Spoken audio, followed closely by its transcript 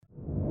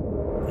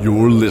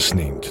You're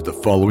listening to the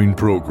following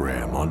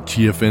program on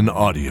TFN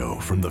Audio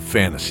from the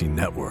Fantasy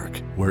Network,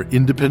 where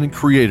independent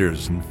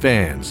creators and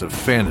fans of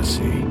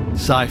fantasy,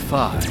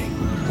 sci-fi,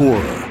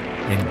 horror,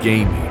 and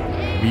gaming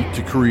meet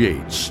to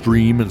create,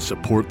 stream, and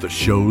support the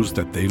shows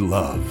that they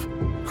love.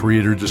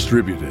 Creator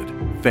distributed,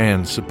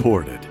 fan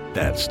supported.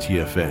 That's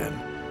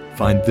TFN.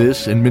 Find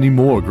this and many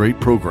more great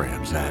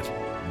programs at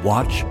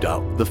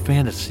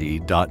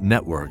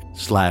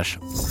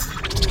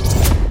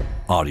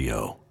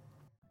watch.thefantasy.network/audio.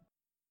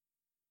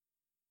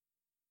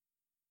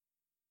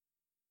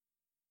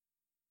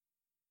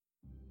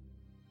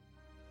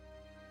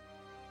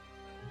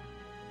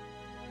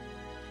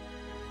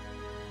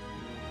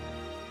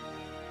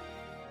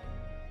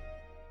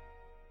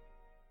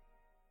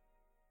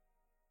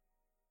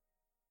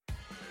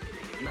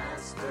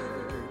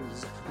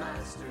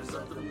 Masters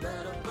of the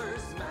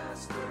Metaverse,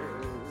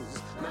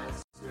 Masters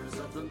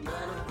of the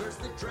Metaverse.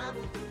 They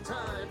travel through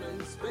time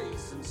and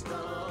space and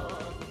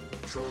stuff.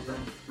 Control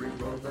them,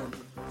 re-roll them,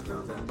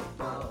 throw them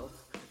above.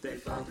 They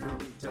fly through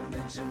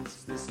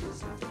dimensions, this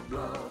isn't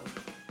bluff.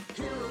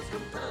 Heroes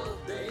compelled,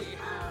 they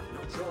have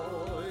no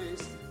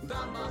choice.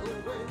 Bound by the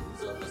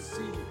winds of a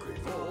secret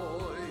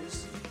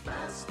voice.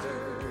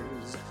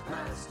 Masters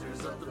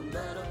of the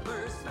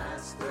Metaverse,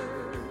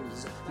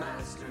 Masters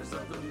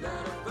of the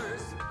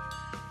Metaverse.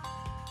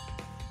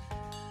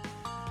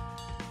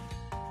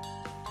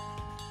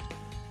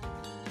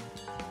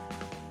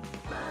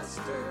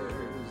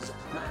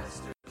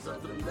 Masters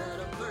of the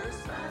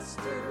Metaverse,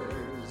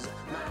 Masters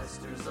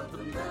of the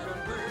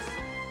Metaverse.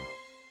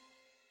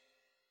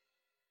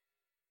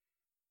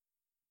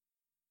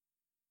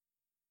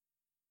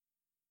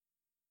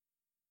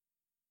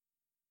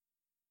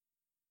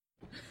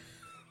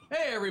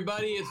 Hey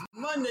everybody, it's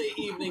Monday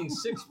evening,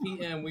 6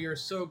 p.m. We are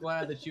so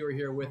glad that you are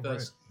here with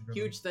us.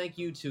 Huge thank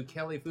you to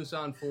Kelly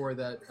Fuson for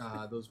that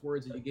those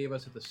words that you gave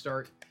us at the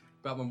start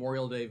about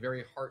Memorial Day.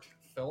 Very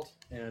heartfelt,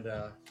 and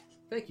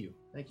thank you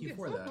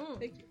for that.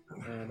 Thank you.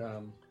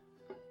 And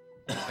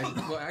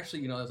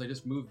actually, as I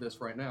just moved this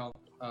right now,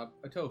 a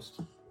toast,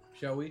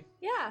 shall we?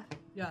 Yeah.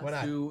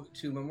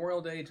 To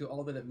Memorial Day, to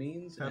all that it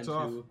means, Hats and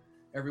off. to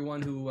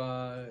everyone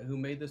who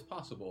made this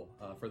possible.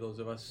 For those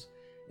of us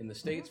in the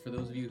States, for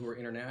those of you who are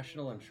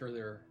international, I'm sure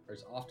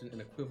there's often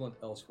an equivalent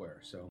elsewhere.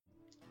 So,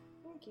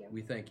 Thank you.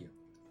 we thank you.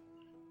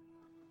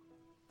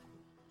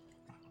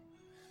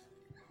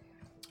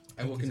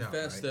 I will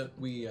confess that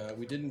we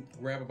didn't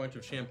grab a bunch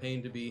of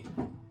champagne to be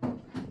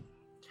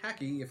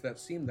tacky, if that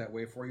seemed that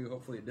way for you.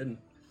 Hopefully it didn't.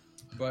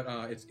 But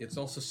it's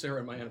also Sarah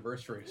and my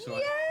anniversary, so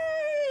Yay!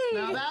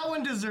 Now that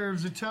one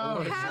deserves a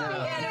toast.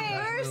 Happy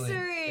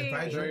anniversary! If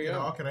I drink it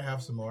all, can I have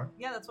some more?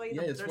 Yeah, that's why you.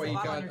 yeah, that's there's why a you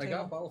bottle on got. your I got a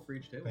table. bottle for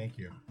each table. Thank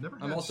you. Never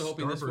I'm had also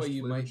hoping this way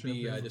you might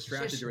be Starburst-flavored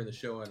distracted Shush. during the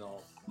show, and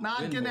I'll.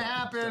 Not win gonna more,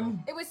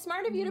 happen. It was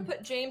smart of you to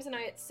put James and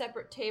I at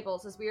separate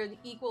tables, as we are the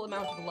equal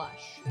amount of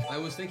lush. So I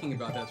was thinking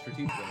about that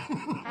strategically.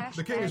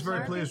 The king is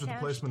very pleased with the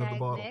placement of the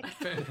bottle.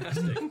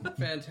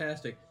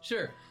 Fantastic.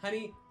 Sure,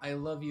 honey, I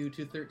love you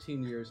to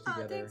 13 years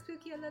together. Oh, thanks,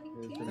 Pookie. I love you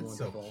It's too. been That's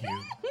so wonderful. cute.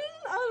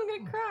 Oh, I'm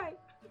gonna cry.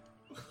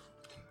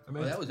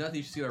 Well, that was nothing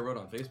you should see what I wrote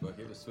on Facebook.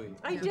 It was sweet.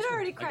 I did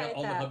already I cry got at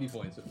all the that. hubby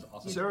points. It was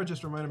awesome. Sarah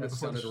just reminded me That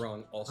before sounded the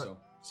wrong also.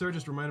 Sarah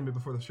just reminded me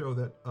before the show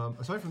that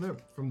aside from the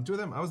two of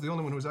them, I was the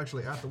only one who was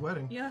actually at the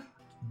wedding Yeah.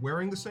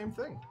 wearing the same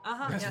thing.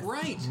 That's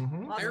right.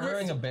 Mm-hmm. I remember-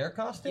 Wearing a bear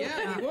costume?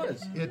 Yeah, he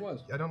was. He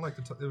was. I don't like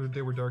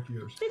they were dark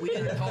years. We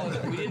didn't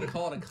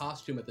call it a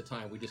costume at the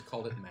time. We just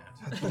called it Matt.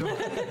 It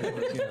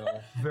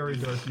was, Very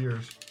dark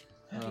years.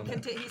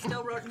 He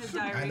still wrote in his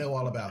diary. I know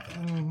all about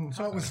that.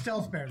 So it was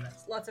Stealth Bear then.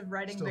 Lots of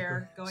writing Still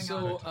bear going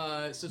So,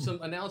 on. so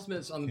some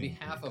announcements on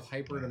behalf of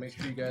Hyper to make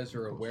sure you guys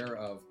are aware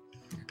of.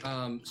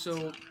 Hi,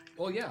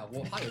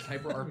 it's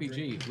Hyper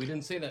RPG. We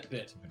didn't say that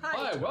bit.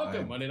 Hi.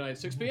 Welcome. Monday night,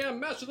 6 p.m.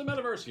 Master of the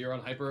Metaverse here on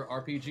Hyper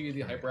RPG,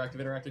 the hyperactive,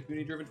 interactive,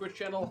 community-driven Twitch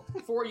channel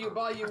for you,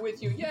 by you,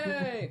 with you.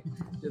 Yay!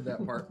 Did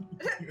that part.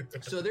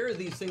 So there are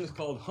these things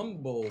called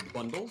Humble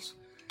Bundles,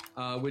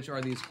 which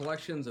are these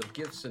collections of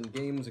gifts and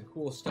games and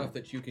cool stuff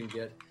that you can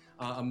get.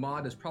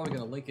 Ahmad is probably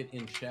going to link it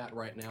in chat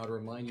right now to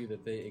remind you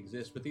that they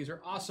exist. But these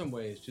are awesome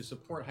ways to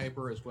support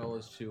Hyper, as well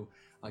as to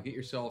get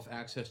yourself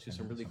access to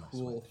some really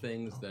cool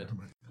things that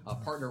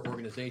partner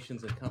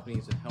organizations and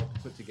companies have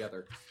helped put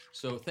together.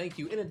 So thank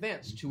you in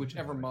advance to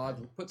whichever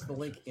mod puts the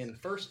link in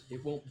first.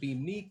 It won't be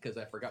me because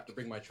I forgot to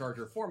bring my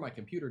charger for my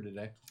computer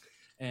today.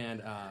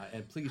 And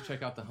please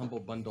check out the Humble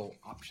Bundle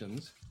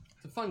options.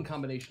 It's a fun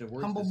combination of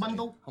words. Humble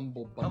bundle?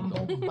 Humble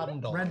bundle.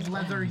 Bundle. Red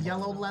leather,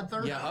 yellow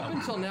leather? Yeah, up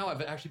until now,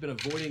 I've actually been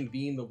avoiding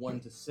being the one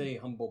to say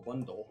humble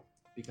bundle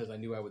because I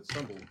knew I would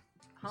stumble.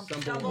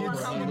 Stumble on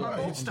Humble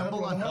Bundle? You'd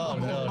stumble on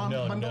Oh,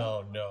 Humble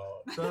no.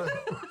 No.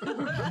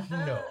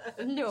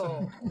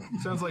 No.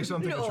 Sounds like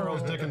something a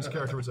Charles Dickens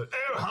character would say.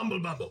 Oh, humble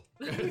bundle.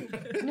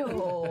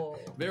 No.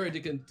 Very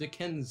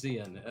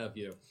Dickensian of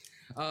you.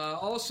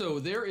 Also,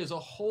 there is a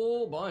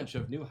whole bunch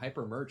of new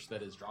Hyper merch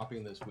that is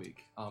dropping this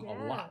week. A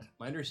lot.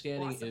 My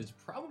understanding is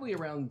probably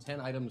around 10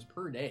 items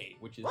per day,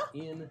 which is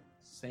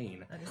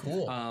insane.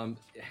 Cool.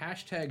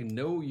 Hashtag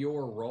Know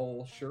Your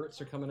Role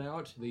shirts are coming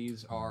out.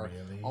 These are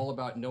all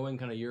about knowing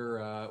kind of your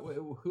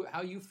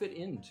how you fit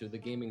into the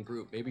gaming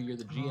group. Maybe you're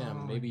the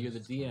GM, maybe you're the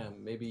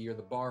DM, maybe you're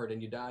the bard,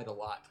 and you died a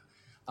lot.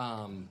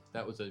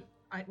 That was a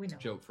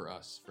joke for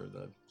us, for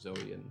the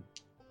Zoe and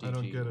DG. I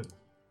don't get it.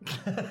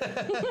 Go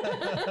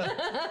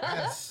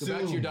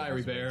back to your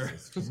diary, Bear.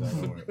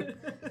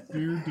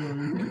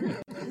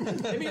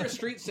 Maybe you're a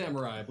street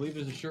samurai. I believe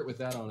there's a shirt with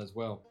that on as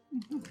well.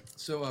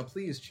 So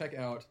please check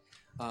out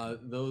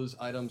those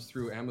items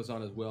through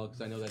Amazon as well,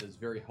 because I know that is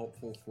very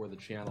helpful for the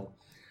channel.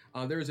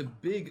 There's a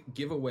big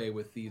giveaway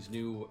with these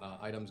new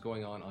items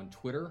going on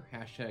Twitter.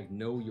 Hashtag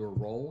Know Your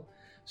Role.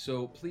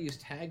 So please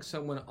tag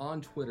someone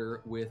on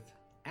Twitter with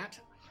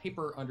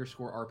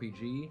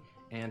 @hyper_RPG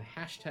and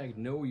hashtag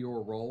Know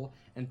Your Role,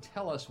 and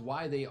tell us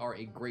why they are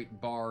a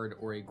great bard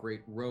or a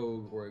great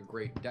rogue or a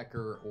great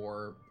decker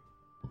or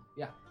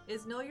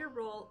Is Know Your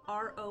Role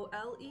ROLE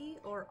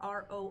or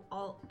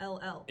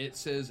ROLL? It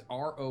says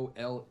ROLE.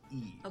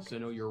 Okay. So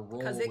know your role.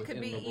 Because it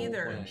could be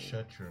either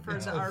for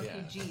the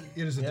RPG.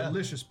 It is a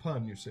delicious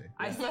pun, you see.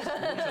 I see.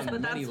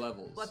 On many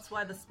levels. That's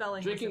why the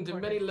spelling. Drinking to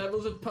many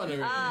levels of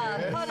punnery.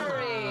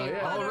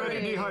 Punnery.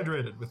 Already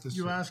dehydrated with this.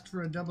 You asked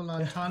for a double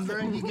entendre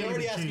and he You're gave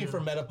already it to asking you. for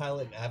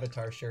Metapilot and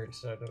Avatar shirts,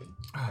 so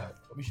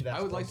we should ask.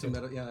 I would like them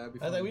some too. meta. Yeah, that'd be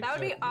I fun. think we- That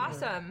would be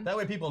awesome. That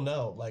way people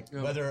know,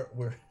 whether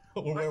we're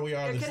where we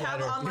are on It the could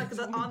have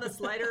slider. on the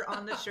slider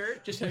on the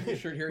shirt. Just have your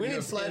shirt here. We you need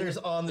have sliders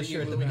pin on the that you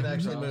shirt that we can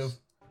actually across. move.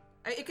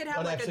 It could have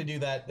Don't like actually do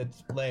that.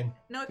 That's lame.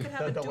 No, it could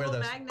have a Don't wear dual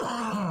those. magnet.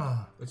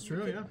 That's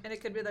true, yeah. And it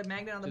could be the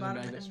magnet on the There's a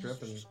bottom. magnet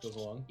strip and it goes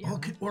along.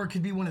 Or it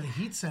could be one of the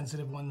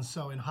heat-sensitive ones.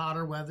 So in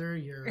hotter weather,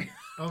 you're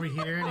over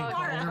here, and in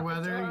colder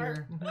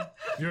weather,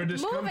 You're a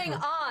discomfort. Moving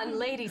on,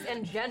 ladies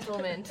and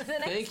gentlemen, to the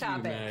next Thank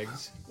topic. you,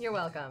 Megs. You're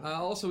welcome.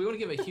 Also, we want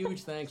to give a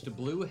huge thanks to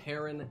Blue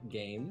Heron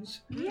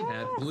Games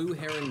at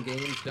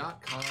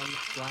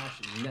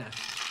blueherongames.com/nest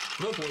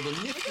for the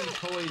nifty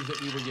toys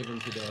that we were given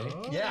today.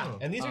 Yeah,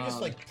 and these are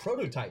just like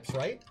prototypes,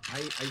 right?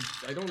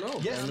 I don't know.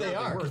 Yes, they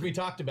are. Because we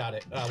talked about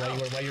it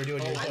while you were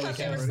doing your I thought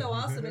they were so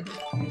awesome.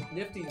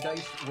 Nifty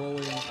dice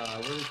rolling. What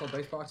are they called?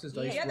 Dice boxes.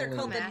 Dice Yeah, they're rolling.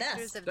 called the Masters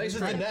Nest. of This is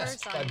the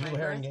Nest by Blue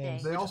Heron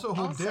Games. They also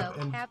hold dip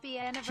and happy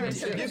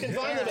anniversary. You can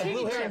find them at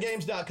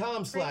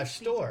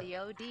blueherongames.com/store.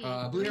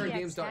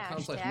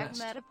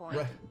 blueherongames.com/nest. Metapod.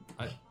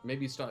 Right.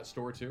 Maybe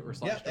store too or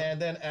 /. Yep,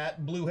 and then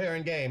at Blue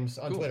Heron Games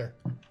on Twitter.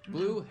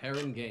 Blue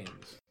Heron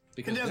Games.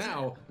 Because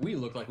now we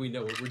look like we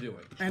know what we're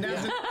doing. and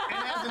as an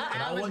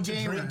avid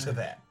gamer,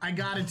 I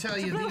gotta tell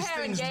you, Blue these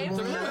Heron things. Games.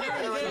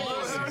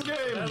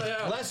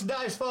 Less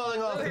dice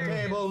falling off the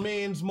table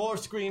means more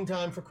screen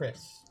time for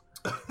Chris.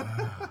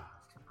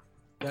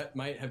 That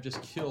might have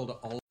just killed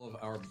all of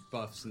our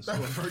buffs and store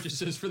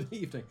purchases for the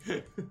evening.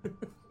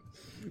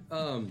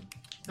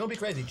 Don't be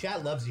crazy.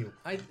 Chat loves you.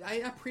 I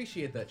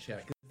appreciate that,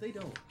 chat. 'Cause they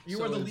don't. You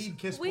So are the it's- lead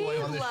kiss We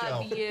boy on this show.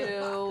 love you.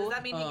 Does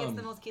that mean he gets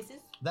the most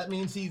kisses? That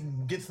means he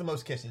gets the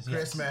most kisses.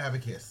 Chris, may I have a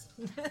kiss?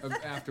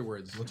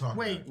 Afterwards. We'll talk.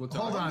 Wait, We'll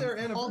hold talk. on, Their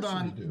hold on.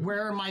 anniversary, dude.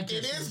 Where are my It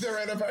kisses? is their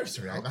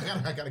anniversary.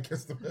 I gotta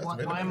kiss them.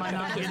 Why am I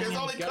not getting It's any?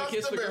 only Gotta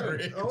kiss the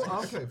customary.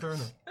 Oh, okay, fair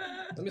enough.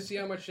 Let me see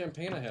how much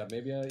champagne I have.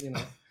 Maybe I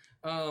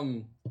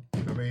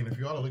mean, if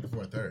you all are looking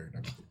for a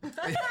third,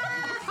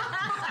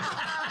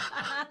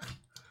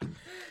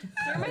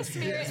 You're my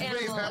spirit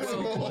please have some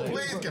animal. more.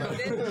 Please, can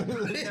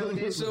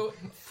I? So,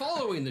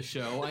 following the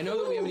show, I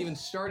know that we haven't even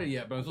started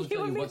yet, but I'm supposed to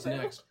tell you what's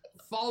next.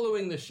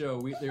 Following the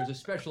show, there's a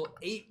special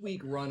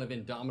 8-week run of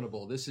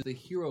Indomitable. This is a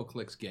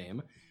HeroClix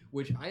game,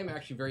 which I am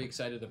actually very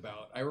excited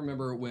about. I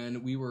remember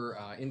when we were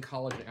in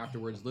college and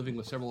afterwards living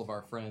with several of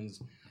our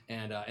friends,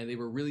 and they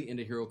were really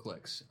into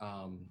HeroClix.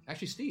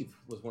 Actually, Steve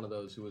was one of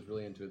those who was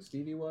really into it.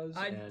 Stevie was,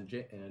 and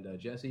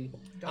Jesse.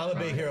 I'm a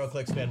big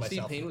HeroClix fan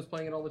myself. Steve Payne was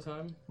playing it all the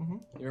time. You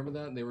remember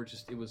that? They were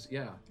just, it was,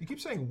 yeah. You keep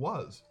saying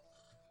was.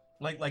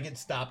 Like it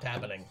stopped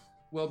happening.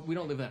 Well, we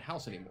don't live in that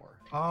house anymore.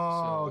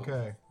 Oh,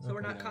 okay. So we're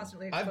not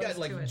constantly exposed I've got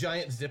like to it.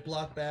 giant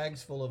Ziploc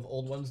bags full of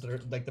old ones that are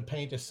like the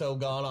paint is so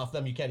gone off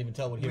them you can't even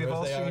tell what We've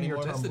all heroes they are seen your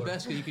anymore. That's the Tumblr.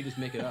 best because you can just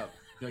make it up.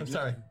 Like, I'm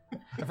sorry.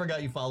 I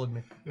forgot you followed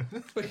me.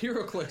 But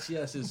HeroClix,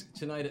 yes, is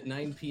tonight at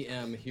 9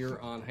 p.m. here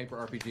on Hyper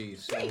RPG.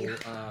 So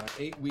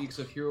 8 weeks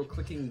of hero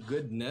clicking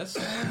goodness.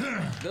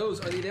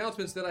 Those are the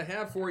announcements that I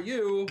have for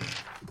you.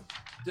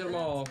 Did them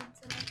all.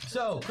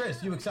 So,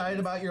 Chris, you excited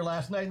about your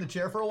last night in the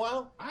chair for a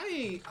while?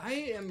 I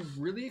am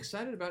really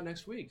excited about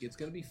next week. It's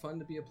going to be fun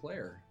to be a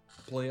player.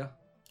 Hey,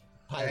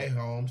 Pilot.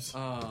 Holmes.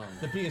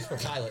 The P is for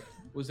pilot.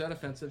 Was that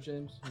offensive,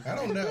 James? I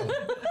don't know.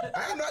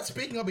 I am not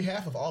speaking on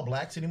behalf of all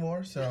blacks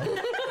anymore, so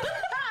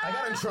I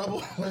got in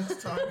trouble last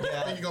time.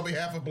 Yeah. Speaking on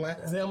behalf of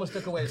blacks. They almost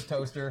took away his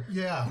toaster.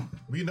 Yeah,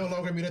 we no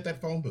longer meet at that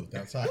phone booth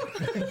outside.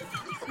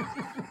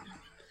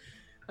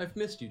 I've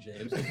missed you,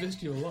 James. I've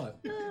missed you a lot.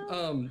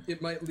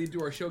 It might lead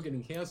to our show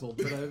getting canceled,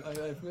 but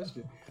I've missed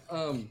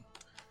you.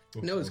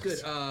 No, it's good.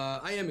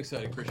 I am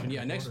excited, Christian.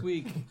 Yeah, next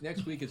week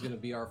is going to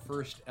be our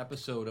first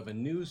episode of a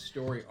new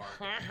story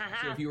arc.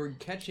 So if you were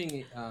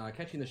catching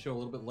the show a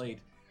little bit late,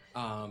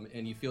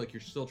 and you feel like you're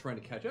still trying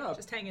to catch up,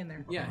 Just hang in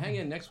there. yeah, hang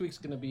in. Next week's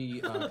going to be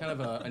kind of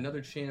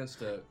another chance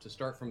to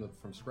start from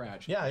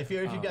scratch. Yeah, if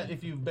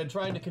you've been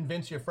trying to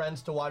convince your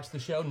friends to watch the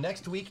show,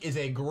 next week is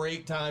a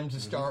great time to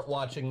start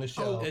watching the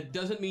show. It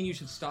doesn't mean you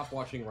should stop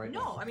watching right now.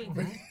 No, I mean,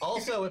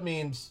 Also, it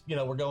means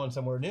we're going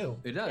somewhere new.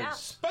 It does. Yeah.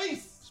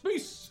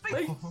 Space.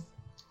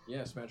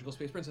 Yes, magical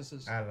space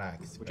princesses. I like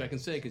Which I can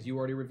say because you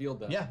already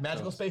revealed that. Yeah,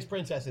 magical space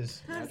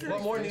princesses.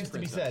 What more needs to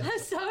be said? I'm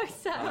so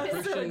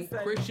excited.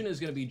 Christian is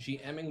going to be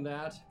GMing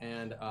that,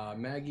 and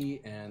Maggie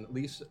and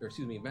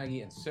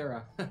Maggie and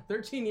Sarah,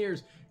 13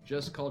 years,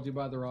 just called you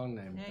by the wrong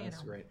name. Yeah,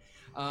 That's great.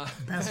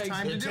 Best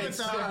time to do it,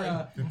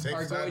 Sarah It takes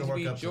are time going to to work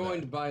be up to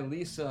joined by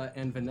Lisa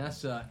and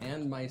Vanessa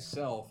and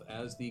myself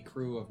as the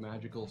crew of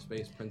Magical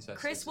Space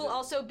Princesses. Chris will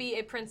also be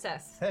a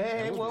princess.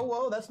 Hey,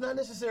 whoa, that's not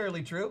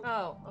necessarily true.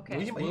 Oh,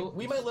 okay.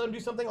 We might let him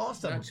do something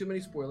awesome. Not too many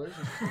spoilers.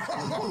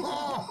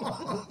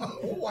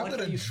 Oh, I'm Like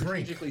gonna you drink.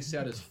 strategically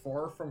sat as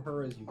far from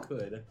her as you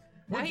could.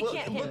 Now he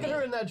can't hit Look me. at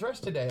her in that dress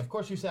today. Of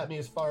course you sat me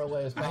as far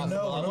away as possible.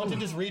 know, I no. want to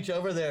just reach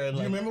over there and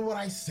Do you like... remember what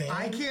I said?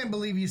 I can't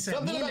believe you said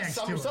Something me about, next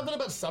to her. something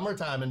about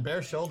summertime and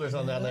bare shoulders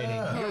on that lady. You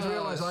guys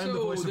realize I'm the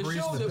voice of the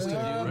reason. show that we do,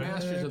 Right.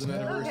 Masters of the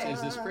Metaverse,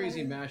 is this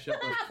crazy mashup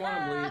of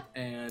Quantum Leap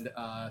and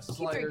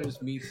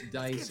Sliders meets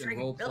Dice and drinking.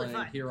 role Really playing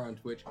fun. here on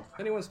Twitch. If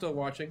anyone's still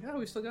watching,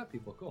 we still got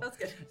people. Cool. That's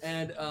good.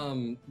 And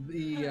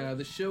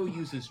the show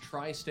uses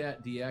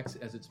TriStat DX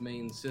as its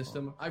main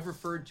system. I've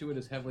referred to it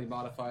as heavily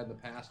modified in the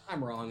past.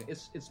 I'm wrong.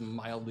 It's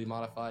mildly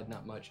modified,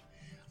 not much.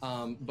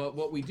 But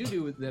what we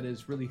do that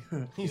is really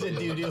He said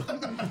doo-doo.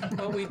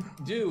 what we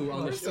do on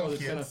the We're show so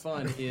that's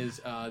kind of kids.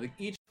 fun is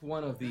each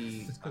one of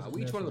the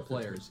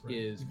players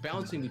is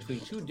bouncing between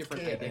two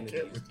different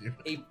identities: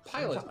 a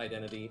pilot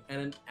identity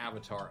and an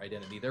avatar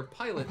identity. Their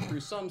pilot,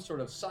 through some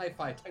sort of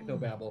sci-fi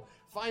technobabble,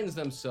 finds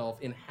themselves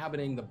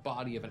inhabiting the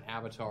body of an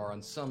avatar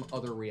on some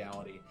other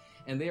reality,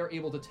 and they are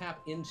able to tap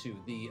into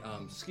the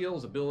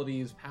skills,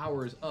 abilities,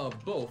 powers of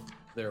both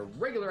their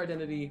regular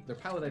identity, their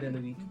pilot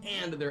identity,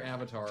 and their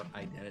avatar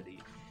identity.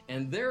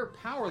 And their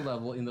power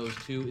level in those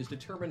two is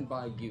determined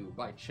by you,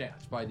 by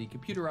chat, by the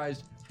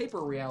computerized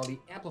hyper reality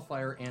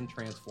amplifier and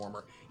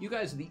transformer. You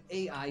guys are the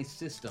AI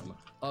system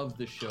of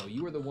the show.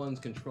 You are the ones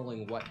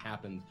controlling what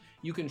happens.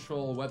 You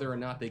control whether or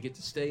not they get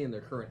to stay in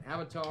their current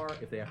avatar,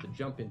 if they have to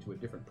jump into a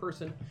different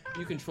person.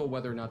 You control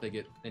whether or not they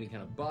get any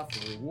kind of buff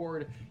or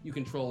reward. You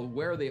control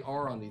where they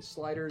are on these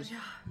sliders.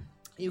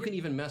 You can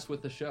even mess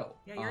with the show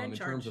Yeah, you're in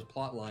terms charge. of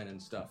plot line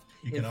and stuff.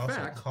 You in can also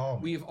fact, call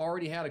me. we've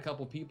already had a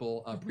couple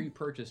people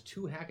pre-purchase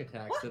 2 hack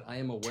attacks that I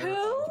am aware Two?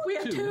 of. We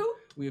have two?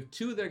 We have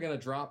 2 that are going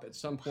to drop at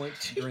some point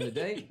during the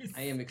day.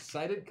 I am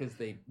excited because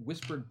they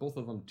whispered both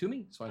of them to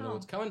me, so I know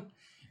it's coming.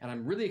 And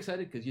I'm really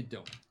excited because you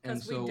don't. And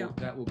 'Cause we so don't.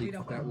 that will We be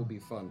don't.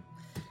 fun.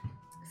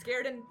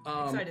 Scared and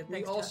excited. We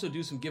Thanks, also Jeff.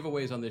 do some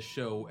giveaways on this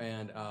show,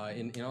 and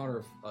in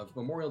honor of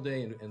Memorial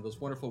Day and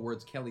those wonderful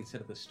words Kelly said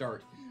at the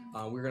start,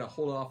 we're going to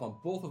hold off on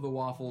both of the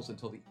waffles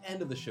until the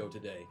end of the show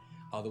today.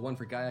 The one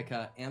for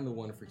Gaiaka and the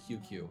one for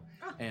QQ.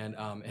 And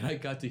I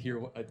got to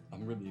hear,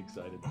 I'm really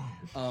excited.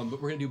 But we're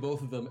going to do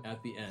both of them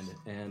at the end.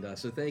 And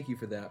so thank you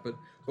for that.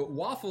 But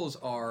waffles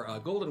are,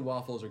 golden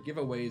waffles are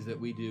giveaways that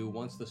we do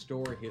once the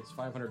store hits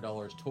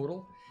 $500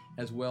 total,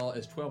 as well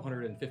as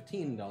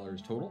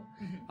 $1,215 total,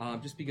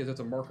 just because that's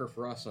a marker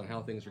for us on how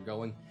things are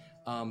going.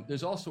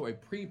 There's also a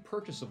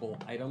pre-purchasable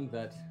item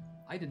that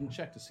I didn't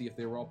check to see if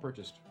they were all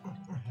purchased.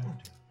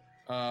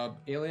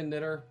 Alien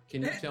Knitter,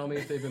 can you tell me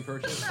if they've been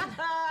purchased?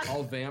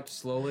 I'll vamp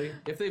slowly.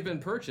 If they've been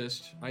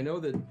purchased, I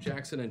know that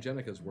Jackson and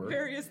Jenica's were.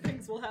 Various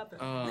things will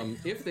happen.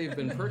 If they've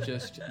been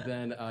purchased,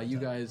 then you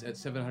guys at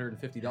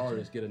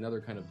 $750 get another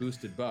kind of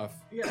boosted buff.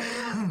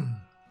 Yeah.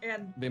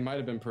 And They might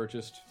have been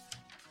purchased.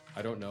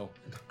 I don't know.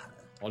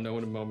 I'll know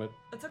in a moment.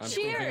 That's okay. I'm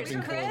Cheers,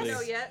 vamping Chris. poorly. I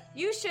don't know yet.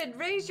 You should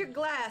raise your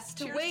glass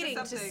to Cheers to waiting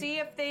to something. see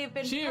if they've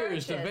been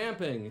Cheers to purchased.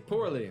 vamping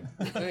poorly.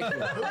 Thank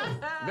you.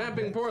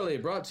 Vamping poorly,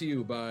 brought to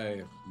you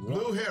by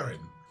Blue Heron.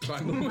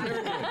 Blue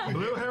Heron.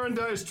 Blue Heron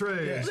Dice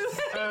Trays Yes.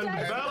 and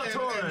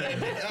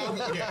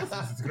Vallatore. Yes,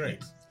 this is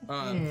great.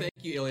 Thank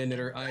you, Alien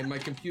Knitter. My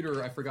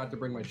computer, I forgot to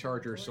bring my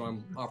charger, so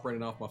I'm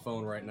operating off my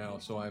phone right now,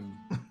 so I'm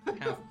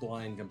half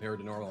blind compared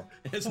to normal.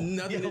 It has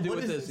nothing to do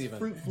with this even.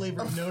 Fruit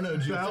flavored no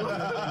juice.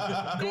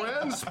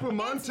 Gwen It's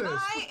Spumantes.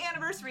 my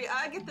anniversary.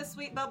 I get the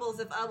sweet bubbles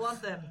if I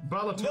want them. No,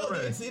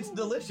 Vallatore. it's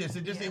delicious.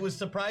 It was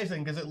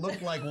surprising because it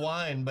looked like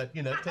wine, but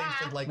it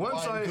tasted like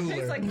Once wine I- cooler.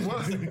 Tastes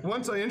like-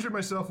 Once I injured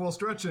myself while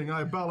stretching,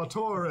 I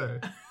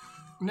Ballatore.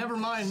 Never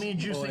mind me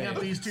juicing up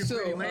these two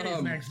pretty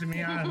ladies next to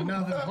me. I have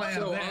nothing planned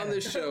So there. on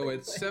this show,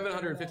 it's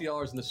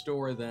 $750 in the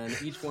store. Then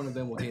each one of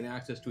them will gain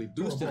access to a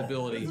boosted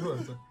ability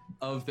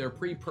of their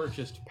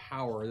pre-purchased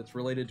power that's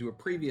related to a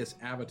previous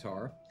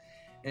avatar.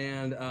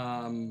 And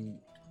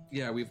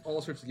yeah, we have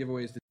all sorts of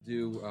giveaways to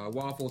do.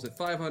 Waffles at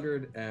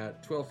 $500,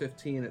 at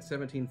 $1,215, at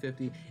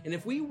 $1,750, and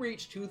if we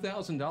reach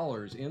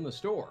 $2,000 in the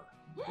store,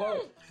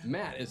 well,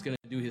 Matt is going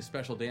to do his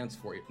special dance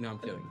for you. No, I'm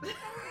kidding.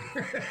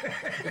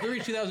 If we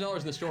reach $2,000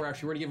 in the store,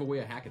 actually, we're going to give away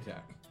a hack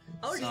attack.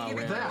 Oh, just give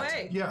it That,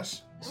 away.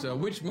 Yes. So,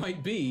 which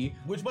might be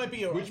Which might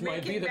be that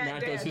Matt Matt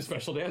does dance. his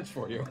special dance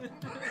for you.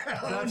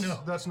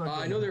 That's not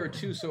good. I know there are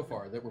two so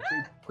far that were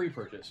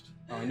pre-purchased.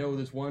 I know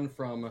there's one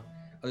from,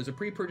 there's a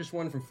pre-purchased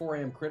one from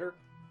 4am Critter,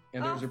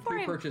 and there's a 4am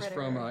pre-purchased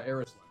Critter. from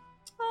Aeroslime.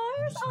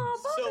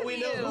 Both So of we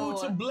know you.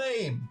 who to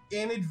blame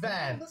in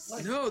advance.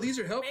 No, these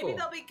are helpful. Maybe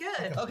they'll be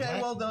good. Okay,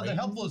 well, the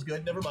helpful is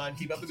good. Never mind.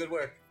 Keep up the good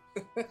work.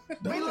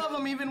 We love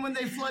them even when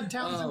they flood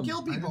towns and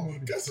kill I didn't people. want to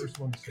be the first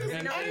one to say it.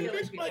 And, No, and- you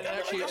look and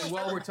actually,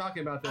 while we're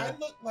talking about I that,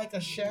 look like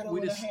a shadow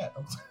We in a just- hat.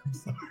 I'm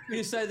sorry. we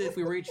decided that if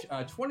we reach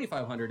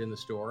 2,500 in the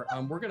store,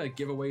 we're going to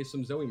give away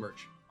some Zoe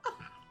merch.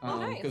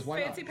 nice. Because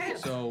why Fancy not?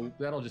 pants. So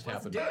that'll just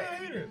happen. do it. I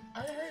hate it.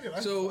 I hate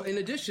it. So, in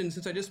addition,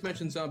 since I just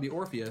mentioned Zombie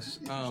Orpheus,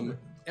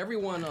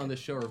 everyone on the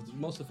show, or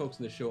most of the folks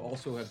in the show,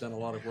 also have done a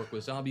lot of work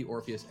with Zombie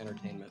Orpheus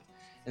Entertainment.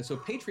 And so,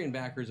 Patreon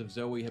backers of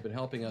Zoe have been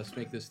helping us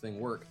make this thing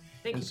work.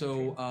 Thank and you,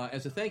 so,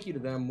 as a thank you to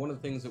them, one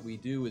of the things that we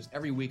do is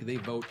every week they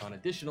vote on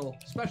additional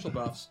special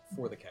buffs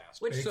for the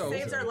cast. Which so,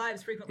 saves our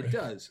lives frequently. it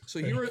does. So,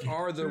 here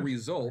are the Get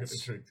results. the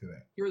trick to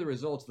that. Here are the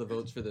results of the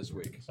votes for this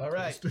week. All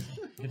right.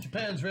 Get your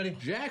pens ready.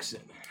 Jackson,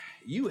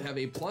 you have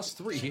a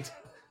 +3.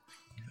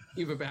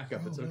 You have a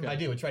backup. It's okay. I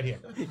do. It's right here.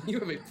 You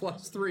have a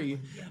 +3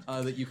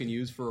 that you can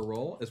use for a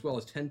roll, as well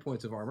as 10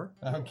 points of armor.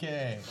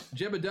 Okay.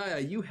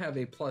 Jebediah, you have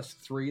a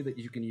 +3 that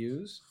you can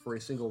use for a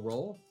single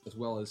roll, as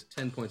well as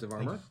 10 points of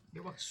armor.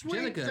 Sweet,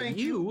 Jenica, thank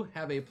you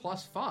have a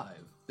 +5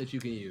 that you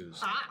can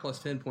use, plus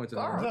 10 points of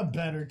armor. The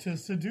better to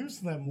seduce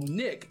them.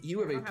 Nick, you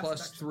have a have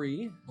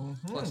 +3,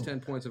 plus 10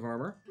 points of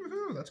armor.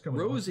 Woohoo, that's coming.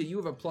 Rosie, you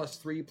have a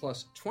 +3,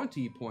 plus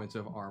 20 points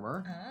of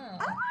armor.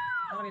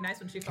 That'll be nice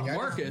when she falls. Y'all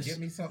Marcus, give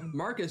me something.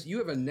 Marcus, you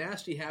have a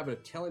nasty habit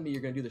of telling me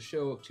you're going to do the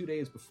show 2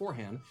 days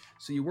beforehand,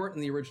 so you weren't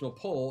in the original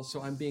poll, so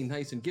I'm being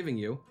nice and giving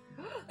you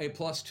a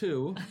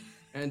 +2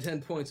 and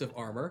 10 points of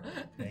armor.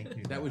 Thank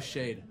you. That was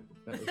shade.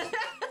 That was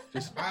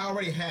just, I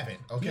already have it.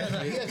 Okay.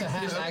 He has a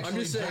hat. I'm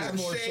just saying. I'm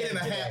more shade in a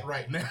shade hat today.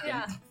 right now.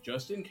 Yeah.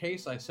 just in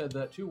case I said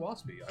that too,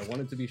 Waspy. I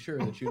wanted to be sure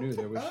that you knew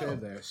there was shade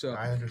there. So,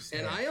 I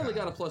understand. and I only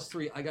got a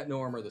 +3. I got no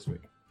armor this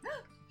week.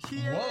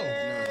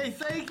 Yay!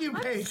 Thank you,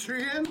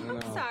 Patreon. I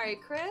know. Sorry,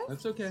 Chris.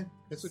 That's okay.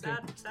 It's okay.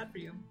 Sad for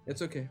you.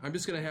 It's okay. I'm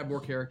just going to have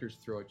more characters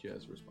throw at you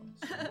as a response.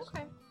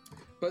 Okay.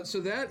 But so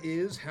that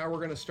is how we're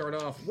going to start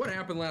off. What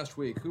happened last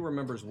week? Who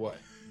remembers what?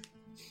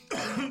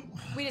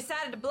 We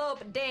decided to blow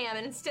up a dam,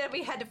 and instead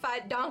we had to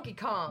fight Donkey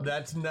Kong.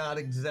 That's not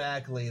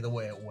exactly the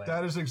way it went.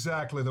 That is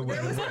exactly the way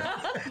it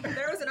went.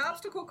 There was an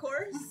obstacle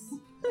course.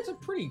 That's a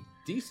pretty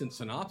decent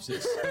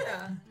synopsis.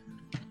 Yeah.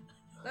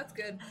 That's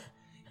good.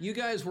 You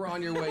guys were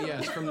on your way,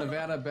 yes, from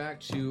Nevada back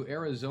to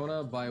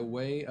Arizona by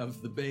way of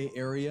the Bay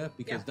Area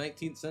because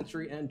 19th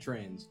century and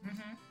trains.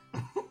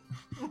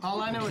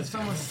 All I know is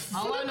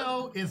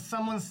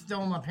someone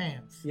stole my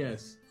pants.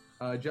 Yes.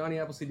 Johnny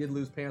Appleseed did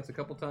lose pants a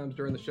couple times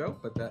during the show,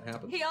 but that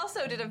happened. He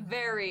also did a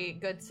very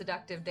good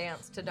seductive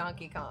dance to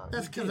Donkey Kong.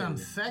 That's because I'm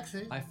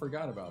sexy. I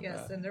forgot about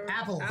Yes, that. and there were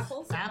Apples.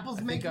 apples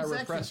I make think I you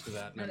sexy. repressed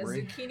that and a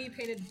memory. zucchini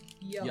painted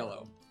yellow.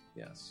 Yellow.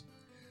 Yes.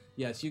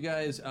 Yes, you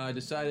guys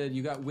decided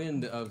you got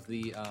wind of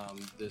the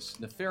this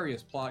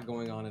nefarious plot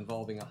going on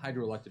involving a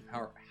hydroelectric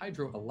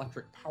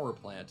power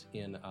plant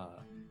in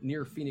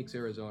near Phoenix,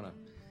 Arizona.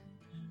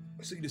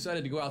 So you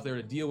decided to go out there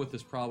to deal with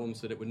this problem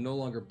so that it would no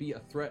longer be a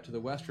threat to the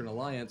Western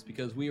Alliance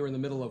because we were in the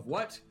middle of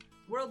what?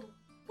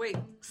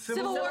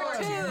 Civil War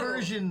II.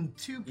 version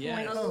 2.0.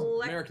 Yes.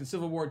 Elec- American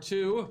Civil War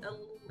II.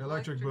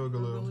 Electric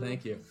Boogaloo.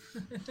 Thank you.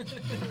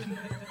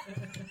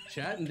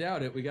 Chat and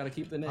doubt it. We got to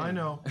keep the name. I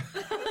know.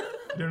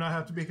 Do not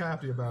have to be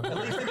happy about At it.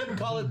 least they didn't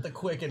call it the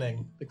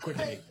quickening. The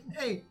quickening.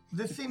 Hey,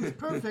 this seems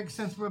perfect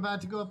since we're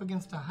about to go up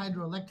against a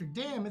hydroelectric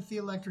dam. It's the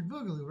electric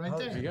boogaloo right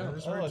There you there. go. That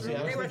is Oh, very see, true.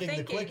 I was They were thinking the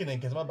thinking. quickening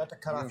because I'm about to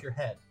cut off your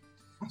head.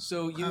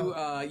 So you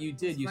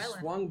you violent.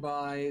 swung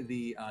by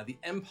the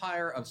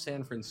Empire of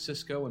San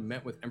Francisco and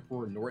met with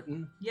Emperor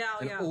Norton, Yeah,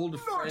 an yeah. old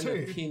friend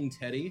Norty. of King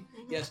Teddy.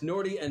 Yes,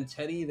 Norty and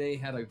Teddy, they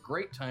had a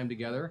great time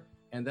together,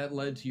 and that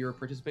led to your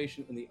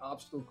participation in the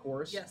obstacle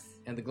course Yes.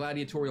 and the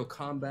gladiatorial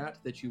combat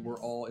that you were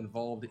all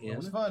involved in. It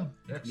was fun.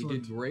 You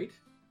Excellent. did great.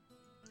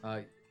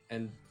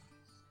 And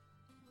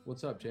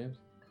what's up, James?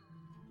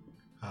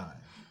 Hi.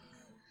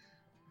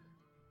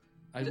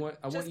 I want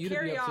Just you to be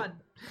carry upset.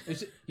 on.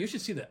 You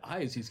should see the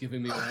eyes he's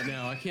giving me right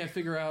now. I can't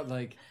figure out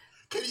like.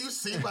 Can you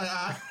see my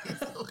eyes?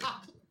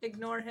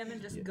 Ignore him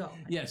and just go.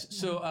 Yes.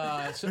 So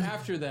so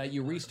after that,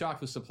 you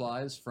restocked with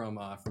supplies from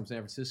San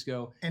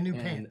Francisco And new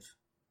pants.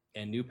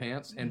 and new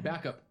pants and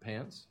backup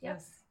pants.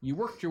 Yes. You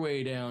worked your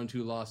way down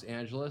to Los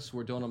Angeles,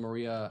 where Dona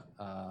Maria,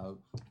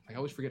 I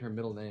always forget her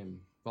middle name,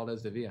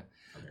 Valdez de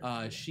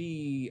Villa.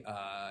 She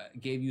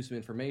gave you some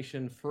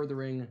information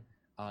furthering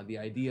the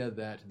idea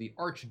that the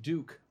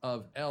Archduke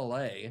of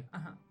L.A.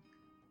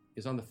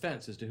 is on the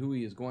fence as to who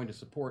he is going to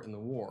support in the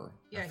war.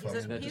 Yeah, That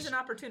he's just- an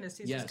opportunist.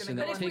 He's Yes, just and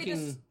going that to But go if we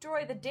taking-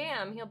 destroy the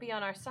dam, he'll be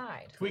on our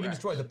side. We can Correct.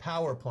 destroy the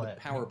power plant.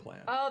 Power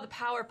plant. Oh, the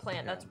power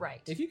plant. That's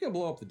right. If you can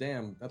blow up the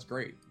dam, that's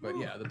great. But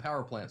yeah, the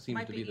power plant seems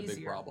Might to be be the big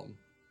easier. problem.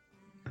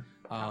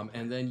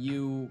 And then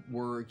you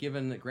were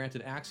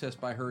granted access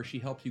by her. She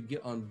helped you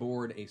get on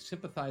board a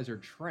sympathizer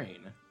train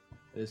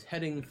that is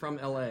heading from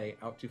LA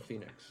out to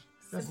Phoenix.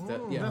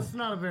 That's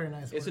not a very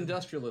nice It's word.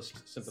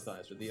 industrialist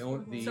sympathizer.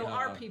 So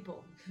our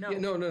people. No. Yeah,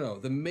 no.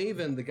 The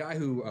Maven, the guy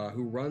who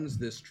runs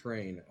this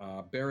train,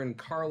 Baron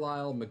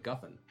Carlisle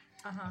McGuffin,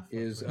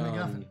 is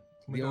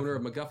the owner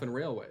of McGuffin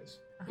Railways.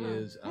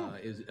 Is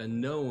a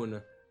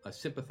known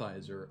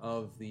sympathizer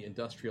of the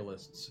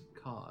industrialists'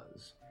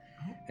 cause,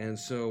 and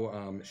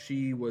so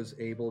she was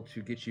able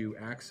to get you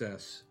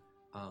access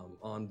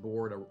on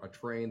board a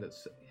train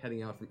that's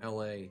heading out from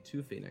LA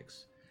to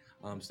Phoenix.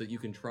 So that you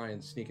can try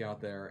and sneak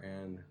out there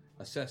and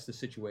assess the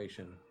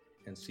situation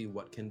and see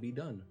what can be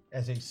done.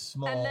 As a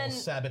small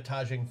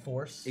sabotaging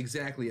force.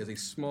 Exactly, as a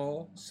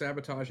small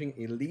sabotaging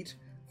elite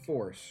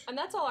force. And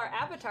that's all our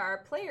avatar. Our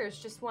players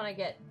just want to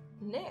get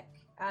Nick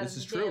out This of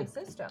is the true. damn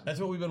system. That's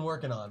what we've been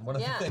working on. One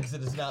of the things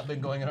that has not been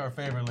going in our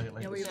favor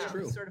lately. Yeah, we've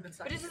true. sort of been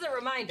But this is a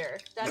reminder.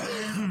 That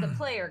is the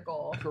player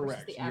goal.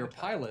 Correct. The Your avatar.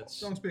 pilots.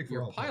 Don't speak for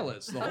your all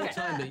pilots. The whole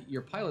time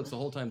the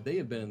whole time they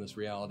have been in this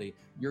reality.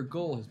 Your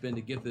goal has been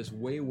to get this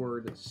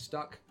wayward,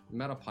 stuck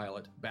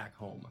metapilot back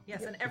home.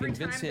 Yes, and every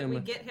time Convince that we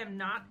him- get him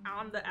not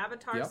on the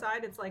avatar Yep.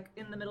 side, it's like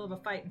in the middle of a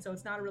fight, and so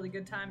it's not a really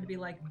good time to be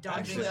like dodging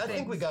Actually, I things.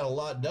 think we got a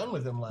lot done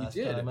with him last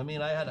did. time. I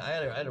mean, I had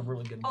a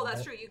really good. Oh,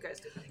 that's true. You guys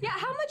did. Yeah,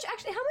 how much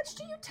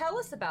do you tell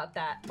us about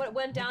that? What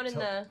went down in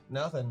the...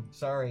 Nothing.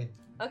 Sorry.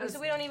 Okay, so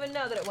we don't even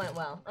know that it went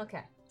well.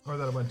 Okay. Or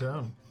that it went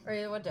down. Or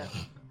it went down.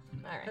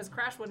 All right. Because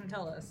Crash wouldn't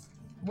tell us,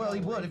 Well,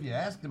 he would if you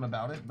asked him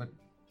about it, but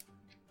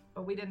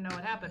but we didn't know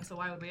what happened, so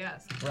why would we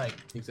ask? right.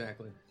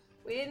 Exactly.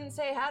 We didn't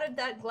say, how did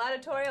that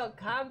gladiatorial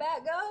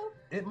combat go?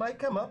 It might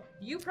come up.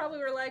 You probably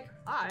were like,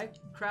 I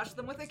crashed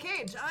them with a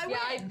cage. I Yeah,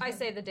 win. I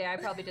saved the day. I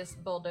probably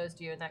just bulldozed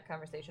you in that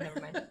conversation.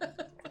 Never mind.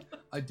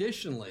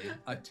 Additionally,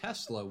 a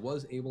Tesla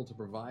was able to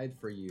provide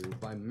for you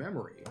by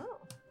memory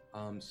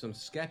some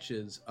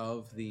sketches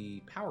of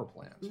the power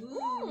plant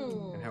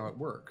Ooh. and how it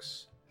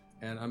works.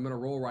 And I'm going to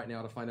roll right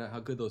now to find out how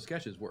good those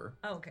sketches were.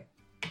 Oh, okay.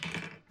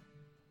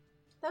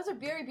 That was a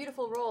very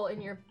beautiful role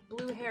in your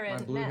Blue Heron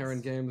My Blue nest.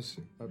 Heron games.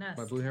 Nest.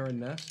 My Blue Heron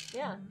nest.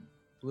 Yeah.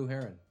 Blue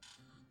Heron.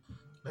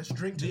 Let's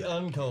drink to The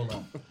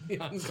Uncola. The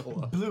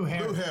Uncola. Blue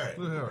hair. Blue Heron.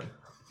 Blue Heron.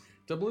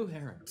 The Blue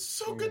Heron.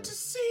 So good to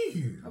see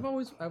you.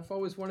 I've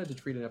always wanted to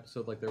treat an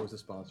episode like there was a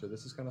sponsor.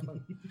 This is kind of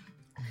fun.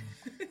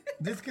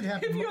 This could If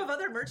happen. you have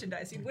other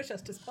merchandise you'd wish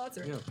us to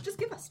sponsor, Yeah. just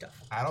give us stuff.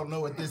 I don't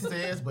know what this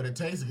says, but it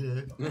tastes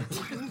good.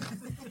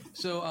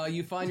 So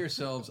you find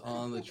yourselves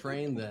on the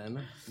train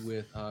then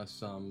with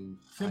some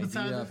idea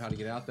Sympathizers? of how to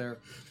get out there.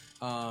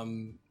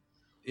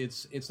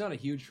 It's not a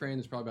huge train.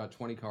 There's probably about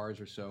 20 cars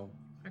or so.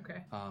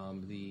 Okay.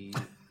 The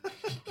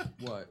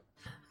what?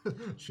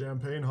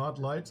 Champagne, hot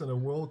lights, and a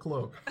wool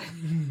cloak.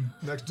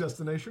 Next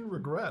destination,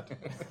 regret.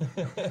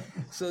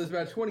 So there's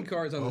about 20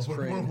 cars on this Oh,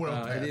 train. we're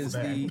well It is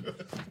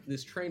past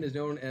this train is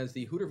known as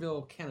the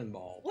Hooterville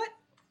Cannonball. What?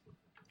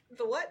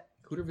 The what?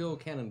 Hooterville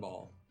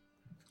Cannonball.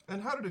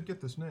 And how did it get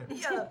this name?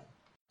 Yeah.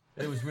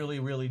 It was really,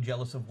 really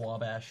jealous of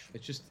Wabash.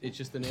 It's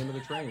just the name of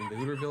the train. The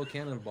Hooterville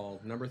Cannonball,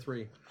 number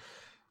 3.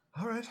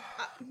 All right.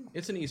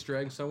 It's an Easter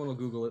egg. Someone will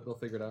Google it. They'll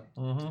figure it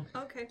out.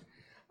 Okay.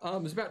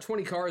 There's about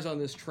 20 cars on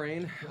this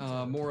train,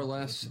 more or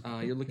less.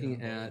 You're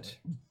looking at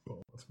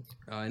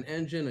an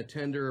engine, a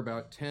tender,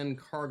 about 10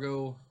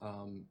 cargo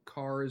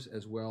cars,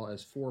 as well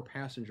as 4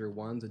 passenger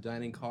ones, a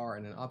dining car,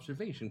 and an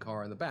observation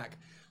car in the back,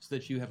 so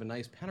that you have a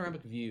nice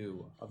panoramic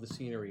view of the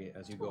scenery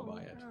as you go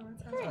by it. Oh, that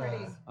sounds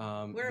pretty.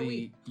 Where are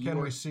we? Can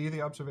we see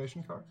the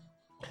observation car?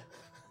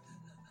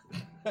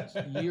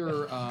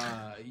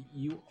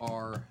 You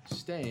are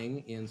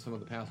staying in some of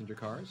the passenger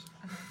cars,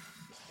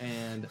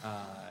 and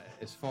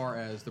as far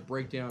as the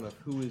breakdown of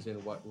who is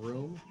in what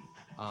room,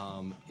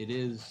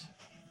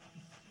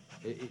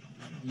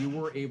 you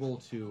were able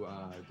to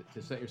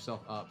set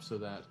yourself up so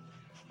that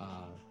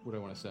what do I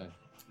want to say?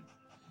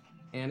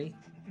 Annie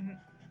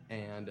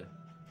and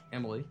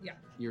Emily, Yeah.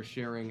 you're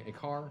sharing a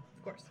car.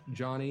 Of course.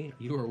 Johnny,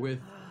 you are with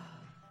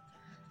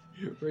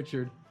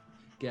Richard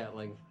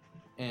Gatling,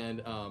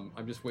 and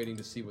I'm just waiting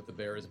to see what the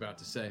bear is about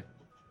to say.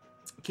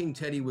 King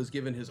Teddy was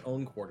given his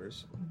own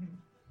quarters,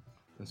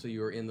 and so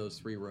you are in those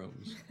 3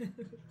 rooms.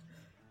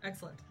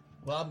 Excellent.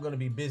 Well, I'm going to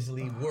be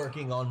busily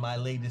working on my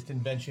latest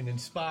invention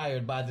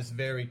inspired by this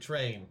very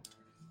train.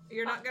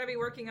 You're not going to be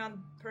working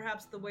on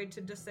perhaps the way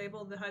to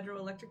disable the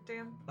hydroelectric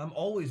dam? I'm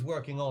always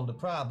working on the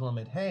problem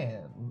at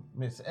hand,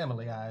 Miss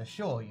Emily, I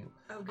assure you.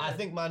 Oh, good. I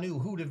think my new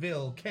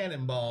Hooterville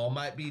Cannonball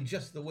might be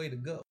just the way to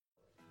go.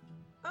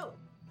 Oh,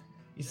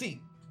 You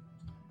see,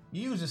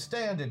 you use a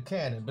standard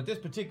cannon, but this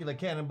particular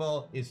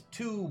cannonball is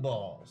 2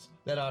 balls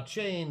that are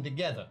chained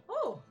together.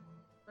 oh,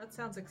 that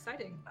sounds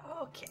exciting.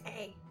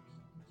 Okay.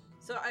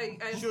 So I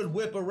Should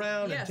whip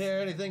around Yes. and tear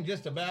anything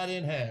just about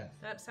in half.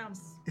 that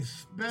sounds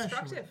Especially,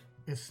 destructive.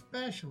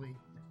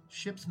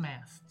 ship's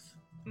masts.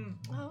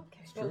 Oh,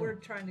 okay. But we're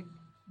trying to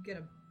get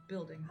a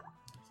building.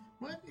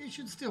 Well, it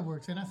should still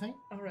work then, I think.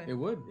 All right. It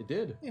would. It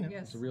did. You know.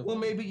 Yes. It's a real Well,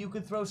 thing. maybe you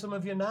could throw some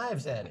of your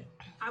knives at it.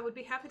 I would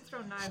be happy to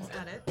throw knives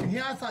at it.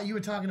 Yeah, I thought you were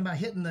talking about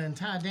hitting the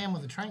entire dam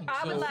with a train.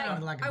 I would So- like.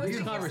 Sounded like a I was This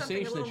beautiful thinking of something a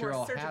conversation little that you're more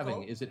all surgical.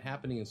 having, is it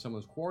happening in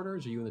someone's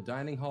quarters? Are you in the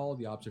dining hall,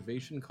 the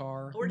observation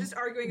car? We're just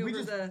arguing We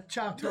over just the.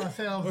 chalked to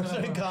ourselves We're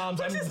saying comms.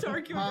 We're just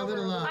arguing our over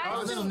little, I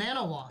our little was-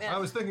 nano wasp. Yeah. I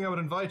was thinking I would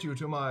invite you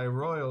to my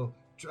royal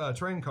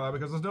train car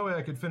because there's no way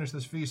I could finish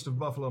this feast of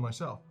buffalo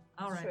myself.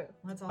 All right. True.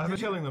 Let's all. I've been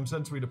killing them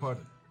since we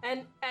departed.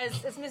 And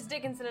as Miss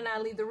Dickinson and I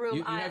leave the room,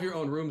 You I have your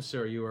own room,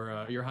 sir. You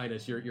are, Your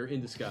Highness. You're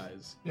in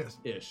disguise. Yes.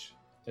 Ish.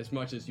 As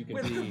much as you can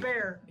With be the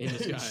bear. in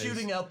disguise.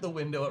 Shooting out the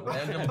window at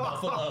random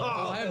buffalo.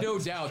 Oh, I have no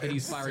doubt that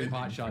he's firing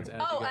pot shots at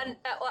you. Oh, and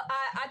well,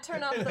 I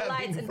turn off the Having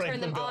lights and turn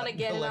them Franklin on go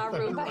again in our left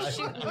room and by right.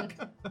 shooting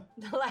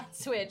the light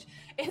switch.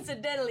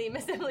 Incidentally,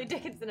 Miss Emily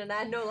Dickinson and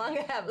I no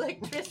longer have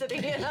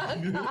electricity in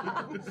our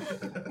car.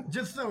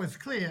 Just so it's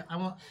clear,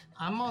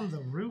 I'm on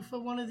the roof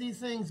of one of these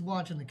things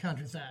watching the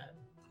countryside.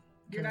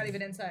 You're not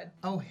even inside.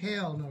 Oh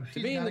hell no!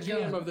 She's Being got the a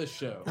gun. GM of this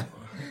show.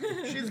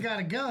 She's got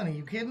a gun. Are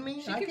you kidding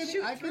me? She can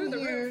shoot I through can the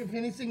hear roof. if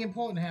anything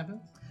important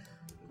happens.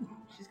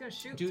 She's gonna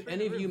shoot. Do through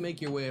any the of you roof.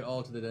 make your way at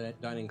all to the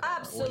dining car?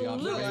 Absolutely. Or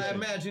the I observation?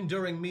 imagine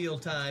during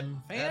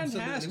mealtime. Absolutely.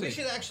 Fantastic. We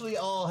should actually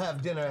all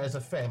have dinner as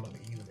a family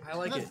unit. I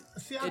like it.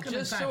 See, I'll It come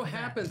just inside so for that.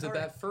 happens that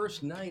that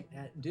first night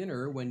at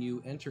dinner, when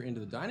you enter into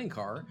the dining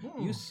car,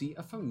 you see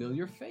a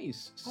familiar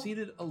face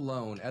seated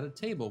alone at a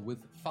table with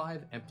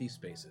 5 empty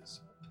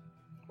spaces.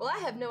 Well, I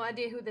have no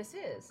idea who this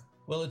is.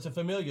 Well, it's a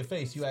familiar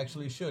face. You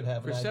actually should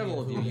have. For an idea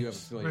several of who you, it you have a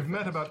is. familiar We've met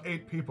face. about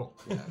 8 people.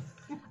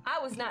 I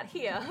was not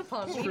here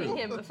upon meeting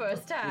him the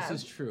first time. This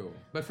is true.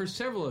 But for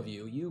several of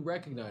you, you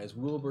recognize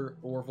Wilbur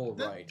Orville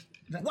Wright,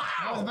 Wow!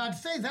 I was about to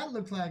say that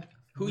looked like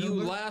who you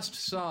last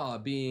saw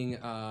being,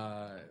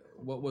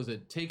 what was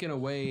it, taken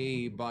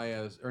away by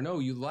a, or no,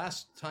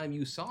 last time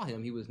you saw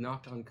him, he was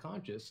knocked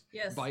unconscious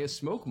Yes. by a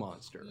smoke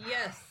monster.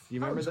 Yes. You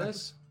remember How is that-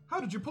 this? How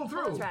did you pull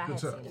through? That's right, I good have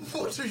sir? seen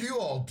him. What are you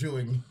all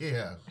doing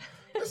here?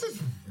 This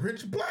is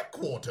rich black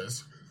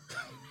quarters.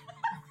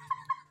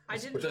 I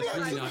didn't. That's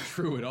really not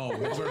true at all.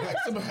 Would you like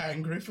some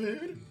hangry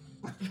food?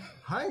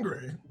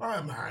 Hungry?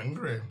 I'm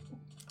hungry.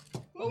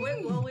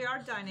 Well, we are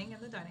dining in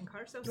the dining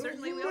car, so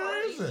certainly we all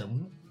eat.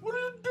 Amazing. What are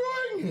you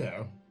doing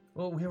here?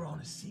 Well, we're on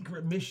a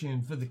secret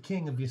mission for the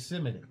King of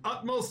Yosemite.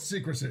 Utmost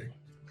secrecy.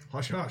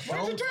 Hush, hush.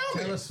 Why'd you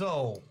tell me? a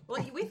soul.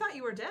 Well, we thought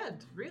you were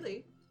dead.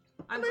 Really?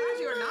 I'm glad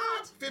you are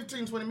not.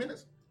 15, 20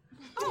 minutes.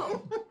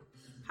 Oh,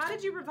 how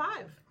did you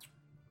revive?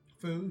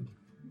 Food.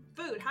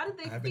 Food. How did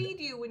they I've been- feed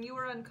you when you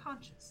were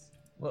unconscious?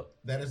 Well,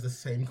 That is the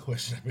same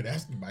question I've been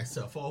asking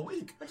myself all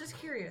week. I'm just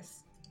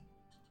curious.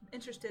 I'm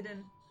interested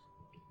in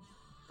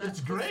It's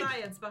the great.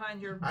 science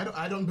behind your.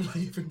 I don't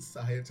believe in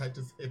science.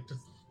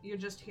 You're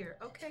just here.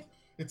 Okay.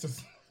 It's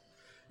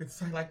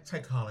like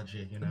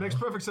psychology, you know. It makes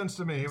perfect sense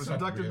to me. He was Not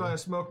abducted by really. a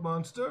smoke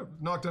monster,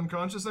 knocked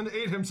unconscious, and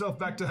ate himself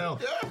back to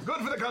health. Yeah.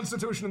 Good for the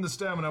constitution and the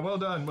stamina. Well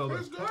done, Wilbur.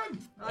 It's good.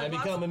 I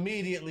become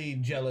immediately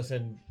jealous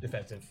and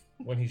defensive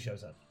when he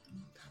shows up.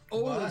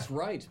 Oh, Why? that's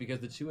right,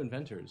 because the 2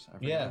 inventors. I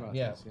forgot Yeah, about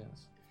yeah. this,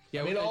 yes.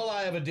 Yeah, I mean, all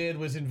I ever did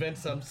was invent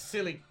some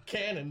silly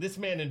cannon. This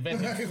man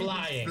invented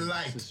flying.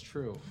 Flight. This is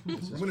true. I'm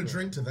gonna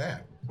drink to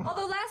that.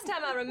 Although last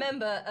time I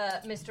remember,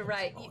 Mr.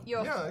 Wright,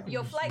 your Yeah, I can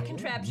your just flight roll.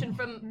 contraption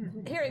from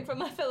hearing from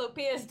my fellow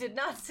peers did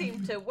not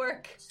seem to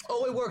work.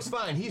 Oh, it works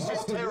fine. He's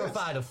just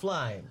terrified of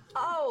flying.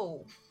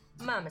 Oh,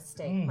 my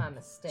mistake, my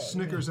mistake.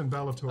 Snickers and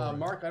Bellator.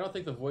 Mark, I don't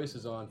think the voice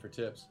is on for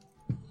tips.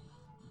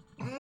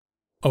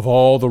 Of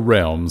all the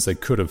realms they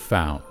could have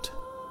found,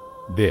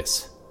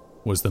 this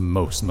was the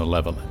most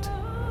malevolent.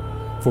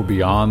 For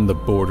beyond the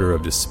border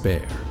of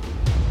despair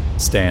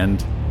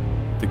stand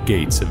the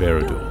gates of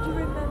Eredul.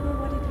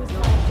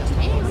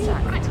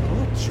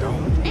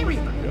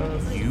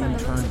 You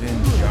turned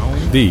in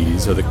Joan?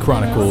 These are the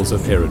Chronicles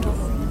of Eredul,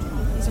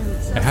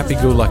 a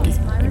happy-go-lucky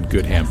and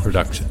good ham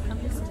production.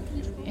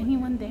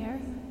 Anyone there?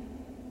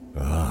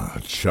 Ah,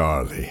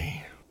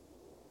 Charlie.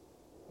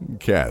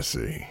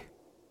 Cassie.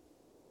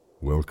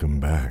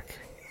 Welcome back.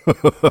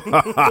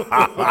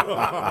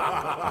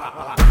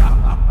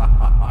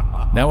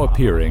 Now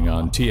appearing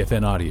on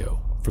TFN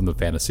Audio from the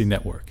Fantasy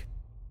Network.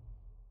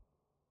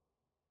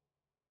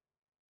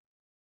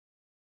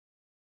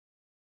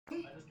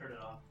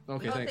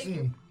 Okay, Oh, thanks. thank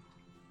you.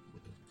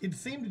 It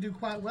seemed to do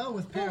quite well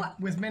with Well,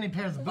 with many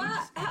pairs of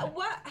boots.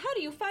 How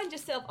do you find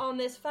yourself on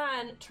this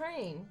fine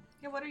train?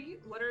 Yeah. What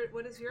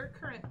is your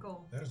current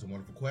goal? That is a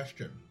wonderful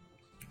question.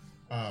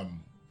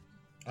 I'm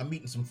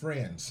meeting some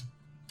friends.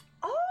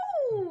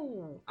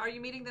 Oh, Are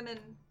you meeting them in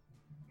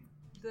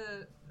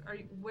the?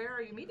 Where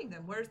are you meeting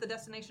them? Where's the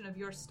destination of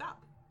your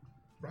stop?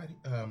 Right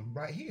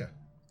here.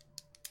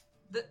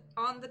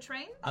 On the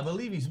train? I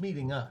believe he's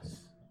meeting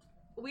us.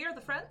 We are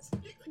the friends?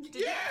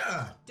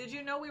 Yeah. Did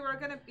you know we were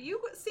gonna? You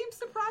seemed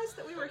surprised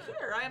that we were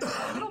here. I am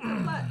a little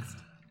perplexed.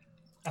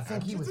 I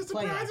think he Just was as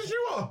play surprised acting. as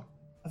you are.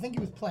 I think he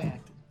was play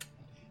acting.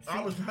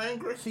 I was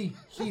hungry. See,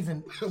 he's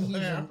an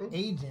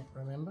agent,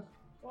 remember?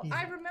 Well,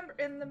 I remember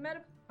in the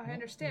I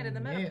understand in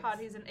the Yes. metapod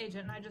he's an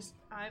agent, and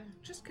I'm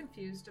just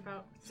confused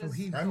about. So this.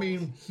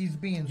 he's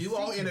being. You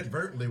all secretive.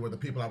 inadvertently were the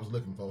people I was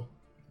looking for.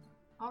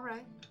 All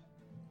right.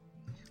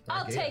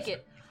 I'll guess. take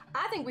it.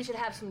 I think we should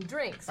have some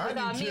drinks I with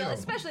our do meal, too.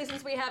 especially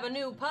since we have a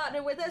new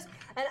partner with us.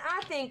 And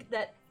I think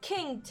that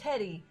King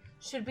Teddy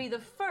should be the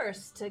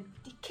first to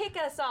kick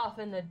us off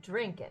in the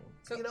drinking.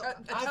 So You know, a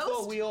I toast?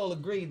 thought we all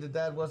agreed that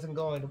that wasn't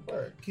going to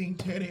work. King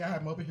Teddy,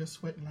 I'm over here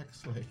sweating like a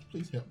slave.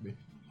 Please help me.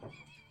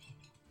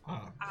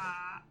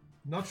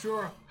 Not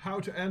sure how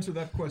to answer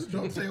that question.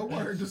 Don't say a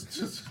word. Just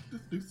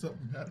do something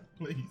about it,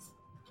 please.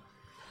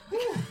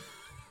 Whew.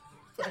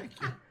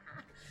 Thank you.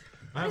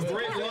 I have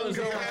great lungs.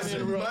 You have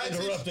some mighty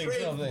interrupting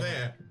strength something.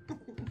 there.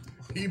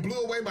 He blew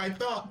away my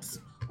thoughts.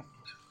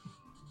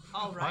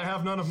 All right. I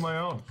have none of my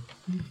own.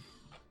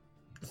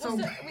 So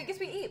we guess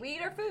we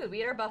eat our food.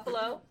 We eat our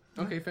buffalo.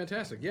 Okay,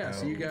 fantastic. Yeah,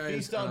 so you guys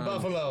Feast on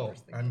Buffalo.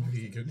 I'm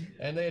vegan.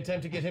 And they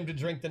attempt to get him to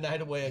drink the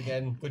night away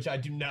again, which I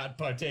do not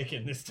partake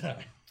in this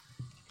time.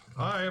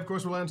 I, of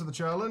course, will answer the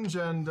challenge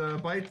and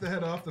bite the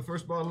head off the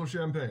first bottle of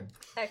champagne.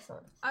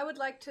 Excellent. I would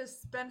like to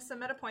spend some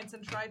meta points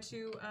and try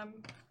to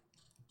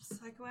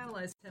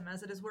psychoanalyze him,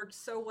 as it has worked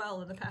so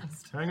well in the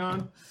past. Hang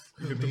on.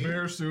 Get the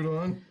bear suit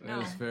on.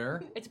 That is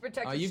fair. It's a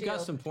protective You've got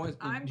shield. some points.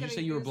 I'm Did you gonna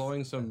say you were use-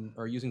 blowing some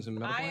or using some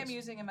meta I points? am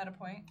using a meta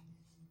point.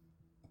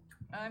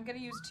 I'm going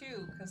to use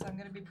 2 because I'm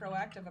going to be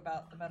proactive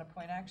about the meta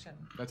point action.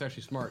 That's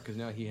actually smart because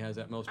now he has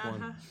at most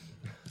one.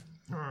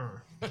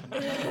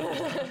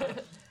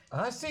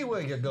 I see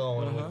where you're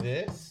going with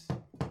this.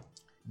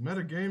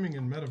 Metagaming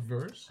and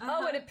Metaverse.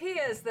 Oh, it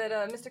appears that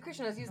Mr.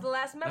 Krishna has used the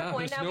last meta Ah,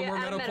 point. there's Now no we more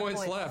are out of meta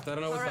points left. I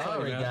don't know what's All right.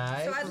 happening now.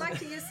 Guys. So I'd like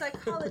to use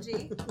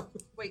psychology.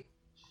 Wait.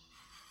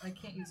 I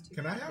can't use 2.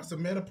 Can I have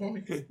some meta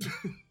points?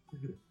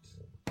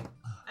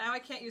 Now I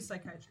can't use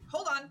psychiatry.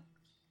 Hold on.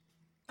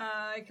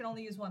 I can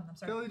only use 1. I'm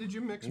sorry. Kelly, did you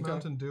mix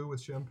Mountain Dew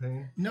with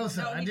champagne? No,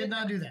 sir, No, I he did did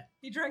not not. do that.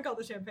 He drank all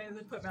the champagne and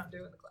then put Mountain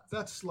Dew in the glass.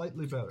 That's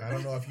slightly better. I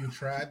don't know if you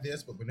tried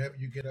this, but whenever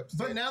you get upset,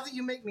 But now that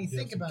you make me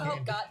think some about Oh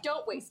it, God!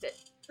 Don't waste it.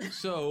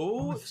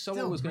 So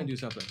someone was going to do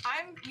something.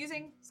 I'm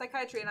using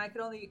psychiatry and I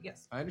can only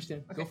yes. I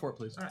understand. Go for it,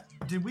 please. All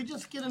right. did we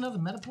just get another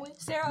meta point?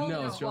 Sarah only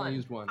No, used she only one.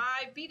 used one.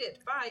 I beat it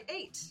by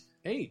 8.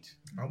 8.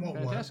 I want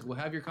Fantastic. We'll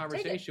have your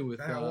conversation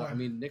with. I want I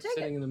mean, Nick's Take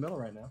sitting it. in the middle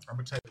right now. one. I'm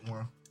gonna take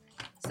one.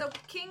 So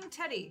King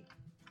Teddy,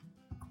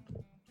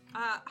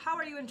 how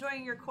are you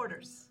enjoying your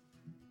quarters?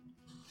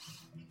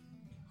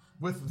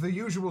 With the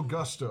usual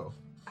gusto.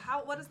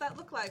 What does that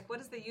look like? What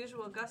does the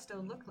usual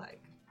gusto look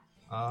like?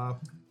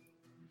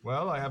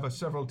 Well, I have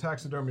several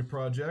taxidermy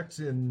projects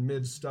in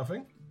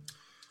mid-stuffing.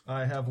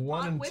 I have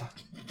one.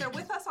 They're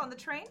with us on the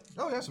train.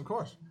 Oh yes, of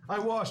course. I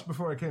washed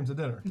before I came to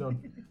dinner.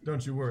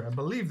 Don't you worry. I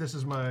believe this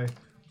is my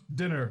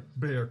dinner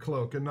bear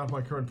cloak and not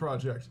my current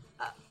project.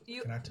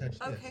 Can I touch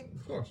this? Okay.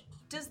 Of course.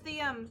 Does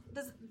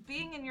does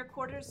being in your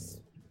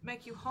quarters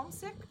make you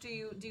homesick? Do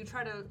you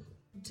try to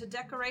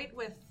decorate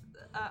with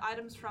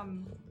items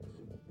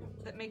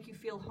that make you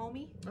feel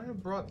homey? I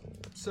have brought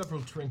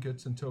several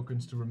trinkets and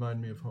tokens to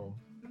remind me of home.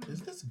 Is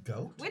this a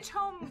goat? Which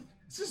home?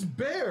 This is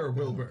bear,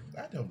 Wilbur.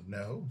 I don't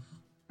know.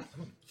 I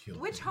don't kill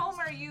Which home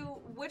are you?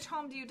 Which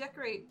home do you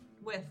decorate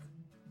with?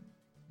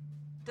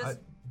 Does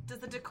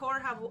the decor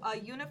have a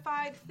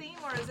unified theme,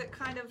 or is it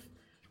kind of?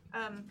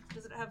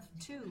 Does it have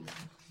 2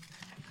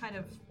 kind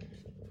of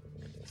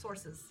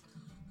sources?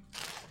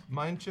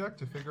 Mind check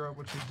to figure out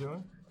what she's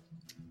doing.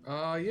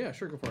 Yeah,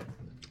 sure, go for it.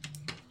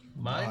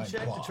 Mind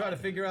check to try to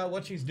figure out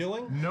what she's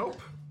doing? Nope.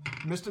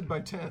 Missed it by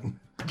 10.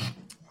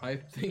 I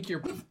think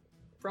you're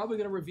probably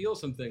going to reveal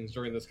some things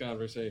during this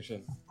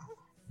conversation.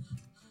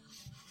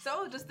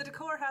 So, does the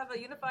decor have a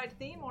unified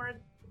theme or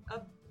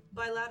a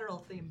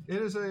bilateral theme?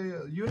 It is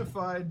a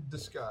unified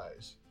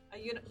disguise.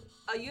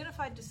 A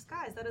unified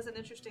disguise. That is an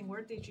interesting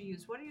word that you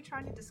use. What are you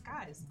trying to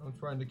disguise? I'm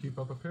trying to keep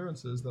up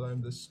appearances that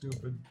I'm this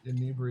stupid,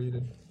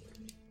 inebriated,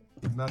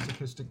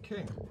 masochistic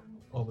king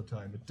all the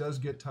time. It does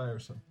get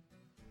tiresome.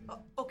 Oh,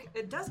 okay,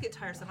 it does get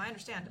tiresome. I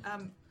understand.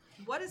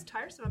 What is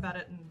tiresome about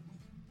it?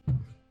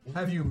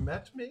 Have you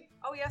met me?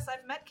 Oh yes,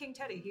 I've met King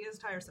Teddy. He is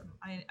tiresome.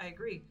 I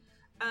agree.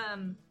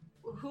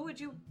 Who would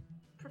you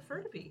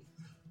prefer to be?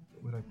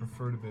 What would I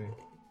prefer to be?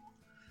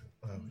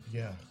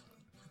 Yeah.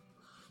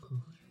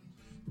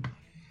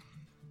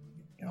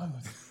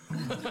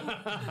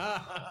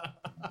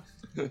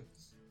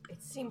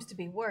 It seems to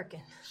be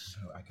working. So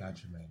I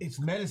got you, man. It's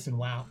medicine,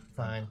 wow.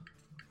 Fine.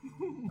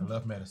 I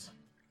love medicine.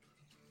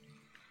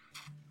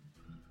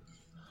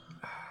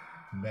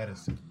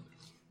 Medicine.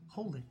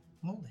 Holy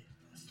moly.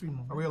 That's 3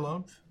 more. Are we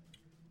alone?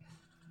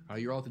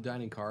 You're all at the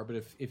dining car, but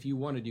if you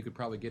wanted, you could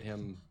probably get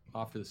him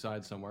off to the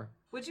side somewhere.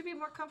 Would you be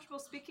more comfortable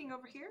speaking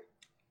over here?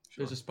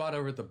 There's a spot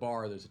over at the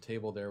bar. There's a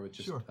table there with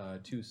just Sure.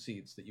 2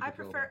 seats that you I could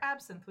go prefer over.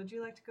 absinthe. Would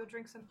you like to go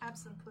drink some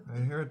absinthe with I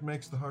me? hear it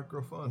makes the heart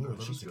grow fonder. Ooh, Let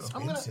us she's go.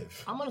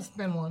 expensive. I'm gonna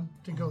spend one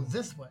to go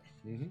this way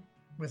Mm-hmm.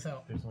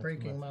 without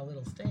breaking my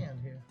little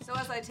stand here. So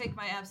as I take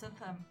my absinthe,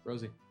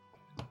 Rosie.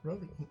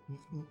 Rosie,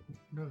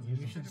 Rosie,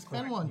 you should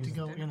spend one to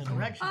go in a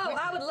direction. Oh,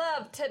 I would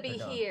love to be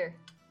here.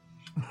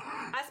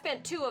 I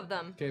spent 2 of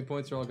them. Okay,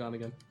 points are all gone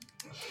again.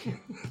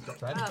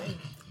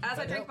 As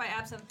I drink my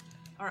absinthe,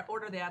 or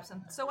order the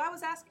absinthe. So I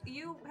was asked,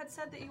 you had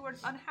said that you were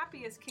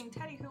unhappy as King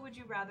Teddy. Who would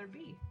you rather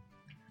be?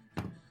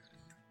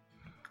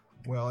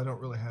 Well, I don't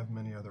really have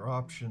many other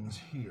options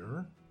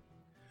here.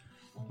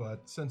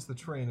 But since the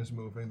train is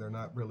moving, they're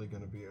not really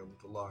going to be able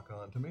to lock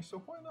on to me,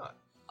 so why not?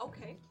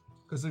 Okay.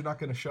 Because they're not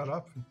going to shut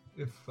up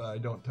if I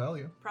don't tell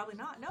you. Probably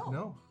not. No.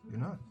 No, you're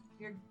not.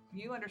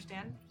 You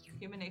understand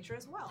human nature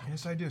as well.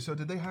 Yes, I do. So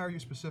did they hire you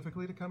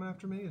specifically to come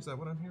after me? Is that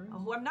what I'm hearing?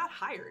 Oh, I'm not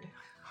hired.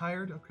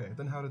 Hired? Okay.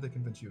 Then how did they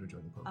convince you to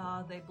join the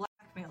program? They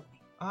blackmailed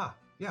me. Ah,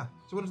 yeah.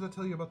 So what does that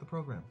tell you about the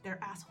program? They're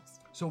assholes.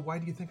 So why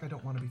do you think I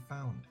don't want to be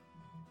found?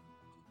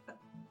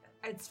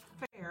 It's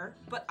fair,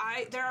 but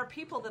there are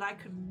people that I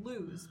could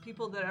lose,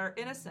 people that are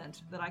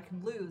innocent that I can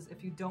lose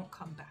if you don't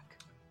come back.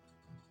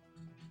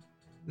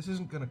 This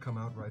isn't going to come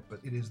out right, but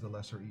it is the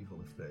lesser evil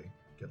if they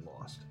get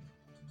lost.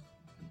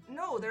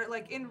 No, they're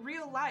like in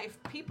real life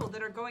people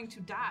that are going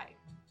to die.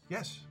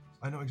 Yes,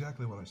 I know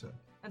exactly what I said.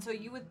 And so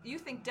you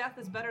think death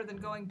is better than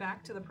going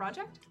back to the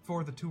project?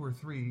 For the 2 or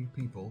 3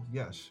 people,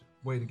 yes.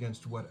 Weighed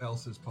against what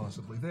else is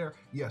possibly there,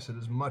 yes, it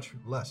is much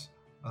less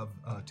of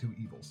 2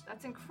 evils.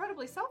 That's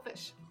incredibly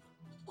selfish.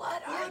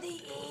 What are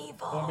the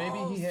evils? Or maybe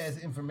he has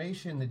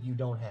information that you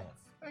don't have.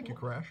 Thank you,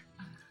 Crash.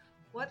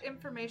 What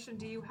information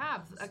do you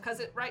have?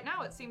 Because right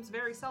now it seems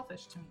very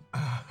selfish to me.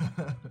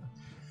 Of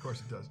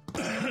course it does.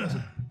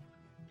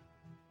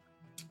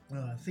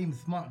 Seems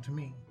smart to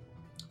me.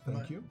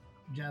 Thank you.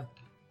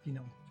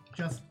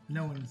 Just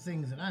knowing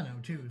things that I know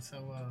too. So,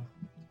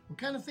 what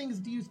kind of things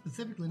do you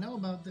specifically know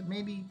about that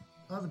maybe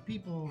other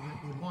people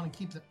that would want to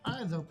keep their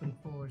eyes open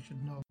for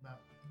should know about?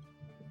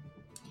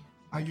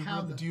 Have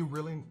you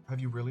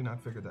really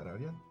not figured that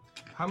out yet?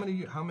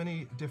 How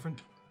many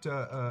different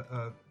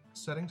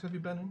settings have you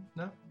been in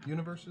now?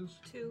 Universes?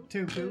 2.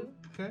 2.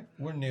 Okay.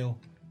 We're new.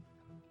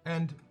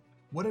 And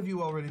what have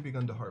you already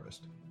begun to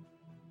harvest?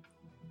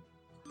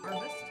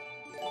 Harvest?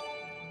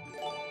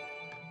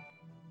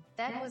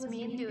 That was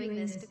me doing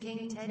this to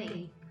King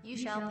Teddy. You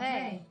shall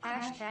pay.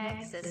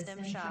 #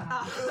 System Shock.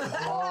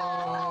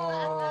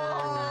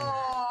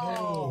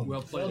 Oh,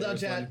 well played. Well done,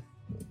 everybody. Chad.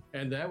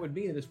 And that would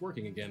mean it's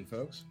working again,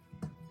 folks.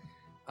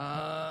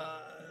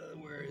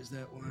 Where is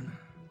that one?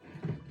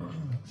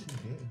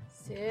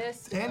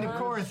 And of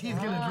course, he's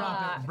going to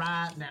drop it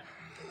right now.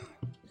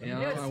 Yeah,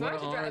 No, it's I smart want to to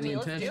drop- honor I the mean,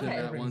 let's intention do of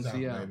it. that one, so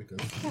yeah.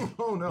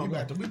 Oh no.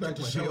 We back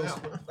to shields.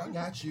 Out. I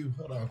got you.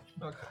 Hold on.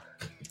 Okay.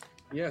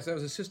 Yes, that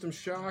was a system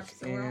shock,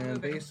 So we're all and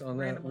moving based on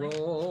that randomly.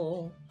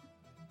 roll,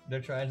 They're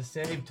trying to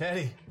save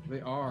Teddy.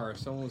 they are.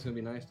 Someone was going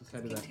to be nice to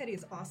Teddy King that. Teddy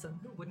is awesome.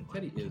 Who wouldn't want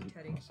Teddy King is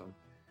Teddy? awesome.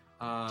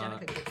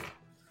 Jenica gets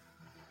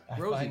I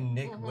Rosie. find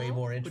Nick way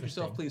more Put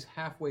interesting. yourself, please,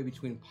 halfway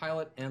between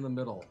pilot and the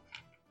middle.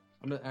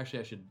 I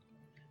should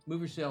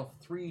move yourself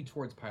 3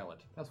 towards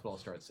pilot. That's what I'll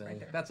start saying. Right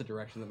there. That's a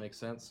direction that makes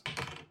sense.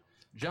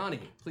 Johnny,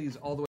 please,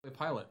 all the way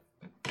pilot.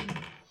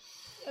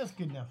 That's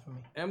good enough for me.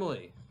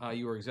 Emily,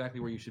 you are exactly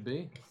where you should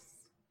be.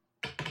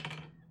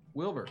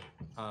 Wilbur,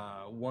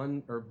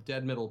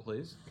 dead middle,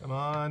 please. Come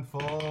on,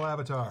 full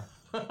avatar.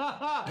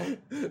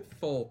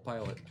 Full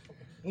pilot.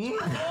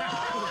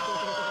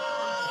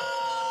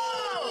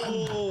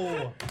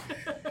 Oh!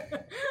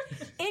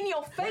 In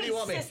your Where do face, you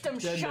want me? System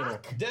Dead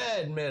Shock.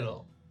 Dead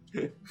middle.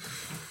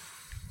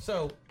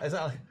 So, as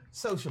I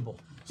sociable.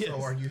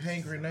 So are you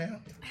hangry now?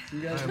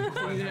 You guys I'm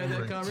continue to have that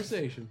hungry.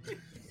 conversation.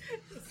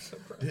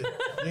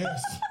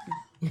 Yes.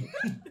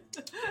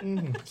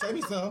 Save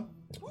me some.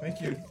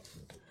 Thank you.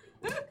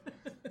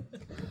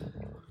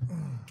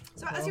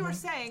 So as you were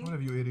saying, What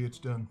have you idiots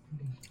done?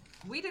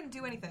 we didn't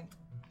do anything.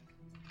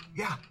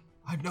 Yeah,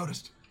 I've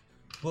noticed.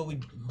 What we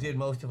did,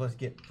 most of us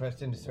get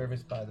pressed into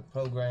service by the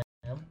program.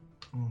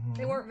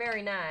 They weren't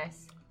very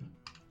nice.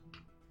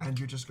 And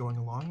you're just going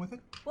along with it?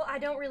 Well, I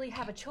don't really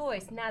have a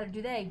choice. Neither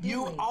do they, do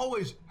You we?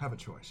 always have a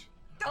choice.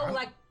 Oh,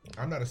 like,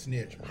 I'm not a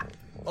snitch.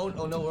 Oh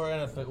no,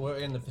 we're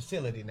in the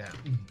facility now.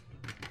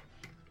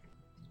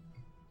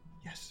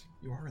 Yes,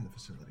 you are in the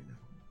facility now.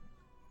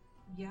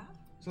 Yeah.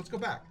 So let's go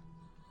back.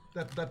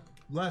 That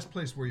last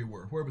place where you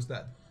were. Where was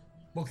that?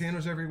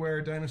 Volcanoes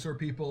everywhere, dinosaur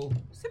people.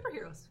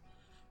 Superheroes.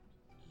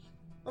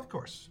 Of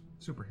course,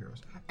 superheroes.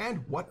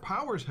 And what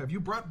powers have you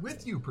brought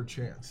with you,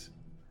 perchance?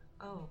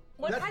 Oh.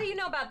 what? That- How do you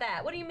know about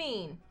that? What do you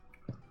mean?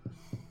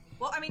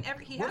 Well, I mean,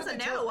 he What has did a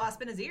they nano tell-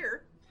 wasp in his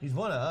ear. He's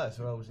one of us,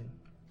 Rosie.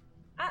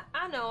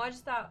 I know. I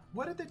just thought.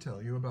 What did they tell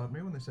you about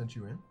me when they sent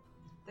you in?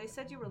 They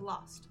said you were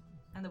lost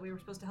and that we were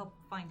supposed to help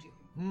find you.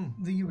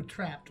 That you were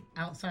trapped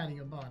outside of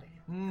your body.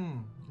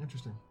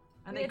 Interesting.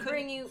 And We'd they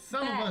bring you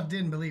Some back. of us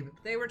didn't believe it.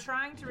 They were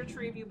trying to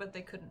retrieve you, but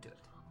they couldn't do it.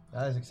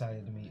 I was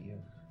excited to meet you.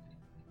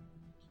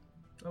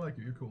 I like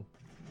you. You're cool.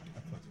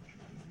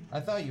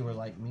 I thought you were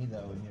like me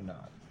though, and you're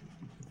not.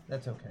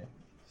 That's okay.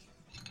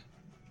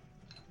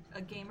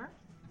 A gamer?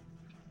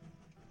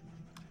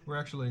 We're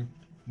actually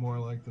more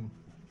alike than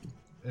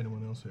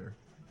anyone else here.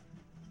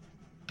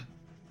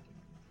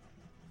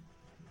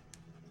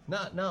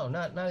 Not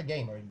a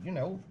gamer. You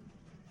know.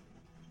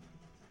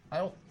 I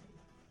don't.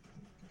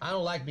 I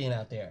don't like being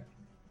out there.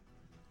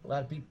 A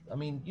lot of people, I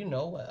mean, you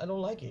know, I don't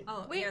like it.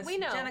 Oh, We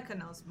know. Jenica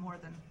knows more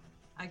than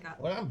I got.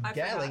 When I'm I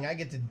gathering, forgot.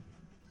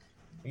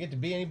 I get to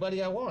be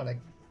anybody I want.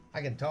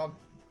 I can talk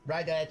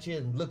right at you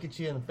and look at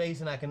you in the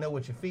face, and I can know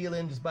what you're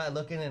feeling just by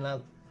looking, and I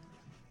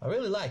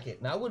really like it.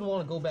 And I wouldn't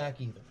want to go back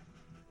either.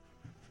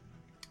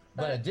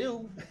 But I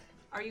do.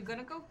 Are you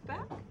gonna go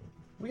back?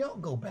 We all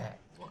go back.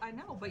 Well, I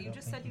know, but you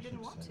just said you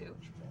didn't want to.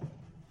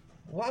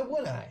 Why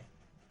would I?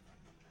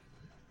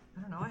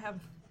 I don't know. I have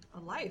a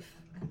life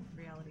in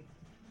reality.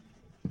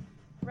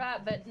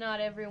 Right, but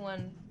not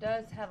everyone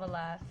does have a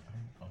life.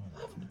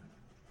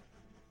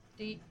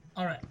 Do you,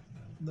 All right.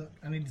 Look,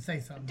 I need to say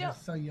something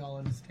just so y'all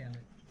understand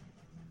it.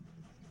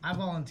 I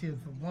volunteered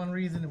for one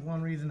reason and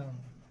one reason only.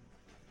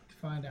 To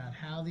find out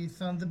how these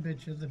sons of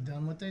bitches have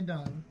done what they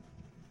done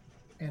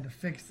and to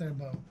fix their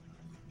boat.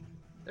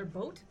 Their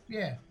boat?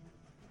 Yeah.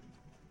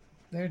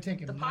 They're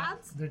taking The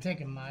pods? They're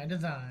taking my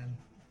design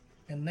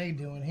and they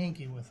doing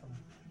hinky with them.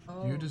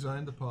 Oh. You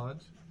designed the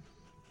pods?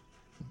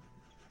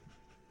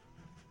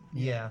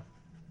 Yeah.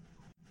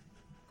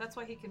 That's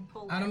why he can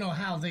pull. I don't know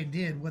how they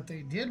did what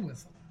they did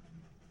with them.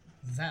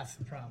 That's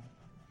the problem.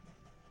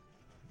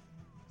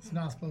 It's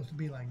not supposed to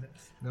be like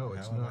this. No,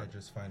 it's How am not. I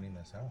just finding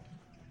this out?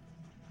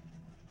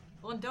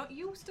 Well, and don't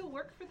you still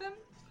work for them?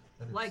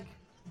 That is- Like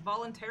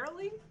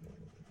voluntarily?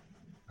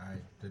 I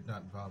did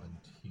not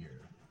volunteer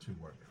to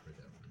work for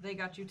them. They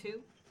got you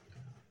too?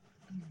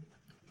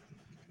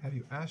 Have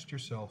you asked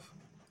yourself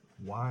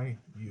why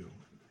you?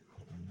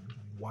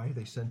 Why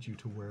they sent you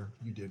to where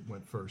you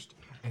went first,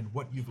 and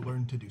what you've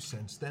learned to do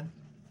since then?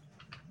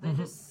 They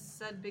just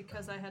said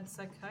because I had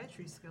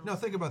psychiatry skills. No,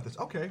 think about this.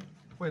 Okay,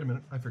 wait a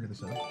minute. I figured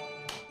this out.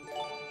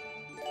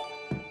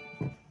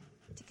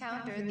 To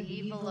counter the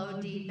evil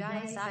OD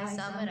dice, I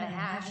summon a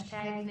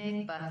hashtag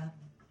Nick Buff.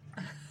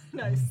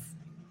 Nice.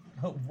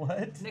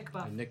 What? Nick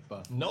Buff. Nick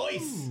Buff.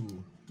 Nice!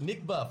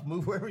 Nick Buff.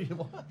 Move wherever you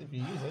want if you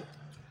use it.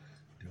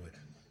 Do it.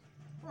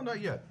 Well, not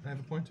yet. I have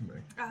a point to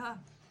make. Uh-huh.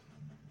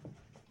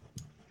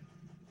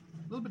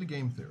 A little bit of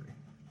game theory.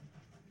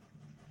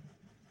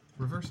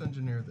 Reverse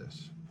engineer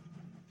this.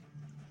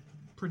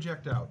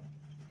 Project out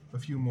a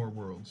few more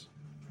worlds.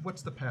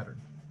 What's the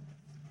pattern?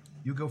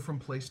 You go from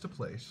place to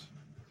place.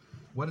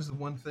 What is the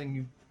one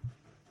thing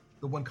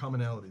the one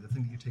commonality, the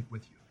thing that you take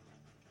with you?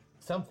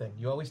 Something.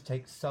 You always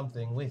take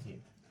something with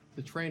you.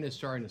 The train is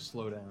starting to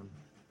slow down.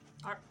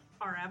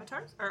 Our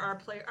avatars? Or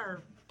our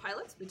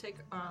pilots? We take,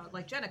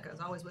 like Jenica is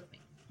always with me.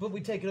 But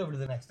we take it over to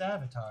the next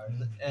avatar.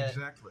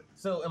 Exactly.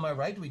 So, am I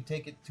right? Do we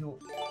take it to?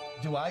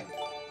 Do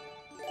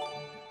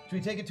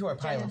we take it to our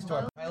pilots? Do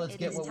our pilots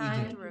get what we It is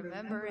time do? to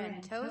remember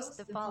and toast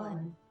the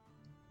fallen.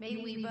 May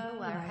we bow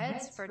our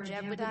heads for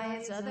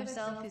Jebediah's other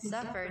self who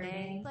suffered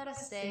a, let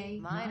us say,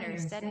 minor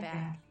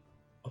setback.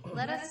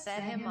 Let us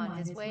set him on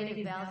his way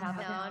to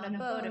Valhalla on a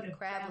boat of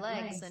crab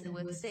legs and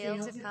with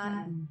sails of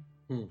cotton.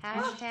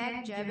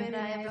 Hashtag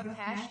Jebediah from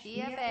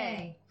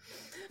 #DFA.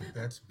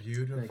 That's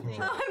beautiful.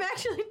 Oh, I'm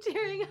actually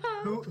tearing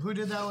up. Who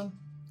did that one?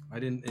 I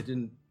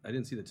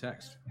didn't see the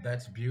text.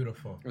 That's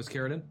beautiful. Was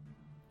Carradine?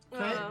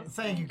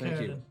 Thank you, Thank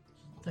Carradine. you.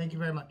 Thank you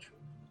very much.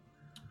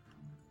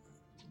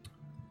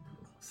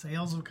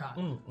 Sails of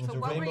cotton. It's So a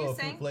what were rainbow you of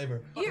fruit saying?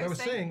 flavor. What I was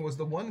saying was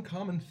the one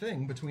common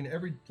thing between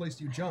every place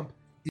you jump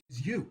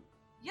is you.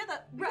 Yeah,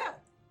 that.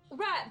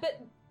 Right,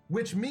 but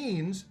Which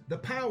means the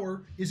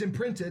power is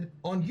imprinted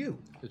on you.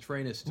 The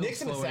train is still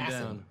Nick's an slowing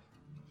assassin. down.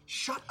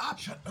 Shut up,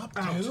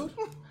 Dude.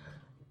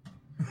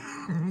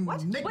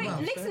 What? Nick wait,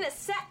 Buff. Nick's in a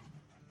set.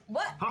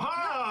 What?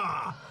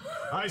 Ha!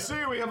 I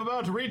see we have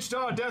about reached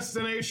our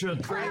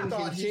destination. Train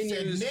thought he said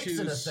continues Nick's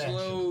an to assassin.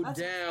 slow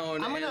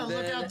down. I'm gonna and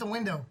look then out the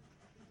window.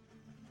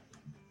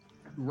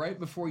 right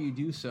before you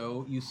do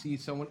so, you see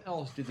someone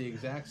else do the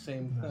exact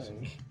same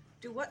thing.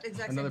 Do what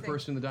exact Another same thing?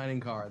 person in the dining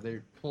car. They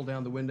pull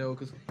down the window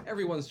because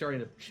everyone's starting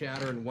to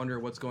chatter and wonder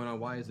what's going on.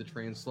 Why is the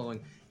train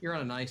slowing? You're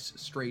on a nice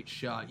straight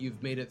shot.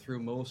 You've made it through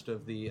most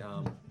of the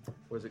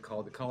what is it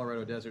called? The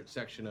Colorado Desert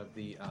section of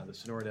the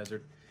Sonora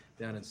Desert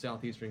down in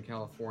southeastern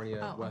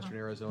California, western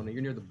Arizona.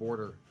 You're near the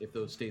border if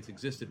those states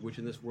existed, which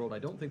in this world I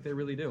don't think they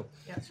really do.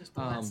 Yeah, it's just the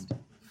West.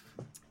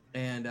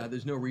 And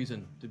there's no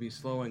reason to be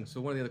slowing.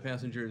 So one of the other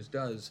passengers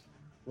does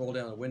roll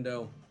down the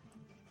window,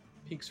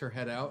 peeks her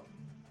head out.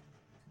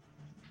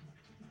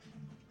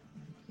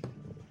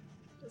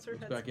 Does her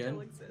Looks head back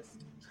still in.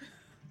 exist?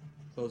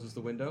 Closes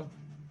the window,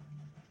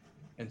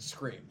 and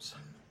screams.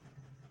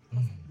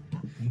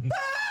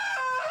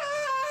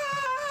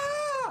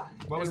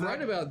 What was and that?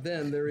 right about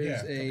then, there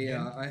is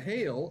Yeah, a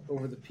hail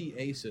over the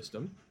PA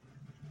system.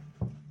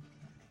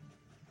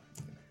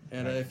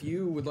 And if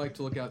you would like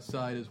to look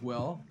outside as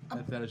well,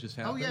 if that has just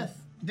happened. Oh yes,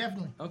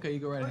 definitely. Okay, you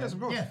go right ahead. Yes,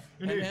 of course. Yes.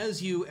 And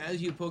as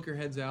you poke your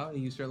heads out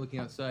and you start looking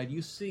outside,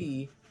 you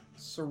see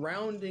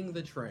surrounding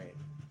the train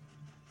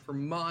for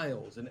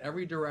miles in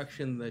every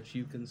direction that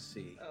you can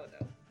see. Oh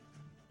no.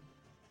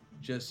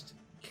 Just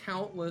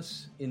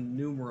countless,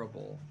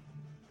 innumerable,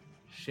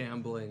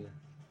 shambling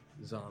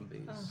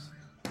zombies.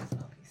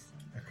 Zombies.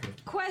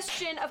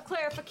 question of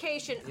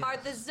clarification. Are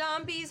the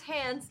zombies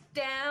hands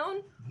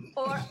down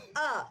or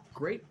up?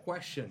 Great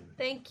question.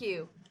 Thank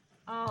you.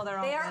 Oh, they're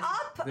all They are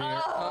up. They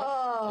are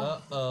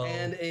Oh. Uh-oh.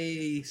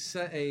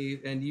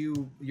 And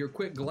your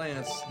quick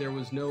glance, there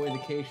was no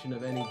indication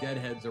of any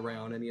deadheads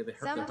around any of the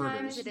Sometimes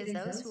herders. it is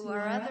those who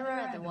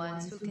are the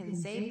ones who can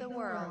save the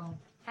world.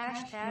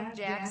 Hashtag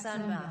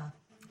JackSunMouth.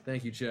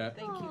 Thank you, chat.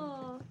 Thank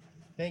you.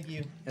 Thank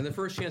you. And the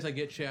first chance I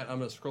get, chat, I'm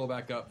going to scroll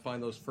back up,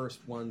 find those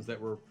first ones that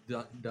were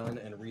done,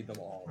 and read them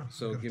all.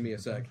 So give me a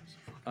sec.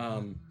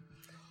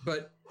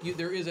 But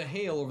there is a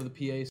hail over the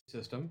PA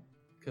system,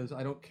 because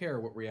I don't care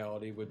what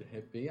reality would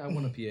it be. I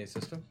want a PA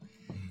system.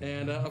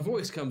 And a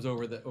voice comes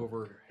over Is it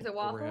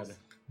waffles? overhead.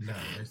 No,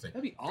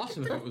 That'd be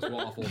awesome if it was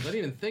waffles. I didn't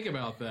even think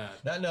about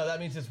that. No, that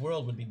means this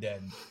world would be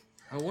dead.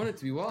 I want it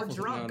to be waffles.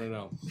 drunk.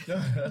 No.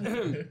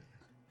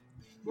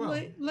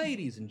 Well,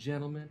 Ladies and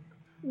gentlemen,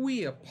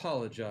 we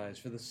apologize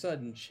for the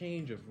sudden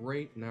change of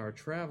rate in our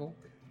travel.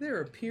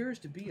 There appears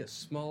to be a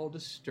small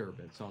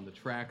disturbance on the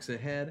tracks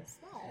ahead,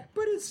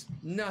 but it's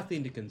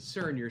nothing to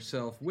concern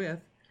yourself with.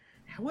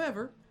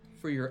 However,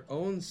 for your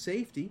own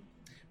safety,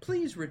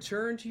 please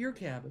return to your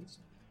cabins,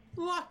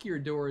 lock your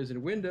doors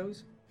and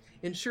windows,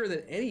 ensure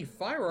that any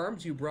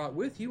firearms you brought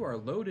with you are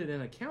loaded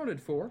and accounted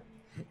for,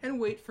 and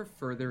wait for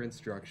further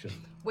instruction.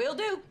 Will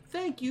do.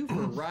 Thank you for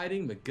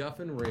riding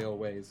MacGuffin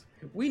Railways.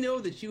 We know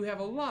that you have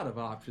a lot of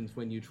options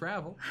when you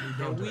travel,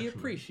 and we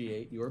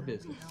appreciate your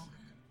business.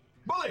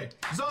 Bully!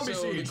 Zombie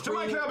So siege! the To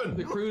my crew- cabin!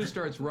 The crew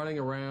starts running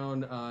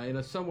around in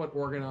a somewhat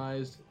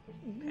organized,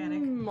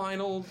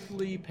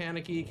 mildly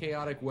panicky,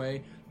 chaotic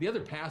way. The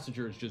other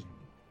passengers just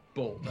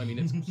bolt. I mean,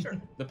 it's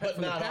from the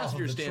not off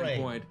passenger of the train.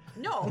 standpoint.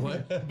 No.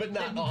 What? But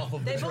not off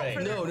of the they vote train.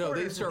 for their No, they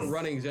quarters. start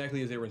running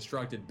exactly as they were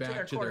instructed back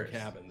their to their quarters.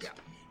 cabins. Yeah.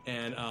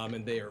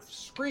 And they are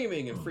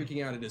screaming and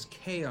freaking out. It is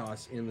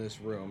chaos in this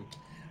room.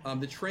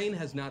 The train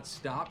has not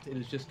stopped. It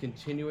is just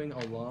continuing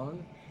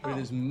along, but it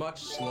is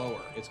much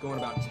slower. It's going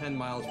about 10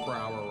 miles per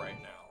hour right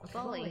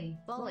now.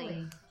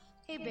 Bully.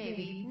 Hey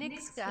baby,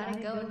 Nick's gotta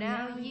go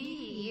now.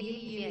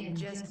 Yee. And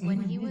just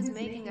when he was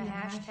making a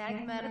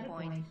hashtag meta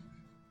point.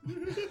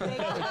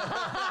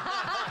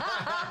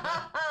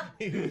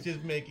 He was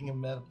just making a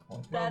meta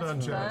point. Well That's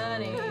done, Chad.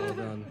 funny. Well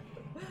done.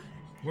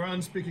 We're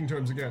on speaking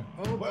terms again.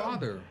 Oh,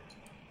 bother.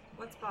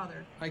 What's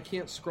bothered? I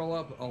can't scroll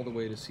up all the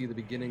way to see the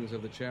beginnings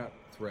of the chat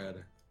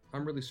thread.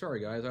 I'm really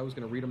sorry, guys. I was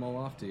going to read them all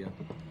off to you.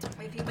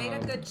 If you made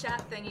a good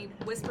chat thingy,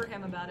 whisper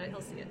him about it.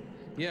 He'll see it.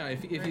 Yeah,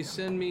 if you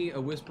send me a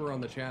whisper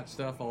on the chat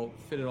stuff, I'll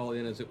fit it all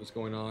in as it was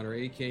going on. Or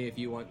AK if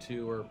you want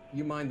to, or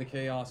you mind the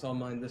chaos, I'll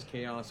mind this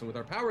chaos, and with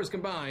our powers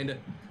combined,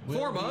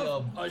 form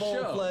of a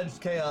show. Full-fledged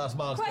chaos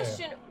monster.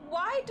 Question: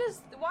 Why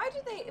do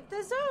they? If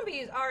the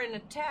zombies are in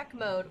attack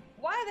mode,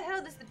 why the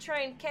hell does the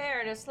train care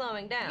and is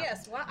slowing down?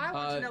 Yes, well, I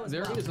want to know as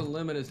There well. is a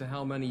limit as to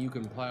how many you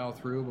can plow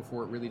through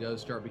before it really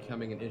does start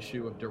becoming an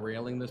issue of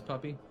derailing this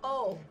puppy.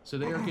 Oh, So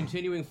they are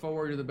continuing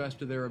forward to the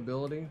best of their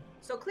ability.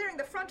 so clearing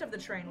the front of the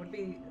train would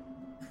be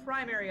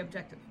primary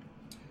objective.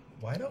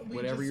 Why don't we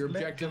Whatever just your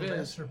let objective the is.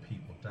 lesser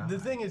people die? The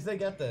thing is, they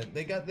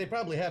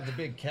probably have the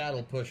big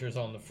cattle pushers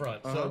on the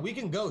front, so we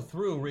can go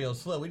through real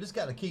slow. We just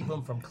got to keep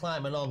them from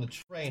climbing on the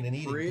train and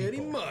eating Pretty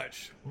people.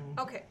 much.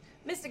 Okay.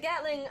 Mr.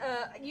 Gatling,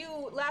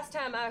 you last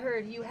time I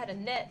heard you had a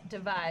net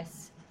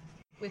device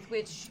with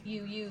which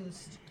you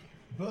used.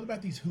 What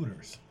about these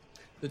hooters?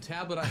 The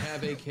tablet I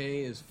have, AK,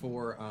 is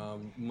for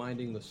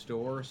minding the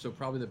store, so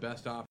probably the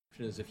best option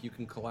is if you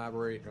can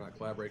consolidate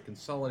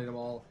them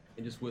all,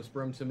 and just whisper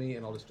them to me,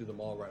 and I'll just do them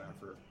all right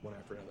after one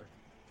after another.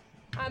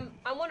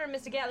 I'm wondering,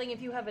 Mr. Gatling,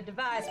 if you have a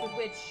device with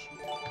which.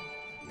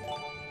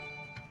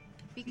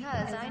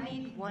 Because I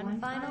need one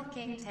final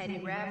King Teddy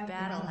rap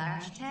battle.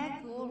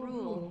 Hashtag cool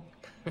rule.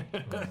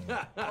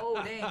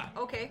 Oh, dang.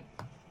 Okay.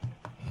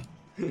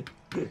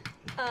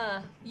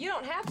 You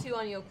don't have to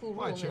on your cool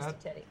Why, rule, Mr.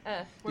 Chad? Teddy.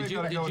 Why Did you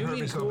you, gotta go and hurt me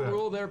mean so cool bad?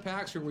 rule there,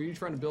 Pax, or were you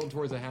trying to build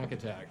towards a hack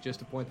attack? Just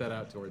to point that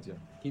out towards you.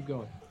 Keep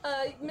going.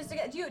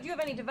 Mr. Do you have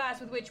any device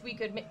with which we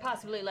could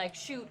possibly, like,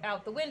 shoot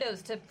out the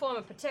windows to form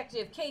a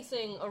protective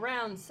casing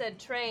around said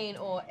train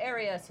or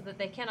area so that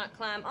they cannot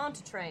climb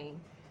onto train?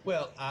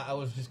 Well, I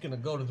was just going to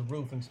go to the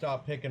roof and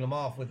start picking them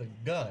off with a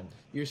gun.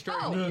 You're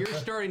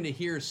starting to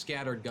hear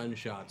scattered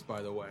gunshots,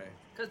 by the way.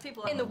 Because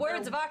people. In the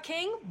words of our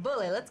king,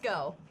 bully, let's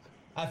go.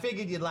 I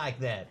figured you'd like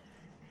that.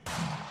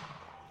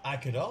 I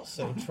could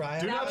also try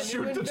out Do not my new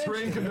shoot the invention.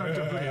 train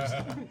conductor,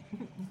 please.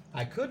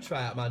 I could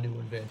try out my new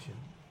invention.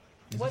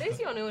 What is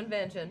your new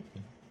invention?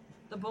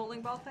 The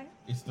bowling ball thing?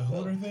 It's the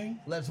hooter thing?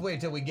 Let's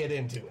wait till we get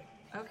into it.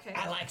 Okay.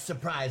 I like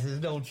surprises,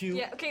 don't you?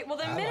 Yeah, okay, well,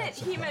 the I minute like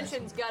he surprises.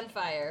 mentions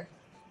gunfire,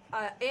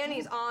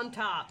 Annie's on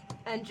top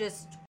and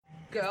just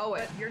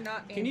going. But you're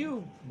not. Can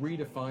you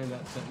redefine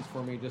that sentence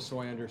for me, just so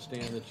I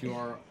understand that you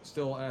are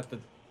still at the,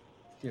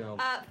 Well,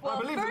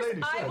 I believe the first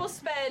lady I said. will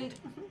spend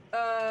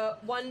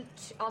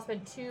I'll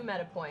spend 2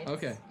 meta points.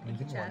 Okay. Thank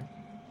you, chat.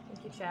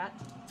 Thank you, chat.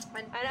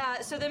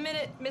 And so the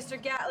minute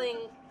Mr. Gatling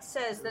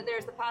says that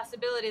there's the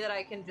possibility that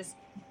I can just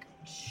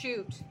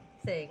shoot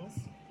things,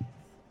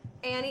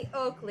 Annie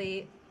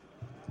Oakley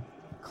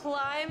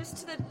climbs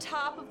to the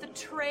top of the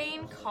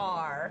train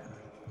car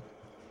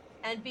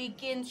and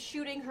begins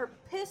shooting her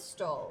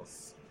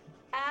pistols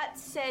at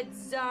said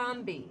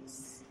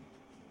zombies.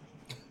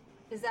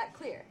 Is that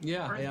clear?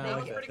 Yeah, That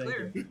was yeah. pretty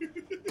clear.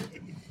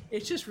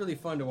 It's just really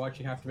fun to watch.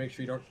 You have to make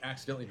sure you don't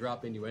accidentally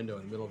drop innuendo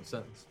in the middle of a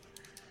sentence.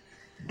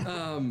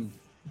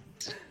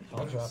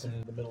 I'll drop it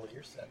in the middle of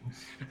your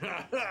sentence.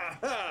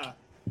 I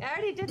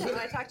already did that when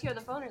I talked to you on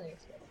the phone earlier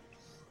today.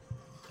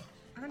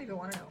 I don't even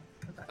want to know.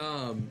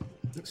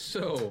 What that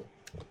So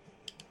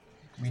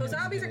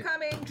zombies are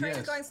coming. Train's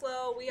Yes. going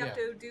slow. We have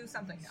Yeah. to do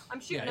something now. I'm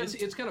shooting yeah, them.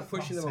 it's kind of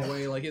pushing them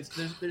away. Like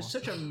there's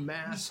such a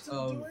mass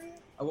of,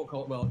 I won't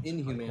call it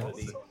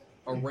inhumanity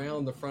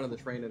around the front of the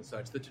train and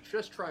such that to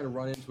just try to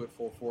run into it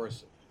full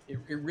force, it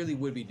really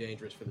would be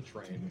dangerous for the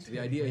train. So the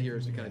idea here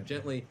is to kind of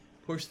gently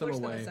push them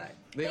away. aside.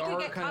 They could are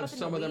get kind caught of up in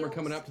some the of them are wheels.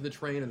 coming up to the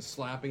train and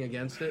slapping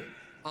against it.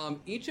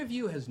 Each of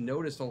you has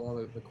noticed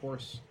along the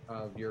course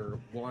of your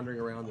wandering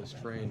around this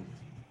train,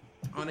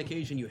 on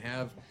occasion you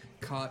have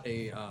caught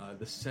the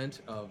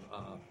scent of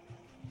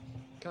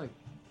kind of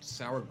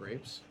sour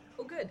grapes,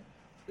 Oh, good.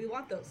 We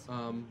want those.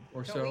 or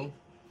Don't so,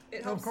 we?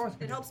 It helps.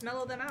 It helps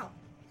mellow them out.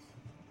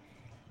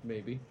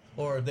 maybe.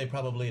 Or they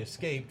probably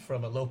escaped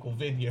from a local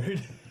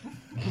vineyard.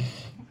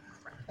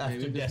 After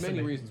Maybe. There's many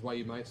decimating. reasons why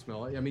you might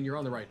smell it. I mean, you're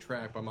on the right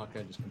track, but I'm not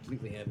going to just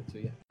completely hand it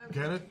to you.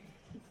 Get it?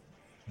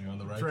 You're on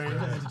the right Train.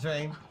 track. The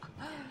train.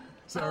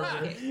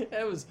 Sorry.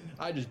 That was,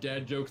 I just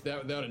dad joked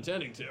that without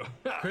intending to.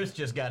 Chris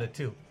just got it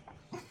too.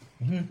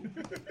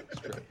 It's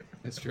true.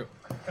 It's true.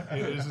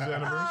 Yeah, this is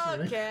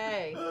anniversary.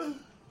 Okay.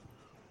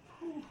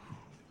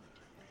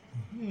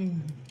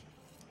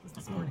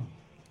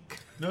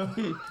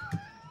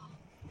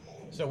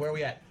 So where are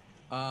we at?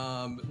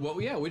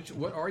 Well, yeah.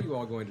 What are you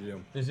all going to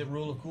do? Is it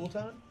rule of cool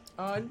time?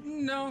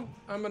 No.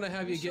 I'm going to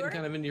have you Sure? get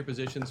kind of into your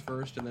positions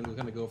first, and then we're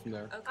going to go from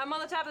there. I'm on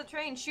the top of the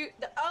train. Shoot.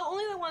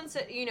 Only the ones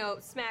that,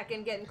 smack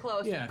and getting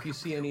close. Yeah. If you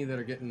see any that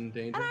are getting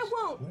dangerous. And I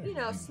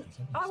won't,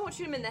 I won't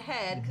shoot them in the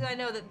head because I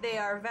know that they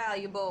are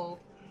valuable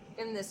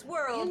in this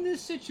world. In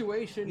this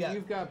situation, Yeah.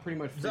 you've got pretty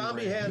much free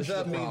Zombie reign. hands This is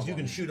up the means you problem.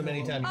 can shoot them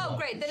anytime you Oh, want.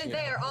 great. Then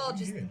they are all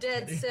just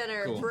dead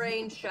center Cool.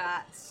 brain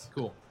shots.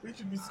 Cool. We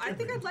should be I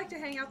think I'd like to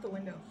hang out the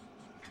window.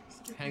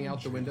 Hang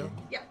out the window.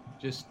 Yeah.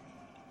 Just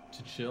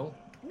to chill.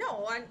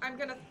 No, I'm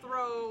gonna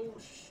throw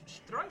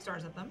throwing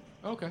stars at them.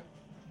 Okay.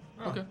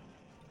 Okay.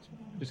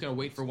 Just gotta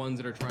wait for ones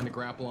that are trying to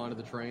grapple onto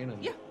the train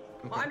and. Yeah.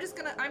 Okay. Well,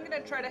 I'm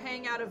gonna try to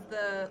hang out of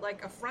the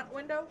a front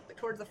window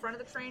towards the front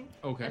of the train.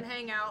 Okay. And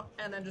hang out,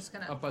 and then just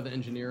gonna Up by the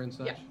engineer and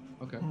such. Yeah.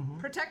 Okay.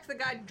 protect the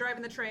guy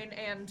driving the train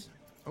and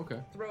Okay.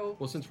 throw.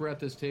 Well, since we're at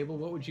this table,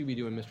 what would you be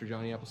doing, Mr.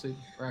 Johnny Appleseed?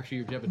 Or actually,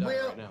 you're Jebediah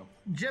Well, right now.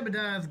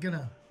 Jebediah's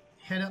gonna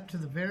head up to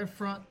the very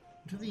front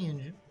to the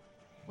engine,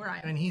 Where I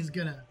am. and he's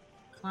gonna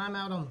climb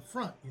out on the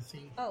front, you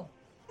see, Oh.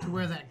 to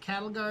where that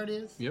cattle guard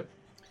is. Yep.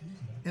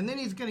 And then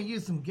he's gonna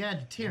use some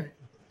gadgeteering.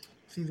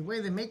 See, the way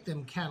they make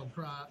them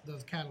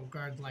those cattle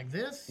guards like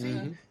this,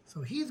 see?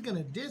 So he's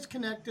gonna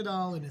disconnect it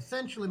all and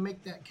essentially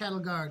make that cattle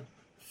guard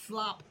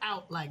flop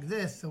out like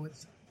this so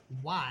it's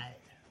wide.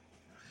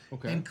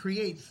 Okay. And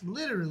creates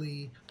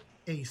literally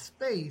a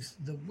space,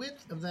 the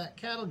width of that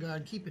cattle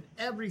guard, keeping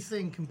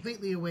everything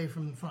completely away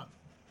from the front.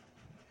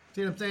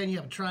 See what I'm saying? You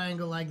have a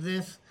triangle like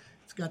this.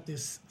 It's got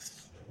this,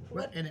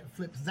 and it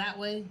flips that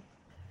way,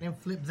 and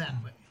flips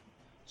that way.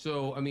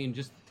 So, I mean,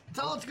 just. It's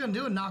all it's going to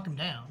do is knock him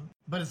down,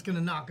 but it's going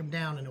to knock him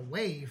down and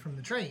away from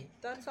the train.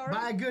 That's By a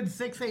alright. good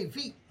 6-8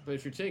 feet. But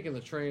if you're taking the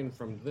train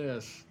from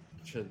this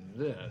to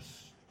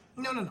this,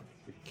 No. you're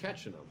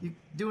catching them. You're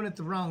doing it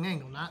the wrong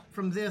angle. Not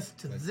from this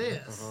to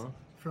this. Uh-huh.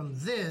 From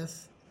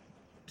this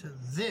to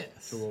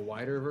this. To a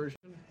wider version?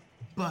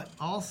 But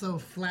also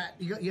flat.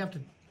 You have to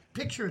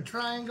picture a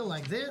triangle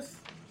like this.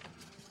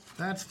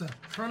 That's the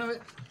front of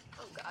it.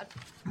 Oh, God.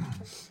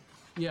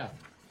 Yeah.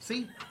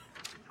 See?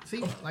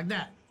 See? Like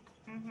that.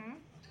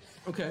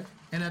 Okay.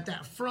 And at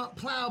that front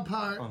plow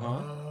part,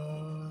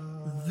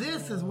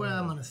 this is where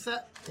I'm going to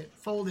set it,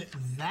 fold it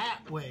that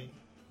way.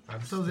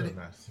 I'm So that still it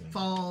not seeing it.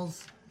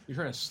 falls. You're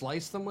trying to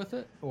slice them with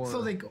it? Or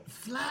So they go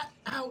flat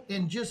out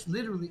and just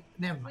literally.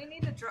 Never We mind.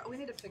 need to draw. We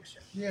need a picture.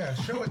 Yeah,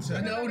 show it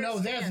to No, there's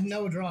understand.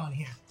 no drawing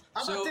here.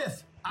 How So, about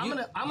this? I'm you-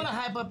 gonna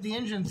hype up the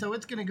engine so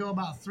it's gonna go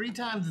about 3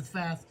 times as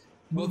fast.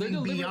 Well, they're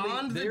moving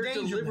beyond the danger.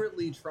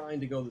 deliberately trying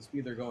to go the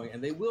speed they're going,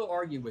 and they will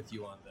argue with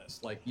you on this.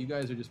 Like, you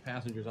guys are just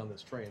passengers on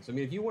this train. So, I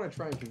mean, if you want to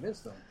try and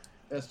convince them,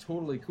 that's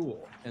totally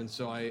cool. And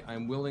so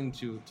I'm willing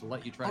to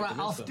let you try All to right,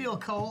 convince I'll them. steal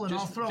coal and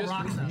I'll throw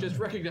rocks at Just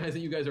them. recognize that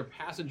you guys are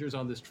passengers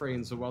on this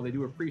train, so while they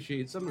do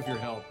appreciate some of your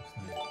help,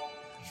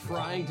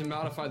 trying to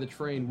modify the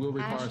train will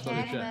require some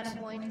other Hashtag checks.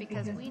 meta point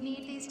because we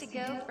need these to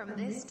go from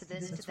this to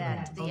this to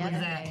that to the Look other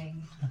at that.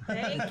 thing.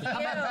 Thank you.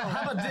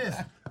 How about this?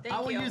 Thank I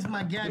will you. use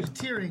my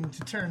gadgeteering to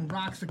turn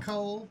rocks of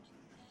coal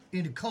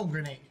into coal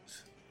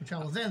grenades, which I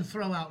will then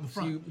throw out in So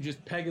front. you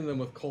just pegging them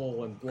with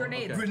coal and blow.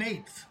 Grenades. Okay.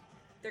 Grenades.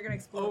 They're gonna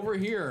explode. Over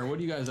here, what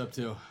are you guys up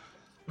to?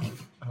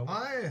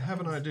 I have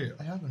an idea.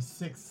 I have a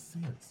 6th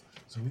sense,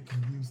 so we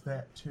can use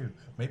that too.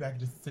 Maybe I can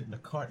just sit in the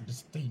cart and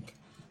just think.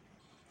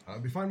 I'll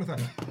be fine with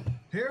that.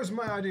 Here's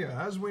my idea.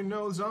 As we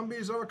know,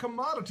 zombies are a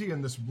commodity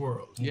in this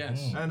world.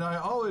 Yes. And I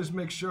always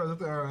make sure that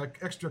there are an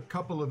extra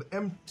couple of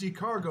empty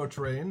cargo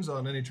trains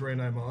on any train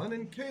I'm on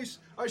in case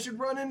I should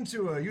run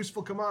into a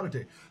useful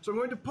commodity. So I'm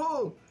going to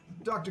pull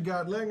Dr.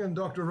 Gatling and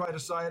Dr. Wright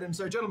aside and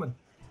say, gentlemen,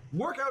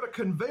 work out a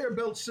conveyor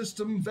belt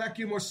system,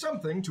 vacuum, or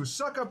something to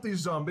suck up these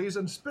zombies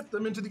and spit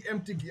them into the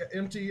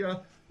empty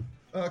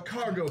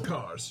cargo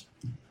cars.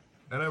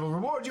 And I will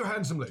reward you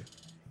handsomely.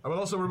 I will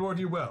also reward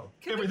you well.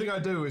 Everything I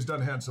do is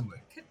done handsomely.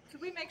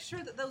 Could we make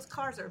sure that those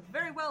cars are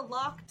very well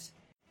locked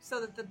so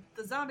that the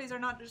zombies are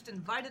not just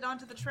invited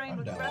onto the train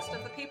with the rest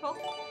of the people?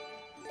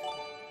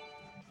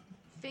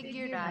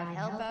 Figured I'd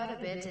help out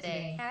a bit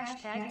today.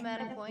 Hashtag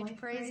MetaPoint,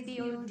 praise the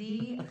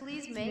OD.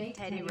 Please make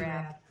Teddy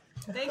rap.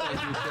 Thank you.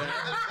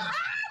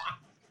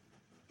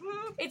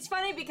 It's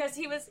funny because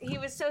he was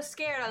so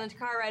scared on the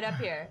car ride up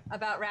here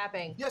about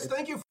rapping. Yes,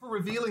 thank you for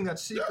revealing that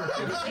secret.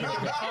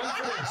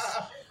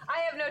 I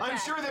have no I'm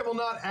track. sure they will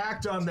not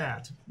act on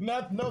that.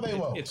 No, they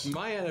won't. It's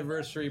my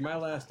anniversary, my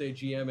last day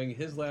GMing,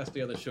 his last day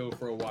on the show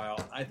for a while.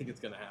 I think it's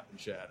gonna happen,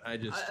 Chad. I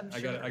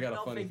got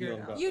a funny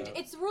feeling about that.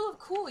 It's the rule of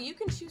cool. You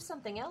can choose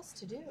something else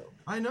to do.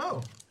 I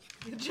know.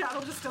 Chad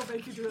will just still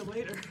make you do it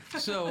later.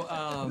 So,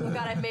 Oh God,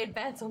 I've made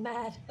Ben so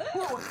mad.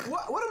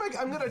 What am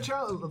I'm gonna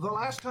challenge? The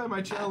last time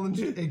I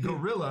challenged a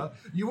gorilla,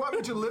 you want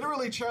me to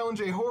literally challenge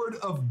a horde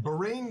of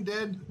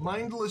brain-dead,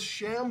 mindless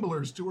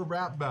shamblers to a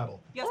rap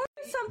battle. Yes. Or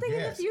something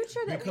in the future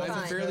that we I'm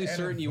find. fairly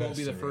certain you won't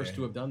be the first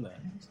to have done that.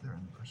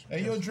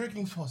 And you're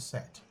drinking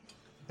Fawcett.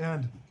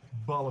 And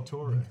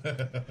Ballatore.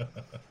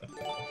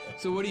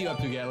 So what are you up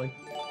to, Gatling?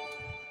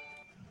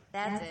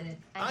 That's it.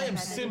 I am headed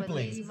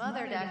simply- with these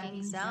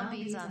mother-ducking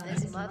zombies on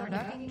this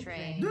mother-ducking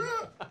train.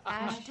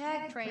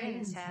 Hashtag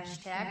trains,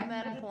 hashtag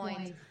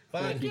MetaPoint.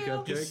 Fine.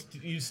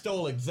 You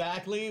stole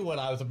exactly what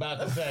I was about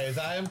to say. Is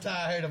I am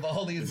tired of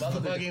all these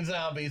motherfucking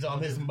zombies on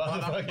this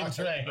motherfucking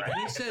train.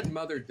 He said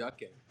mother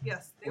ducking.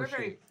 Yes, they were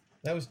very.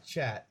 That was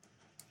chat.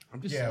 I'm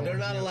just They're saying.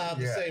 not allowed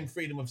the same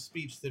freedom of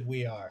speech that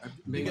we are.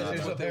 Maybe Because that's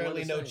there's what they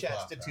apparently wanna no say.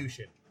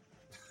 chastitution.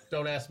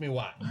 Don't ask me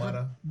why.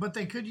 But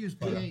they could use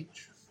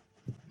pH.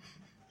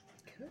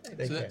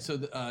 They can.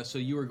 So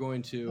you are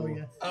going to. Oh,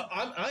 yes.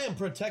 I am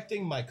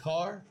protecting my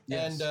car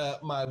Yes.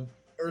 and my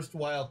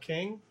erstwhile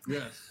king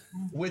Yes.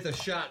 with a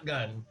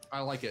shotgun. I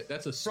like it.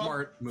 That's a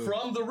smart move.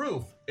 From the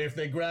roof. If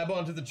they grab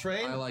onto the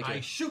train, I like it. I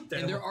shoot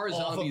them And there are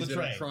off zombies of the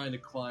that train. are trying to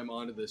climb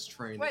onto this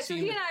train. Right, so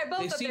he and I are both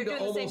they up seem there to doing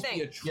the same almost thing.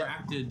 be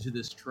attracted to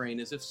this train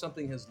as if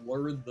something has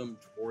lured them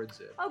towards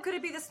it. Oh, could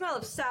it be the smell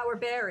of sour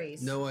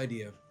berries? No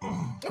idea.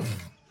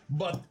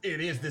 But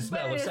it is the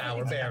smell But it of is-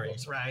 sour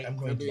berries, right? I'm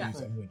going to Yeah. use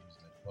that.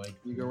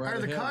 You go right Are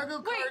the ahead. cargo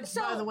Wait, cards,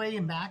 so- by the way,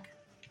 in back?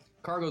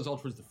 Cargo's all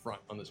towards the front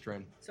on this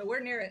train. So we're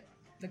near it.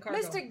 The cargo.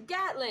 Mr.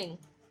 Gatling,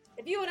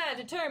 if you and I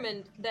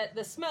determined that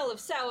the smell of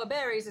sour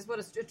berries is what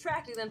is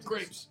attracting them to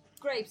grapes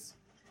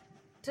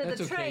to That's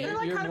the okay. train, They're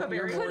like kind of a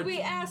berry. could we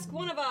ask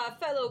one of our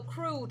fellow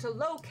crew to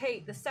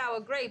locate the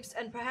sour grapes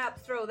and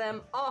perhaps throw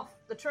them off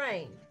the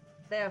train,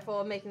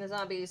 therefore making the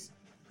zombies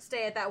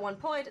stay at that one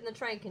point and the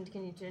train can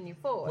continue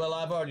forward? Well,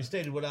 I've already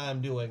stated what I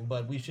am doing,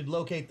 but we should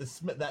locate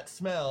that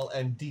smell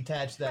and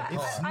detach that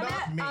car. It's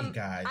not me,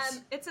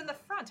 guys. It's in the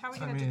front. How are we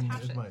I going to mean,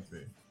 detach it it? might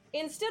be.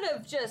 Instead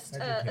of just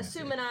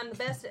assuming I'm the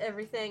best at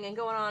everything and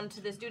going on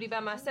to this duty by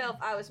myself,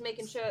 I was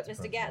making sure,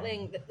 Mr.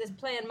 Gatling, that this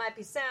plan might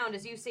be sound,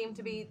 as you seem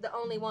to be the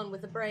only one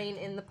with a brain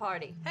in the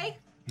party. Hey,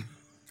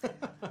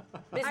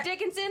 Miss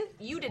Dickinson,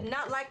 you did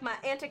not like my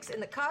antics in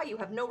the car. You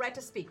have no right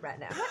to speak right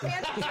now. What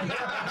antics are you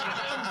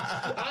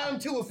I am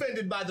too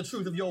offended by the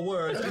truth of your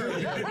words. the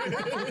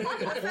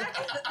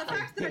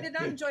fact that I did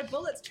not enjoy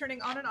bullets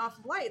turning on and off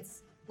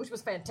lights, which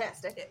was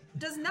fantastic,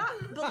 does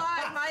not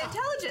belie my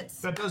intelligence.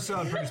 That does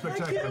sound pretty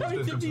spectacular.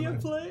 Miss Dickinson.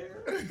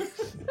 player.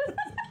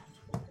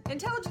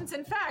 Intelligence,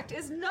 in fact,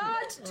 is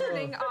not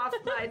turning off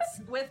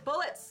lights with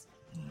bullets.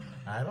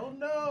 I don't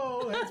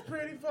know. That's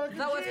pretty fucking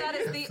Though if that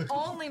is genius. the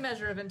only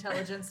measure of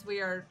intelligence, we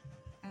are.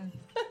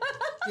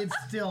 It's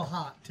still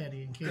hot,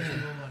 Teddy, in case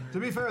you were wondering. To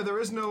be fair, there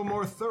is no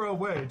more thorough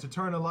way to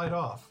turn a light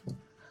off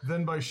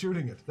than by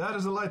shooting it. That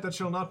is a light that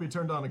shall not be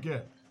turned on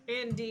again.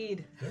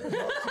 Indeed.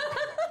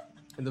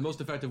 And the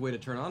most effective way to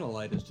turn on a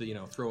light is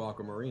to, throw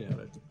aquamarine at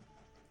it.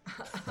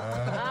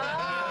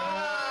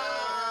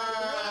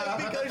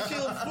 Because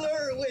she'll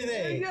flirt with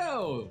There it. you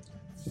go.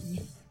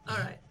 All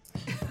right.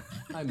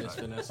 I miss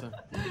Vanessa.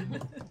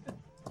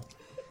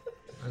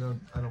 I don't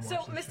So,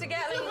 watch this Mr. show.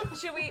 Gatling,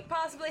 should we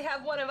possibly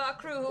have one of our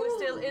crew who is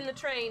still in the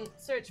train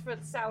search for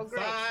the sour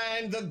grapes?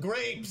 Find the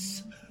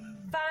grapes.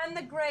 Find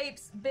the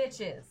grapes,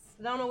 bitches.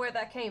 I don't know where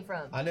that came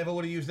from. I never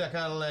would have used that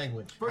kind of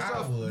language. First I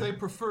off, would. they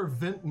prefer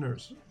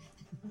vintners.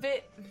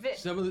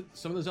 Some of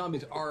the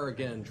zombies are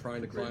again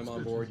trying to climb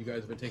on board. You guys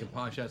have been taking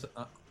pot shots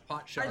Are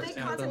they at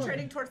them.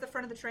 concentrating towards the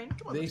front of the train?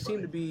 They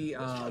seem to be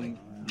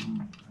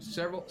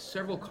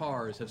several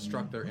cars have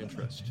struck their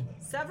interest.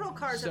 Several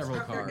cars have Several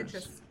struck their cars.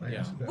 interest.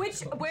 Yeah.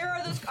 Where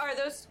are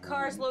those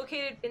cars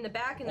located? In the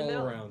back, in the All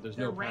middle? around. There's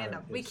They're no random.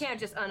 pattern. We can't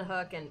just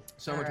unhook and.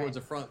 Some are all towards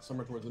right. the front, some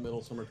are towards the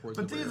middle, some are towards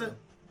But the these rear. are.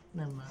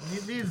 Never mind.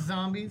 These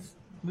zombies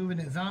moving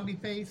at zombie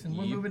pace, and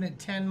we're Yep. moving at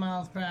 10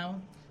 miles per hour.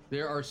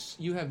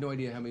 You have no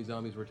idea how many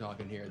zombies we're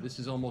talking here. This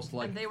is almost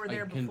like And they were a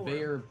there before.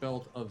 conveyor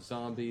belt of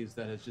zombies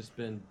that has just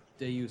been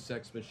Deus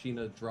Ex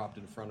Machina dropped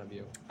in front of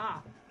you.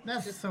 Ah.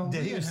 That's so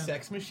Deus weird.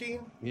 Sex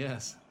Machine?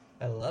 Yes.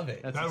 I love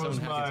it. That's That its was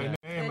own my habitat.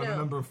 name I on a know.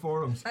 number of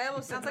forums. I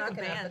almost Sounds said like a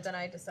knock it out, band. but then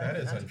I decided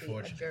That is not to be a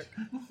unfortunate. jerk.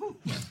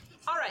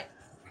 All right.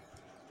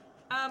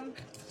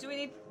 Do we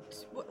need?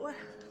 What?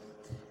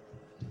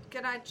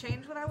 Can I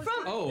change what I was doing?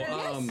 Oh,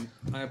 Yes.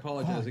 I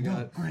apologize. I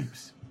got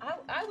grapes.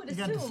 I would You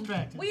got assume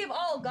distracted. we have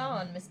all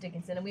gone, Miss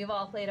Dickinson, and we have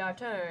all played our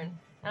turn.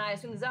 And I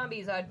assume the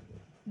zombies are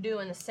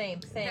doing the same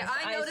thing. Okay, So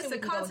I notice assume a we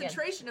can go again.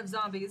 concentration of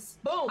zombies.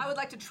 Boom. I would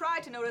like to try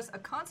to notice a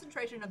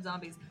concentration of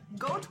zombies.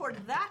 Go toward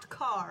that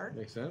car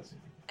makes sense.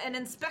 and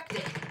inspect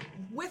it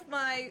with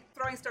my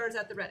throwing stars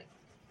at the ready.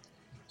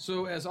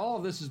 So as all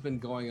of this has been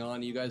going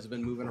on, you guys have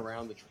been moving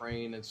around the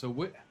train, and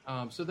so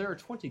so there are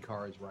 20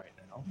 cars right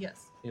now.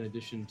 Yes. In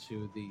addition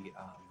to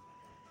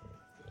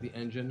the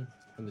engine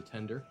and the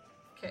tender.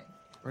 Okay.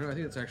 Or no, I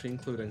think it's actually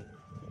including.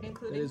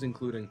 Including? It is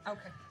including.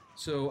 Okay.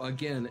 So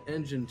again,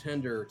 engine,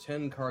 tender,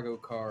 10 cargo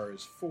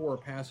cars, 4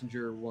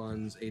 passenger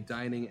ones, a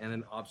dining, and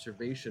an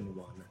observation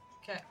one.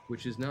 Okay.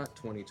 Which is not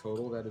 20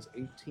 total. That is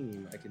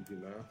 18. I can do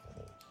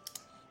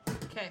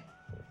math. Okay.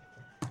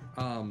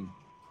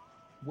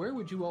 Where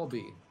would you all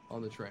be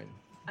on the train?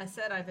 I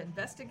said I've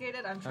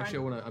investigated. I'm trying.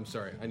 Actually, I'm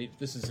sorry.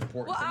 This is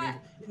important.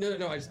 Well,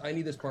 No. I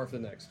need this part for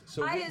the next.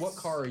 So, what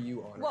car are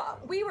you on? Well,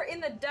 we were in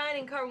the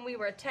dining car when we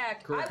were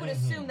attacked. Correct. I would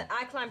assume that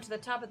I climbed to the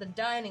top of the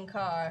dining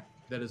car.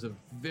 That is a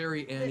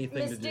very Annie thing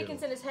Miss to do.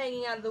 Dickinson is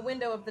hanging out of the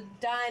window of the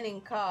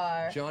dining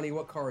car. Johnny,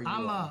 what car are you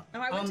on? Oh,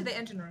 I went to the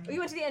engine room. You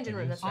went to the engine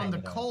room. That's right. On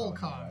the coal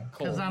car,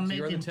 Coal. because I'm So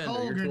you're on the making tender.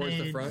 coal You're towards the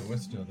grenades. front. We're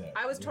still there.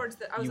 I was towards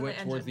the. I was You in went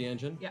the towards engine. the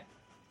engine? Yeah.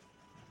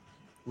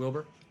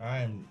 Wilbur?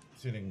 I'm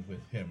sitting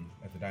with him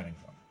at the dining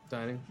car.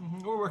 Dining?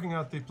 We're working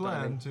out the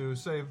plan to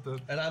save the.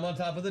 And I'm on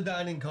top of the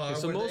dining car. Okay,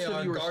 so where most they of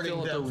are you are guarding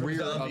still at them the from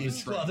rear of the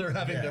zombies train. while they're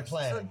having their Yes.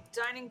 plan. So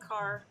dining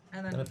car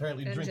and then And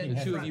apparently engine drinking The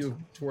in two of front. you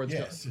towards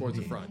Yes, towards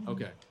the indeed. front.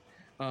 Okay.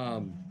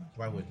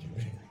 Why would you?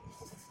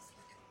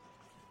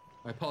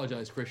 I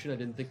apologize, Christian. I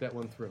didn't think that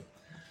one through.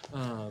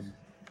 As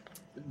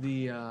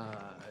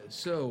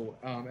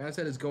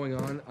that is going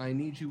on, I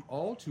need you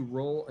all to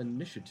roll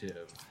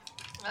initiative.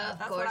 Of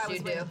That's course what I was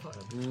you waiting do. for.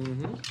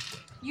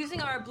 Mm-hmm.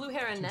 Using our blue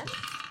hair and net.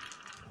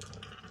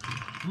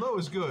 Low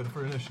is good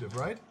for initiative,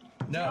 right?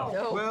 No.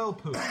 No. Well,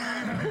 poo.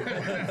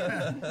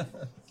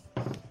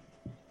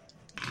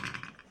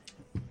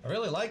 I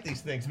really like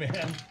these things, man.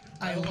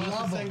 I haven't lost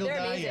love a them. single They're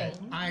die amazing. yet.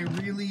 I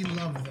really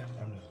love them.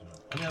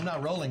 I mean, I'm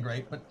not rolling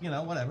great, but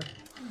whatever.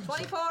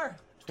 24.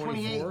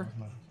 24.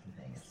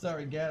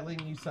 Sorry,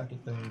 Gatling, you suck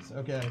at things.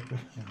 Okay.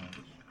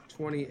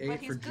 28 But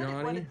he's for good at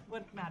Johnny.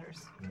 what matters.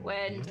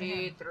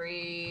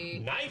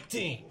 23.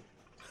 19.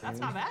 That's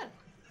not bad.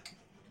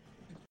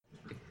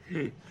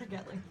 For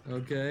Gatling.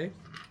 Okay.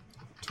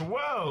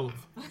 12.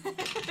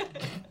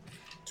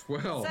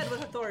 12. Said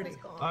with authority.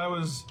 I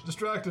was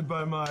distracted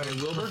by my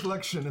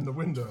reflection in the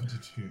window.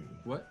 22.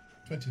 What?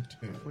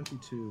 22.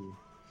 22.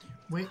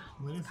 Wait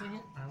a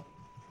second.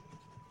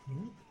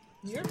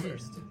 You're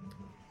first.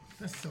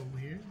 That's so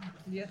weird.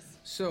 Yes.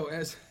 So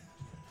as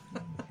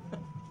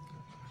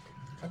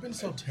I've been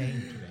so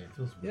tame today. It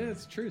feels yeah, weird.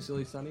 it's true,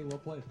 silly Sonny. Well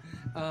played.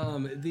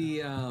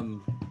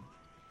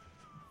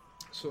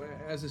 So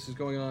as this is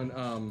going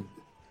on,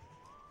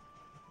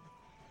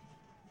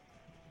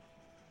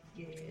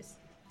 Yes.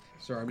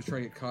 sorry, I'm just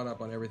trying to get caught up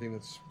on everything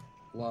that's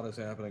a lot is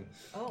happening.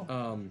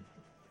 Oh.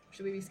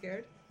 Should we be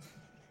scared?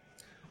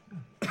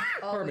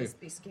 Always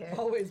be scared.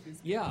 Always be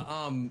scared.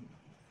 Yeah.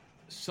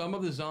 Some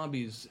of the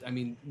zombies. I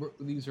mean,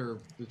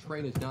 the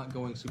train is not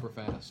going super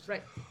fast.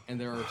 Right. And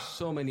there are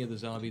so many of the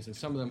zombies, and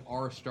some of them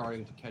are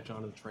starting to catch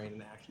onto the train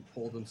and actually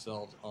pull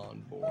themselves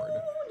on board.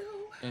 Oh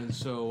no. And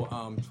so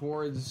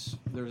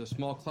there's a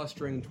small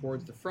clustering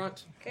towards the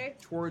front, Okay.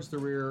 towards the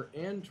rear,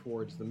 and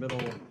towards the middle.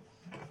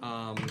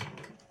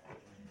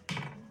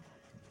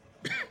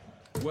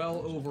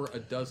 Well over a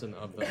dozen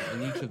of them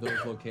in each of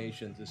those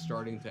locations is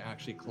starting to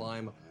actually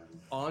climb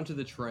onto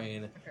the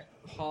train,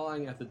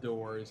 pawing at the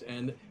doors,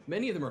 and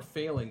many of them are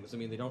failing because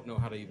they don't know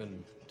how to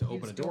open a door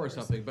or doors.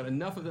 something. But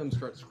enough of them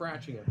start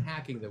scratching and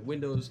hacking the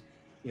windows.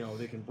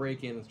 They can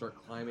break in and start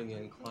climbing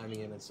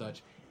in and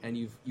such. And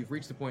you've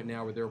reached the point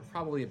now where there are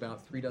probably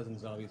about 3 dozen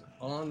zombies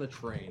on the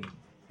train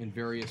in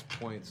various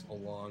points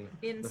along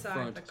Inside the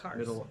front, the cars.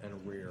 middle,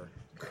 and rear.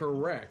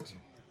 Correct.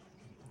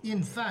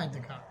 Inside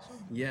the cars.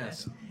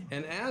 Yes.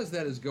 And as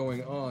that is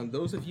going on,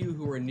 those of you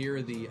who are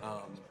near the,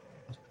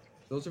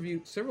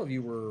 several of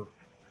you were,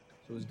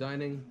 so it was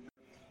dining.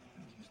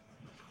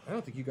 I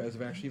don't think you guys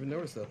have actually even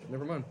noticed that.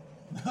 Never mind.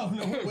 Oh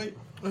no! Wait.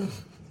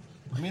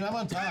 I mean, I'm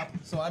on top,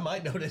 so I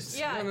might notice.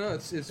 Yeah. No,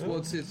 it's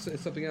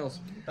something else.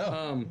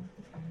 Oh.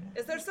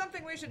 Is there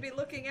something we should be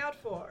looking out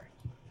for?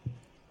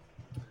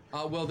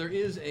 Well, there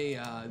is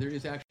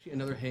actually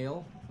another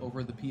hail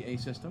over the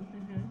PA system,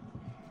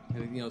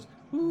 and it goes,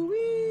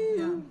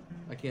 "Woo-wee."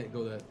 I can't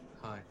go that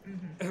high.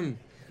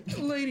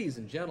 Ladies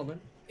and gentlemen,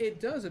 it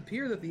does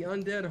appear that the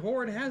undead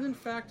horde has in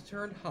fact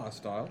turned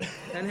hostile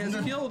and has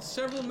killed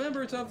several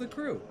members of the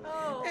crew.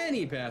 Oh.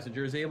 Any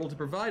passengers able to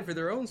provide for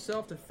their own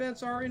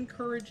self-defense are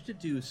encouraged to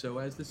do so,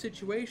 as the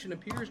situation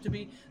appears to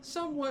be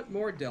somewhat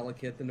more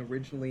delicate than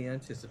originally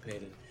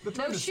anticipated.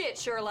 No shit,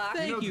 Sherlock.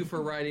 Thank you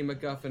for riding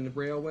MacGuffin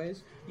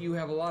Railways. You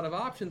have a lot of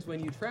options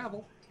when you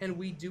travel, and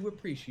we do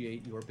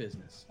appreciate your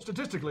business.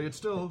 Statistically, it's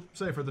still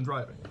safer than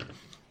driving.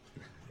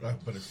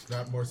 But it's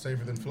not more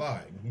safer than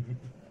flying.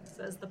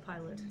 Says the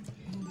pilot.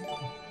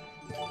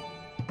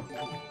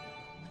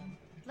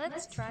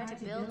 Let's try to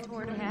build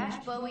toward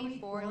Hash Bowie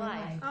for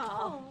life.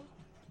 Oh.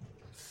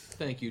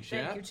 Thank you,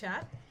 chat. Thank you,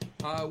 chat.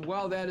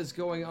 While that is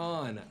going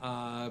on,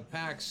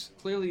 PAX,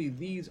 clearly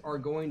these are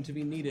going to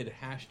be needed.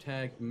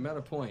 Hashtag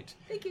MetaPoint.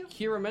 Thank you.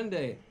 Kira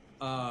Mende.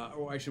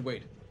 I should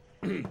wait.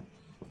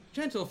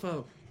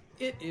 Gentlefolk,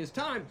 it is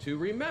time to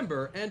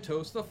remember and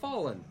toast the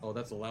fallen. Oh,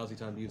 that's a lousy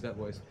time to use that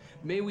voice.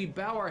 May we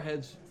bow our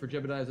heads for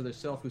Jebediah's other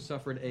self, who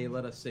suffered a,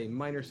 let us say,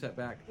 minor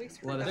setback. They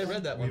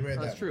read that one. We read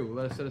That's that. true.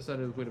 Let us set aside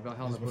the weight of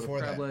Valhalla, It was the before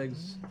crab that.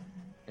 legs,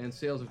 and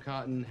sales of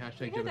cotton.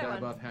 Hashtag hear that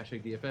Jebediah one. buff.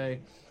 Hashtag DFA.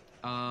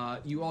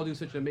 You all do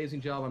such an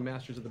amazing job on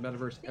Masters of the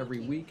Metaverse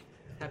every week.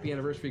 Happy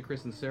anniversary,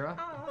 Chris and Sarah.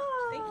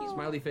 Thank you.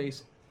 Smiley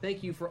face.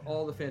 Thank you for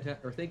all the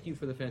thank you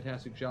for the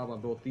fantastic job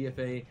on both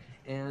DFA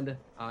and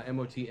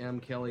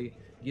MOTM. Kelly,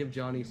 give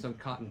Johnny some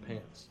cotton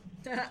pants.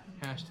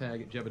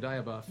 Hashtag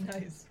Jebediah buff.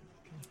 Nice.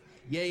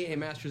 Yay, a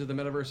Masters of the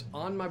Metaverse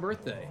on my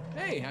birthday.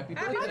 Hey, happy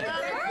birthday!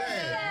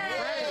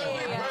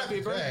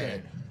 Happy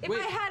birthday! If Wait,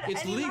 I had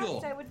it's any legal.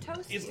 left, I would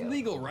toast It's you.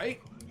 legal, right?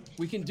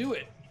 We can do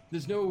it.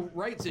 There's no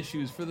rights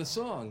issues for the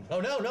song. Oh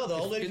no, the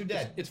old ladies are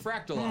dead. It's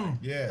Fractal.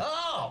 Yeah.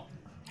 Oh!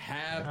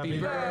 Happy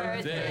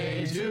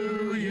birthday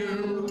to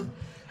you.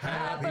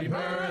 Happy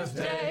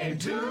birthday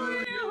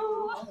to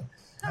you.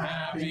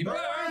 Happy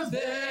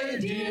birthday,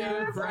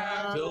 dear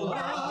Fractal.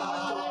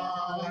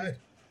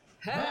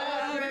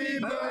 Happy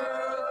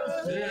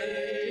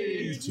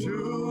birthday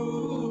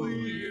to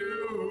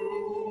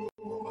you.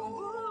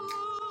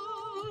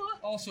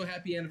 Also,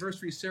 happy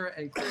anniversary, Sarah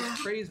and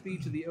Chris. Praise be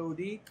to the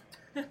OD.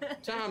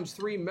 Times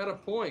 3 meta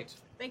point.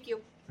 Thank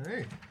you.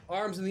 Hey.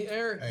 Arms in the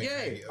air, Hey, yay!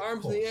 hey, of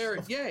Arms in the course. air,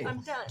 yay!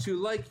 I'm done.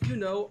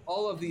 To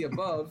all of the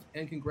above,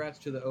 and congrats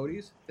to the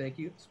Odies. Thank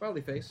you.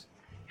 Smiley face.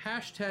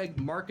 Hashtag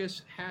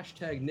Marcus,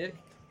 hashtag Nick,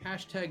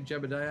 hashtag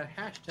Jebediah,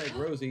 hashtag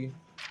Rosie.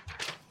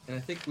 And I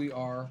think we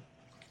are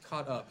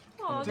caught up.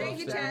 Oh, thank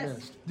you,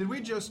 Jess. Did we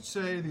just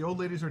say the old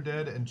ladies are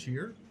dead and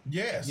cheer?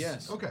 Yes.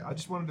 Yes. Okay, I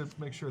just wanted to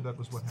make sure that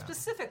was what happened.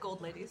 Specific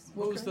old ladies.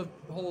 What was the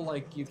whole,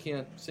 like, you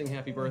can't sing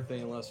happy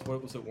birthday unless,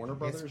 what was it, Warner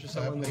Brothers or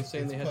someone that was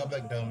saying they had...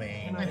 public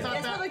domain. I thought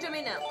It's that public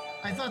domain now.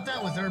 I thought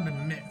that was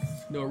urban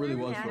myth. No, it really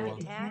was for a Hack while.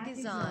 Attack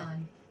is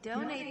on.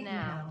 Donate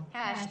now.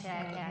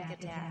 Hashtag Hack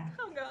Attack.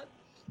 Oh God.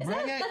 Is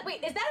that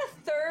wait, is that a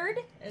third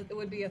It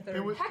would be a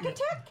third. hack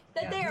attack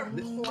that they are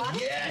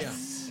plotting?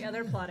 Yes! Yeah,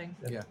 they're plotting.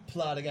 Yeah.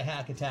 Plotting a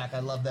hack attack. I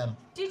love them.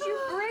 Did you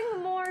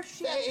bring more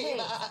champagne?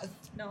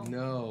 No.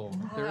 No.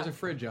 There is a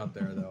fridge out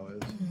there, though.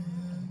 If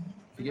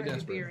you get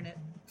Already beer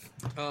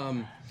desperate.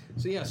 in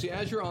it. So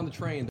as you're on the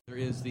train, there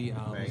is the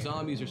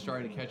zombies are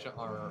starting to catch up,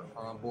 are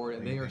on board,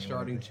 and they are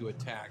starting to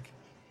attack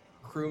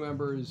crew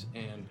members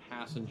and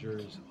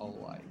passengers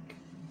alike.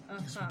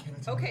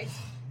 Okay,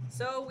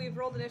 so we've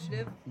rolled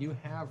initiative. You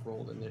have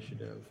rolled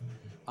initiative,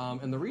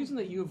 and the reason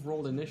that you have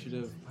rolled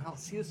initiative, well,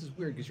 see, this is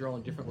weird because you're all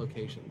in different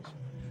locations.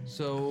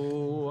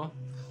 So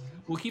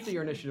we'll keep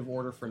your initiative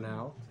order for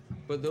now.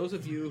 But those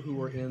of you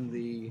who are in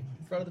the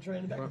Front of the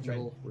train, back of front, the train.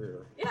 middle,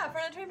 rear, Yeah,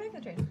 front of the train, back of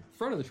the train.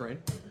 front of the train.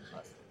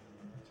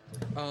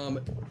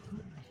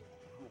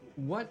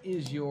 What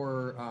is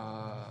your?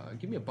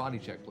 Give me a body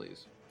check,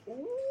 please.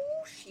 Ooh,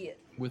 shit.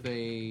 With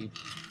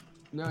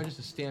just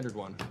a standard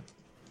one.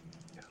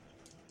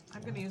 I'm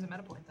going to use a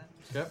meta point then.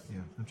 Yep. Yeah,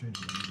 I'm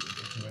changing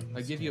it.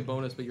 I give you a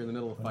bonus, but you're in the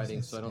middle of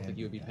fighting, so I don't think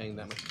you would be paying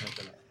that much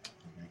attention.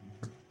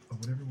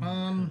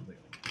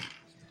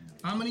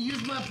 I'm gonna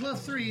use my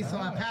 +3, so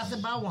I pass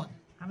it by 1.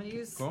 I'm going to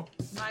use Cool.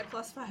 my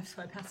 +5,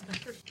 so I pass it by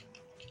 3.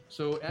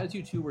 So as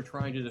you two were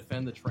trying to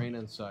defend the train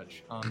and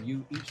such,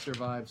 you each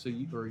survived.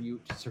 You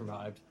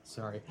survived.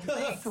 Sorry,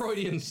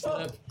 Freudian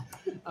slip.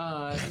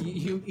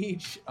 You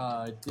each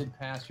did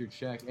pass your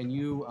check, and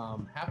you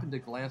happened to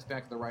glance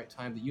back at the right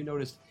time that you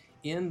noticed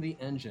in the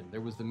engine there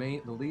was the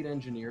lead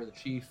engineer, the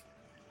chief,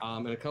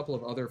 and a couple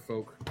of other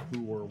folk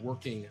who were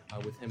working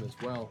with him as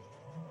well.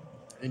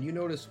 And you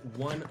notice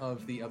one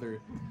of the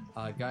other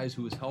guys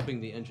who was helping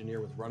the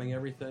engineer with running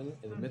everything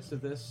in the midst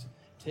of this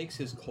takes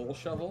his coal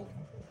shovel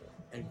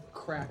and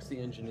cracks the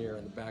engineer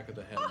in the back of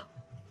the head.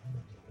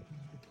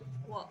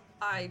 Well,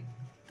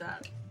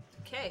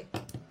 okay.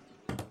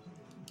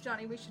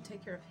 Johnny, we should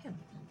take care of him.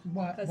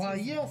 Why, 'Cause why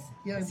he's- yes.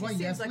 Yeah, 'cause he why,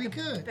 seems yes, like we a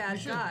could. bad We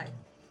should. guy.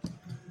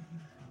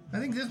 I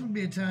think this would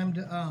be a time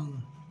to,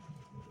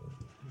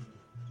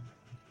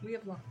 We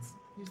have lots.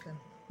 Use them.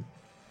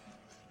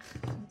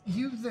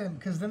 use them,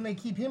 because then they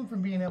keep him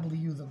from being able to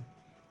use them.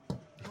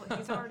 Well,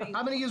 he's already.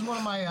 I'm going to use one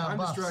of my I'm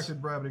buffs.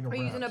 distracted brabbiting Are around.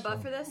 you using a buff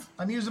so- for this?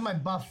 I'm using my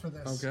buff for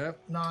this. Okay.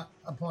 Not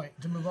a point.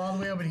 To move all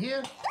the way over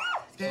here.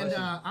 And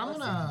I'm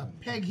gonna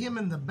peg him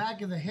in the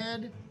back of the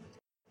head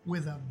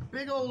with a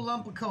big old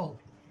lump of coal.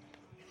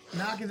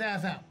 Knock his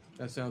ass out.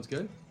 That sounds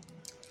good.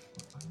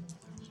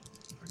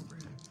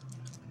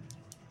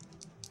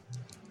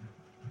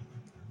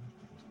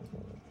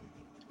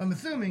 I'm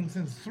assuming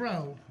since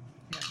throw,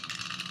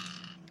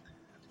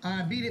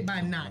 I beat it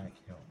by 9.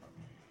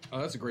 Oh,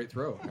 that's a great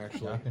throw,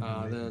 actually.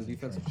 Then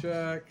defensive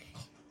check.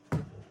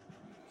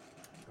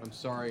 I'm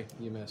sorry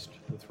you missed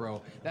the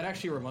throw. That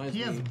actually reminds He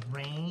me. has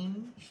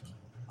range.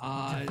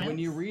 When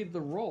you read the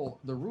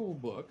rule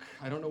book,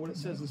 I don't know what it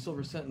says in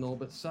Silver Sentinel,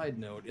 but side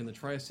note, in the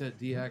Triset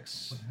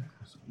DX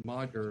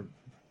mod or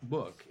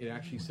book, it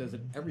actually says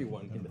that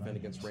everyone can defend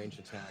against ranged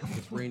attacks.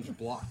 It's ranged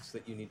blocks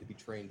that you need to be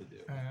trained to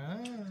do.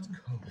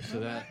 So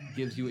that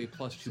gives you a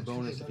 +2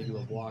 bonus if you do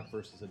a block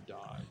versus a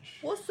dodge.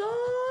 What's up?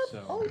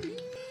 So,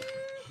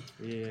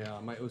 yeah,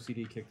 my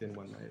OCD kicked in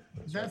one night.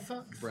 That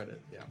sucks. Read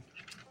it, yeah.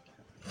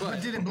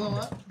 But did it blow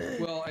up?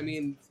 Well, I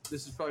mean,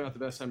 this is probably not the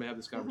best time to have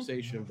this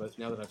conversation, but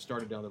now that I've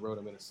started down the road,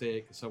 I'm going to say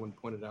it because someone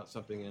pointed out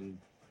something in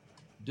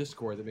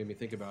Discord that made me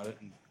think about it,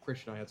 and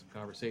Christian and I had some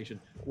conversation.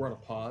 We're on a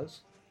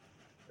pause.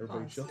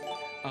 Everybody chill.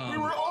 We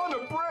were on a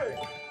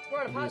break.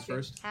 We're on a pause.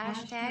 First.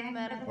 Hashtag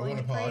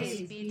MetaPoint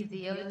plays be to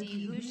the OD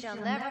who shall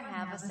never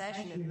have a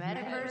session of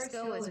Metaverse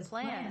go as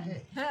planned.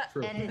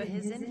 True. And in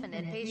his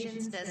infinite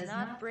patience does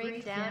not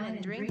break down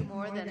and drink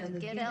more than the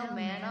Get L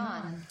Man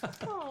on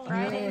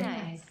Friday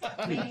nights.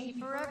 May he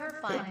forever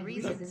find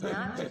reasons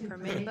not to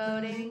permit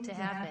voting to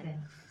happen.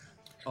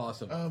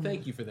 Awesome.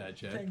 Thank you for that,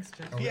 Jed. Thanks,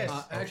 Jed. Yes.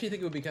 I actually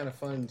think it would be kind of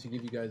fun to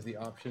give you guys the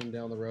option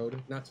down the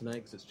road, not tonight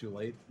because it's too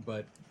late,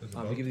 but to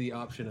give you the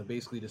option of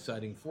basically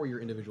deciding for your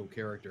individual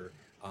character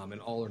an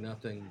all or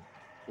nothing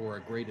or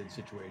a graded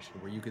situation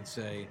where you could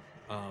say,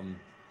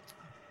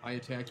 I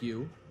attack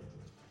you.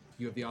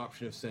 You have the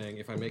option of saying,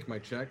 if I make my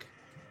check,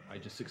 I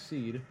just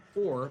succeed,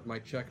 or my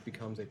check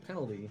becomes a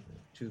penalty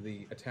to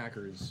the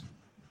attacker's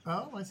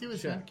Oh, I see what you're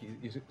saying. check.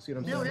 You see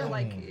what I'm saying? Yeah,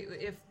 like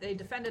if they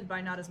defended by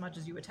not as much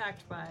as you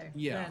attacked by,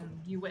 Yeah. then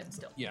you win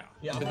still. Yeah.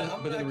 Yeah,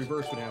 But then the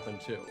reverse would happen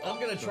too. I'm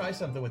gonna try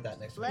something with that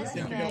next week. Bless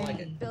If you don't like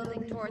Maggie, it.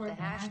 building toward the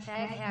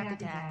hashtag hack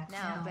attack.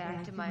 Now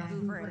back to my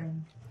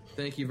hoovering.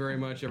 Thank you very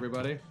much,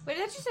 everybody. Wait,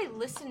 did you say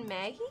listen,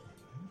 Maggie?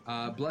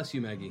 Bless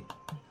you, Maggie.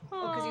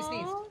 Oh, because you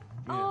sneezed.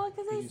 Oh,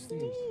 because I you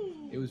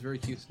sneezed. It was a very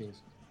cute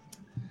sneeze.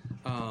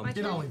 My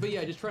turn. But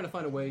yeah, just trying to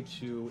find a way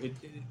to,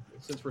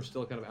 since we're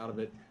still kind of out of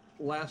it,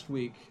 last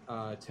week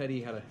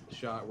Teddy had a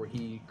shot where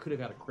he could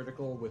have had a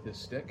critical with his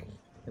stick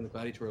in the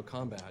gladiatorial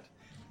combat,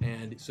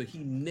 and so he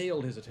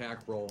nailed his attack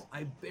roll.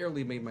 I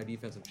barely made my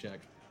defensive check,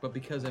 but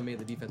because I made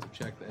the defensive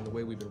check and the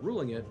way we've been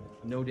ruling it,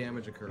 no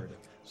damage occurred.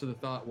 So the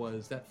thought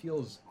was, that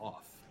feels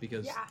off,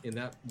 because in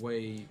that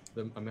way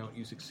the amount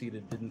you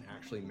succeeded didn't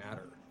actually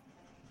matter.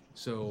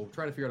 So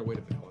trying to figure out a way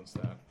to balance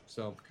that.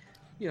 So,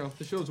 you know,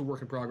 the show's a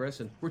work in progress,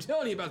 and we're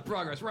telling you about the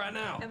progress right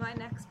now. Am I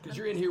next? Because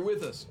you're in here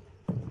with us.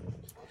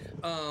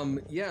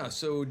 Yeah,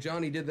 so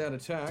Johnny did that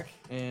attack,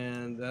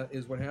 and that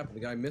is what happened. The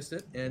guy missed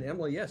it, and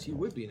Emily, yes, you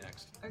would be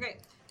next. Okay.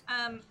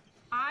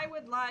 I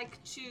would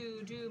like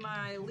to do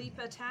my leap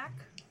attack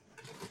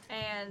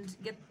and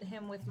get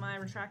him with my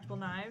retractable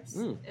knives.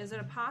 Is it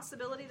a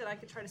possibility that I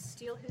could try to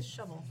steal his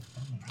shovel?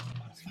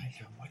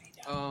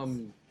 I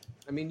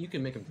mean, you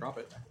can make him drop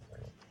it.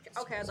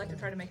 Okay, I'd like to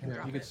try to make him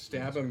drop You could it.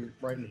 stab him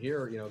right in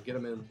here, you know, get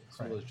him in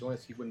some of those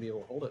joints, he wouldn't be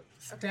able to hold it.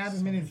 Stab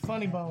him in his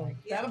funny bone.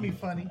 That'll be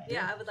funny.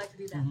 Yeah, I would like to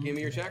do that. Give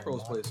me your attack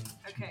rolls, please.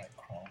 Okay.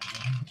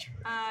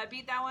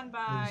 Beat that one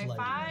by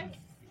 5.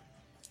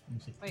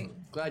 Wait.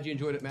 Glad you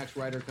enjoyed it, Max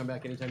Ryder. Come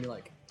back anytime you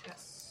like.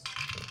 Yes.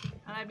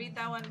 And I beat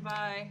that one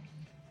by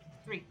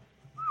 3.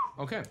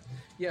 Okay.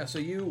 Yeah, so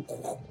you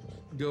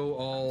go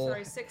all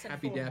Sorry, 6 and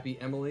 4.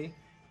 happy-dappy Emily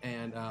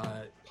and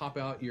pop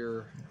out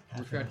your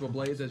retractable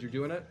blades as you're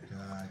doing it.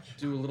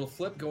 Do a little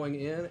flip going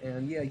in,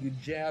 and yeah, you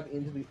jab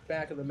into the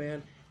back of the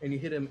man, and you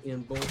hit him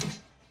in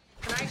both.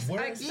 And I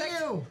expect,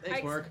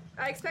 Thanks, Mark.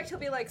 I expect he'll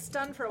be like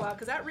stunned for a while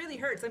because that really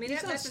hurts. I mean, He's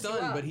that not messes you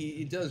stunned, up. but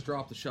he does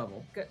drop the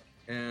shovel. Good.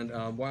 And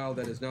while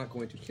that is not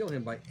going to kill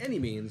him by any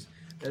means,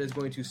 that is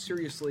going to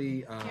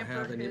seriously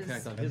have an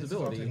impact on his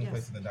ability. Taking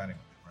place in the dining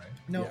room, right?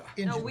 No,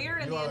 Yeah. No, we're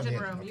in You the are engine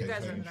room. Okay, You guys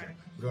just are in the making dining sure. room.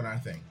 We're doing our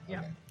thing. Yeah.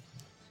 Okay.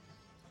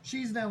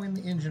 She's now in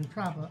the engine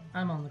proper.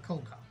 I'm on the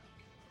coal car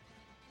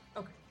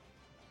Okay.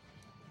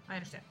 I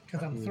understand.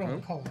 because I'm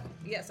throwing coal at him.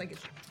 Yes, I get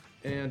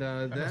you. And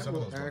that some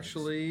of will those ones.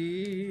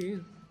 actually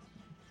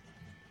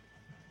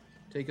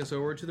take us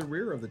over to the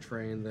rear of the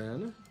train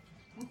then,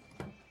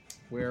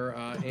 where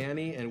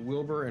Annie and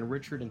Wilbur and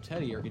Richard and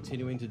Teddy are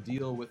continuing to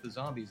deal with the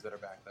zombies that are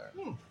back there.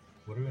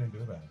 What are we gonna do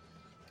about it?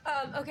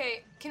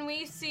 Okay, can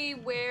we see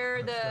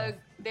where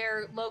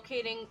they're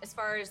locating as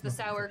far as the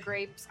sour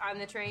grapes on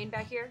the train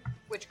back here?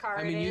 Which car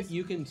I mean, it is?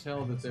 you can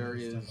tell that there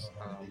is,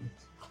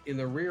 in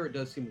the rear it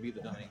does seem to be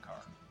the dining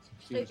car.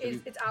 Seems to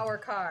be- It's our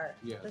car.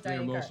 yeah, the they are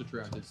dining car. most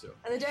attracted to.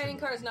 And the dining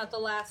car is not the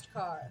last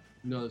car.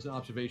 No, there's an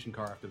observation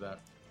car after that.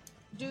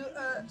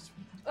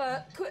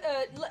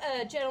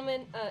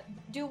 Gentlemen,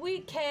 do we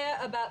care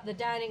about the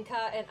dining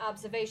car and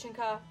observation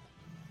car?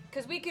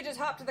 Because we could just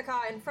hop to the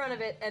car in front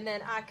of it, and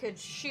then I could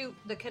shoot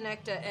the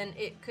connector, and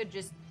it could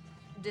just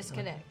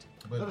disconnect.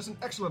 That is an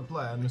excellent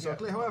plan, Miss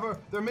Oakley. However,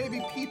 there may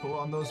be people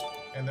on those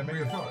and there may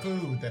be cars.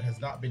 food that has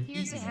not been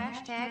Here's a eaten.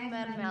 hashtag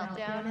Meta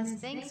Meltdown as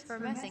thanks for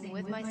messing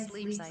with my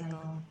sleep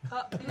cycle.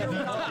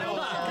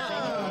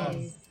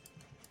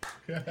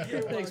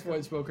 Thanks,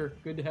 Void Smoker.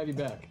 Good to have you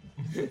back.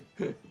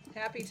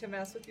 Happy to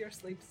mess with your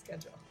sleep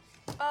schedule.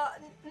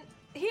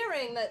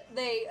 Hearing that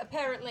they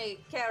apparently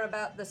care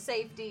about the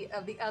safety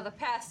of the other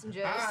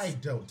passengers. I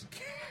don't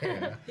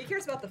care. He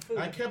cares about the food.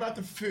 I care about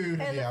the food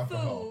and, and the the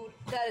alcohol.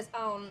 food that is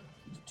on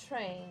the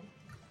train.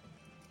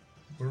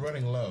 We're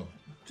running low.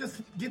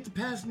 Just get the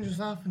passengers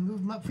off and move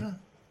them up front.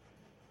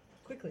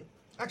 Quickly.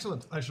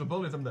 Excellent. I shall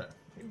bully them there.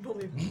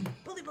 Bully.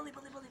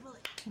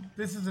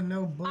 This is a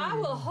no bullying. I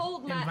will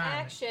hold my environment.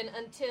 action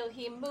until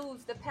he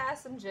moves the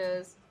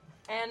passengers,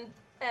 and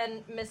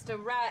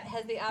Mr. Rat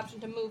has the option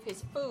to move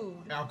his food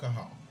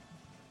Alcohol.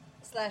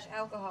 /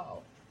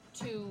 alcohol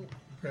to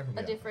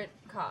Preferably a different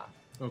car.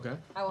 Okay.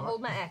 I will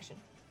hold my action.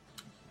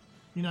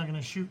 You're not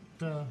gonna shoot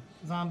the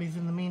zombies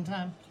in the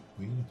meantime?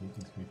 We need to get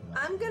these people out.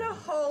 I'm gonna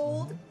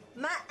hold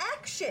my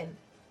action.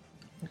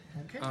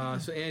 Okay.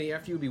 So Annie,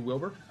 after you would be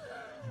Wilbur.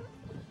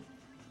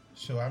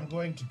 So I'm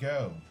going to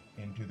go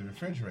into the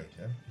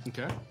refrigerator.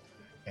 Okay.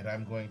 And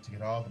I'm going to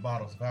get all the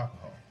bottles of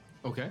alcohol.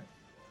 Okay.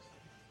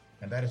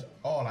 And that is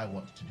all I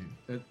want to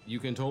do. You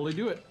can totally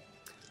do it.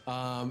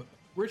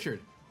 Richard.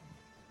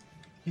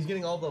 He's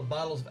getting all the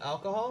bottles of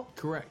alcohol?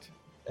 Correct.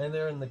 And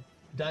they're in the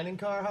dining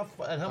car?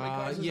 And how many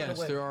cars is that yes,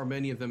 away? there are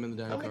many of them in the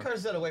dining How car. many cars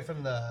is that away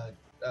from the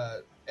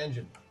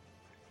engine?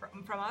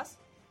 From us?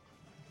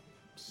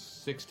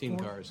 16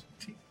 cars.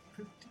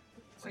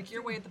 Like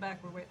you're way at the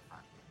back, we're way at the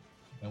front.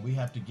 And we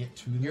have to get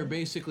to them. You're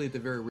basically at the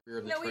very rear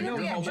of the No, we train. know we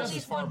You're have almost just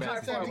as far one back car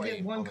as Just have to you get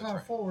can. one car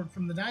forward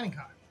from the dining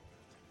car.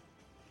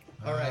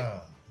 All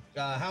right.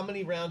 How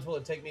many rounds will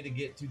it take me to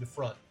get to the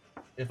front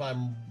if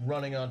I'm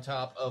running on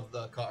top of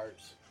the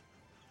cars?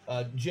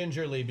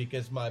 Gingerly,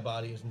 because my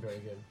body isn't very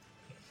good.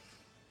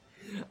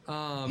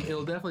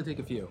 It'll definitely take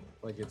a few.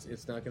 Like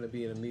it's not going to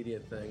be an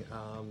immediate thing.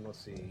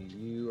 Let's see.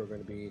 You are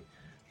going to be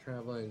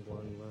traveling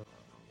one.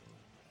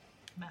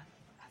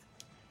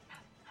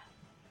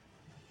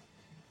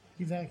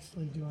 He's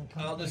actually doing.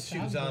 I'll just shoot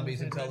complex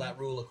zombies algorithms. until that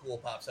rule of cool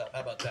pops up.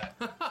 How about that?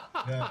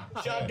 Yeah.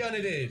 Shotgun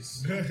it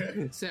is.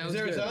 Sounds Is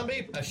there good. a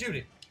zombie? I shoot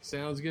it.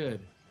 Sounds good.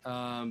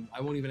 I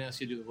won't even ask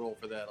you to do the roll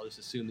for that. I'll just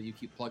assume that you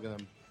keep plugging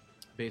them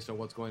based on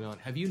what's going on.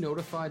 Have you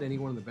notified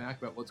anyone in the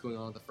back about what's going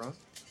on at the front?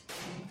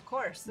 Of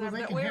course. Well,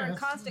 they can We're hear in us.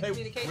 constant Hey,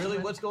 communication. really?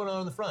 with- What's going on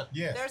in the front?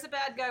 Yes. There's a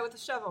bad guy with a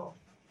shovel.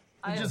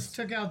 We just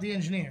took out the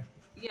engineer,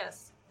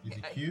 Yes. Is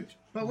he cute?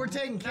 but we're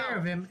taking care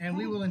of him, and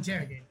we will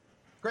interrogate him.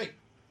 Great.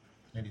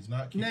 And he's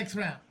not cute. Next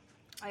round.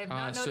 I have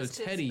not So noticed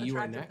his Teddy, you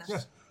are attractiveness.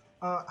 next.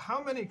 Yes.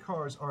 How many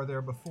cars are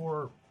there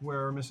before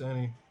where Miss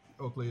Annie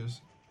Oakley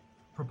is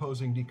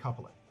proposing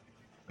decoupling?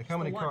 Like how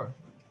many one. cars?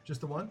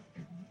 Just the one?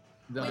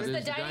 It's the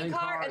there's dining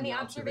car and the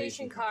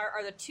observation car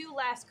are the two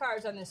last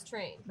cars on this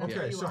train. That's Okay,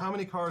 what you so want. how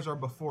many cars are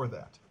before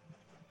that?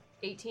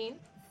 18? You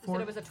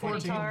said it was a 20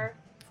 14. car.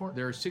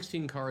 There are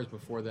 16 cars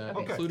before that,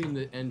 Okay. including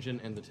the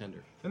engine and the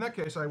tender. In that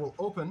case, I will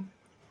open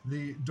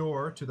the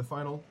door to the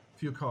final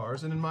few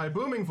cars, and in my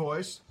booming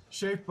voice,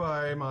 shaped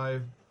by my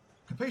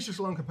capacious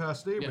lung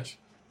capacity, Yes. which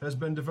has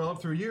been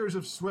developed through years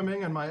of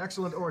swimming and my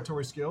excellent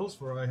oratory skills,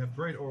 for I have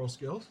great oral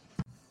skills.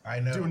 I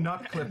know. Do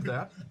not clip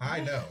that. I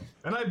know.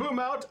 And I boom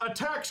out a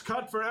tax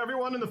cut for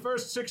everyone in the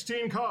first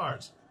 16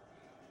 cars.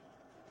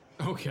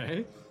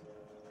 Okay.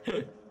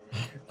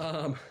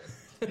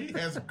 He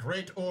has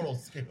great oral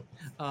skills.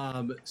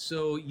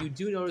 So you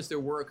do notice there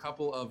were a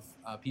couple of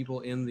people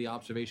in the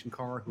observation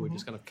car who had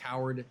just kind of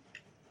cowered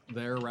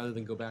there rather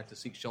than go back to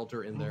seek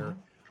shelter in their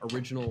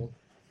original,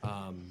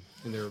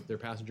 in their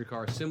passenger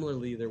car.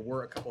 Similarly, there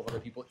were a couple of other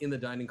people in the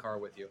dining car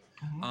with you.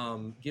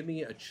 Give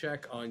me a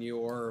check on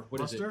your,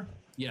 what is it? Bluster?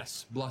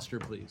 Yes, bluster,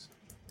 please.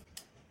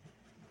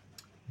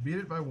 Beat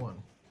it by one.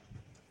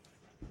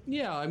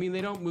 Yeah, I mean,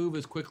 they don't move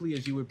as quickly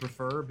as you would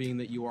prefer, being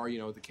that you are,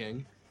 the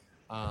king.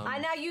 I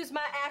now use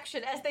my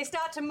action. As they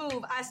start to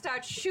move, I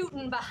start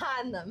shooting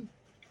behind them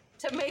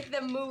to make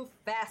them move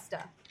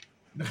faster.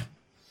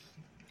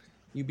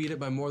 You beat it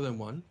by more than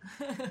one.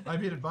 I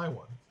beat it by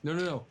one.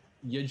 No.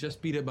 You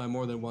just beat it by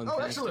more than one. Oh,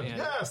 thanks to excellent. Annie.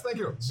 Yes, thank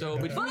you. So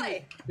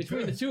Boy!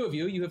 between the two of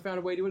you, you have found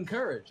a way to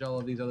encourage all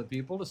of these other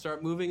people to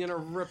start moving in a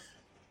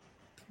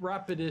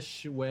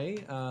rapidish way.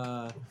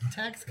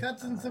 Tax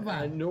cuts and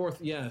survival. North,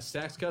 yes,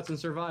 tax cuts and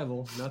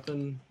survival.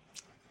 Nothing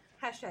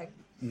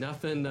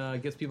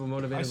gets people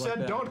motivated I like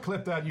said that. don't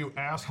clip that, you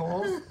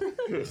asshole.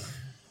 You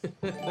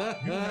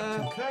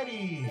have to cut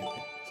it.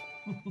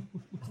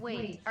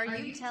 Wait, are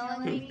you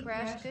telling me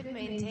Crash could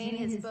maintain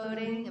his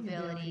boating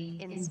ability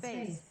in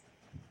space?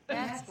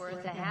 That's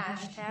worth a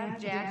hashtag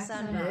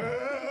Jackson.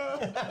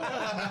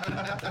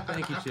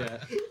 Thank you,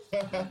 chat.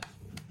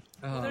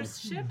 Well, there's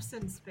ships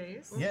in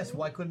space. Yes,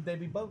 why couldn't they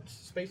be boats?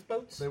 Space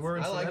boats? They were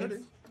in I like Serenity.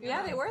 it.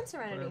 Yeah, they were in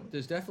Serenity.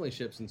 There's definitely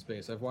ships in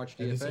space. I've watched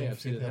Have you DFA. seen I've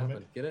seen it Fifth happen.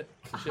 Element? Get it?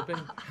 The shipping?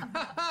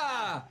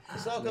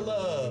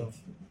 Sokolov.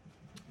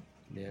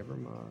 Never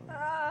mind.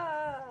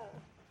 Ah.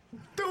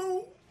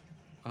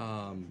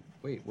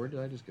 Wait, where did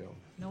I just go?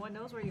 No one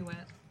knows where you went.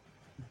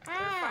 They're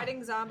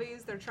fighting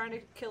zombies. They're trying to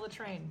kill a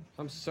train.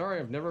 I'm sorry,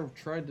 I've never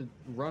tried to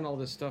run all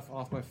this stuff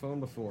off my phone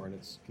before, and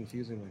it's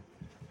confusing me.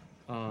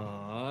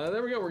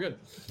 There we go, we're good.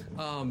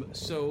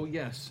 So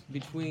yes,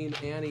 between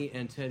Annie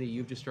and Teddy,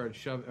 you've just started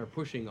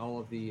pushing all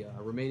of the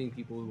remaining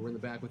people who were in the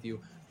back with you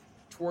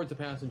towards the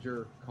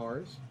passenger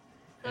cars.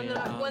 And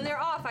when they're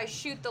off, I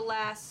shoot the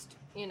last,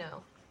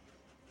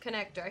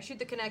 connector. I shoot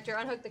the connector,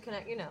 unhook the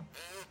connector,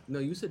 No,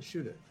 you said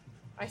shoot it.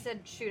 I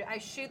said shoot it. I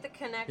shoot the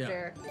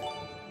connector.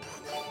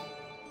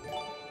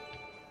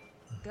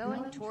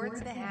 Going towards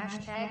the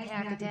hashtag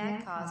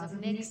Hackaday cause of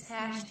Nick's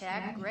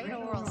hashtag great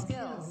oral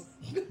skills.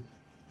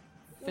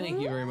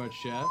 Thank you very much,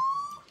 chat.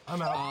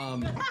 I'm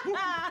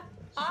out.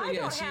 So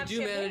yes, you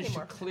do manage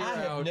to clear I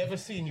have out. never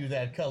seen you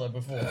that color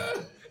before.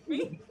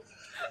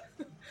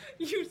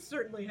 You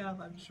certainly have,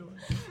 I'm sure.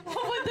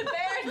 What would the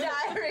Bear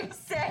Diary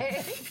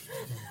say?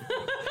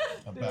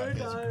 About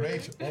his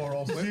great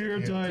oral Dear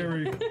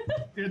diary,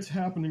 it's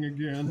happening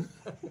again.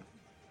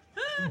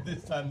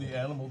 This time the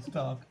animals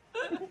talk.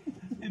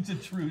 It's a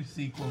true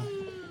sequel.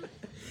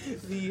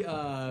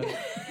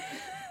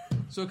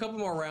 So a couple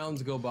more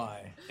rounds go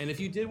by, and if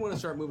you did want to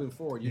start moving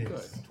forward, you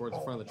could towards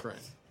the front of the train.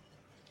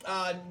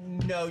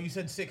 No, you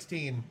said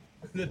 16.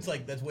 That's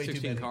way too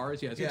 16 many.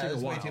 cars? Yeah, it's gonna take a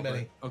that's while, way too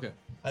many. but- okay.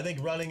 I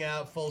think running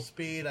out full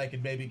speed, I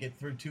could maybe get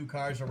through 2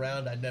 cars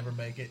around. I'd never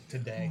make it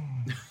today.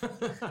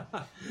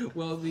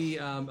 Well,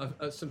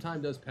 some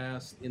time does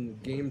pass in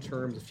game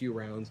terms, a few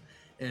rounds,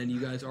 and you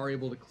guys are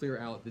able to clear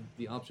out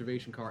the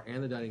observation car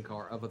and the dining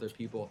car of other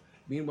people.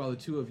 Meanwhile, the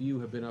two of you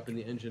have been up in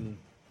the engine,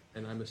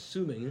 and I'm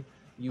assuming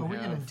we're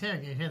gonna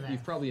interrogate his ass.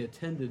 you've probably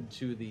attended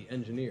to the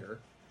engineer,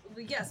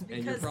 Yes, and you're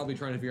because probably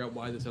trying to figure out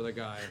why this other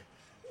guy.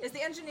 is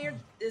the engineer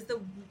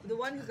the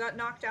one who got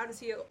knocked out? Is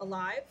he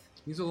alive?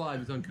 He's alive.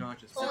 He's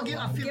unconscious. So give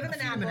him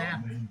an apple.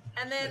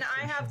 And then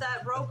I have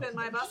that rope in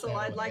my muscle.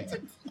 I'd like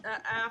to,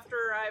 after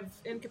I've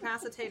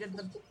incapacitated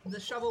the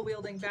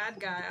shovel-wielding bad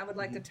guy, I would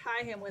like to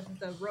tie him with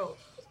the rope.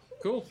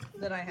 Cool.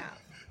 That I have.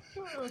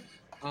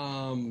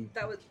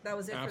 That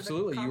was it.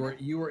 Absolutely, For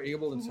the you were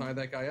able to tie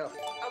that guy up.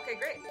 Okay,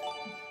 great.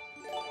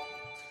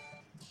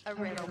 A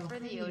riddle for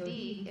the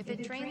OD. If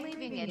a train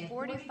leaving at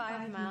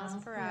 45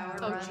 miles per hour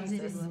runs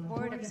into a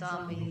horde of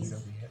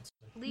zombies,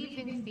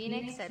 leaving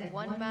Phoenix at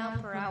 1 mile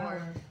per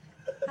hour,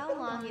 how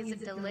long is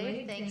it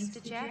delayed thanks to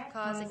Jack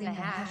causing the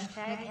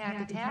hashtag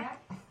hack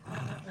attack?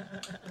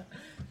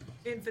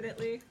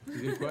 Infinitely.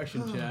 Good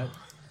question, Chad.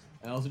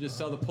 I also just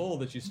saw the poll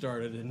that you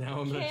started, and now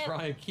I'm going to Can't-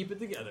 try and keep it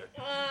together.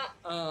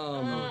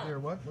 There,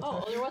 what? What's Oh,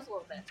 that? there was a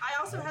little bit. I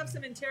also have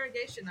some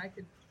interrogation. I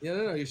could. Yeah,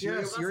 no, you're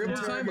able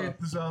to time up.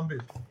 The zombie.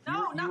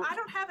 No, I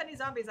don't have any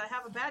zombies. I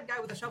have a bad guy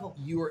with a shovel.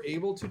 You were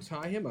able to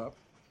tie him up,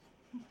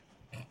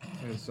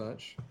 and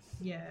such.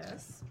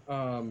 Yes.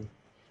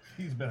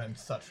 He's been in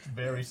such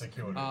very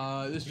security.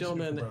 This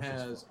gentleman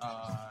has.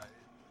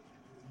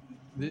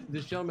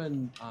 This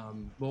gentleman.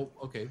 Well,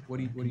 okay. What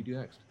do you do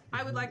next?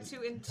 I would like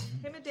to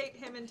intimidate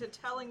him into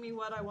telling me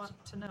what I want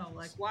to know,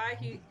 like why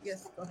he.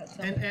 Yes, go ahead.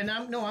 Tell me.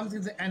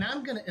 And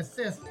I'm gonna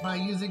assist by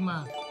using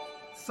my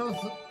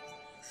social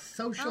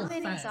How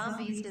many facts.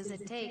 zombies does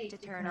it take to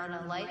turn on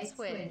a light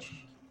switch?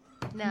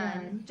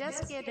 None.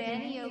 Just get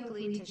Annie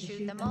Oakley to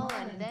shoot them all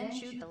and then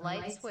shoot the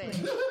light switch.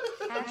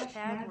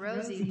 Hashtag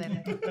Rosie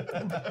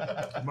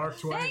Lip. Mark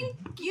Twain.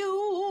 Thank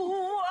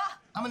you.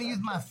 I'm gonna use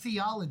my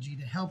theology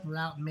to help her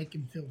out and make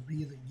him feel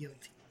really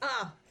guilty.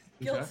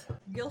 Guilt.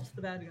 Guilt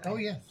the bad guy. Oh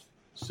yes.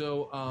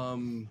 So,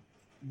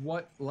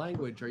 what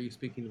language are you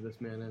speaking to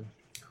this man in?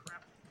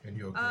 And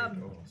you agree.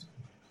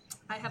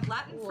 I have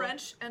Latin,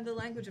 French, and the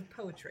language of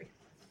poetry.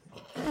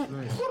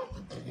 Nice.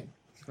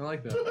 I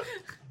like that.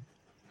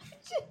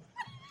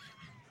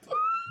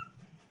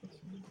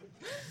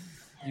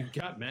 You've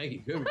got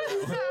Maggie. Good.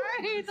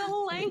 Sorry, the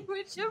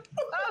language of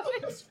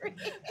poetry.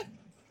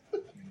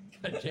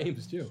 Got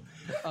James too.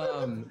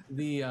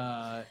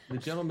 The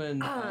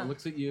gentleman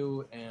looks at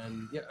you,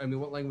 and yeah, I mean,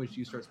 what language do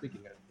you start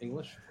speaking?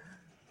 English.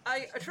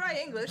 I try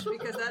English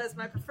because that is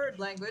my preferred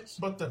language.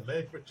 But the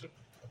language.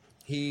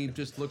 He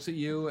just looks at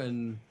you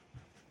and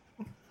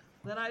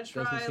Then I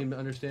doesn't try seem to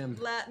understand.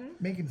 Latin.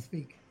 Make him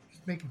speak.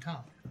 Just make him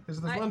talk. Is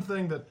the one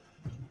thing that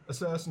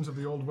assassins of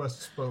the Old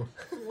West spoke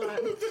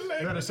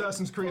that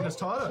Assassin's Creed has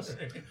taught us?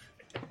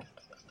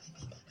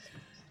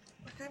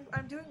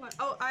 I'm doing my.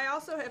 Oh, I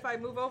also, if I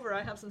move over,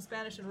 I have some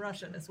Spanish and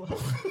Russian as well.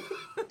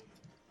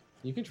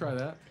 You can try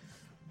that.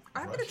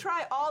 I'm going to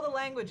try all the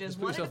languages Just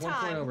put one at a yourself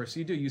one point time. over. So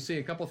you do. You say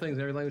a couple things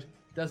in every language.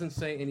 Doesn't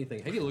say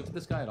anything. Have you looked at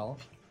this guy at all?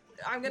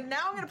 I'm going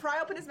to pry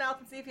open his mouth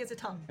and see if he has a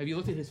tongue. Have you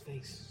looked at his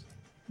face?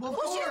 Well,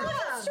 Well, she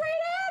looked straight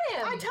at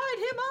him. I tied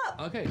him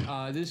up.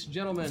 Okay. This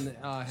gentleman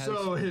has.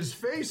 So his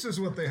face is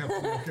what they have to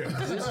look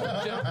at.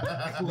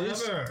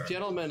 This Clever.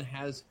 gentleman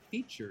has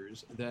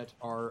features that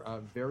are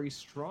very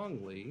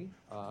strongly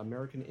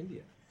American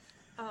Indian.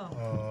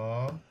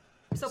 Oh.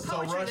 So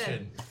poetry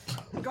Russian.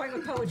 then. Going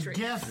with poetry.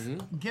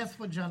 Guess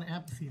what John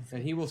Appleseed said.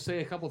 And he will say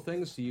a couple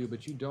things to you,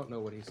 but you don't know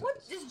what he says. What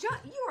is John?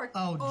 You are.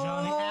 Oh,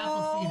 Johnny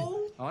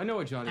Appleseed. Oh, I know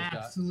what Johnny's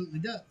got. Absolutely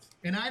does.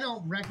 And I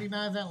don't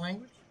recognize that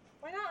language.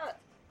 Why not?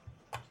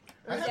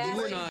 I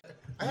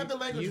have the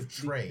language of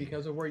trade.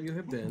 Because of where you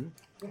have been.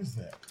 What is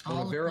that? I'm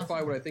going to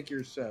verify what I think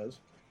yours says.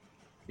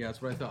 Yeah,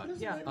 that's what I thought.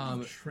 Yeah.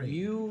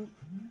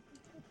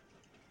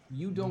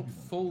 You don't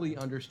fully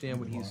understand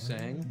what he's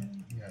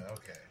saying. Yeah,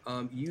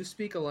 okay. You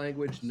speak a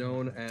language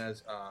known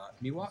as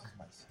Miwok.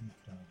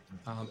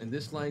 And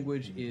this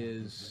language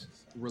is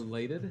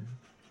related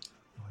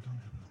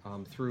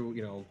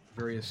through,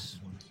 various,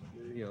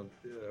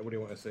 what do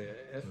you want to say,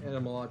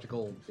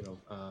 etymological,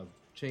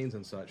 chains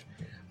and such.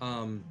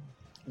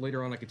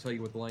 Later on, I could tell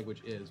you what the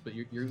language is, but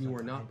you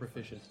are not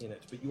proficient in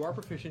it. But you are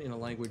proficient in a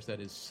language that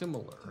is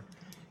similar,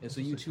 and so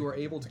you two are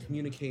able to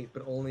communicate,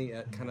 but only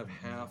at kind of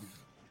half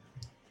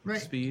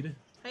speed.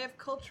 I have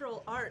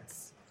cultural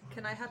arts.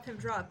 Can I have him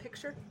draw a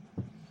picture?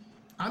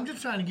 I'm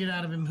just trying to get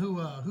out of him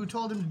who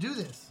told him to do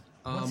this.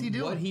 What's he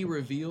doing? What he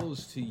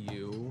reveals to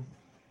you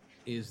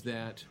is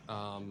that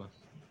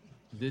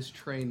this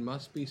train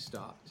must be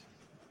stopped,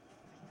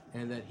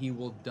 and that he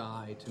will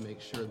die to make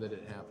sure that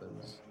it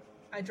happens.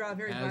 I draw a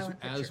very violent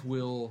picture. As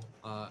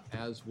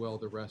well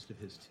the rest of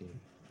his team.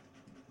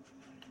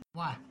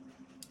 Why?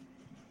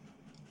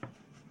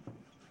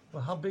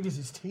 Well, how big is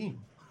his team?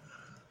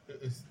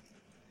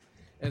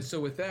 And so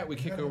with that, we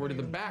kick over to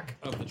the back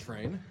of the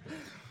train,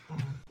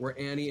 where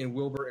Annie and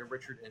Wilbur and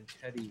Richard and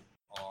Teddy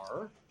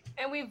are.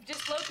 And we've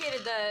just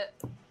located the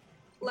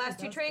last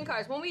two train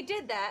cars. When we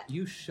did that,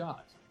 You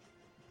shot.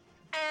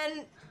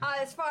 and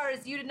as far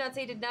as you did not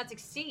say did not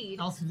succeed,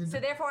 Also did so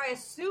therefore I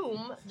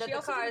assume that She the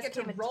also cars didn't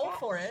get to came roll attached.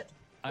 for it.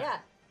 Yeah.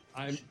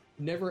 I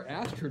never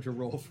asked her to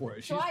roll for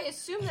it. So I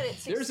assume that it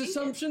succeeded. There's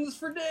assumptions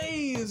for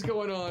days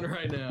going on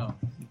right now.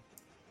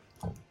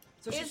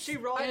 So should she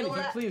roll? Annie, can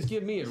you please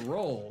give me a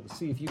roll to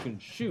see if you can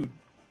shoot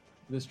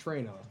this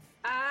train off?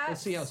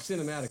 Let's see how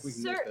cinematic we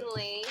can make this.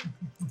 Certainly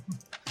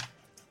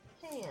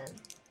can.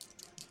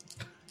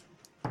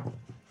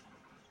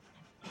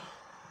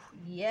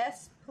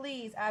 Yes,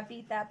 please. I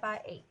beat that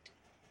by 8.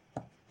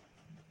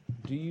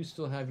 Do you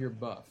still have your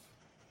buff?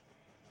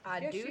 I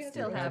Yes, do she has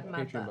still her have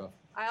my Patreon buff. buff.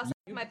 I also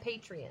have my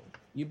Patreon.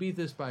 You beat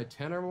this by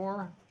 10 or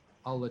more,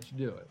 I'll let you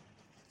do it.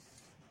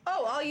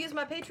 Oh, I'll use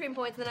my Patreon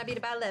points, and then I beat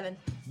it by 11.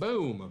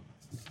 Boom!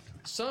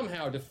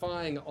 Somehow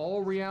defying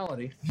all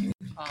reality,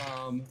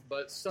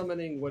 but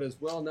summoning what is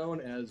well known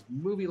as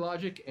movie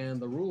logic and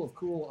the rule of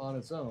cool on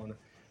its own.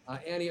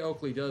 Annie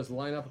Oakley does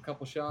line up a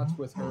couple shots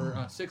with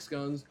her 6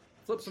 guns,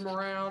 flips them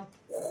around,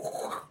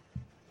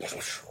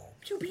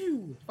 pew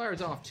pew,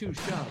 fires off 2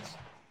 shots.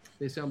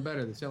 They sound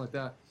better, they sound like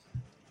that.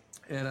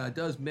 And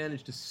does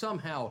manage to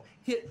somehow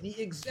hit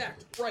the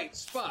exact right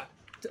spot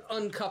to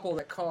uncouple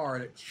that car,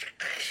 and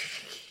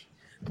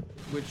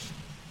which,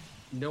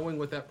 knowing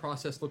what that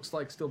process looks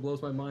like, still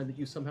blows my mind that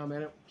you somehow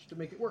managed to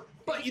make it work.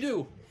 But you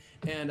do,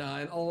 and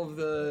all of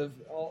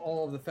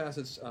the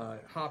facets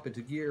hop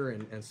into gear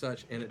and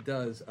such, and it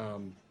does.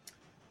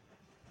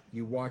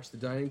 You watch the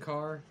dining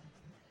car.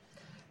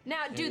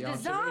 Now, and do the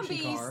observation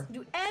zombies, car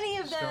do any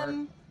of start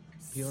them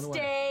peeling away.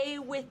 stay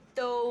with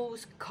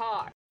those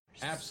cars?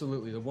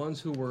 Absolutely. The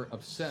ones who were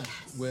obsessed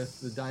with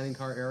the dining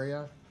car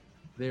area,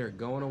 they are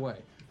going away.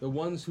 The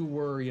ones who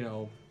were,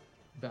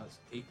 about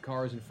 8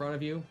 cars in front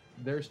of you,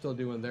 they're still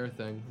doing their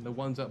thing. The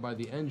ones up by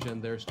the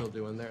engine, they're still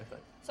doing their thing.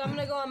 So I'm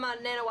gonna go on my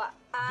nanowatt.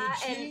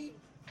 Did she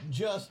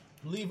just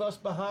leave us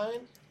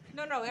behind?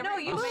 No, you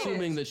I'm moved.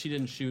 assuming that she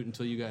didn't shoot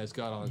until you guys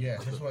got on. Yeah,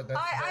 that's what.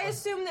 I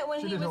assume that when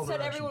She he did was hold said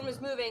direction everyone for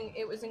was moving,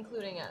 it was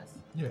including us.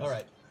 Yes. All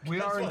right. We are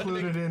That's what I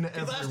included think- in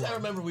 'cause last everyone. I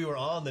remember we were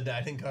on the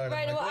dining car. and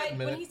Right. I'm Well, like, wait a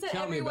minute. when he said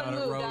Tell me everyone about it,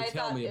 moved, Ro. I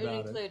Tell thought me it about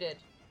it. included.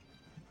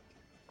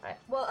 Right.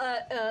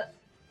 Well,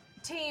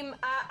 Team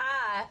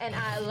I and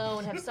I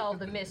alone have solved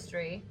the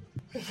mystery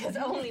because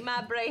only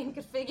my brain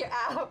could figure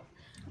out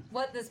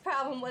what this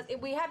problem was.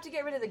 We have to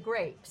get rid of the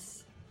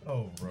grapes.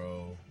 Oh,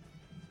 bro.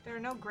 There are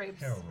no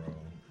grapes. Hell, bro.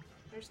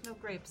 There's no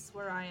grapes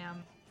where I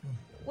am.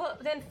 Well,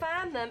 then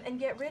find them and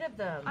get rid of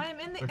them. I am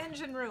in the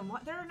engine room.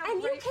 What? There are no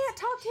And grapes. you can't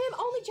talk to him.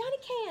 Only Johnny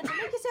can. So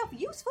make yourself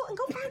useful and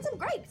go find some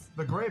grapes.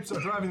 The grapes are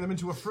driving them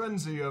into a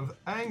frenzy of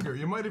anger.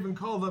 You might even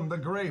call them the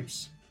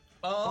grapes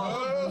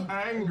of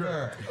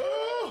anger.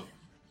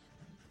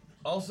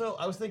 Also,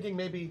 I was thinking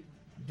maybe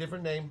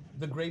different name,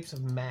 the Grapes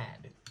of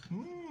Mad.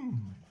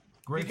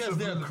 Grapes Because of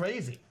they're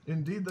crazy.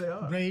 Indeed, they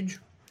are. Rage.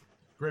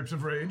 Grapes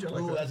of rage. I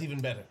like Ooh, that. that's even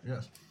better.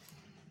 Yes.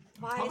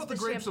 Why How is about the the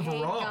grapes of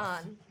champagne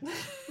Wrath? gone?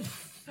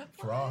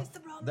 Froth.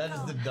 That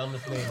is the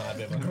dumbest name I've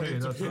ever heard. Okay,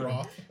 that's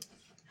right.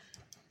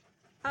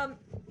 Froth.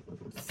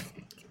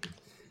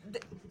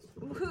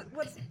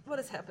 What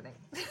is happening?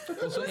 Well, so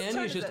Whose turn Annie's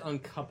is just it?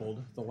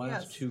 uncoupled the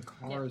last Yes. 2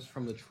 cars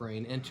from the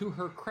train, and to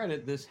her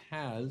credit, this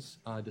has,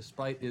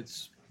 despite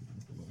its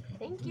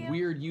Thank you.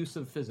 weird use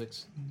of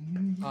physics.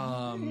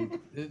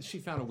 She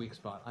found a weak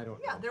spot. I don't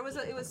Yeah, know. there was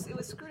it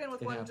was screwed in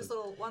with It one happens.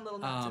 little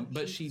nut.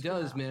 But she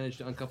does manage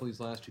to uncouple these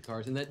last 2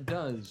 cars, and that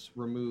does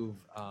remove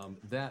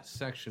that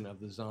section of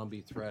the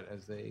zombie threat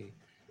as they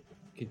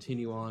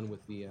continue on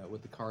with the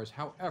cars.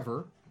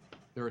 However,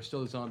 there are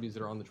still the zombies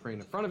that are on the train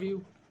in front of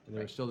you, and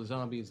there are still the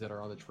zombies that are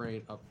on the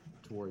train up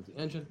towards the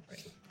engine.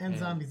 And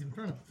zombies in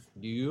front of us.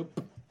 Yep.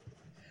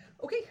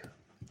 Okay,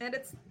 and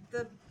it's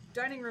the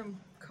dining room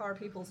car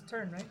people's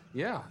turn, right?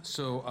 Yeah.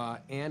 So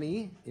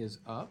Annie is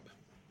up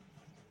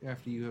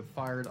after you have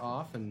fired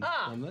off and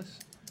done this.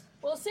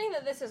 Well, seeing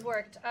that this has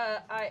worked,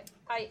 I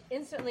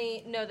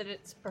instantly know that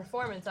it's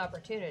performance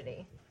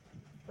opportunity,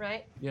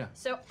 right? Yeah.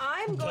 So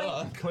I'm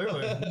going.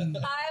 Clearly.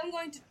 I'm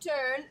going to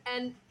turn,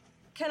 and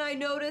can I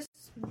notice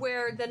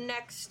where the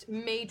next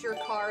major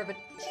car of a?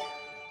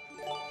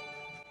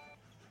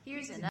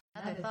 Here's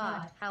another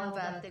thought. How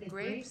about the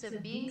grapes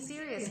of being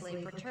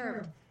seriously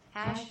perturbed?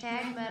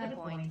 Hashtag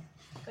MetaPoint.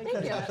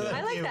 Thank you.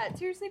 I like that.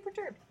 Seriously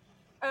perturbed.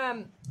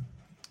 I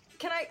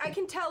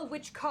can tell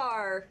which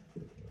car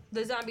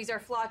the zombies are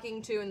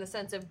flocking to in the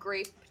sense of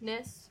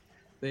grapeness.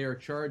 They are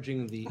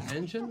charging the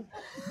engine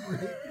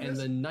and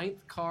the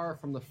 9th car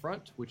from the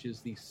front, which is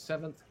the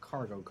 7th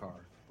cargo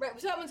car. Right,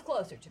 so that one's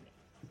closer to me.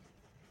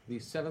 The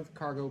 7th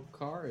cargo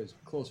car is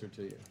closer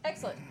to you.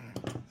 Excellent.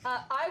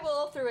 I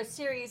will, through a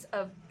series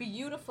of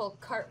beautiful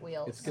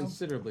cartwheels. It's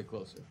considerably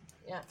closer.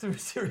 Yeah. Through a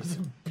series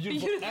of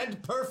beautiful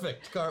and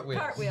perfect cartwheels.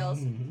 Cartwheels.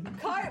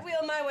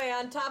 Cartwheel my way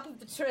on top of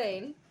the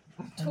train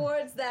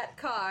towards that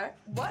car.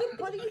 What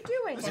are you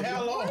doing?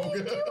 How long? What are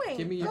you doing?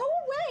 Give me your- Go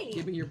away.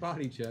 Give me your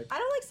body check. I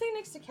don't like sitting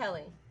next to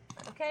Kelly.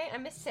 Okay, I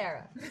miss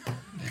Sarah.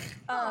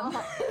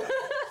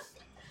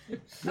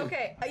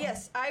 Okay,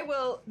 yes, I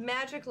will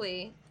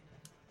magically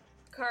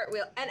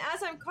cartwheel. And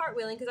as I'm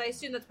cartwheeling, because I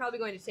assume that's probably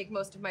going to take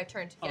most of my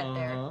turn to get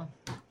there,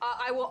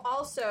 I will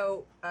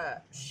also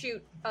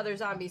shoot other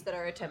zombies that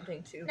are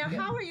attempting to. Now,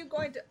 how are you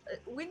going to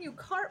when you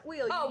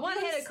cartwheel? Oh, you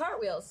one-handed use-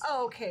 cartwheels.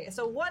 Oh, okay.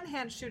 So one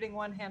hand shooting,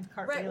 one hand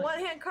cartwheeling. Right,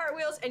 one-hand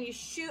cartwheels, and you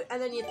shoot,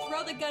 and then you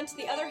throw the gun to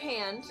the other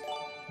hand.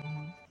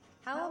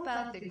 How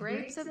about the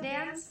grapes of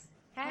dance?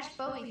 Hash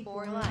Bowie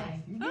for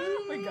life.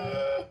 Oh my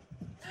god.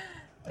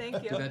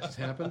 Thank you. Did that just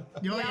happen? Oh,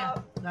 yeah.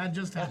 That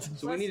just happened.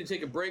 So we need to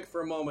take a break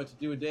for a moment to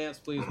do a dance,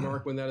 please,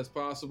 Mark, when that is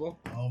possible.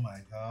 Oh my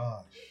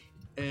gosh.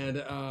 And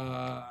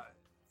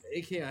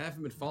AK, I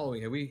haven't been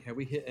following. Have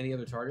we hit any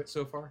other targets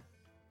so far?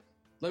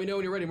 Let me know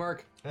when you're ready,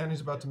 Mark. And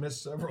he's about to miss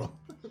several.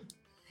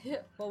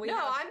 Well,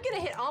 I'm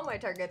gonna hit all my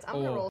targets.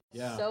 I'm gonna roll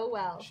so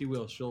well. She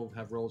will. She'll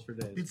have rolls for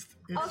days.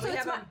 Also,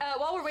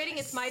 while we're waiting,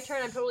 it's my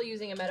turn. I'm totally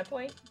using a meta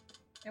point.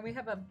 And we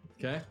have a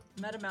Okay.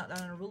 meta mount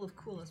on a rule of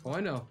cool as well. Oh,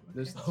 I know.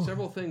 There's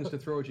several things to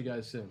throw at you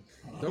guys soon.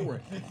 Don't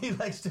worry. He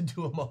likes to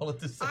do them all at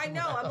the same I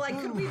know. I'm like,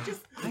 could we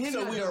just?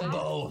 So we are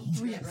boned.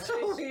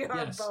 So we are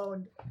Yes.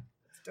 boned.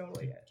 It's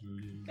totally it.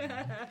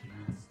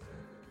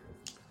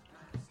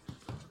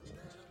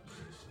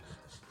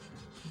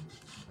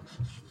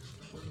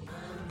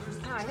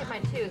 Oh, I hit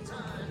mine too.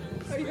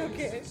 Are you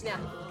okay? Yeah.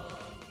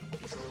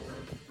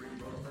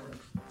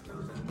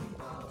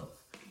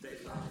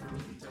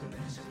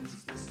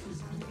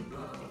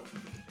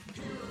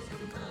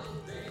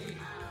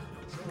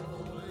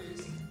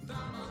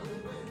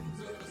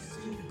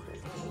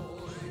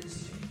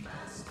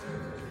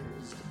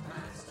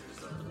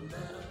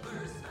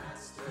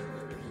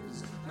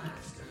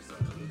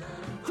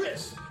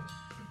 Chris!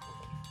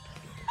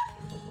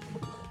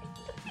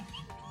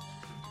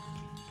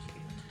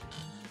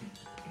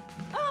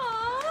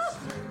 Aww.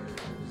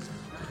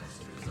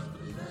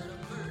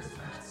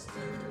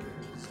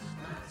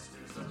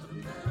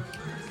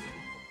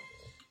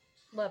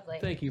 Lovely.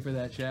 Thank you for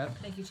that, chat.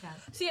 Thank you, Chad.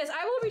 So yes,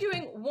 I will be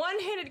doing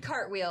one-handed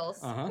cartwheels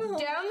Uh-huh.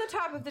 down the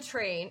top of the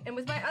train, and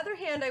with my other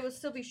hand, I will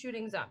still be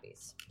shooting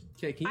zombies.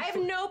 Okay, can you I have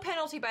no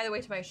penalty, by the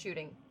way, to my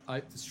shooting.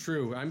 It's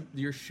true.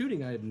 Your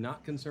shooting, I am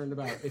not concerned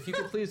about. If you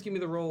could please give me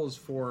the rolls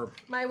for.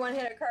 My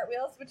one-handed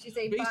cartwheels, which is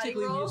a body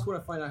Basically, roll. we just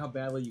want to find out how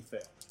badly you fail.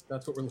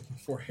 That's what we're looking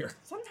for here.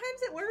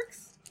 Sometimes it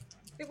works.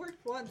 It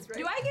worked once, right?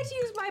 Do I get to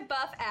use my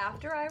buff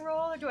after I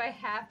roll, or do I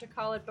have to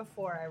call it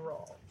before I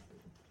roll?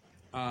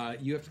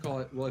 You have to call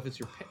it. Well, if it's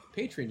your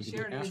Patreon, you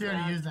can do it after. She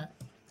already used that.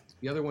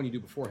 The other one you do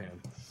beforehand.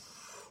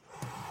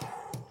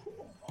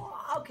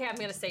 Okay, I'm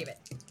gonna save it.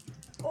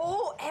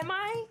 Oh, am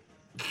I?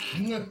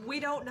 We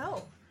don't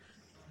know.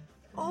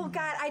 Oh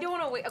God, I don't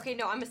want to wait. Okay,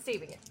 no, I'm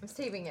saving it. I'm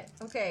saving it.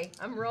 Okay,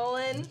 I'm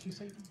rolling.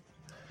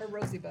 Her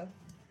rosy bow.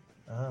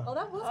 Oh,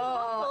 that was.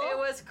 Oh, it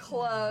was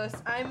close.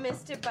 I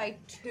missed it by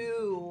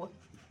 2.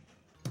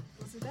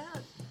 Wasn't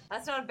bad.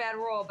 That's not a bad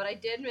roll, but I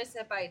did miss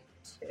it by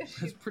 2.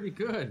 That's pretty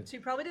good. She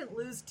probably didn't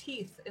lose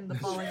teeth in the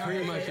falling off.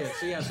 Pretty much it.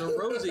 So yeah, so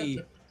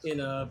Rosie, in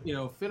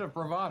a fit of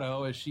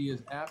bravado, as she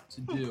is apt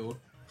to do,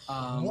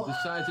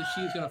 decides that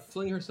she's going to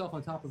fling herself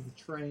on top of the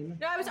train.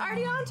 No, I was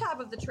already on top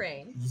of the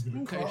train.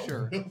 Okay,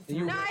 sure. And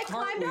you No, were I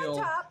climbed on cartwheel-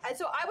 top.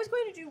 So I was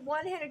going to do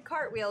one-handed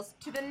cartwheels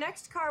to the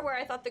next car where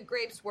I thought the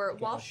grapes were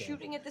while Gotcha.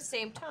 shooting at the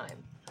same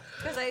time.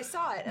 Because I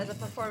saw it as a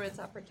performance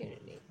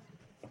opportunity.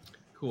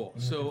 Cool.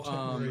 So,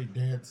 Contemporary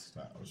dance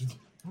style.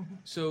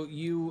 so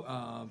you,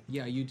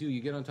 you do.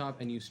 You get on top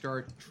and you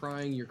start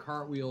trying your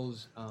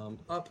cartwheels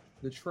up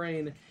the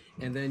train,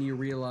 and then you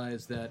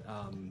realize that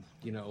I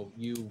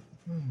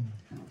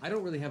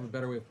don't really have a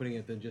better way of putting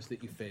it than just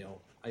that you fail.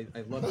 I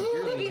love it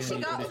dearly. Maybe she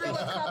got through a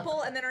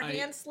couple and then her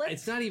hand slipped.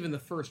 It's not even the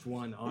first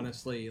one,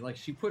 honestly. Like,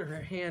 she put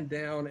her hand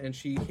down and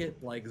she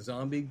hit like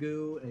zombie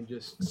goo and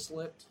just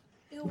slipped.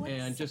 Ew,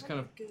 and just kind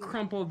of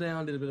crumpled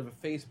down, did a bit of a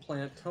face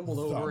plant, tumbled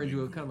over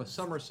into a kind of a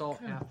somersault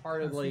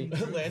half-heartedly.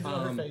 Landed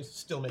on her face,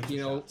 still making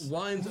shots.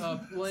 Winds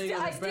up, laying on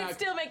I his back,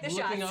 still make the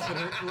looking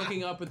shots.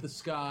 looking up at the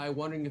sky,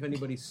 wondering if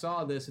anybody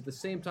saw this. At the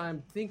same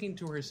time, thinking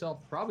to herself,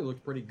 probably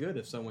looked pretty good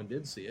if someone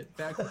did see it.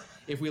 In fact,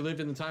 if we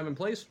lived in the time and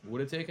place, would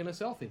have taken a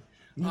selfie.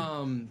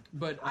 And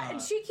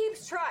she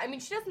keeps trying. I mean,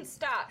 she doesn't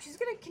stop. She's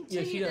going to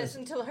continue this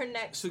until her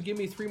next. So give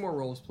me 3 more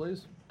rolls,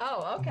 please.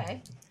 Oh,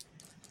 okay.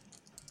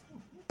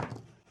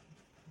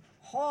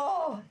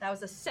 Oh, that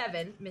was a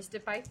 7. Missed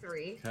it by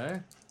 3. Okay.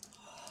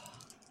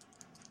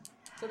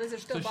 So those are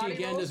still So she body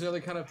again rolls? does another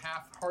kind of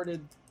half-hearted,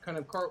 kind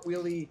of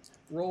cartwheely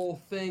roll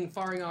thing,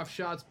 firing off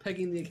shots,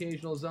 pegging the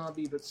occasional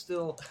zombie, but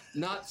still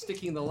not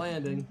sticking the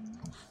landing.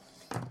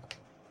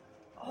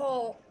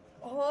 Oh,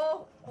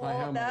 By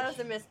how that much?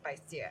 was a miss by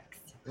 6.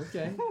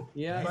 Okay.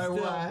 Yeah. By still,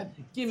 what?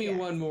 Give me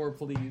one more,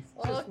 please.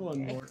 Just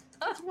one Okay. more.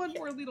 Just one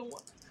more little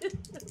one.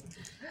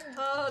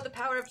 Oh, the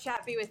power of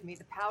chat be with me.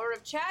 The power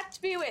of chat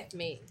be with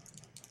me.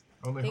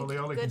 Only Think Holy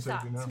Ollie can good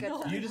save you now. thoughts, good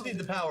thoughts. You just need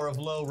the power of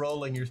low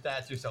rolling. Your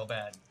stats are so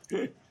bad.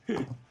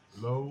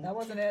 Low. That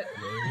wasn't it.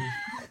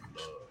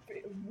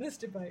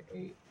 Missed it by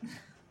 8.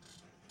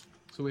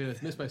 So we had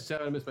a miss by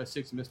 7, miss by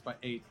 6, miss by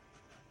 8.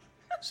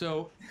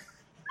 So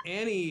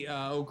Annie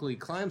Oakley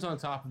climbs on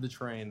top of the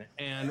train,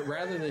 and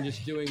rather than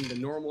just doing the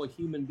normal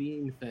human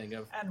being thing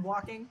of And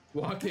walking.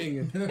 walking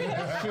and shooting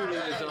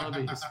the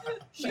zombies,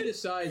 she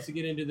decides to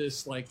get into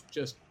this, like,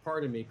 just,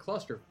 pardon me,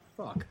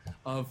 clusterfuck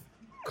of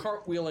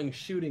cartwheeling,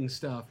 shooting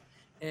stuff,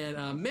 and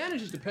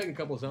manages to peg a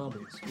couple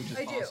zombies, which is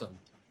awesome.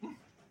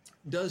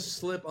 Does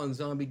slip on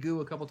zombie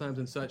goo a couple times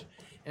and such,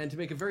 and to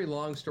make a very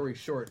long story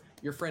short,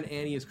 your friend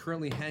Annie is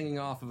currently hanging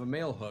off of a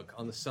mail hook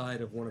on the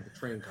side of one of the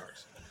train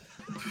cars.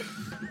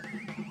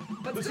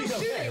 But But still she's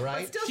okay, shooting, right?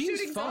 But still She's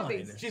shooting fine.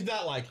 zombies. She's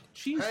not like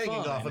She's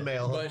hanging fine, off a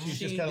mail hook. but She's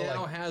she just kind of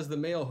now like. has the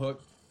mail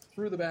hook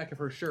through the back of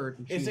her shirt,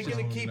 and Is she's it going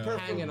to just keep her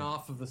hanging from?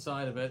 off of the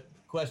side of it.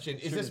 Question: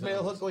 Is Shooting this mail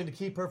zombies. hook going to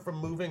keep her from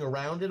moving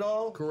around at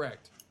all?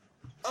 Correct.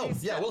 Oh,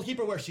 yeah, we'll keep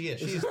her where she is.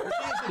 She's in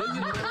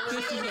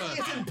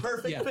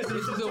perfect Yeah, position.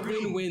 this is a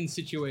win-win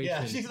situation.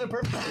 Yeah, she's in a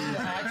perfect position to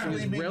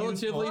actually She's be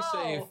relatively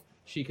useful. safe.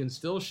 She can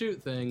still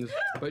shoot things,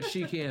 but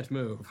she can't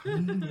move.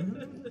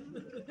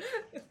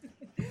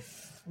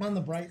 On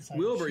the bright side,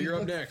 Wilbur, she you're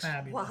up looks next.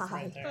 Fabulous Why?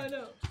 right there. I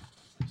know.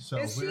 So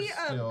Is we're she,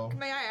 still.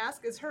 may I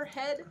ask, is her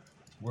head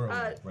Where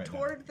are we right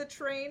toward the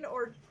train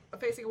or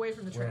facing away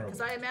from the Where train? are Because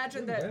we? I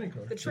imagine The that dining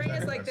car. the train The is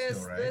dining like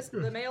car's this, still,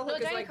 right? the mail No,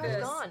 hook is dining like car's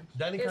this. gone.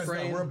 Dining car's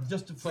Frame. not. We're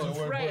just now?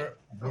 So Right.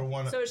 we're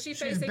one. So is she She's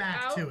facing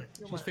back out? to it.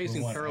 She's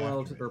facing one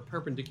parallel after to, or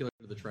perpendicular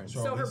to the train.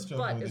 So are her we still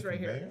butt doing is the right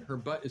here. conveyor? Her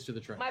butt is to the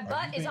train. My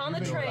butt you is been- on the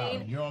you've been around.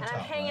 train, You're on and I'm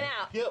top, hanging right?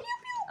 out. Yep.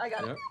 I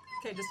got Yep. it.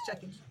 Okay, just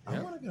checking. I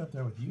want to get up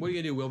there with you. What are you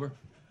gonna do, Wilbur?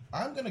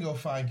 I'm gonna go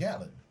find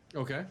Gatlin.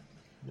 Okay,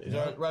 He's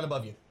right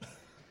above you.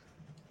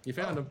 you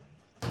found him.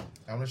 I'm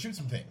gonna shoot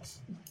some things.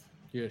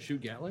 You gonna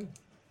shoot Gatling?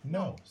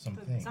 No, some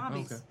The things.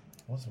 zombies. Okay.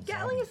 What's some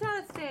Gatling zombies? is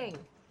not a thing.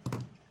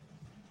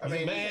 I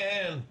mean,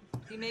 Man.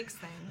 He makes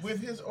things.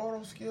 with his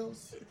oral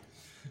skills.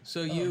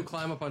 So you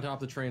climb up on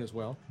top of the train as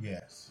well,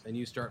 Yes. and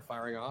you start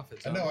firing off.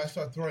 At I know. I zombies.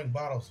 start throwing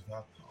bottles of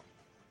alcohol.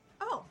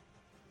 Oh,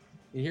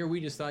 And here we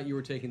just thought you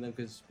were taking them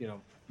because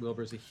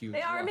Wilbur's a huge.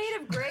 They are rush. made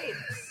of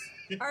grapes.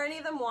 Are any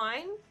of them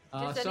wine?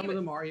 Does any Some of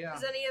them are, yeah.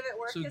 Does any of it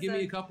work? So as give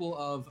me a couple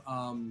of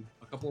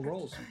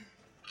rolls.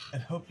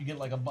 And hope you get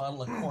like a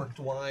bottle of corked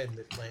wine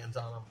that lands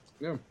on him.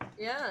 Yeah.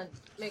 Yeah,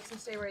 makes them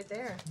stay right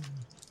there.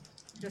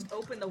 just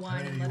open the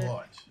wine and Hey, let it.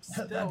 watch.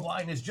 That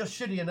wine is just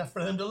shitty enough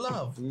for them to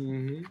love.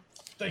 Mm-hmm.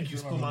 Thank you,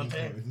 Is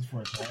Spumante. this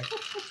for attack?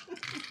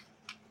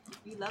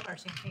 We love our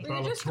champagne.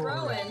 When you're just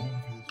growing.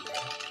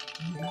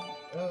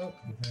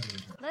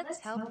 Let's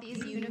help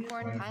these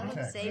unicorn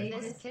pilots save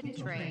this kid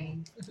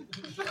train.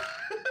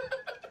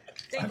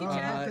 Thank you,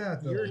 Chad.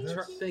 that,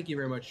 though. Thank you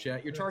very much,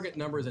 chat. Your target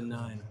number is a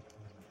 9.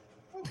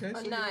 Okay, A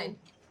so 9.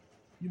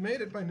 You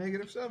made it by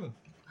 -7.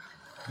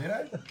 Did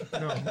I?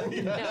 No.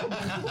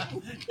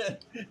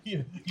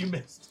 you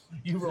missed.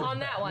 You rolled On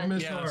that You one.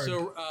 missed Yeah.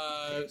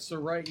 hard. So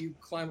right, you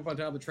climb up on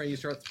top of the train, you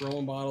start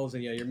throwing bottles,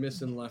 and yeah, you're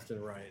missing left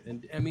and right.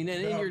 And I mean,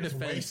 and in your Just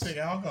defense, wasting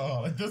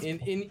alcohol at this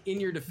in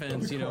your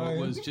defense, it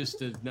was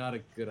just not a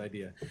good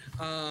idea.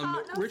 No,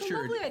 it's a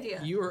Richard, lovely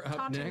idea. you are up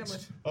Taunting him next.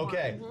 with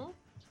Okay.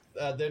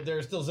 There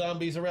are still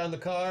zombies around the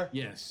car.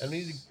 Yes. I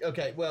need to,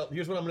 okay, well,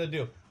 here's what I'm going to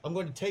do. I'm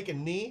going to take a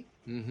knee,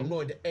 I'm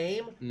going to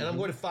aim, and I'm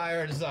going to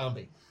fire at a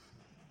zombie.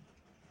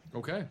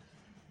 Okay.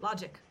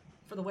 logic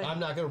for the win. I'm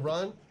not going to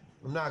run.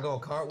 I'm not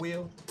going to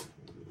cartwheel.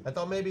 I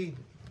thought maybe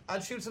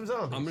I'd shoot some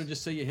zombies. I'm gonna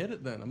just say you hit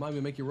it then. I'm not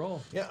gonna make you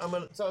roll. Yeah, I'm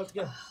going to, so,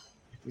 yeah.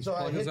 So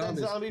I hit that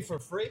zombie for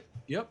free?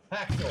 Yep.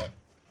 Hacksaw.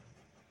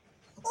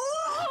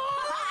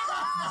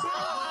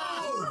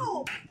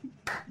 Oh!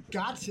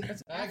 Gotcha.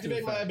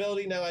 Activate my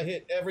ability. Now I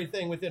hit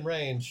everything within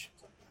range.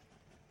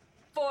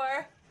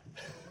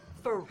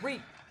 For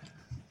free.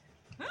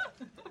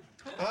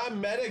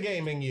 I'm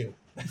metagaming you.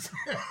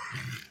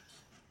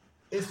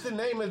 It's the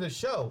name of the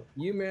show.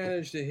 You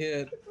managed to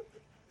hit.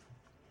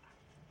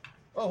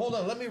 Oh, hold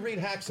on. Let me read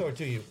Hacksaw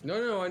to you.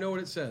 No, I know what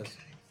it says.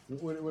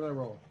 What did I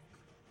roll?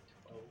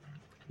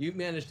 You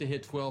managed to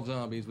hit 12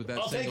 zombies with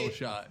that single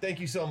shot. Thank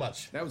you so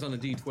much. That was on a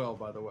D12,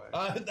 by the way.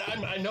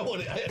 I know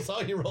what I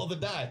saw you roll the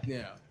die.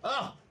 Yeah.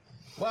 Oh,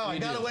 wow! I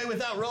got away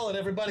without rolling,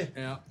 everybody.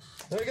 Yeah.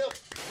 There we go.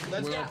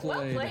 Let's go.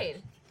 Well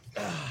played.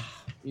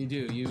 You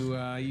do.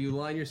 You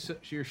line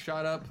your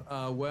shot up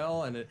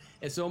well, and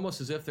it's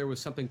almost as if there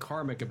was something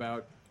karmic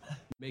about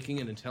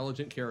making an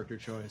intelligent character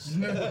choice. I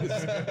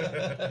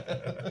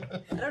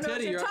don't know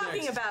what you're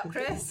talking about,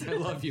 Chris. I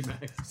love you,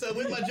 Max. So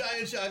with my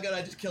giant shotgun,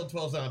 I just killed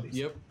 12 zombies.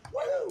 Yep.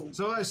 Woo!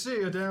 So I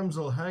see a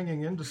damsel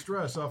hanging in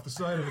distress off the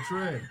side of a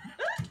train.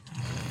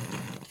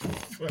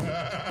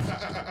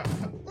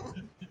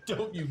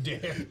 Don't you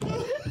dare.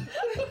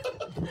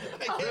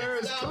 There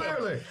is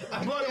clearly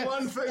but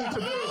one thing to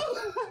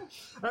do,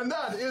 and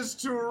that is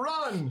to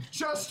run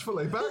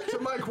chestfully back to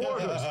my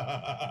quarters,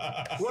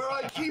 where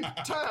I keep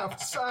Taft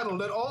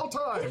saddled at all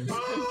times,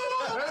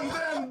 and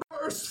then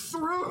burst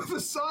through the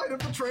side of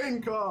the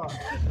train car,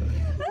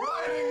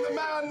 riding the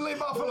manly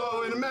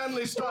buffalo in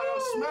manly style,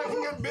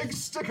 smacking it big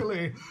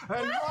stickily,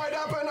 and right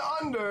up and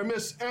under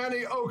Miss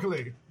Annie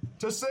Oakley.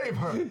 To save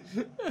her.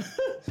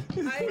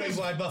 Big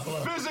white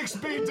buffalo. Physics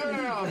be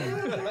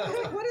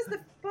damned. What is the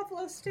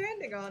buffalo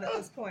standing on at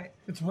this point?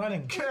 It's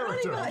running.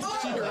 Character.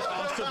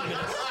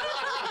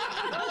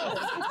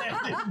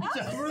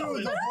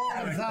 Through the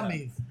horde of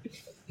zombies.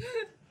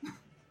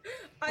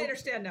 I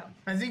understand now.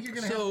 I think you're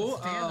gonna have to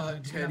stand on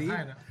it to get Teddy.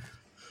 high enough.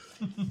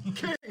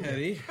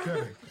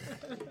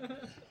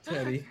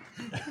 Teddy,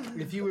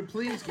 if you would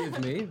please give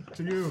me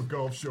to you,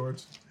 golf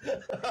shorts.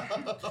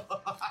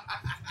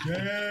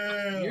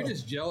 Yeah. You're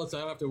just jealous I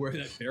don't have to wear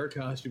that bear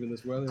costume in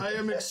this weather. I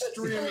am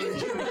extremely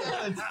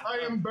jealous. I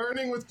am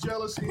burning with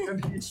jealousy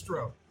and heat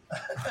stroke.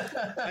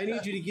 I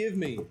need you to give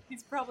me.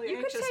 He's probably You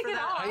could anxious take for it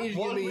that. off. I need you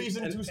One to give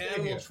reason me to an stay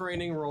animal here.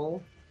 training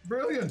roll,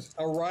 Brilliant.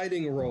 a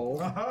riding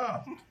roll,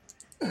 Aha.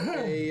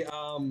 a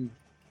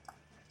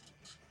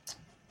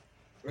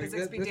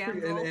Physics be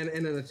damned pretty-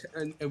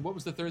 roll. and what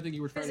was the third thing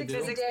you were trying to do?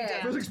 Physics be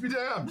damned. Physics be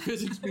damned.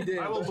 Physics be damned.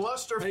 I will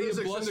bluster I need a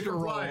physics bluster into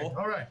complying. roll.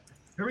 All right.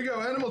 Here we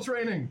go. Animal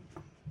training.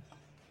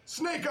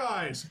 Snake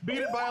eyes. Beat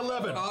it by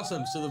 11.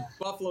 Awesome. So the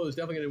buffalo is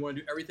definitely going to want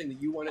to do everything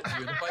that you want it to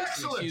do. The bison,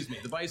 Excellent. excuse me.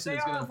 The bison They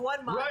is are going of to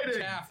one mind. Riding.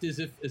 taft as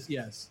if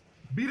yes.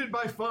 Beat it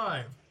by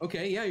 5.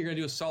 Okay, yeah, you're going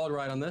to do a solid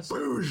ride on this.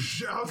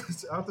 Boosh.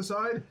 Out the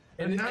side.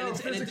 And now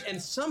physics.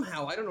 And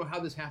somehow, I don't know how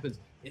this happens,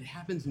 it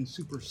happens in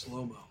super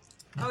slow-mo.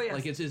 Oh, yeah.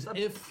 Like it's as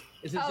if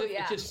it's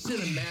yeah. just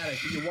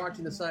cinematic. You're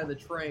watching the side of the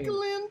train,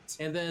 Glint.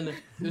 and then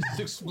this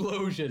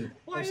explosion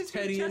Why as is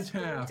your Teddy and chest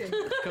Taft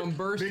glinting? come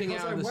bursting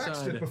Because out I of the waxed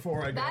side. it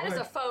before I go. That is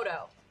a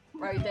photo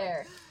right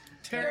there.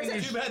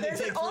 There's Too bad they an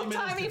take 3 minutes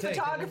old-timey to take.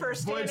 photographer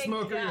standing.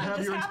 smoker, you have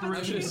just your happens I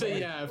was to going be to say,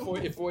 yeah,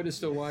 if Void is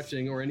still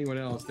watching, or anyone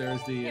else,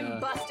 there's the...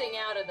 Him busting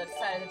out of the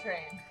side of the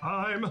train.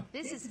 I'm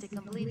This is to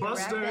complete the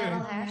Busting. rap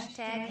battle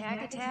hashtag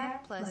hack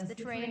attack plus the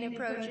train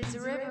approaches a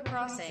river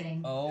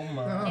crossing. Oh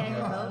my And a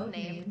god. boat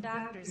named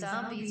Dr.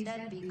 Zombie's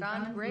Dead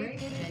Beacon Great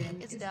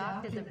Pigeon is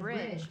docked at the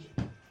bridge.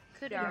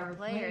 Could our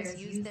players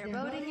use their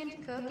boating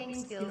and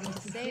cooking skills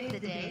to save the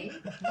day?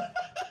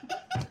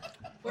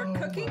 We're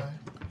cooking?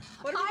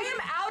 What are we I doing?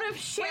 am out of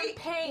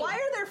champagne. Why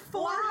are there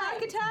 4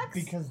 hack attacks?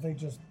 Because they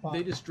just bought.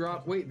 They just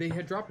dropped... Wait, they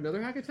had dropped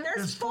another hack attack?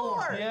 There's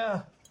 4.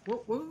 Yeah.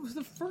 What was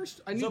the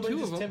first? I knew Somebody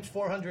 2 of just them. tipped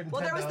 $410.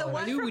 Well, there was the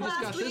one I knew from we just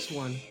last got week. this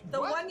one. The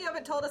one you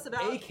haven't told us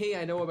about. AK,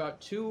 I know about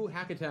 2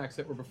 hack attacks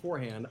that were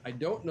beforehand. I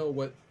don't know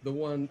what the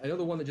one... I know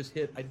the one that just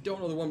hit. I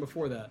don't know the one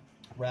before that.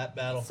 Rap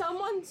battle.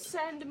 Someone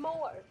send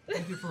more.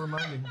 Thank you for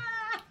reminding me.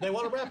 They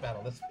want a rap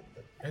battle. That's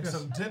And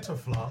some dental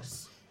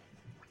floss.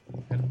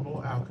 And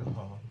more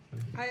alcohol.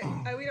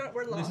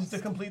 We're lost. This is to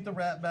complete the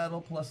rap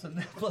battle plus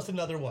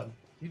another one.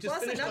 You just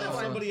Plus finished another off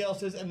one. somebody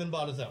else's and then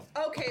bought his own.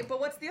 Okay, but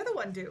what's the other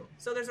one do?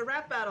 So there's a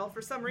rap battle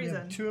for some Yeah,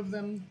 reason. 2 of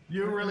them.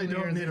 You really earlier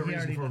don't need a than he reason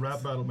already for a does.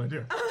 rap battle, my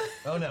dear.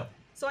 Oh no.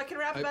 So I can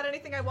rap about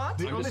anything I want?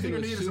 The I'm only just thing you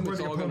gonna need is assume a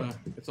worthy opponent.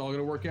 it's all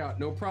gonna work out.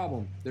 No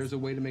problem. There's a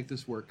way to make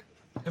this work.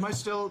 Am I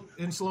still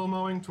in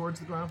slow-mowing towards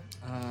the ground?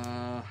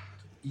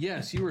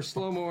 Yes, you are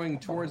slow-mowing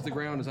towards the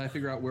ground as I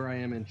figure out where I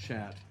am in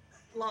chat.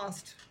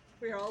 Lost.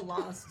 We are all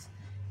lost.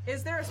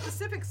 Is there a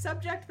specific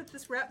subject that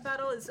this rap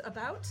battle is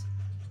about?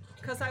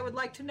 Because I would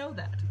like to know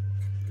that.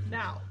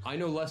 Now. I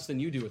know less than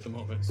you do at the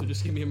moment, so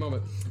just give me a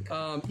moment.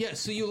 Yes,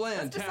 so you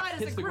land, Let's decide tap, as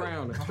hits a the group.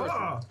 ground.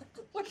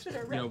 What should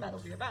a rap battle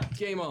be about?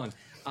 Game on.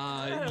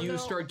 don't You know.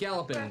 start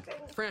galloping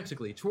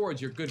frantically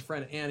towards your good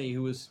friend Annie,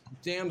 who is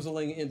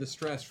damseling in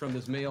distress from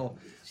this male.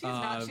 She's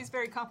not. She's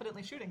very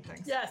confidently shooting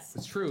things. Yes.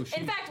 It's true.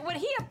 In fact, when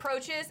he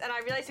approaches and I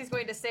realize he's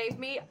going to save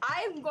me,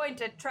 I'm going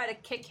to try to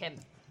kick him.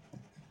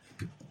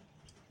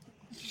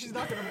 She's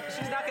not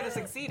gonna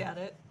succeed at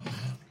it.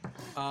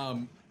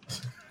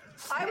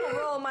 I will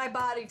roll my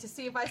body to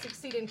see if I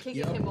succeed in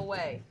kicking him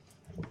away.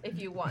 If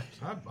you want.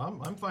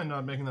 I'm fine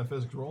not making that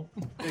physics roll.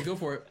 Hey, go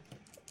for it.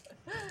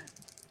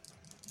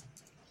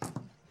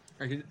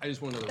 I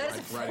just want another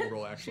riding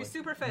roll, actually. She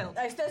super failed.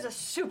 That's a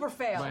super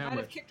fail. By how Might have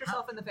much? kicked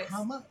herself in the face.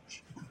 How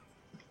much?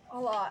 A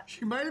lot.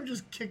 She might have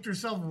just kicked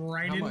herself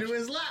right How into much?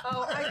 his lap.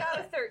 Oh, I got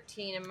a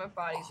 13 and my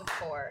body's a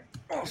 4.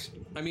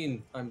 I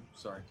mean, I'm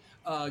sorry.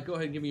 Go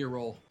ahead and give me your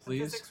roll,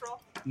 please. Physics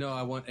roll? No,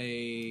 I want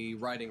a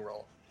riding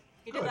roll.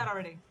 You did that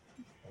already.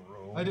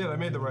 I did. I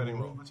made the writing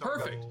roll. That's how it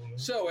Perfect.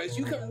 goes. So as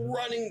you come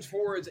running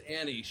towards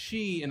Annie,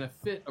 she, in a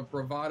fit of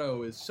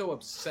bravado, is so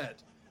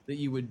upset that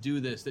you would do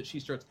this that she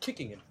starts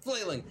kicking and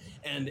flailing.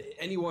 And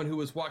anyone who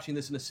was watching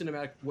this in a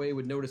cinematic way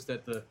would notice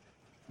that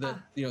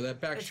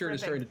that back It's shirt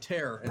is starting ripping. to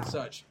tear and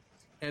such.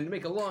 And to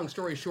make a long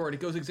story short, it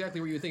goes exactly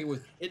where you think it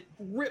would. It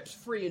rips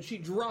free and she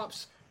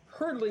drops,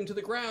 hurtling to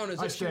the ground as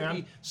I if she would stand.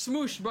 be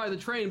smooshed by the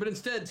train. But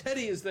instead,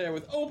 Teddy is there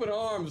with open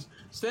arms,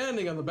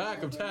 standing on the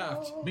back of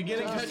Taft.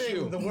 Beginning to catch sing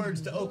you. the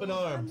words to Open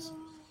Arms.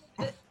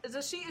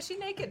 Is she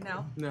naked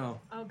now?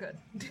 No, Oh, good.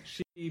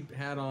 she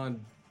had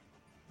on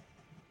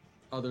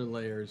other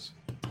layers.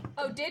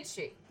 Oh, did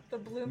she? The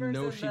bloomers.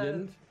 No, and she the,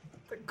 didn't.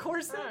 The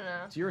corset. I don't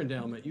know. It's your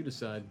endowment. You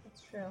decide.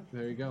 That's true.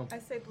 There you go. I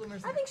say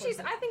bloomers. I and think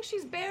corset.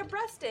 she's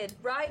bare-breasted,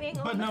 riding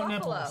But on the no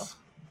buffalo. nipples.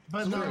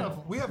 But no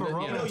nipples. We have a Yeah.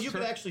 romance. No, you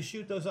could actually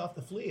shoot those off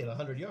the flea at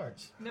 100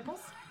 yards.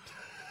 nipples.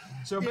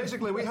 So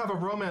basically, we have a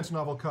romance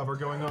novel cover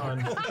going on.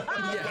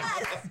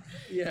 Yes.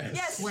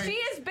 Yes, Wait. she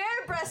is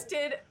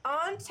bare-breasted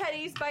on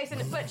Teddy's bison,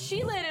 but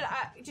she landed.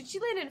 Did she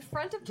land in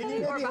front of Can Teddy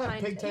you or maybe have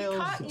behind? pigtails He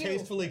caught you.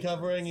 tastefully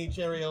covering each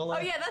areola?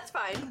 Oh yeah, that's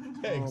fine.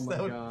 Thanks. Oh my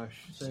that, would,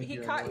 gosh. Thank He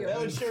you. caught you. that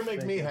would sure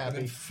make me And happy.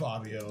 then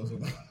Fabio's.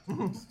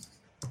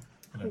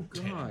 Oh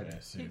God.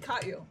 He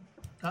caught you.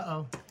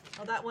 Uh-oh.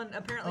 Oh, that one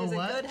apparently Oh, is a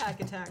what? good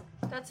hack attack.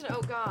 That's an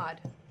oh god.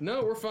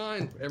 No, we're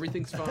fine.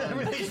 Everything's fine.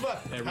 Everything's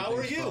fine. How are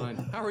Everything's you? fine.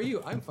 How are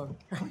you? I'm fine.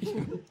 How are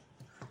you?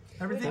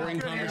 Everything Boring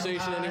good.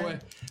 conversation anyway.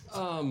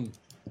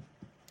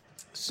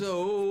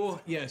 So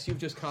yes, you've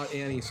just caught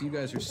Annie, so you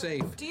guys are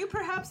safe. Do you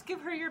perhaps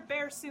give her your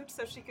bear suit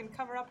so she can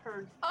cover up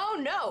her? Oh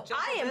no,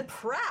 I am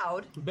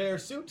proud Bear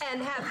suit?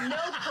 and have no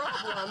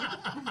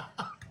problem.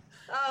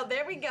 Oh,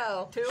 there we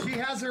go. She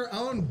has her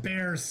own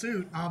bear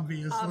suit,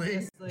 obviously.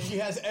 Obviously. She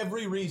has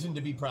every reason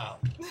to be proud.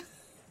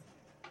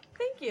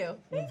 Thank you.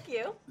 Thank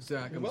you.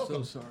 Zach, I'm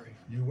welcome. so sorry.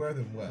 You wear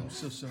them well. I'm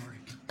so sorry.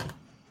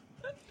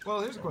 Well,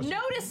 here's a question.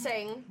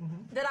 Noticing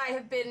that I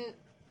have been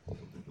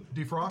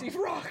Defrocked?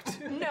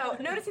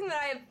 noticing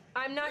that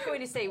I'm not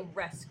going to say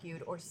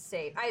rescued or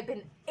saved. I've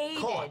been aided.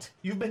 Caught.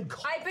 You've been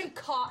caught. I've been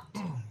caught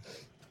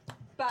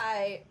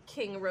by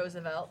King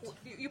Roosevelt.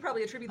 You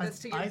probably attribute this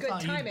to your good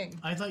thought timing.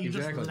 I thought you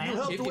Exactly. just landed.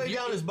 helped to weigh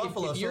down his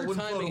buffalo if so your it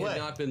wouldn't float timing away. had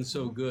not been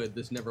so good,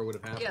 this never would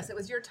have happened. Yes, it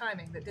was your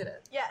timing that did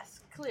it.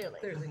 Yes, clearly.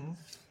 Clearly.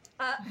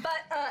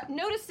 But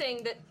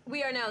noticing that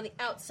we are now on the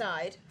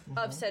outside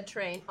of said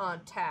train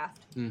on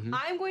Taft,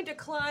 I'm going to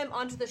climb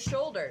onto the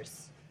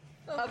shoulders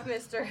of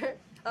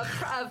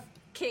of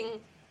King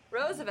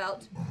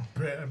Roosevelt,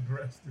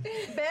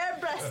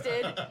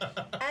 bare-breasted,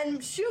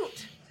 and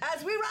shoot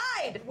as we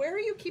ride. Where are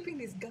you keeping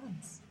these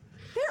guns?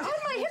 They're on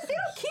my hip. They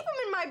don't keep them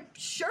in my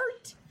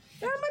shirt.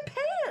 They're on my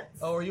pants.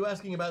 Oh, are you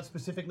asking about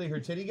specifically her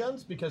titty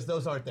guns? Because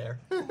those aren't there.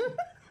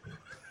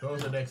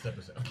 Those are next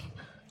episode.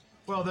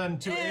 Well, then,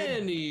 to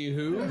aid,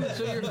 Anywho,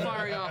 so you're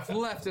firing off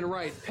left and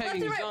right,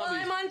 pegging Left and right while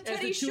zombies I'm on as the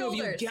Teddy's two of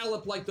shoulders. you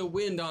gallop like the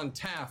wind on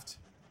Taft.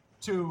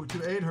 to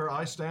aid her,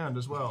 I stand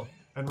as well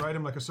and ride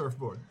him like a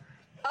surfboard.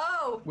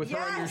 Oh, With her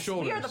yes, on your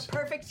shoulders. we are the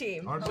perfect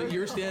team. Aren't So we?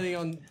 you're standing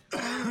on.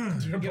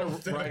 Get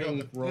a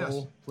riding roll,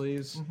 Yes.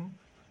 please.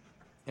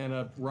 And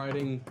a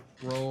riding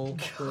roll,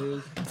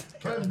 please.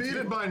 I beat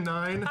it by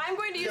 9. I'm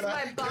going to use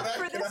my buff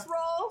for this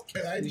roll.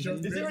 Can I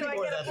jump Is there in? any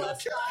more of that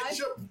left?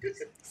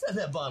 Set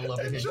that bottle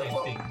over here,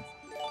 Steve.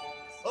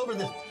 Over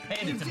this.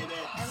 Hand it to me.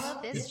 I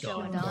love this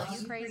show and all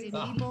you crazy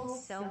people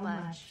so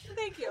much.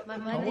 Thank you. My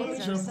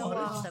Mondays are so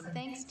awesome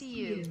thanks to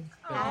you.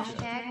 Hashtag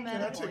Can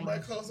I take my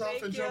MetaPoint. clothes off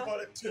and jump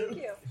on it too?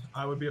 Thank you.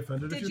 I would be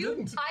offended if Did you you?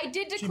 didn't. I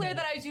did declare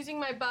that I was using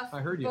my buff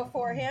I heard you.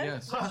 beforehand,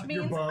 Yes. which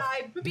Your means buff.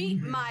 I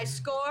beat my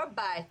score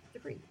by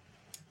 3.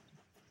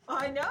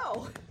 I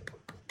know.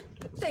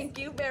 Thank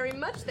you very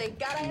much. Thank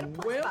God I had a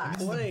plus Well 5.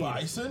 played.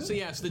 bison? So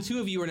yes, the two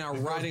of you are now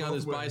riding on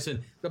this both ways.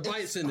 bison. The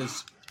bison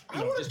is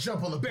I want to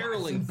jump on the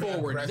barreling bison,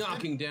 forward, Preston.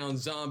 knocking down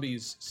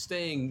zombies,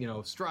 staying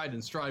stride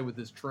and stride with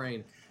this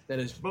train that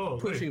is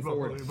pushing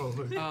Boldly, forward.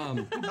 boldly.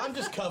 I'm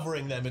just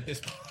covering them at this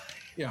point.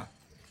 Yeah,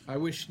 I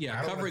wish. Yeah,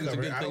 I don't covering is a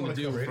wanna good cover- I thing don't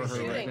to do wanna for cover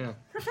her right anything. now.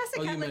 Professor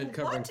Oh, you Catlin, meant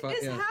covering what fi-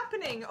 is yeah.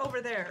 happening over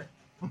there?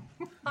 I'm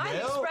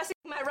Well- expressing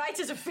my rights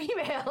as a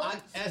female.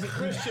 As a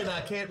Christian,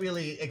 I can't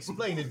really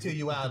explain it to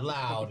you out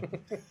loud.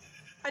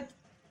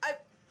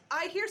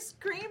 I hear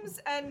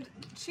screams and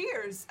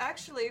cheers,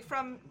 actually,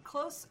 from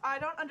close. I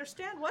don't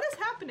understand. What is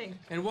happening?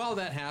 And while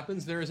that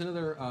happens, there is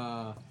another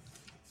over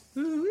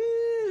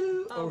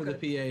the good.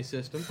 PA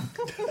system.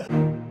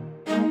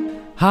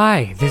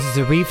 Hi, this is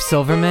Arif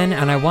Silverman,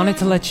 and I wanted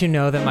to let you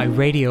know that my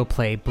radio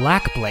play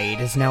Black Blade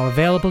is now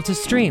available to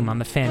stream on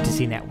the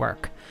Fantasy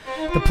Network.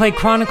 The play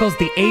chronicles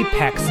the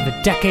apex of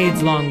a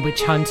decades-long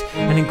witch hunt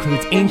and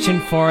includes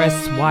ancient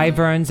forests,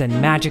 wyverns, and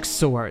magic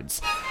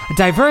swords. A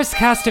diverse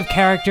cast of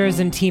characters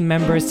and team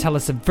members tell a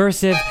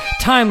subversive,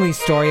 timely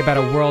story about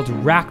a world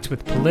racked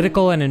with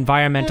political and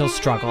environmental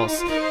struggles.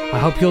 I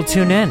hope you'll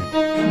tune in.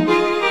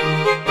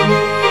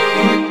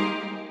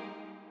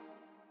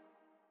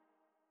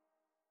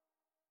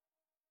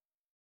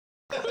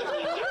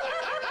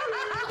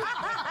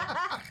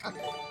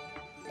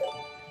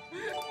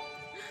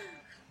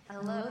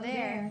 Hello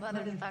there,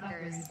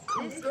 motherfuckers.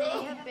 This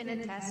may have been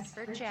a test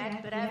for Chad,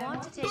 but I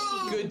want to take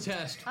the Good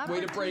test.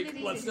 Way to break.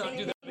 Let's not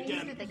do that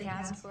again. for the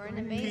cast for an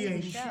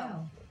amazing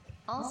show.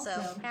 Also,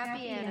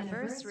 happy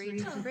anniversary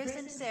to Chris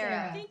and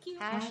Sarah. Thank you.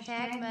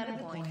 Hashtag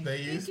MetaPoint.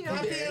 They used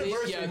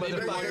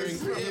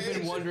They've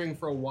been wondering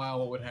for a while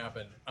what would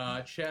happen.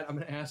 Chad, I'm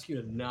going to ask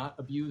you to not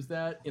abuse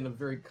that in a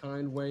very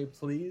kind way,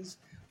 please.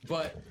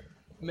 But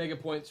mega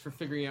points for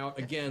figuring out,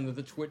 again, that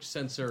the Twitch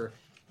censor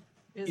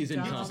is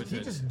incompetent. He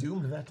just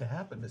doomed that to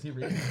happen. Is he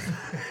really?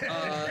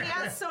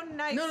 Yeah, so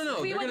nice. No.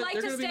 We they're would gonna- like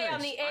they're to gonna be stay on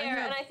nice. the air,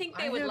 and I think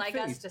they would have like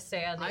faith. us to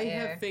stay on the I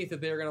air. have faith that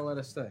they're going to let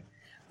us stay.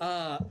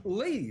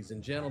 Ladies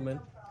and gentlemen,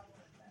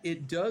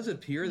 it does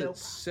appear that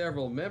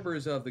several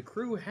members of the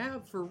crew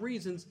have, for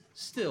reasons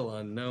still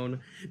unknown,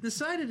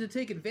 decided to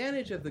take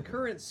advantage of the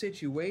current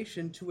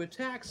situation to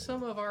attack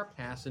some of our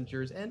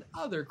passengers and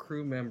other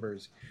crew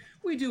members.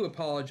 We do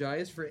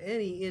apologize for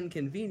any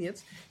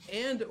inconvenience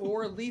and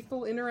or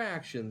lethal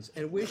interactions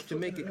and wish to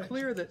make it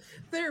clear that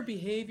their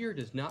behavior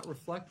does not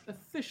reflect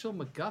official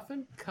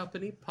MacGuffin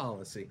company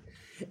policy.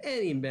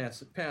 Any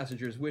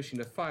passengers wishing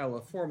to file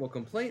a formal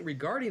complaint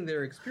regarding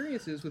their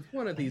experiences with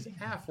one of these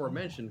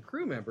aforementioned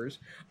crew members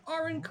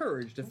are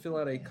encouraged to fill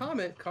out a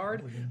comment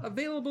card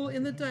available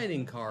in the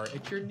dining car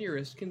at your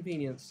nearest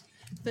convenience.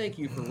 Thank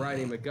you for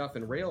riding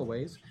MacGuffin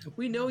Railways.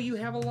 We know you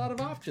have a lot of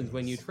options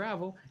when you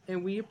travel,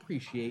 and we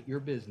appreciate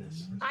your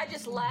business. I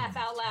just laugh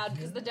out loud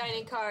because the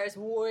dining car is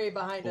way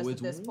behind us at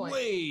this point.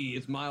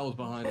 It's miles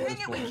behind at Dang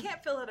this it, we point.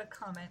 can't fill out a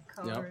comment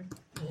card.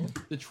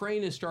 The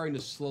train is starting to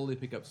slowly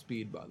pick up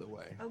speed, by the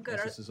way. Oh, good.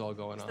 As this is all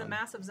going Is on. the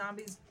mass of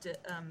zombies It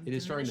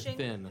is starting to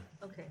diminishing? thin.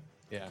 Okay.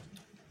 Yeah.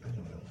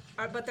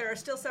 But there are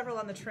still several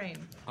on the train.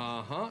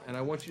 And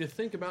I want you to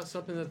think about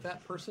something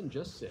that person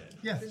just said.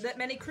 Yes. That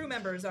many crew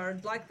members are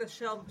like the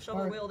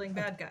shovel-wielding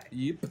bad guy.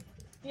 Yep.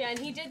 Yeah, and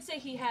he did say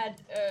he had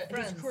his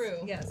Friends, crew.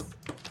 Yes.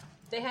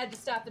 They had to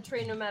stop the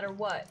train no matter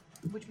what,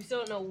 which we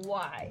still don't know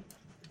why.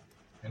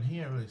 And he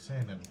ain't really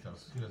saying that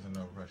because he doesn't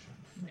know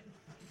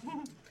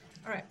Russian.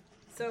 All right.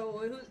 So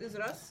who is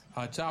it? Us?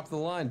 Top of the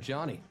line,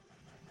 Johnny.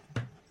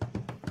 I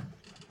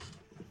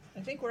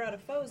think we're out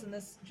of foes in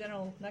this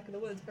general neck of the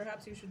woods.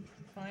 Perhaps you should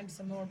find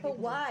some more people. But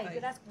why? To You fight.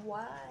 could ask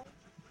why.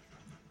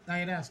 I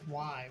had asked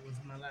why was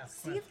my last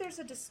See question. if there's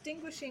a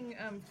distinguishing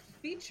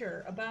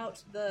feature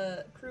about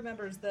the crew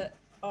members that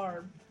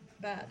are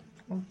bad.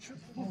 Well,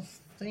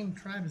 same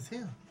tribe as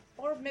him.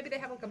 Or maybe they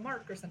have like a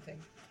mark or something.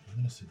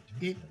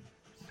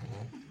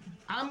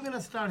 I'm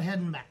gonna start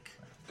heading back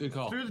Good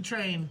call. through the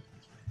train.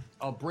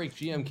 I'll break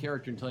GM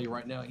character and tell you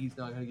right now he's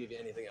not going to give you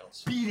anything else.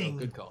 Speeding So,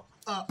 good call.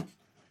 up.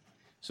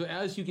 So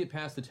as you get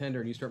past the tender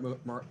and you start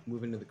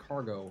moving to the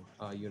cargo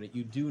unit,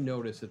 you do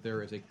notice that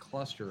there is a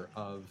cluster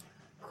of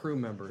crew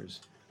members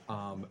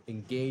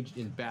engaged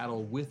in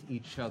battle with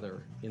each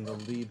other in the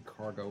lead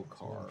cargo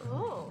car.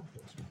 Oh.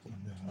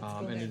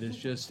 And it is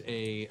just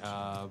a,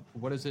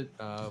 what is it?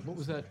 What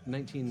was that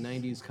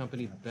 1990s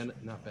company?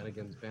 Not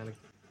Bennigan's,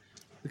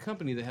 the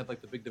company that had like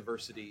the big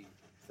diversity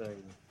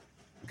thing.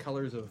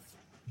 Colors of...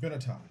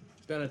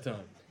 Benetton.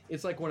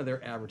 It's like one of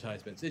their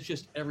advertisements. It's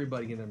just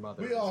everybody and their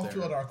mother. We all there.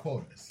 filled our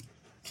quotas.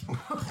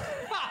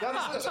 No,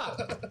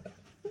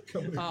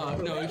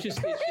 it's just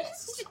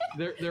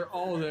they're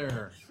all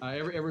there.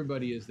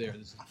 Everybody is there.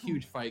 There's a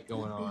huge fight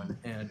going on,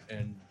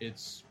 and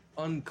it's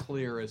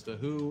unclear as to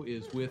who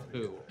is with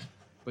who.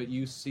 But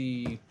you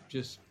see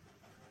just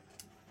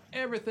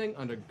everything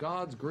under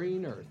God's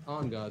green earth,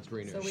 on God's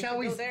green earth. So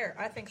we can go there.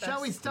 I think that's...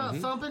 Shall we start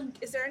thumping?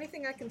 Is there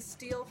anything I can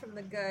steal from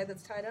the guy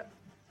that's tied up?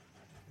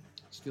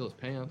 Steal his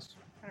pants.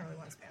 I don't really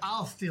want his pants.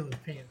 I'll steal his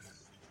pants.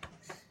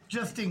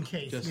 Just in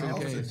case. Just you in know.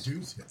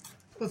 case.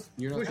 Let's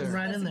You're not push it there.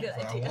 right in That's a there.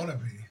 good idea. I want to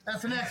be.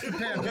 That's an extra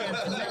pair of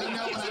pants. to let me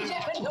know when You I-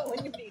 never know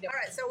when you need them. All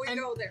right, so we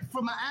go there.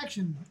 For my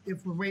action,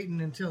 if we're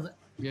waiting until the,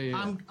 Yeah.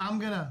 I'm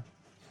gonna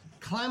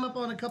climb up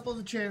on a couple of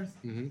the chairs.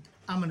 Mm-hmm.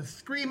 I'm gonna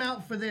scream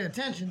out for their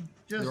attention.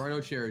 Just There are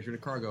no chairs. You're in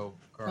a cargo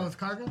car. oh, it's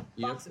cargo.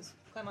 Yep. Boxes.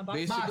 Climb on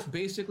boxes.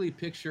 Basically,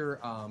 picture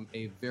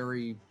a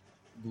very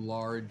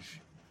large,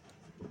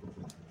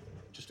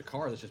 just a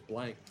car that's just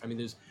blank. I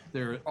mean,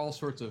 there are all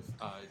sorts of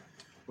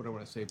what do I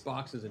want to say,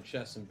 boxes and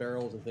chests and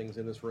barrels and things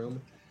in this room,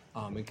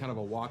 and kind of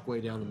a walkway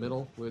down the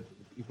middle where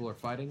people are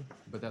fighting.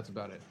 But that's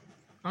about it.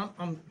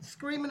 I'm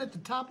screaming at the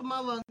top of my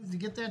lungs to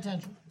get their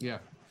attention. Yeah.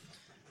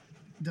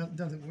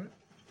 Does it work?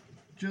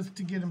 Just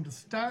to get them to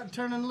start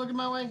turning and looking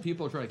my way?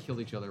 People are trying to kill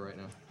each other right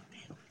now.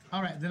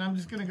 All right, then I'm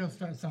just gonna go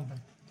start something.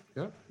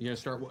 Yeah. You gonna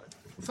start what?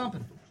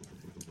 Something.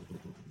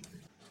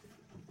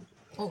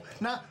 Oh,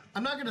 now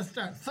I'm not gonna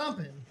start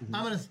thumping.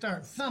 I'm gonna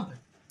start thumping.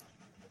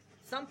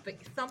 Thumping.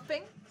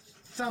 Thumping.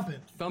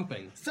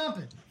 Thumping.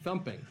 Thumping.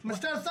 Thumping. I'm gonna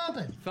start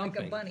thumping.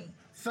 Thumping. Like a bunny.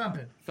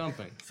 Thumping.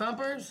 Thumping.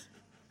 Thumpers.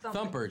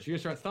 Thumpers. You're gonna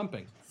start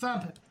thumping.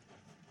 Thumping.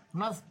 I'm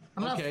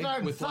not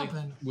starting with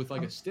thumping.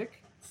 like a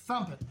stick.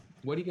 Thumping.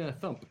 What are you gonna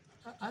thump?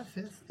 I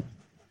fist.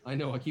 I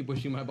know. I keep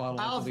wishing my bottle.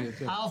 I onto also, the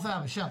tip. I also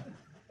have a shovel.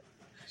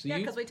 So Yeah,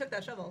 you- because we took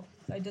that shovel.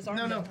 I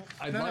disarmed No, it.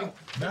 I'd no, like. no.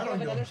 That'll have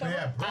go another shovel?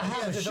 bad. I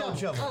have a His own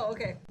shovel. Oh,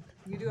 okay.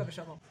 You do have a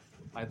shovel.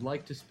 I'd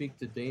like to speak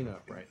to Dana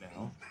right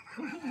now.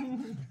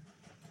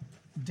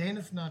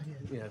 Dana's not here.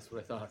 Yeah, that's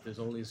what I thought. There's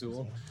only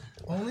Zool.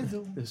 Only the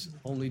There's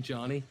only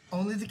Johnny.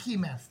 only the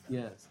keymaster.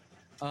 Yes.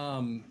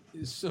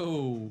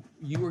 So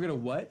you were gonna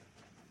what?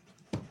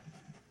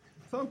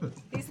 Thump it.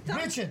 He's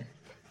thumping. Richard,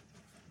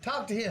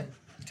 talk to him.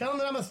 Tell him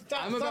that I'm gonna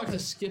stop I'm about thumping. to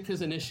skip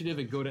his initiative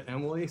and go to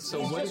Emily.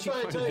 So He's what just is he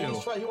trying to trying tell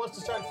you. to do? He wants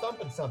to start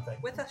thumping something.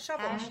 With a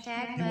shovel.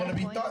 Hashtag You wanna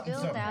be MetaPoint thought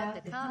filled something.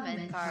 out the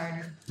comment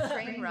card.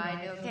 Train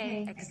ride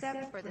okay,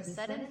 except for the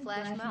sudden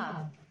flash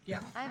mob. Yeah.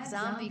 I'm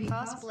zombie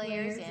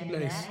cosplayers and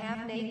Nice. that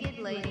half-naked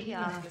lady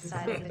off the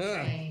side of the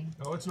train.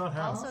 Oh, it's not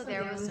half. Also,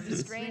 there was some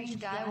strange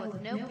guy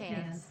with no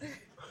pants.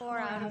 4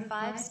 out of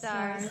 5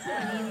 stars.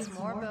 Needs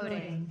more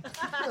voting.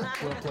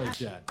 Well played,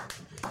 Chad.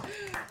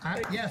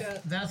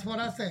 Yes, that's what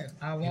I said.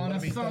 I want wanna to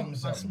be thump.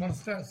 thumping I want to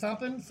start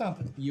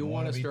thumping. You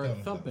want to be start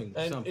thumping. thumping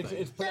And something.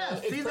 it's Yeah,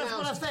 pronounced, see, it's that's what I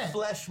pronounced said.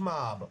 flesh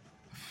mob.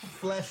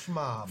 Flesh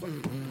mob.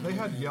 They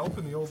had Yelp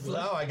in the old days.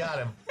 Oh, I got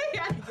him.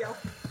 Yeah, yo.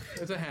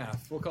 It's a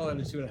half. We'll call it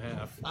a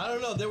 2.5. I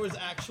don't know. There was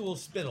actual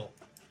spittle.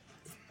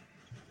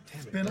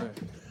 Spittle.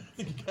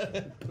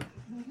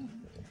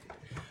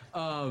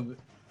 Um,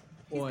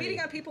 He's boy, beating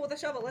on people with a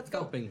shovel. Let's go.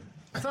 thumping,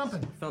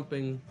 Thumping.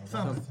 thumping,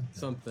 Thumping.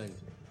 something.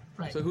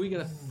 Right. So who are you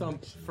gonna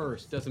thump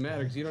first? Doesn't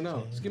matter because you don't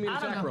know. Just give me an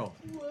I don't attack know.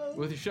 roll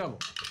with your shovel.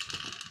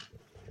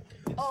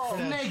 Oh,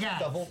 Snake Eyes.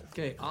 Shovel.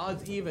 Okay,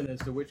 odds even as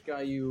to which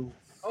guy you.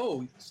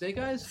 Oh, Snake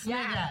Eyes. Snake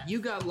Eyes. You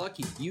got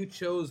lucky. You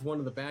chose one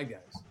of the bad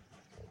guys.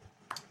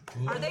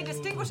 Are they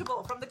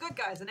distinguishable from the good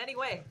guys in any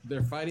way?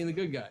 They're fighting the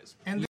good guys.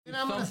 And You then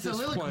I'm gonna thump this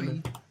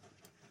soliloquy.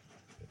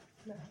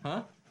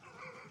 Huh?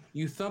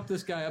 You thump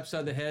this guy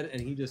upside the head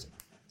and he just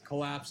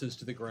collapses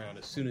to the ground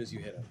as soon as you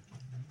hit him.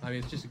 I mean,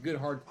 it's just a good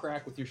hard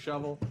crack with your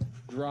shovel.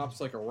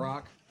 Drops like a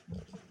rock.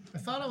 I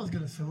thought I was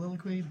gonna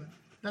soliloquy, but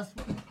that's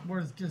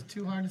word is just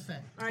too hard to say.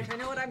 All right, I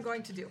know what I'm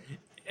going to do.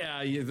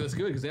 Yeah, that's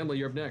good because Emily,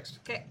 you're up next.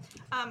 Okay.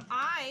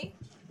 I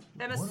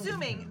am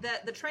assuming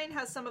that the train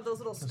has some of those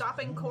little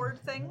stopping cord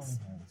things.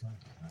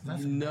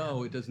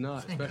 No, it does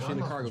not, especially in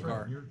the cargo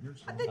car.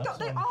 They don't.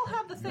 They all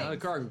have the Not a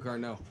things. cargo car,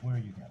 no. Where are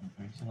you getting?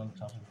 Are you still on the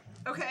top of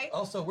the train? Okay.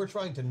 Also, we're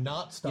trying to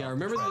not stop. Yeah,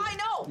 remember that. I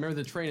know. Remember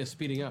the train is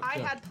speeding up. I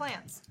too. had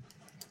plans.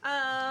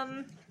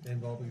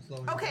 Involving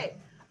slowing Okay.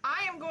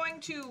 I am going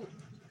to.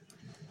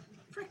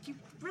 Frick, you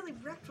really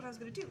wrecked what I was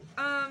going to do.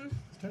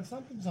 Start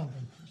something.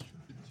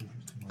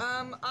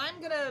 I'm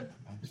gonna.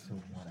 I'm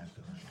still not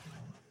after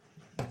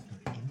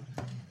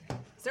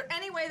Is there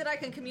any way that I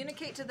can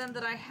communicate to them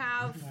that I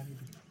have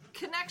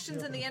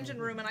connections in the engine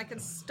room and I can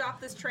stop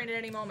this train at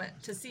any moment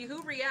to see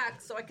who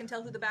reacts so I can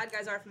tell who the bad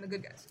guys are from the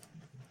good guys?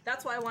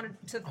 That's why I wanted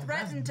to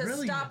threaten to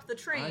brilliant. stop the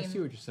train. I see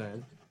what you're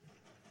saying.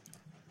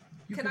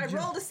 Can I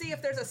roll to see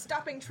if there's a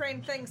stopping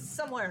train thing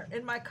somewhere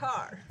in my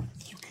car?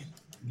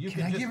 You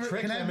Can I can give just her-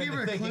 trick can I them give into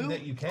her a thinking clue?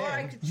 that you Or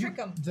I can. could trick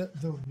them.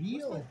 The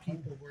real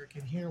people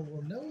working here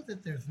will know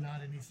that there's not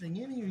anything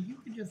in here. You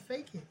can just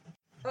fake it.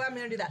 Oh, I'm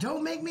gonna do that.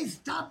 Don't make me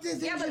stop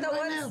this Yeah, but engine the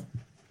right ones- now.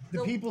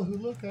 The people who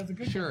look are the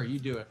good Sure, you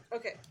do it.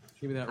 Okay.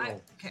 Give me that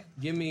roll. Okay.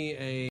 Give me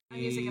a. I'm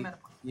using a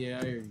medical.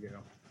 Yeah, here you go.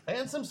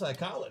 And some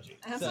psychology.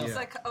 I have So-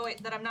 some oh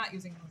wait, that I'm not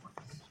using anymore.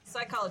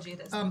 Psychology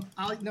it is. I'll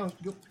no.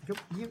 You oh,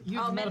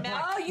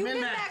 Metapoint. oh, you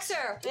Min-max.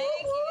 min-maxer.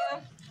 Thank you.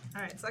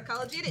 All right,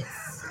 psychology it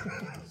is.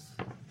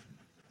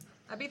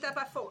 I beat that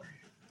by 4.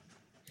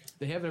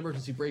 They have an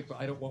emergency brake, but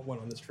I don't want one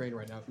on this train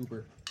right now.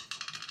 Uber.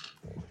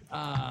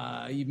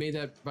 You made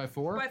that by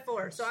 4? By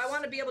 4. So I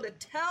want to be able to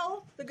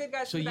tell the good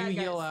guys So from the you bad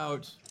guys. yell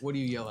out. What do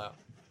you yell out?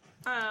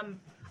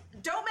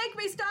 Don't make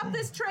me stop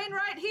this train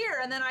right here.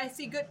 And then I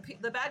see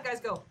the bad guys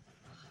go,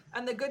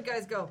 and the good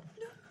guys go.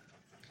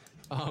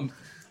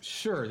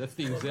 Sure, that's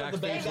the exact the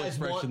bad facial guys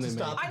expression want to they made.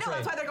 stop. I know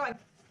that's why they're going.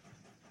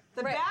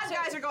 The bad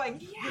guys are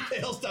going. Yeah.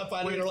 They'll stop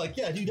fighting. They're like,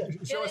 yeah, do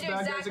that. Show us They do bad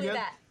guys exactly again.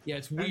 that. Yeah,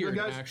 it's Bad weird,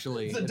 guys?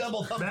 actually. It's a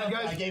double thumbs Bad up.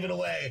 guys? I gave it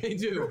away. They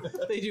do.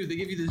 They do. They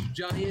give you this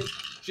giant,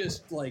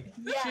 just like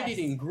Yes.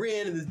 shit-eating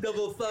grin and this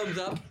double thumbs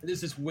up and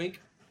just this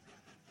wink.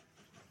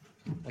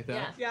 Like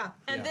that? Yeah.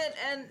 And Yeah.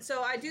 then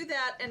so I do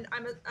that, and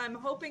I'm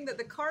hoping that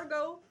the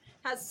cargo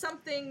has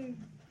something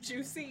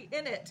juicy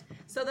in it,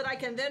 so that I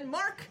can then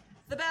mark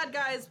the bad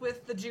guys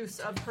with the juice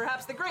of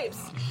perhaps the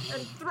grapes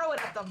and throw it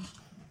at them.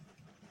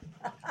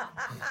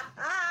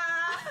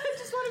 I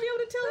just want to be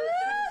able to tell you.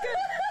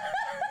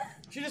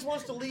 She just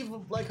wants to leave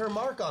like her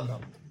mark on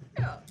them.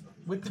 Yeah.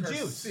 With the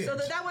juice. So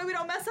that way we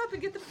don't mess up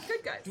and get the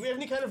good guys. Do we have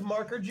any kind of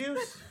marker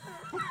juice?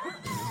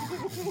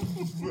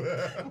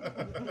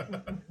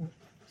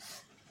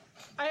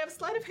 I have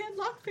sleight of hand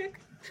lockpick.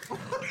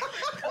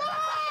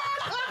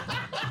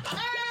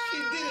 She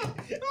did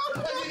it! I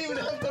didn't even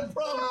have to prompt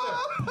her.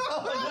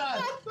 Oh my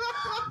god!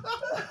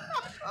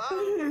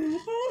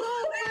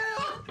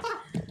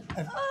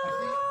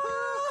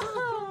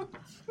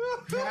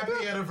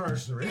 Happy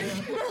anniversary.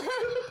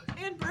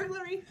 And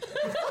burglary.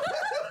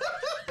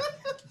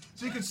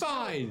 So you can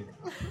sign.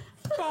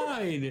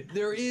 Fine.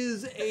 There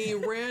is a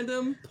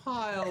random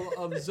pile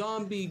of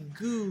zombie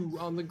goo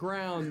on the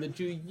ground that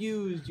you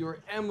used your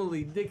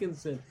Emily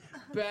Dickinson,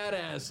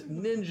 badass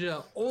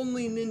ninja,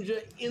 only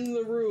ninja in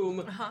the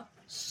room.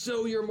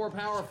 So you're more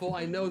powerful.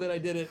 I know that I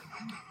did it.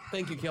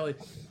 Thank you, Kelly.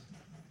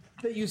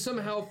 That you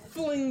somehow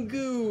fling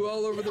goo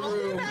all over the room.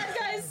 Only the bad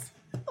guys.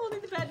 Only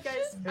the bad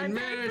guys. And I'm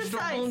very managed to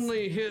precise.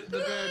 only hit the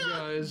bad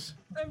guys.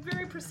 I'm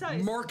very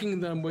precise. Marking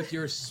them with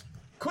your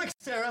quick,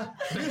 Sarah.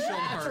 Use your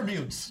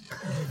attributes.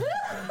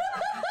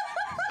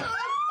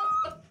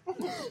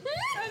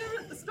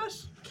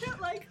 Can't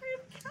like her.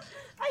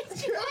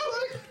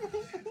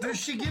 Does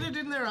she get it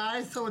in their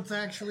eyes so it's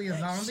actually a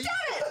zombie? Shut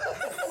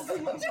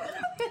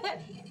it!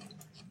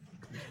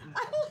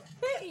 I will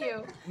hit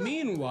you.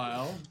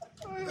 Meanwhile,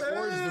 towards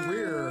the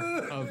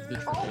rear of the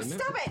train. Oh,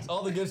 stop it!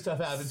 All the good stuff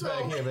happens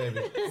back here,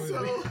 baby.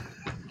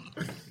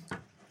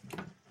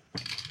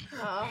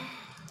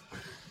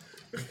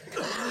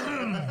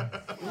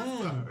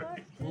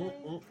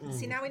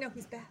 See, now we know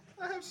who's bad.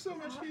 I have so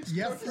much heat.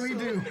 Yes, we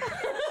do.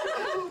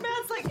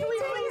 Matt's like, can we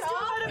please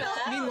do better?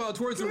 Meanwhile,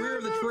 towards the rear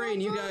of the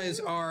train, you guys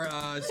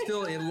are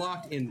still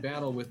locked in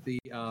battle with the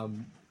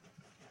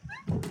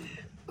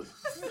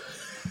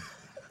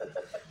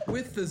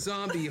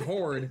zombie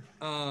horde.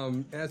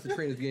 As the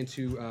train is beginning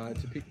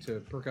to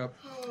perk up,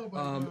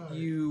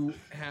 you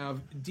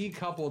have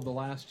decoupled the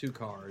last two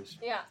cars.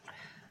 Yeah.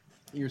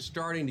 You're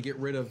starting to get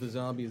rid of the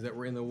zombies that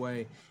were in the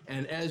way,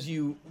 and as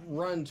you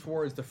run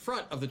towards the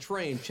front of the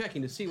train,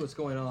 checking to see what's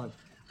going on,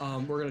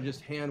 we're gonna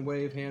just hand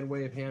wave,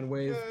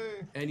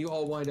 and you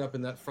all wind up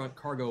in that front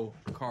cargo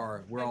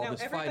car where all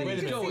this fighting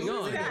is going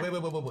on.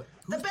 Wait.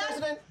 Who's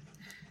president?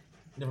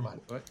 Never mind.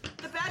 What?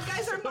 The bad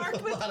guys are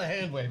marked with. A lot of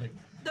hand waving.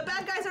 The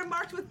bad guys are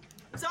marked with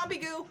zombie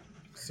goo.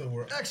 So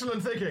we're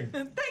excellent thinking.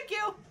 Thank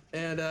you.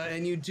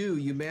 And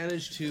you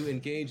manage to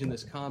engage in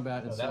this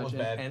combat and that such, was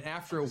bad. and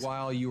after a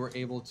while you were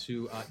able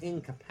to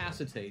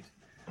incapacitate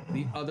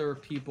the other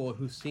people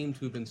who seem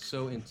to have been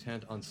so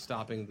intent on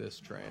stopping this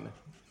train.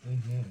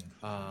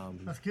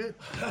 That's good.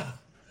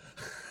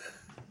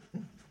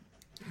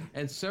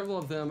 And several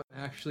of them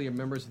actually are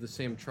members of the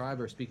same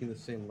tribe, are speaking the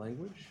same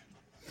language.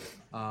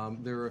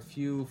 There are a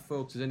few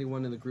folks. Does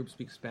anyone in the group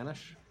speak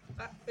Spanish?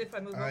 If I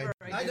move over,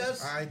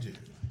 I do.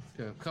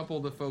 Okay, a couple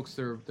of the folks,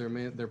 their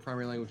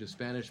primary language is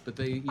Spanish, but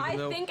they I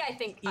though think they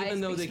speak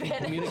can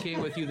Spanish. communicate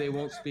with you, they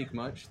won't speak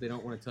much. They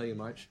don't want to tell you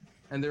much.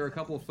 And there are a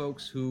couple of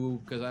folks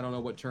who, because I don't know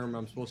what term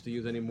I'm supposed to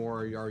use anymore,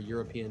 are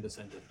European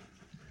descended,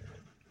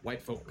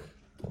 white folk.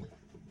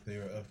 They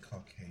are of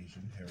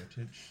Caucasian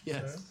heritage.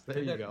 Yes, sir?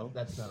 there you go.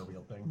 That's not a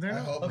real thing. I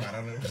hope not.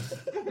 I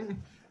don't know.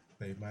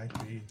 They might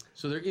be.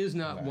 So there is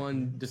not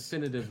one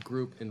definitive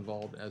group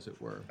involved, as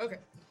it were. Okay.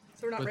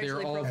 So we're not But they're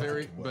racially all profiled.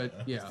 very,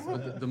 but yeah,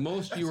 but the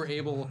most you were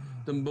able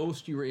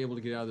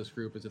to get out of this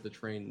group is that the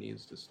train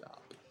needs to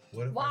stop.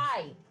 What if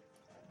Why?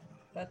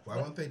 Why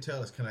won't they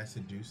tell us? Can I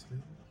seduce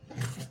them?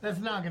 That's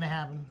not gonna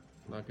happen.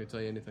 I'm not going to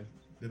tell you anything.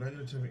 They're not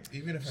going to tell me.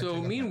 Even if I So take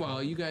off my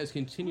meanwhile, you guys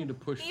continue to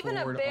push Even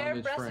a forward on this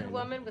bare-breasted train.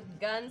 woman with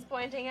guns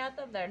pointing at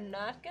them, they're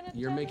not gonna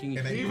You're tell making you?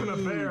 Even a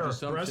huge bare-breasted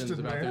assumptions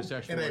about their man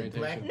sexual and a orientation.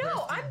 black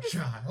No, I'm just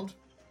child.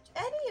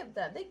 any of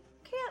them. They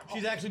can't.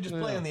 She's actually just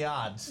playing the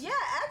odds. Yeah,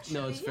 actually.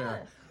 No, it's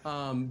fair.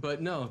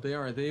 But no, they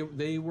are.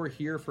 They were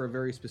here for a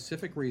very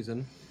specific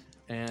reason,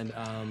 and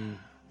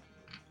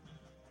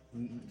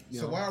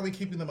So why are we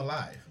keeping them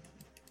alive?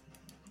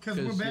 Because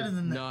we're better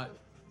than that.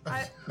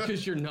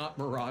 Because you're not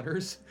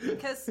marauders.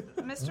 Because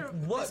Mr.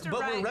 What? Mr. But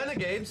Wright, we're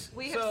renegades.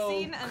 we have so...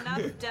 seen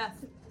enough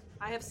death.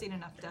 I have seen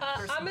enough death.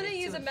 I'm personally, gonna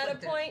use to a meta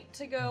inflict it. point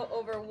to go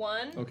over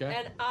one, Okay.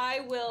 and I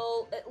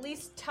will at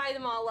least tie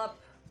them all up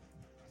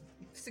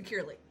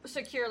securely, That's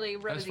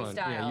Rosy fine.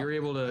 style. Yeah, you're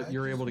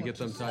able to get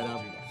them tied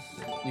up.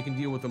 You can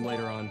deal with them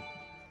later on.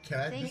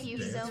 Thank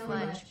you so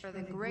much for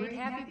the great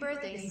happy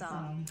birthday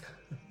song.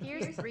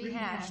 Here's 3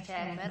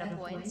 hashtag meta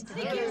points to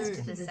get us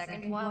to the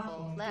second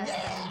waffle. Less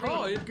than 3.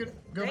 Oh,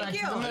 Go back to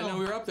the I middle. know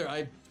we were up there.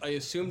 I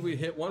assumed we'd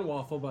hit one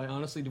waffle, but I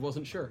honestly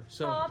wasn't sure.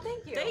 So Aw,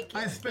 thank you. Thank you.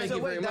 I spent Thank you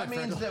So very wait, that much,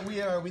 means Franco.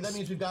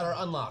 that we've got our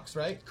unlocks,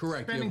 right?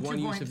 correct. You Spending have one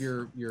 2 use points. of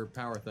your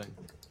power thing.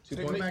 2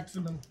 Go points. back to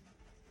the middle.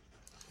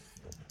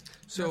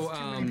 So That's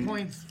too many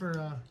points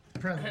for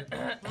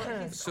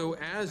president. So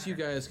as you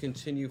guys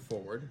continue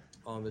forward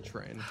on the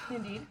train,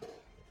 Indeed.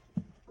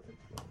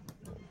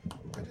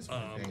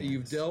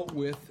 you've dealt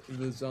with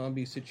the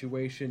zombie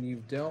situation.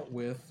 You've dealt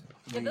with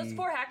Yeah, those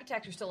 4 hack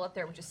attacks are still up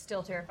there, which is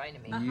still terrifying to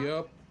me. Yep. We You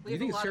have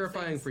think a it's lot of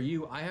terrifying things. for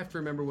you? I have to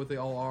remember what they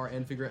all are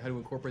and figure out how to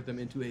incorporate them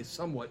into a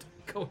somewhat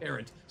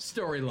coherent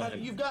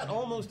storyline. You've got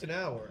almost an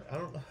hour. I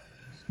don't know.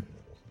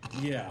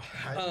 Yeah.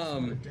 I just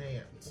want to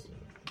dance.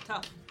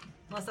 Tough.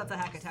 Unless that's a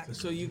hack attack.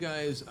 So you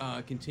guys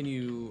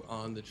continue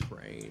on the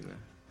train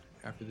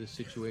after this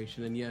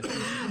situation, and yes,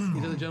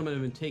 these other gentlemen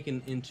have been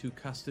taken into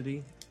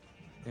custody,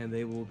 and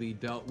they will be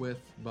dealt with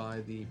by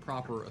the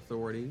proper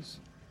authorities.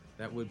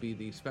 That would be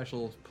the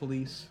special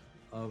police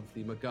of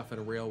the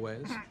MacGuffin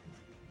Railways.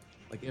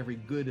 Like every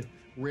good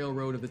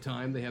railroad of the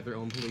time, they have their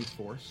own police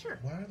force. Sure.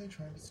 Why are they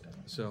trying to stop?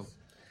 So,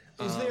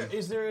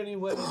 Is there any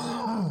way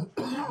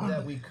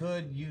that we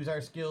could use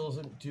our skills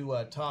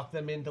to talk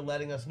them into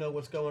letting us know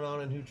what's going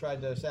on and who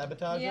tried to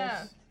sabotage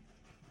us?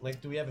 Like,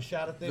 do we have a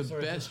shot at this, The or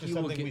is this best just you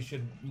will something get- we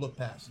should look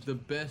past? the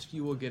best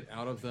you will get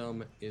out of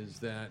them is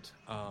that,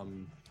 how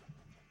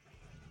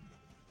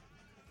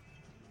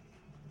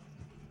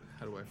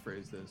do I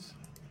phrase this?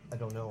 I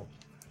don't know.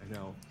 I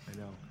know.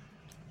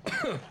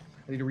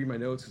 I need to read my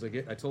notes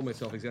because I told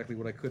myself exactly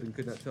what I could and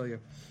could not tell you.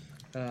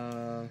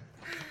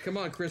 Come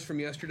on, Chris, from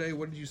yesterday.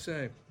 What did you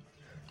say?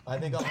 I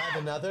think I'll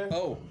have another.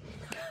 Oh.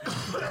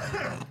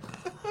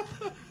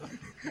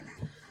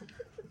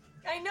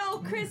 I know,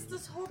 Chris,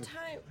 this whole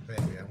time.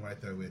 Baby, I'm right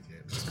there with you.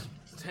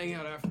 Let's hang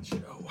out after the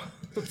show.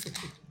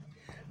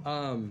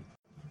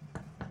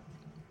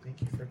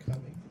 Thank you for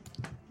coming.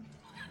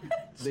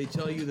 They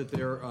tell you that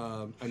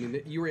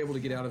that you were able to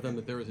get out of them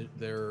that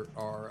there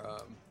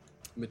are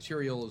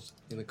materials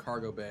in the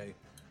cargo bay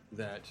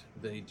that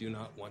they do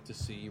not want to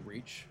see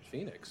reach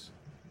Phoenix.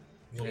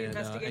 Can you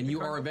investigate And the you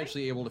cargo are bay?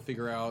 eventually able to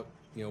figure out,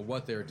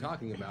 what they're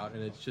talking about,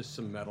 and it's just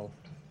some metal.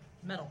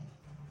 Metal.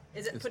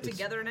 Is it It's- put it's-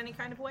 together in any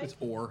kind of way? It's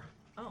ore.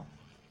 Oh.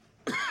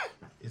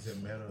 Is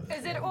it metal?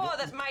 Is it ore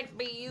that might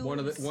be used One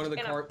of the in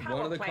a power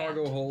plant?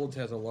 cargo holds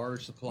has a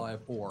large supply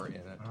of ore in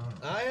it.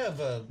 I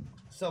have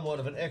somewhat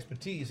of an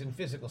expertise in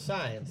physical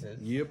sciences.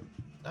 Yep.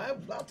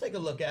 I'll take a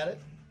look at it.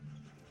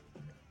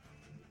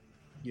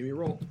 Give me a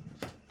roll.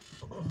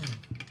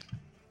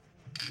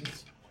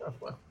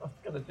 Well, I was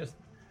gonna just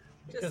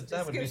because Just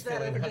that would be scooch that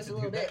silly over not just to a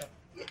little do bit.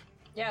 that.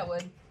 Yeah, it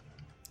would.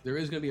 There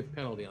is going to be a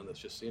penalty on this,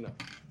 just so you know.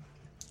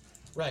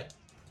 Right.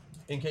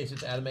 In case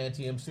it's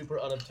adamantium, super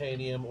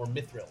unobtainium, or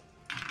mithril.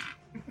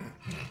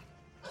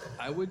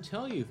 I would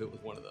tell you if it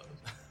was one of those.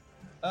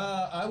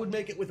 I would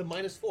make it with a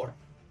 -4.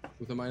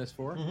 With a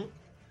 -4?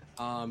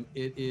 Mm-hmm.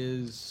 It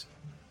is...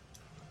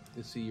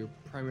 Let's see, you're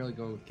primarily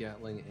going with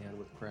Gatling and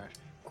with Crash.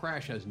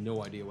 Crash has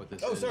no idea what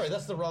this is. Oh, sorry,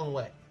 that's the wrong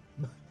way.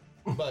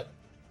 But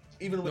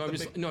even with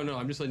No, the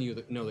I'm just letting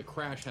you know that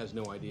Crash has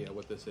no idea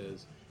what this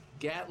is.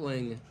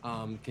 Gatling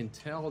can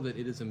tell that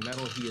it is a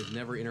metal he has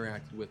never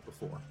interacted with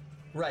before.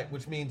 Right,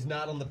 which means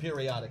not on the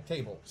periodic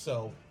table.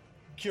 So,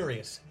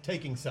 curious,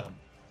 taking some.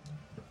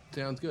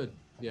 Sounds good.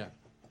 Yeah.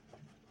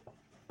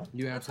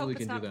 You Let's hope absolutely it's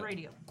can not do that.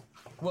 radium.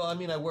 Well, I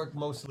mean, I work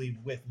mostly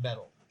with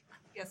metal.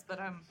 Yes, but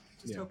I'm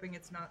just Yeah. hoping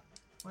it's not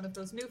one of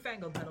those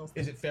newfangled metals.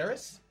 Is it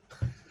ferrous?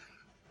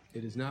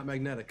 It is not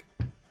magnetic.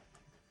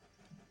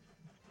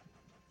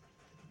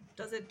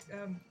 Does it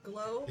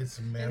glow? It's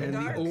in the And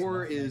dark? the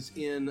ore is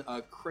in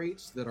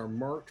crates that are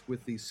marked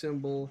with the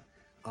symbol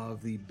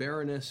of the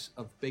Baroness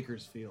of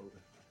Bakersfield,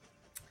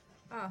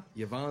 Ah,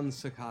 Yvonne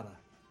Sakata.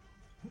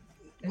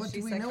 What she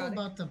do we know psychotic?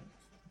 about the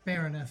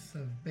Baroness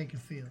of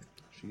Bakersfield?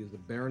 She is the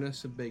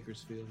Baroness of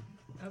Bakersfield.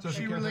 So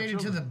she related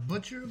to the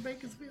Butcher of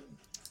Bakersfield?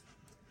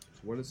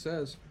 That's what it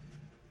says.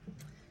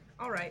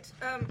 all right.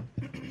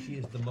 She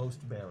is the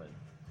most barren.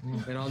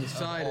 And on the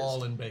side,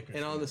 all is, in Bakersfield.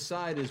 and on the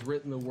side is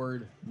written the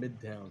word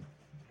Midtown.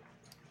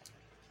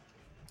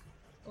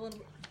 Well,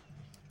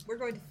 we're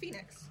going to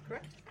Phoenix,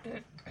 correct?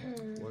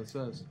 What it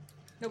says.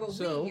 No, but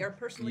So, we are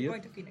personally yep.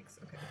 going to Phoenix.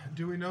 Okay.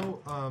 Do we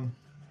know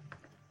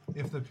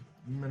if the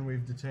men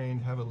we've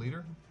detained have a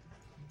leader?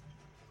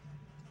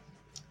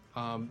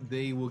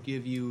 They will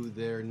give you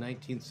their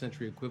 19th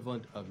century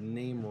equivalent of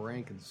name,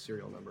 rank, and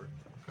serial number.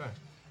 Okay.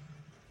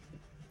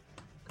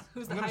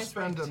 Who's the I'm going to highest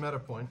spend ranked? a meta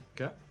point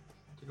Okay.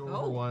 to go Oh.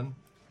 over one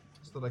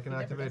so that I can He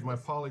never activate does my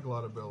this.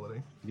 polyglot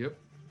ability Yep.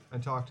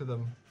 and talk to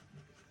them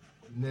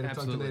native tongue to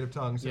Absolutely. native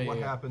tongue. So Yeah, what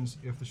yeah, yeah. happens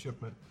if the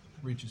shipment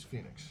reaches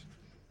Phoenix?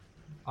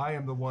 I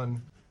am the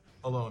one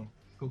alone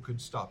who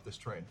could stop this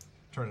train,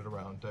 turn it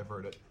around,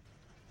 divert it.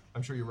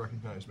 I'm sure you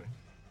recognize me.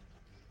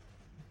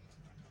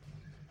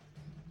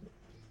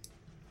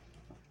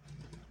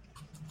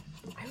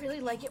 I really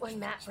like it when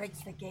Matt breaks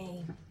the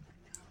game.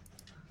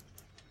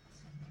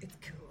 It's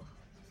cool.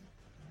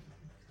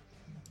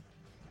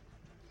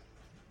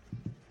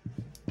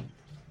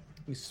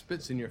 He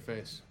spits in your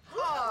face.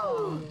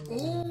 Oh!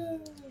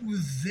 Ooh,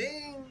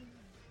 zing!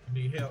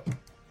 Need help.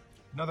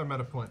 Another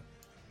meta point.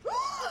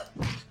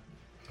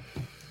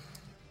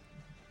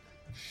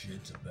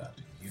 Shit's about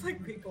to It's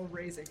like people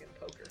raising in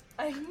poker.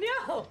 I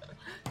know.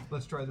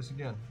 Let's try this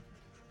again.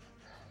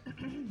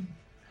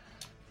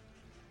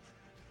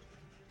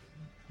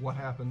 What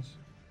happens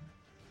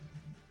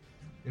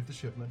if the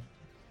shipment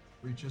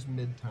reaches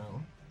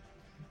Midtown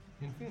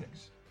in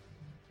Phoenix?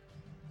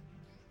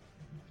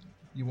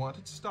 You want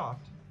it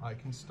stopped, I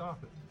can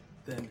stop it.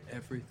 Then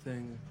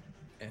everything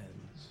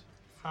ends.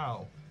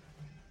 How?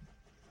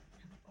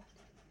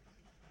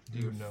 Do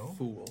you know?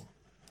 Fool.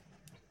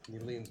 He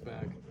leans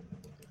back.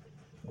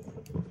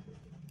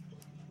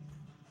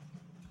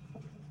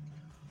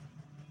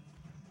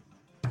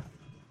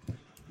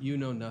 You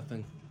know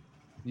nothing.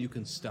 You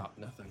can stop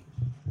nothing.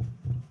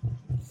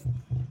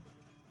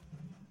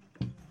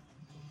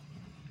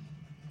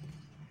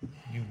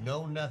 You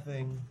know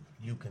nothing,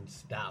 you can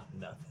stop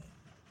nothing.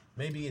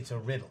 Maybe it's a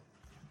riddle.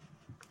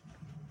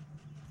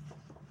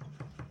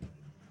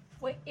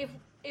 Wait, if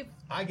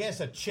I guess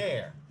a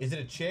chair. Is it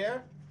a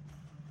chair?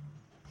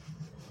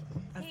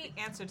 That's the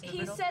answer to the he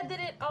riddle. said that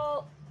it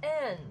all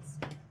ends,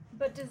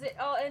 but does it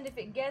all end if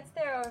it gets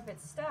there or if it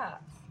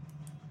stops?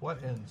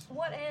 What ends?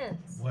 What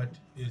ends? What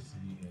is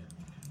the end?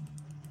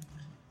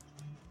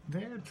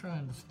 They're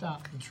trying to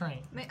stop the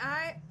train. May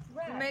I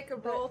Right, make a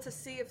but- roll to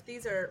see if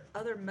these are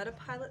other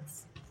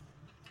metapilots?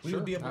 We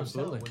would be able to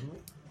tell, wouldn't we?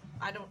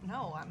 I don't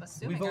know. I'm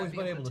assuming We've always I'd be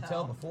been able to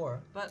tell before.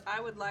 But I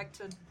would like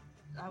to.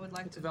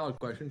 It's a valid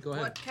question. Go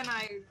ahead. What can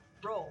I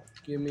roll?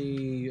 Give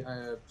me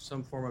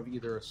some form of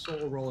either a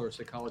soul roll or a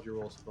psychology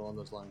roll, something along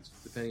those lines,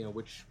 depending on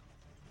which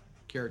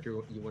character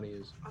you want to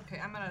use. Okay,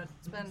 I'm gonna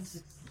spend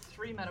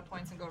 3 meta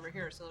points and go over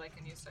here so that I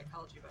can use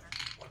psychology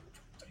better.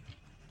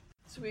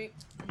 Sweet.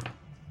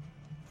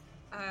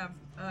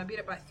 I beat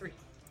it by 3.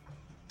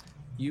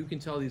 You can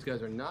tell these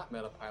guys are not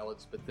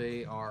metapilots, but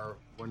they are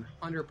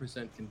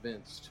 100%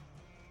 convinced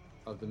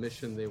of the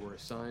mission they were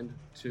assigned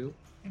to.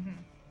 Mm-hmm.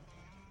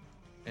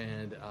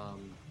 And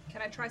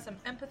Can I try some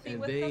empathy and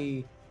with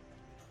they them?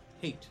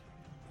 hate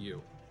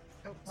you.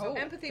 So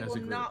empathy as a will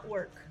group. not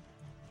work.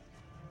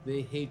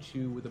 They hate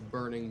you with a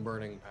burning,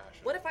 burning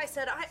passion. What if I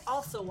said I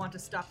also want to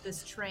stop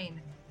this train?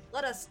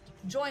 Let us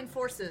join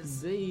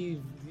forces.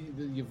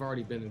 You've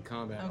already been in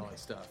combat and all Okay. that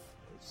stuff.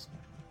 It's-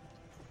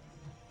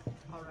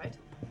 All right.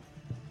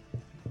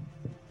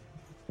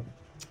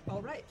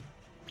 All right.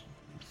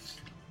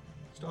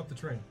 Stop the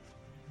train.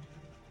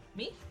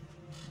 Me?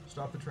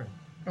 Stop the train.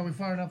 Are we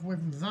far enough away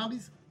from the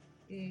zombies?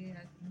 Yeah.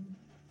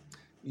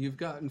 You've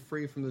gotten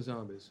free from the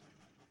zombies.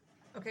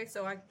 Okay,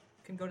 so I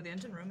can go to the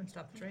engine room and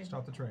stop the train.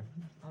 Stop the train.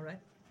 All right.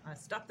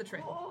 Stop the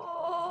train.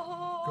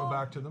 Go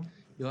back to them.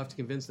 You'll have to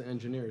convince the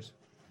engineers.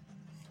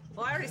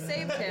 Well, I already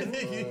saved him.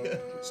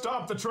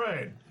 Stop the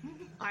train.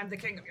 I'm the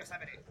king of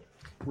Yosemite.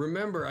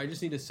 Remember, I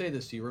just need to say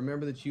this to you.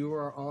 Remember that you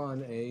are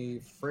on a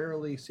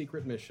fairly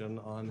secret mission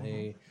on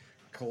a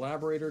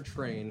collaborator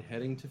train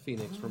heading to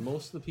Phoenix, where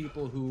most of the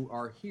people who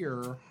are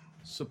here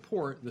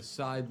support the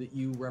side that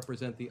you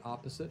represent the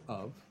opposite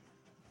of.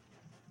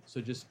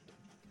 So just,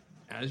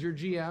 as your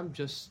GM,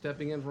 just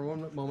stepping in for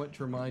one moment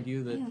to remind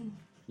you that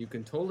you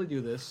can totally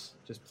do this.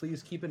 Just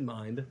please keep in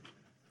mind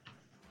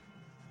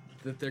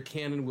that there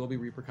can and will be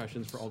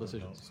repercussions for all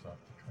decisions. Stop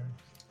the train.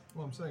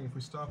 Well, I'm saying if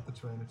we stop the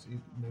train,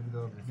 maybe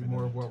they'll be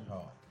more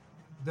well.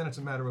 Then it's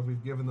a matter of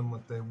we've given them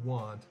what they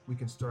want. We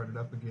can start it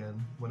up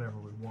again whenever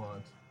we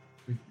want.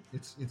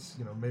 It's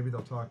maybe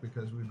they'll talk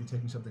because we'd be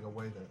taking something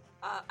away then.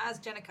 As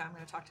Jenica, I'm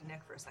going to talk to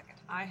Nick for a second.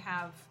 I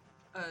have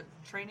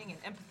training in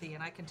empathy,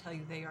 and I can tell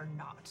you they are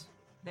not.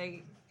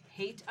 They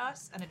hate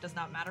us, and it does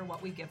not matter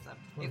what we give them.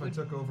 What if I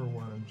took over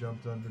one and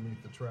jumped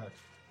underneath the tracks?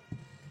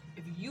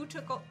 If you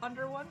took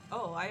under one,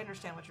 I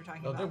understand what you're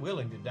talking about. They're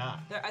willing to die.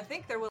 I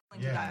think they're willing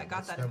to die. I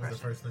got that was impression.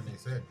 the first thing they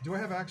said. Do I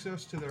have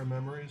access to their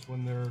memories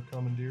when they're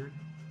commandeered?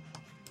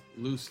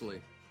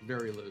 Loosely.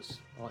 Very loose.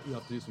 You'll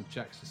have to do some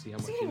checks to see how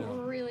It's much you getting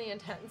know. really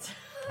intense.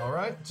 All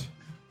right.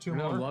 2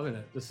 No, more. I'm loving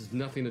it. This has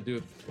nothing to do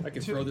with... I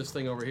can throw this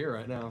thing over here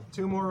right now.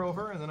 2 more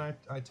over, and then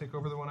I take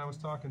over the one I was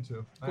talking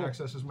to. I Cool.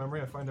 access his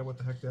memory. I find out what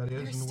the heck that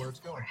is and where it's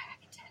going.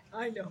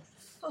 I know.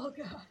 Oh,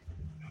 God.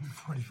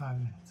 45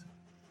 minutes.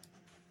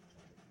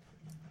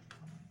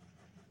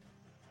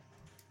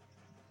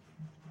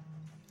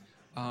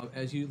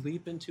 As you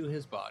leap into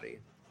his body,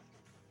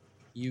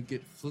 you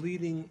get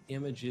fleeting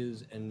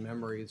images and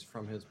memories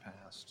from his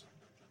past,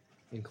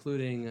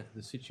 including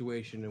the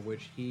situation in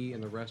which he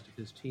and the rest of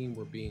his team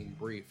were being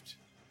briefed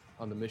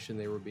on the mission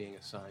they were being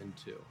assigned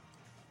to.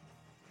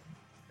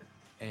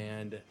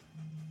 And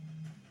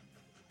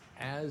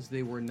as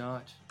they were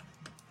not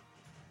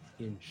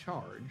in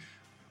charge,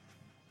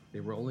 they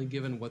were only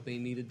given what they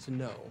needed to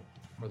know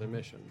for their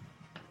mission.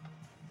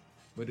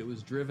 But it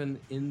was driven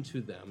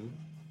into them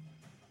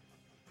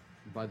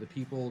by the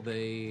people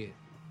they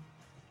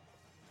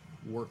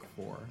work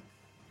for,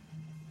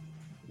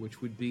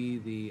 which would be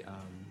the,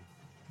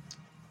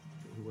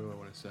 what do I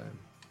want to say?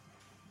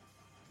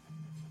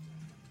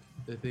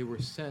 That they were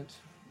sent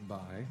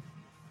by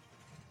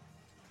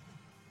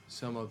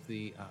some of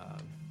the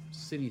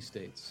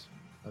city-states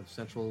of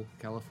Central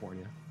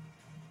California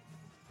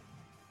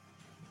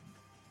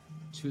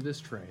to this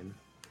train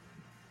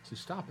to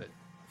stop it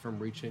from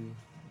reaching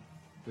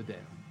the dam.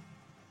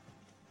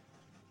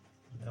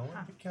 Now,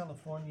 weren't the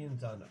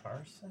Californians on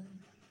our side?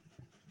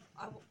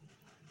 I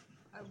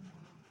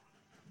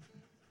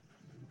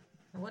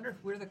wonder if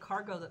we're the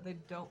cargo that they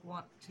don't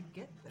want to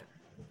get there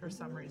for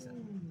some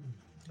reason.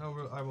 I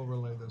will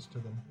relay this to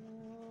them.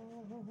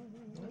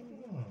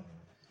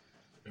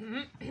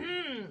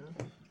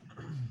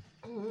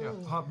 Yeah,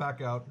 hop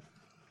back out.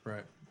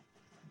 Right.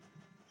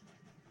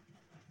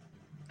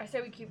 I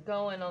say we keep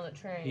going on the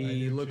train.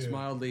 He looks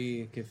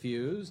mildly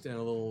confused and a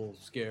little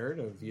scared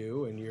of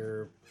you and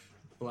your,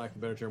 for lack of a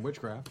better term,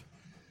 witchcraft.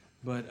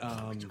 But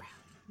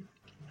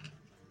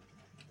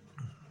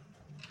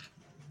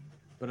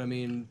I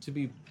mean, to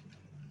be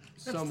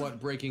somewhat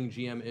breaking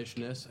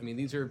GM-ishness, I mean,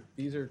 these are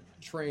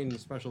trained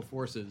special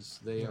forces.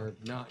 They are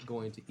not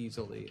going to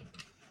easily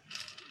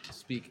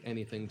speak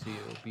anything to you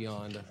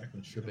beyond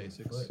the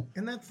basics.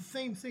 And that's the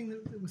same thing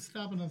that was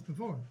stopping us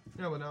before.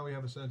 Yeah, well, now we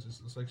have a sense.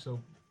 It's like, so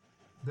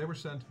they were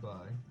sent by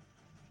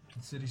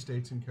the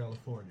city-states in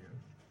California,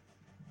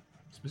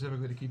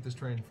 specifically to keep this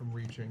train from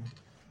reaching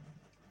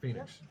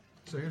Phoenix. Yep.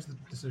 So here's the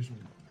decision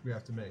we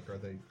have to make.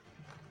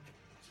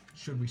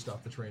 Should we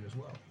stop the train as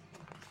well?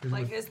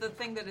 Like, is the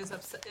thing that is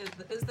upset,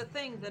 is the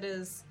thing that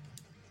is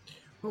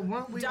but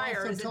weren't we dire,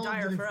 also is it told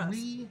dire that for if us?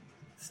 we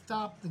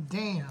stop the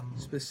dam,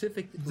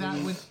 specifically,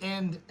 that would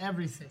end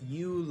everything?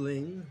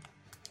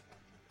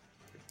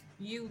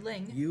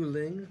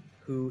 Yuling,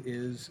 who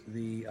is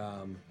the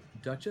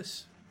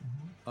Duchess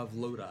of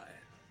Lodi.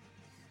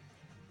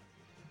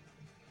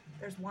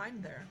 There's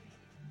wine there.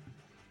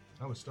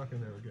 I was stuck in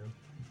there again.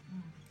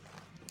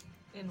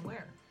 In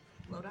where?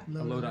 Lodi?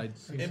 Lodi.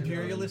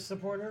 Imperialist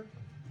supporter?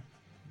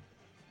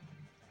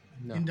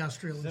 No.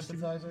 Industrialist.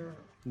 Sympathizer?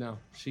 No,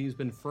 she's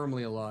been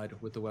firmly allied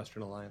with the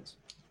Western Alliance.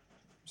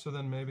 So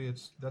then maybe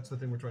that's the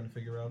thing we're trying to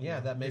figure out. Yeah,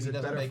 that maybe is it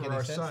doesn't better make for any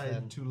our sense side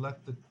then.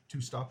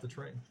 to stop the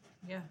train?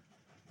 Yeah.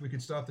 We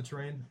could stop the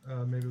train.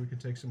 Maybe we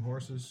could take some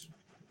horses,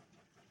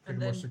 take And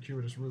a more then-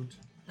 circuitous route.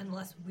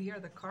 Unless we are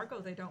the cargo,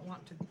 they don't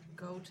want to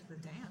go to the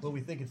dam. Well, we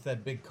think it's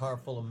that big car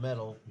full of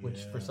metal,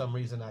 which for some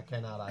reason I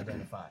cannot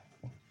identify.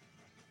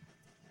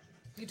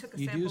 You took a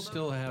You sample do though?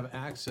 still have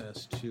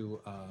access to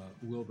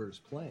Wilbur's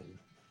plane,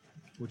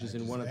 which is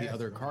in one of the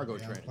other cargo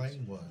trains.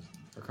 Plane was.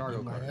 Or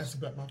cargo I cars. asked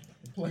about my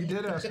plane. You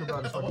did ask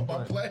about his fucking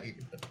my plane.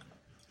 plane.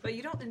 But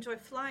you don't enjoy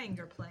flying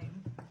your plane.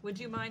 Would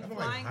you mind I don't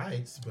flying? like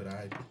heights, but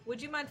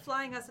Would you mind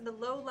flying us into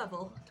low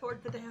level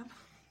toward the dam?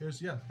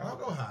 I'll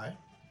go high.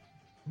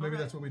 Maybe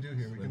that's what we do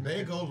here. We When can they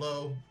make it- go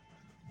low,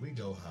 we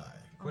go high.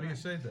 What do you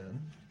say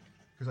then?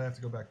 Because I have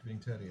to go back to being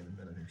Teddy in a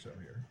minute or so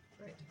here.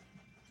 Right.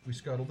 We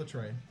scuttle the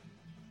train,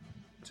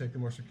 take the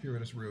more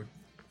circuitous route,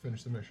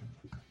 finish the mission.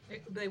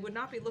 They would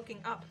not be looking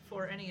up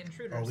for any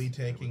intruders. Are we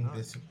taking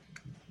this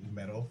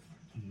metal,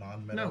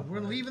 non-metal? No,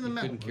 we're leaving the You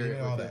metal. couldn't carry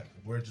Leaving it all with that.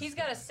 We're just He's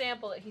got a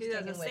sample that he's He has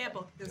taking a with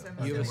sample. him. Gives him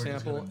You have a We're just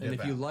sample, gonna and dip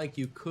if you out. like,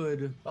 you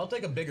could. I'll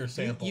take a bigger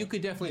sample. You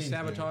could definitely Please do.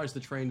 sabotage the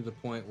train to the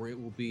point where it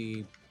will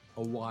be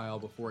a while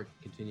before it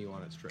can continue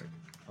on its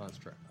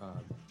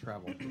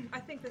travel. I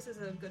think this is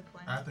a good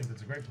plan. I think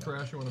that's a great plan.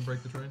 Crash, you want to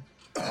break the train?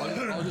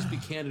 I'll just be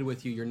candid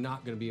with you. You're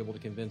not going to be able to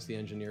convince the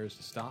engineers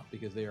to stop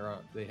because they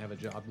have a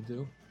job to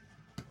do.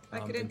 I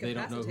could And they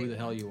don't know who the incapacitate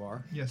hell you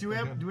are. Yes. Do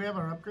we have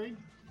our upgrade?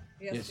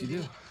 Yes, you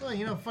do. Well,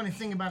 you know, funny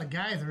thing about a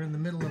geyser in the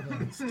middle of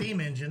a steam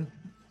engine.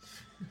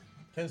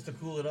 Tends to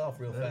cool it off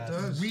real It fast.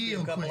 does.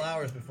 Real a couple quick.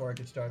 hours before it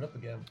could start up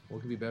again.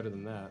 What could be better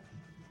than that?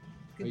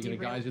 Could Are you going to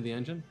derail. geyser the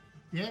engine?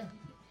 Yeah.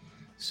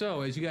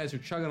 So, as you guys are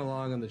chugging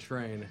along on the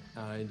train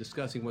and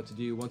discussing what to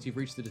do, once you've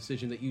reached the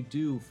decision that you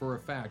do, for a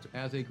fact,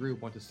 as a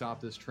group, want to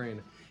stop this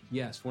train,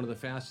 yes, one of the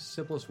fastest,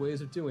 simplest ways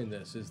of doing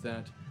this is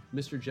that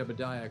Mr.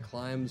 Jebediah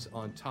climbs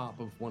on top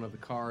of one of the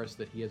cars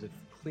that he has a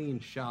clean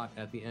shot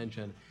at the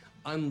engine,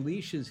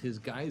 unleashes his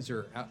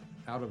geyser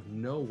out of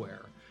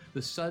nowhere.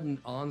 The sudden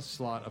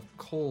onslaught of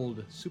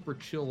cold, super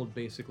chilled,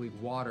 basically,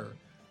 water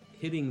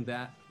hitting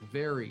that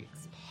very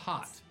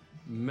hot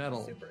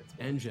metal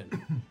engine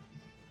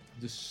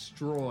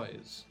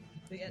destroys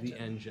the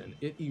engine.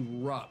 It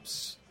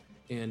erupts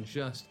in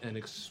just an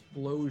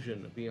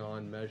explosion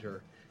beyond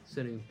measure,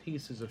 sending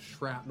pieces of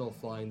shrapnel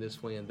flying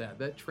this way and that.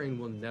 That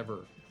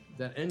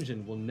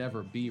engine will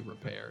never be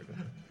repaired.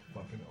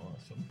 Fucking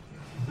awesome.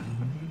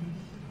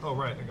 Oh,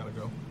 right, I gotta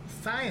go.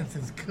 Science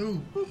is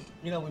cool.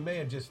 You know, we may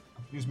have just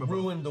Use my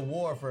ruined the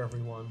war for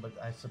everyone, but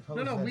I suppose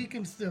No, that we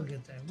can still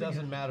get there. We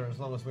doesn't can- matter as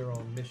long as we're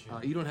on mission.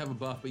 You don't have a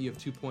buff, but you have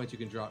 2 points you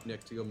can drop,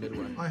 Nick, to go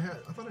midway. I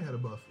thought I had a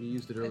buff. You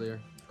used it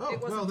earlier. Oh,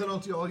 It well, wasn't-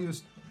 then I'll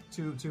use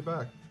two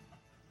back.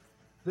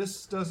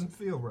 This doesn't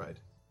feel right.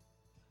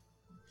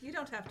 You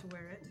don't have to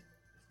wear it.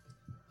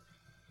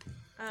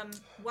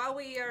 While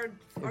we are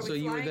So we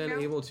you were flying then now?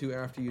 able to,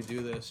 after you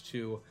do this,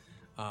 to,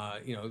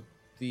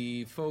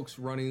 the folks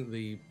running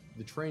the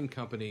train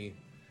company.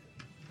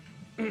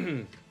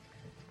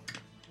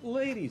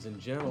 Ladies and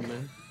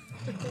gentlemen,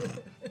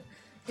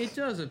 it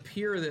does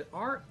appear that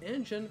our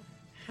engine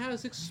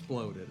has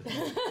exploded,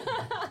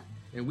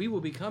 and we will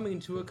be coming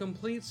to a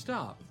complete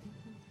stop.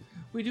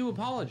 We do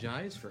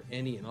apologize for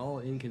any and all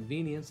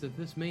inconvenience that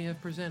this may have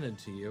presented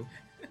to you.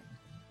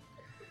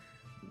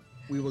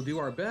 We will do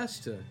our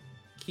best to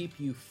keep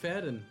you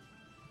fed and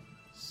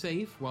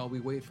safe while we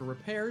wait for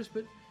repairs,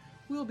 but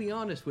we'll be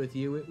honest with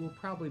you, it will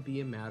probably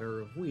be a matter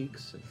of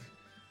weeks, and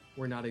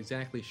we're not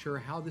exactly sure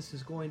how this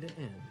is going to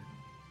end.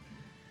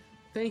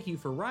 thank you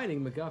for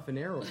riding MacGuffin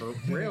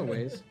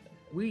Railways.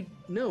 We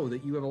know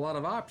that you have a lot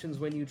of options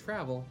when you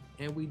travel,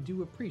 and we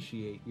do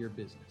appreciate your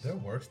business. They're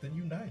worse than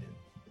United.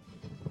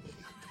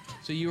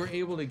 So you were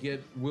able to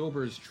get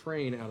Wilbur's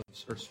plane out of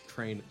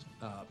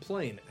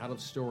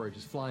storage,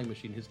 his flying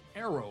machine, his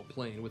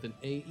aeroplane with an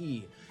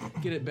AE,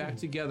 get it back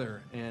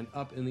together and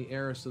up in the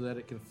air so that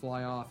it can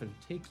fly off and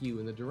take you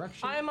in the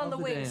direction I am on of the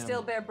wing, dam.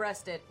 still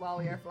bare-breasted, while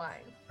we are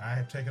flying. I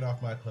have taken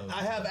off my clothes.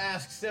 I have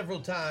asked several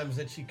times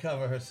that she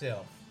cover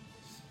herself.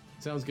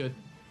 Sounds good.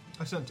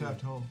 I sent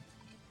Taft home.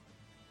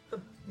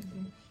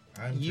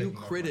 You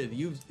critted.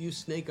 You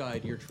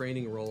snake-eyed your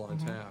training roll on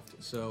Taft.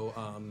 So,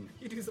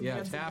 You do some yeah,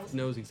 fancy Taft rolls.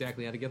 knows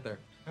exactly how to get there.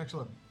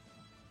 Excellent.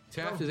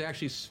 Taft is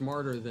actually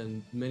smarter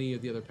than many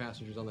of the other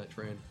passengers on that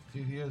train.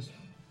 He is.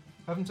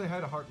 Have him say hi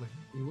to Hartley.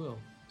 He will.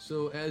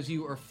 So as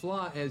you are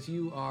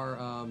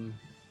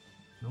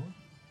Noah?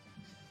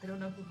 I don't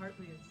know who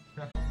Hartley is.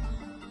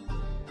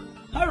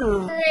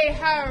 Hurry,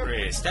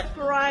 hurry. Step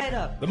right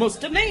up. The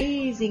most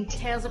Amazing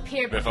tales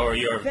appear before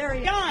your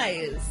very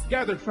eyes.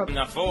 gathered from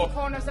the four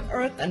Corners of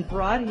earth and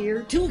brought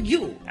here to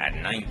you. at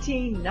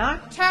 19. 19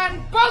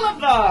 Nocturne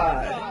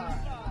Boulevard.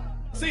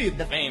 See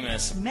the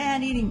famous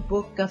Man-eating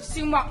book of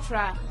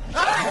Sumatra.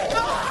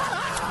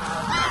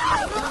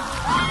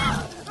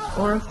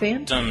 or a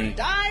phantom some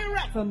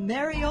direct from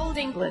merry old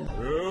England.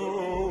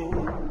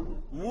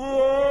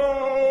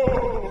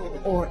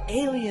 Whoa! Or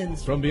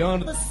aliens From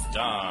beyond the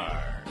star.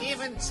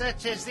 Even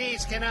such as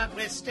these cannot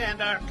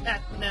withstand our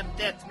platinum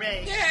death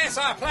ray. Yes,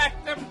 our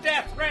platinum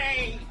death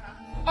ray.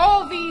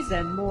 All these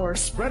and more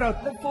Spread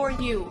out before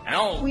you. and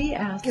all we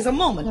ask is a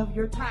moment of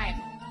your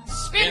Time.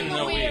 spin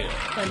the wheel.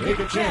 Take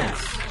a chance.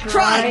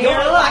 Try your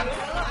luck.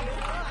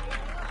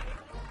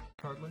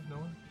 Hartley,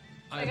 Noah?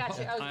 I got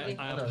you.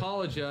 I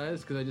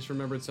apologize because I just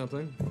remembered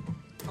something.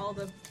 All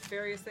the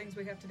various things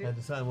we have to do. I had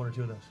to sign one or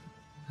two of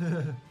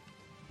those.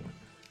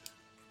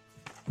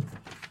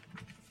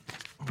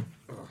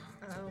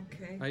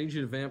 Okay. I need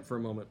you to vamp for a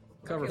moment.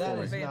 Cover That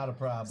for is me. not a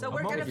problem. So we're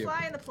I'm gonna with you.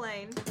 fly in the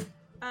plane,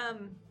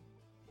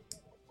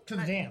 To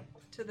the dam.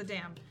 to the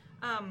dam.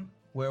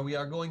 Where we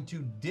are going to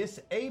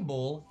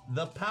disable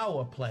the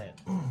power plant.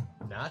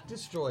 Not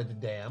destroy the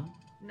dam.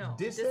 No,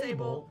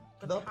 Disable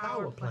the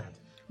power plant.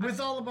 With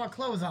all of our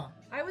clothes on.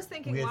 I was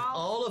thinking, With while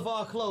all of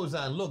our clothes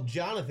on. Look,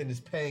 Jonathan is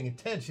paying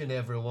attention,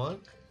 everyone.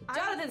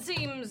 Jonathan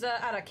seems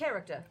out of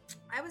character.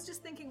 I was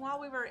just thinking while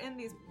we were in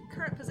these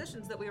current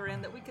positions that we were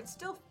in, that we could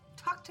still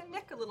talk to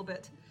Nick a little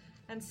bit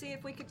and see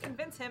if we could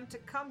convince him to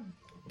come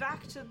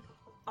back to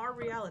our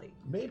reality.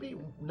 Maybe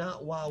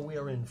not while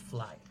we're in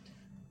flight.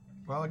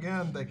 Well,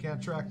 again, they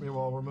can't track me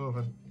while we're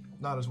moving.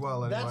 Not as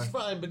well, anyway. That's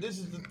fine, but this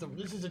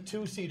is a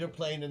two-seater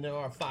plane, and there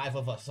are 5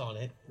 of us on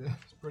it. Yeah,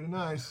 it's pretty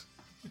nice.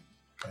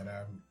 And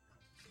I'm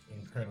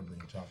incredibly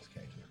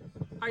intoxicated.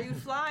 Are you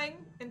flying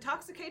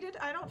intoxicated?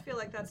 I don't feel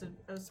like that's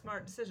a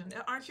smart decision.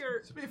 Aren't your...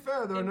 To be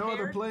fair, there are no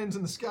other planes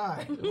in the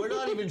sky. We're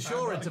not even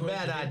sure it's a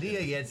bad idea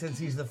yet, since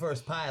he's the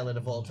first pilot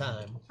of all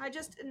time. I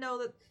just know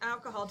that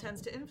alcohol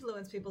tends to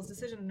influence people's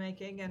decision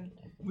making, and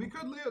We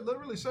could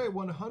literally say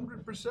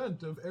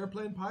 100% of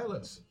airplane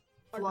pilots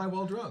fly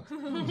while drunk. at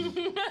least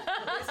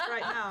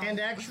right now. And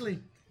actually,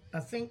 I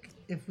think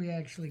if we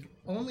actually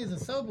only the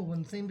sober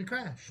ones seem to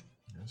crash.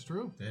 That's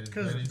true.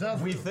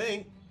 Because we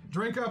think.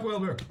 Drink up,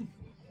 Wilbur.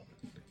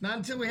 Not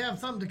until we have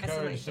something to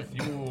Courage to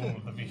fuel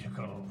the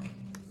vehicle.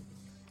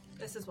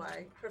 This is why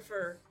I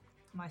prefer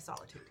my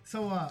solitude.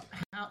 So,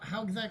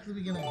 how exactly are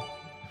we gonna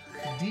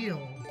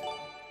deal?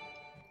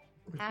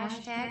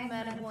 Hashtag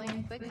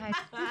MetaPoint quick hype.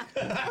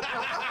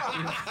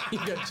 You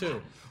got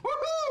 2.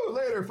 Woohoo!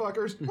 Later,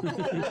 fuckers.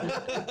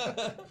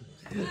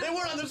 They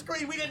weren't on the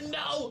screen. We didn't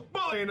know.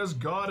 Bullying as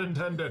God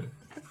intended.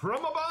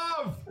 From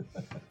above.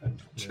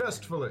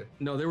 Chestfully.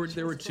 No, there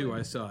were 2.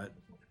 I saw it.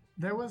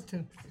 There was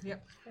 2.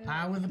 Yep.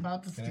 I was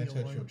about to Can I steal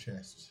touch one. your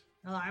chest?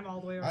 Oh, I'm all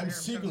the way over I'm here.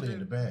 secretly in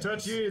the bed.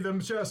 Touch ye the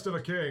chest of a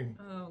king.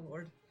 Oh,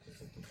 Lord.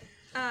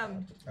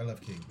 I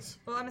love kings.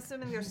 Well, I'm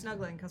assuming you're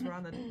snuggling because we're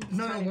on the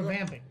No, tiny we're little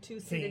vamping.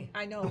 two-seated.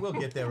 I know. We'll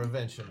get there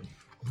eventually.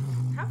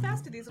 How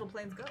fast do these little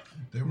planes go?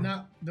 They were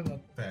Not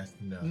fast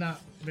enough.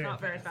 Not very.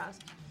 Not very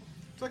fast.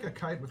 It's like a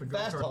kite with a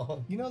Fast go-kart.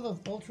 haul. You know those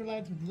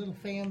ultralights with little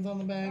fans on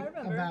the back? I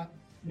remember. About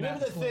Remember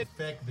that the close. thing?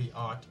 Perfect the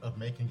art of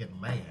making it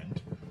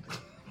land.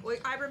 Wait,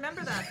 I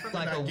remember that from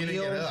Like Not a getting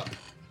wheel? it up.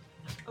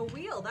 a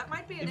wheel. That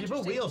might be an If you put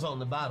interesting... wheels on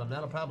the bottom,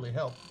 that'll probably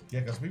help.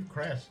 Yeah, because we've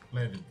crash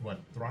landed, what,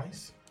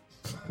 thrice?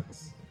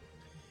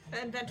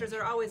 Inventors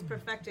are always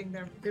perfecting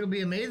their... It'll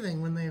be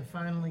amazing when they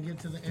finally get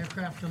to the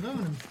aircraft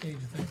aluminum stage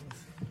of things.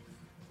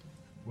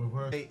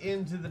 We're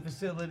Into the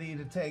facility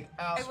to take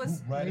out. It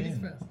was- right Ladies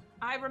in. first.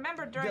 I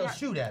remember during They'll our,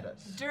 shoot at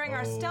us. during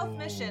our stealth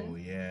mission, Oh,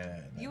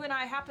 yeah. you and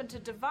I happened to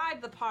divide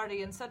the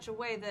party in such a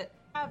way that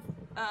have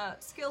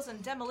skills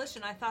in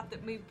demolition. I thought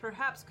that we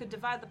perhaps could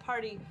divide the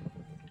party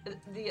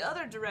the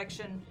other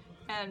direction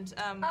and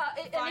and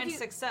find if you-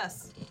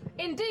 success.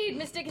 Indeed,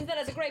 Miss Dickens, that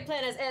is a great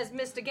plan. As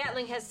Mr.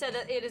 Gatling has said,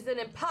 that it is an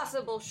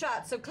impossible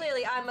shot. So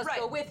clearly, I must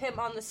go with him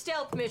on the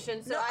stealth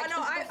mission, so I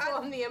can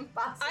perform the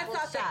impossible I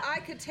thought shot. that I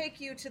could take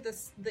you to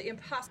the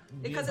impossible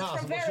because The it's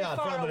from impossible very shot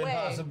far from an away,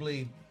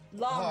 impossibly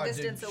long hard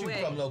distance to shoot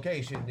away. from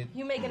location.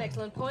 You make an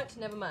excellent point.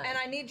 Never mind. And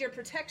I need your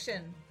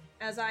protection,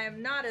 as I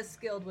am not as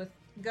skilled with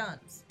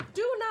guns.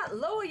 Do not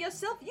lower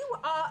yourself. You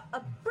are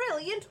a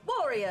brilliant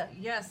warrior.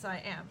 Yes, I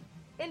am.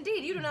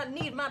 Indeed, you do not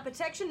need my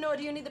protection, nor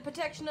do you need the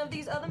protection of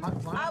these other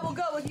men. I will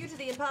go with you to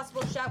the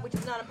impossible shot, which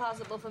is not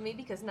impossible for me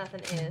because nothing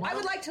is. I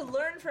would like to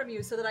learn from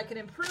you so that I can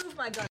improve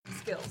my gun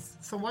skills.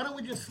 So why don't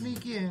we just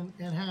sneak in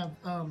and have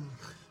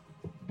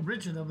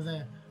Richard over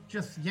there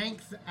just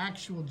yank the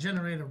actual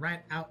generator right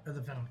out of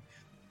the foundation?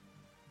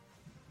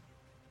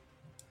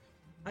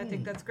 I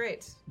think that's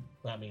great.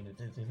 I mean,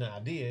 it's an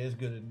idea as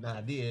good an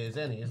idea as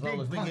any. As long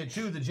Big as we get punch.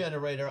 to the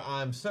generator,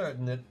 I'm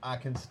certain that I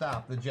can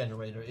stop the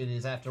generator. It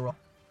is, after all,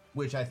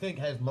 which I think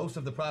has most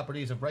of the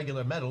properties of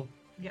regular metal.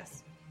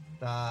 Yes.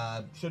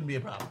 Shouldn't be a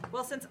problem.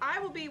 Well, since I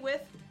will be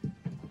with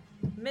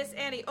Miss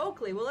Annie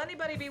Oakley, will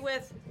anybody be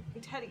with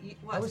Teddy?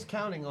 I was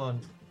counting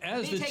on.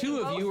 As Me the taking two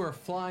of both? you are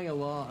flying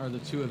along, or the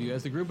two of you,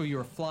 as the group of you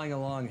are flying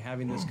along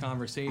having this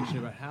conversation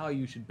about how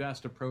you should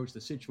best approach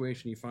the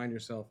situation you find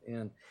yourself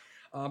in,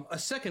 a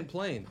second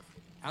plane,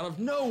 out of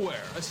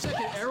nowhere, a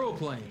second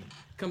aeroplane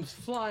comes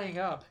flying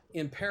up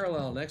in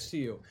parallel next to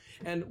you.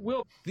 And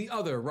Will, the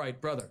other Wright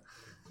brother,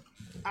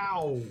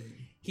 ow!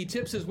 He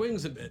tips his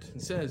wings a bit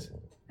and says,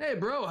 "Hey,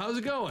 bro, how's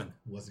it going?"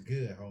 What's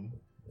good, homie?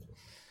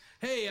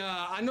 Hey,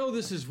 I know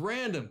this is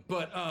random,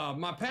 but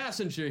my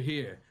passenger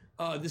here,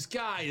 this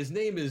guy, his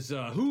name is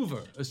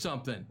Hoover or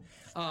something.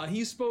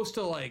 He's supposed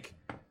to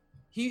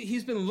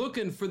he's been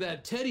looking for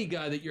that Teddy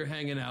guy that you're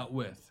hanging out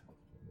with.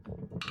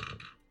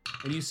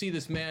 And you see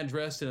this man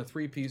dressed in a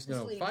five-piece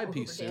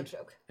suit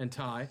and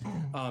tie,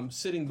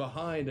 sitting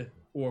behind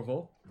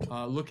Orville,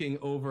 looking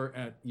over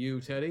at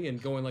you, Teddy,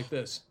 and going like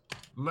this.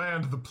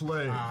 Land the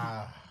plane.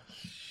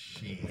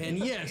 And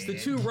yes, the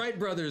two Wright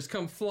brothers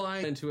come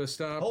flying into a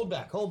stop. Hold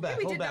back.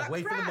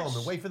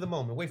 Wait for the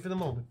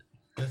moment.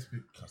 That's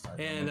because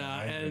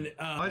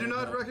I do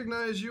not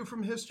recognize you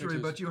from history,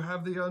 but you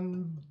have the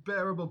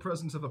unbearable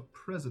presence of a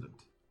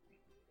president.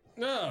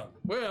 Oh,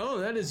 well,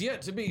 that is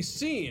yet to be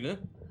seen.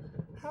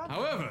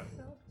 However,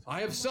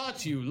 I have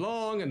sought you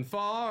long and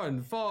far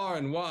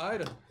and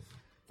wide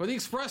for the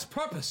express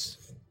purpose.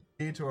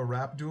 To a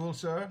rap duel,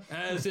 sir?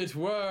 As it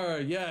were,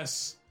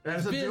 yes.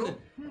 As a duel?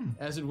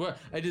 As it were.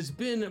 It has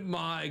been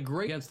my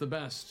great against the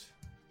best.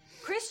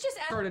 Chris just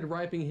started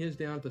wiping his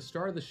down at the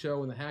start of the show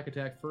when the hack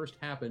attack first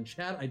happened.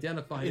 Chad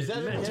identified Is it.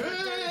 that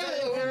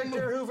a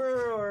character,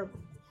 Hoover, or?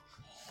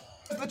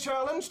 The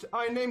challenged,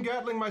 I name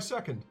Gatling my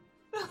second.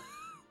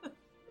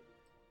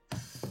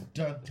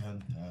 Dun,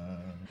 dun,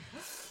 dun.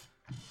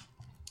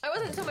 I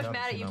wasn't so much Don't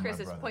mad at you you, know Chris,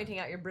 my as brother. pointing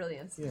out your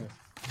brilliance. Yeah.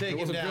 Take It him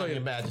was a down, brilliant-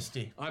 Your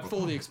Majesty. I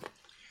fully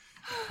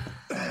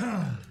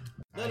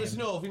Let us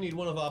know if you need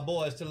one of our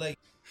boys to lay.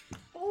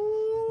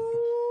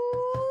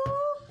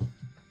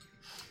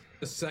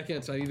 A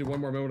second, I needed one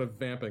more moment of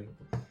vamping.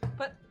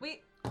 But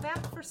we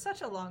vamped for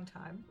such a long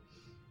time.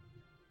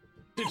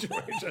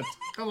 Situation.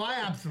 Oh, I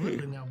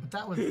absolutely know, but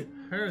that was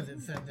her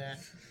that said that.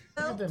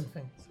 Look at them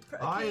things.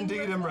 I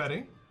indeed am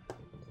ready.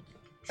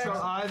 Shall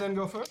I then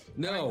go first?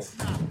 No,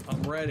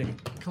 I'm ready.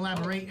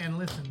 Collaborate and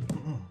listen.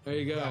 There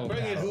you go.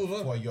 Bring it,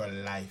 Hoover. For your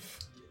life.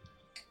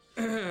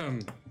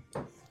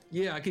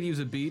 Yeah, I could use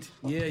a beat.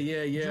 Yeah.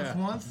 Just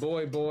once?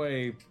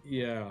 Boy.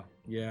 Yeah,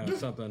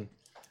 something.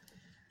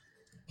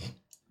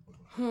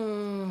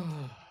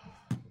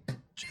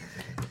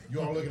 You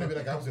all looking at me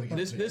like I was gonna get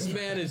This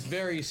man is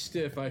very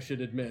stiff, I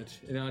should admit.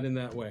 Not in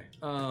that way.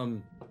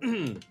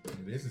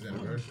 This is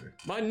anniversary.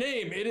 My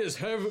name, it is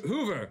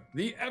Hoover,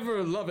 the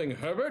ever-loving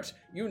Herbert.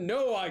 You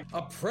know I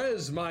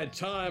appraise my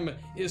time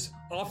is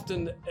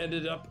often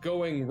ended up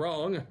going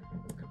wrong.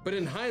 But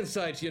in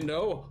hindsight, you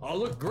know, I'll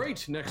look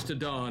great next to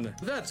Dawn.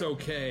 That's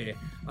okay.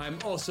 I'm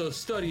also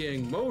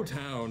studying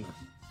Motown.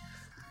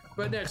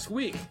 But next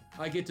week,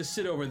 I get to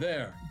sit over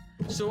there.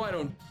 So I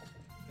don't...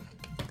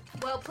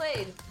 Well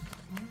played,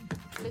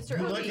 Mr.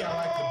 You Oakley. lucky I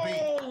like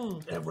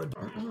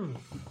the beat.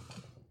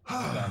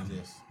 Got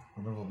this.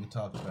 Remember what we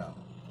talked about.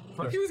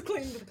 He was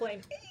clinging to the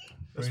plane.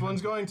 This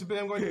one's going to be,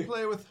 I'm going to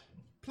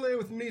play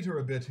with meter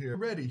a bit here.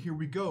 Ready, here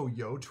we go,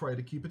 yo. Try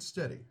to keep it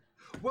steady.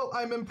 Well,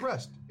 I'm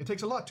impressed. It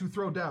takes a lot to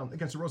throw down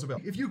against a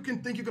Roosevelt. If you can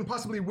think you can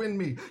possibly win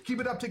me, keep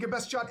it up, take your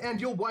best shot,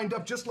 and you'll wind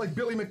up just like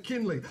Billy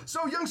McKinley.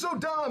 So young, so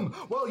dumb.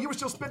 Well, you were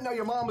still spitting out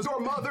your mama's. Your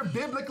mother,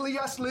 biblically,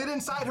 I slid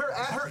inside her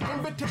at her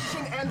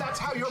invitation, and that's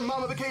how your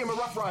mama became a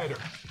Rough Rider.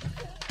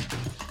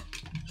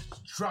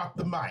 Drop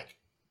the mic.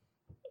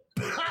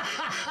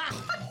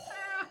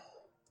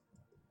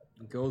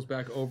 Goes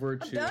back over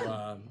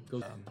to...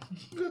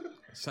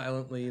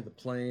 silently, the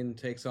plane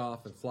takes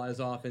off and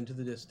flies off into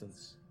the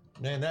distance.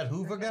 Man, that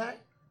Hoover guy,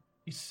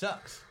 he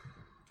sucks.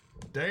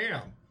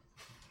 Damn.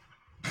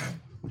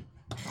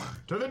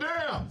 To the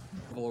dam!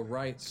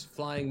 Wrights,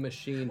 flying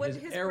machine, Would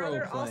his his aeroplane.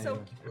 brother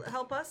also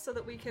help us so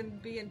that we can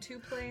be in 2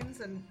 planes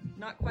and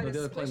not quite No, as the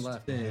other plane squished?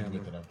 left.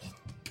 Damn.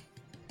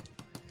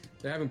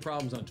 They're having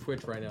problems on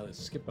Twitch right now. They're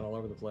skipping all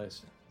over the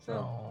place.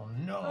 Oh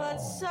no! Oh,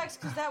 that sucks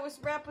because that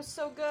rap was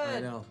so good. I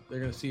know. They're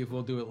gonna see if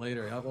we'll do it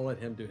later. We'll let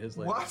him do his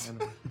later. What?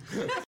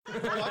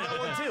 I got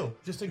one too,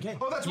 just in case.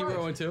 Oh, that's You right.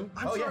 were one too?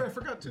 I'm sorry, I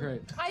forgot to.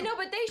 Great. I know,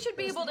 but they should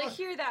be able to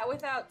hear that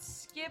without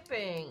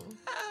skipping.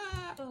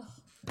 Ugh.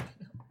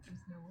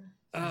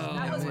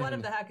 That was one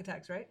of the hack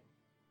attacks, right?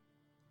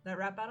 That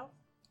rap battle?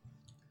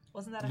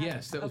 Wasn't that a hack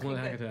Yes, that was one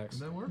of the hack good. attacks.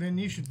 Does that work? Then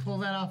you should pull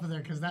that off of there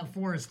because that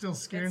 4 is still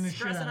scaring It's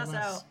the shit stressing out of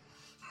us us. out.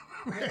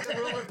 We have to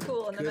rule of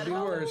cool in the Could be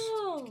middle.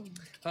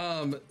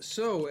 worse.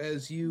 So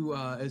as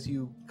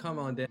you come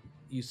on down,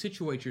 you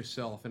situate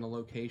yourself in a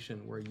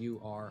location where you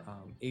are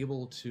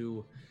able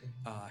to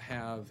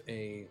have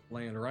a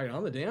land right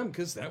on the dam,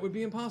 because that would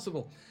be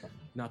impossible.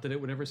 Not that it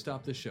would ever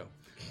stop this show,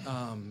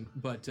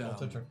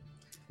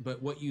 but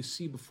what you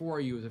see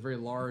before you is a very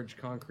large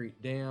concrete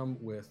dam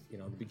with the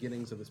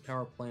beginnings of this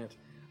power plant.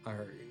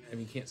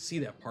 You can't see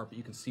that part, but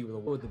you can see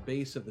with the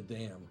base of the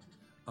dam.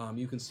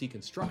 You can see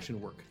construction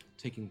work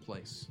taking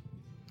place,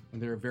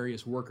 and there are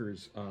various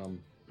workers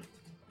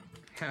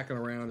hacking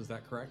around. Is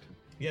that correct?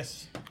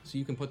 Yes. So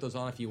you can put those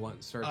on if you want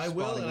and start. I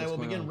will, spotting and I what's will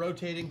going begin on.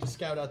 rotating to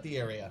scout out the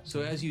area.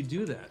 So as you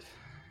do that,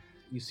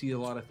 you see a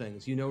lot of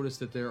things. You notice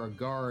that there are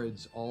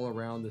guards all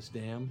around this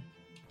dam,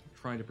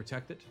 trying to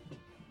protect it,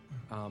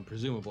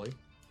 presumably.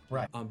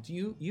 Right.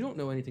 You don't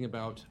know anything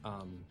about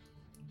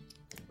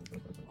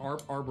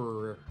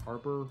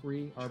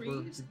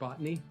Trees?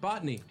 botany?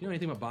 Botany. Do you know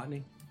anything about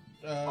botany?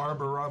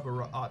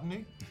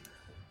 Arborotany?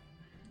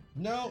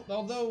 No,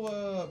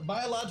 although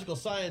biological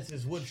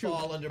sciences would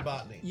fall under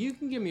botany. You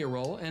can give me a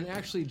roll, and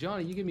actually,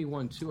 Johnny, you give me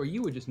one too, or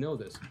you would just know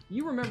this.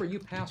 You remember you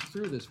passed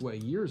through this way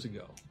years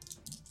ago.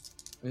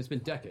 And it's been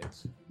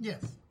decades.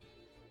 Yes.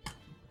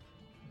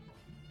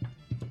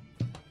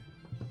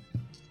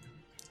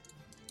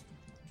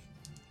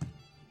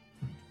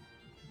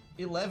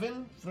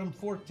 $11 from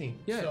 14.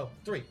 Yeah. So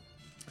 3.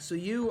 So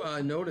you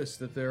notice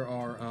that there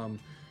are,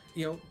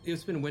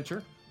 it's been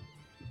winter,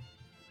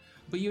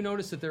 but you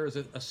notice that there is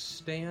a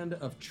stand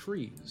of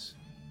trees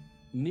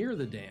near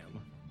the dam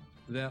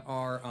that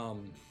are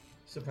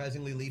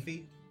surprisingly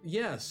leafy.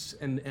 Yes,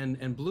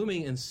 and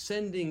blooming and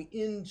sending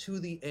into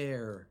the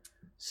air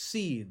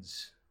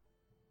seeds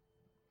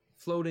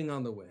floating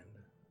on the wind.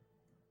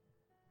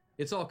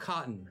 It's all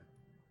cottonwood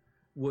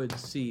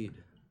seed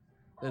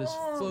that is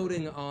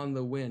floating on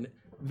the wind,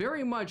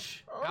 very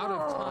much out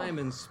of time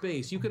and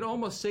space. You could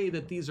almost say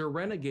that these are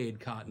renegade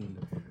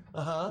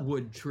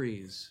cottonwood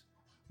trees,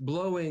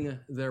 blowing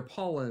their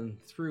pollen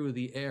through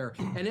the air.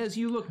 And as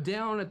you look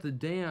down at the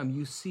dam,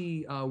 you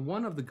see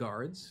one of the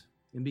guards,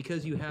 and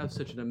because you have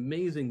such an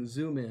amazing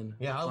zoom in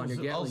on your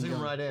Gatling I'll zoom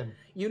gun, right in.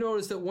 you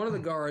notice that one of the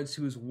guards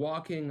who's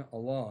walking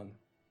along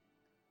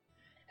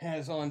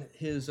has on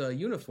his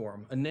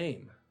uniform a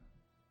name.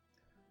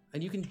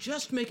 And you can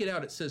just make it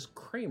out. It says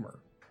Kramer.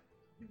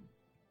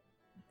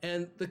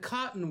 And the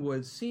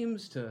cottonwood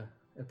seems to,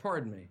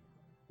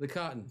 the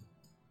cottonwood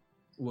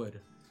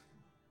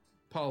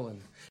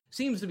pollen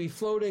seems to be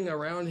floating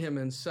around him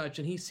and such,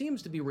 and he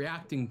seems to be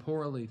reacting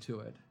poorly to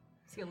it.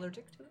 Is he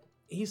allergic to it?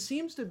 He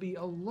seems to be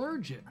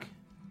allergic,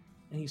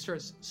 and he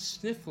starts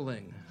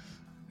sniffling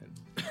and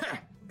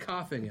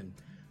coughing and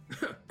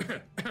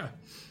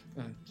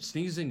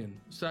sneezing and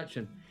such.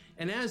 And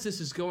as this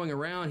is going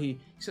around, he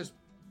starts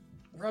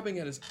rubbing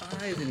at his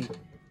eyes, and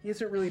he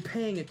isn't really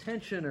paying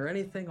attention or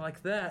anything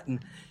like that. And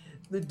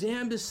the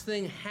damnedest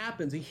thing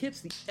happens. He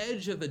hits the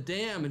edge of the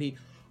dam, and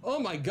oh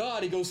my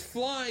God, he goes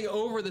flying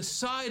over the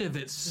side of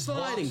it,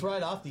 sliding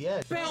right off the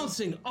edge,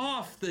 bouncing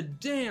off the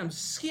dam,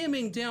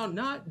 skimming down,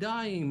 not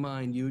dying,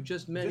 mind you,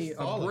 just many Just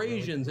falling,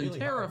 abrasions really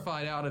and hard.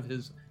 terrified out of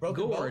his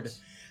Broken gourd. bones?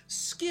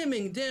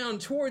 Skimming down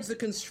towards the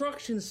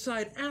construction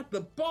site at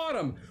the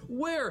bottom,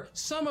 where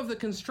some of the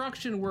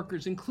construction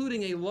workers,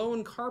 including a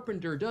lone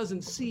carpenter,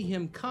 doesn't see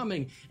him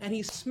coming, and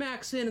he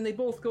smacks in, and they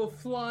both go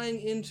flying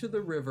into the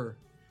river,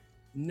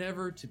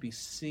 never to be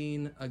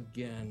seen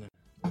again.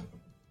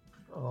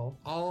 Oh.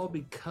 All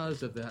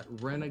because of that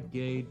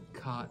renegade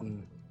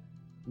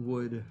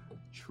cottonwood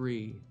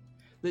tree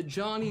that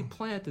Johnny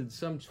planted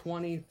some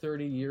 20,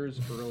 30 years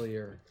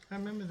earlier. I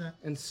remember that.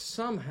 And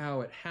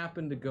somehow it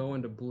happened to go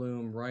into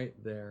bloom right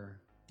there.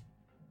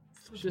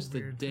 It's just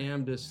the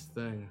damnedest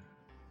thing.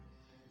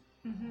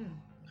 Mm-hmm.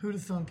 Who'd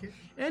have thunk it?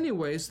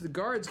 Anyways, the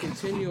guards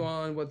continue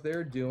on what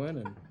they're doing,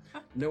 and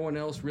no one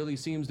else really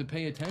seems to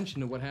pay attention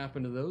to what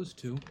happened to those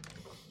two.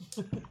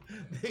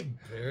 They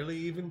barely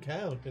even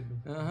count.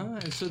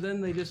 And so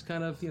then they just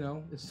kind of,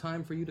 it's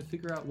time for you to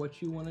figure out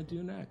what you want to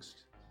do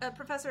next.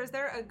 Professor, is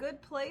there a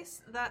good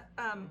place that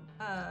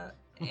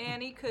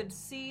Annie could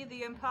see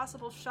the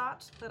impossible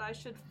shot that I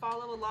should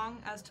follow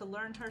along as to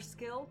learn her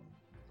skill?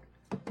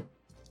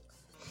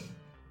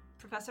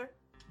 Professor,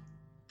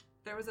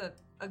 there was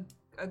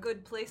a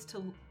good place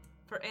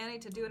for Annie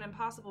to do an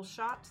impossible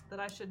shot,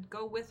 that I should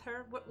go with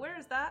her? Where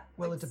is that?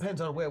 Well, it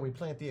depends on where we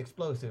plant the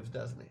explosives,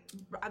 doesn't it?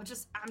 I'm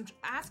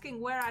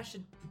asking where I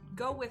should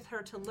go with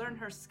her to learn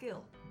her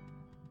skill.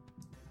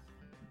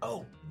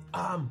 Oh,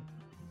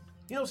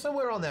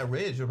 somewhere on that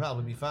ridge will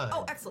probably be fine.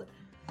 Oh, excellent.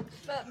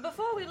 But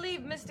before we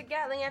leave, Mr.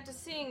 Gatling, after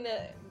seeing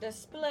the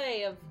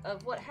display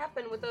of what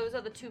happened with those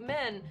other two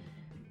men,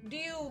 do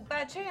you,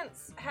 by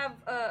chance, have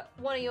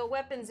one of your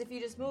weapons, if you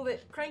just move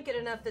it, crank it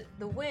enough that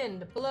the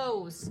wind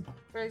blows,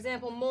 for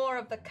example, more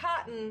of the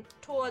cotton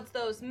towards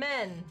those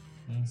men,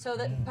 so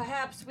that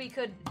perhaps we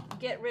could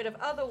get rid of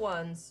other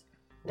ones?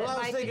 Well, I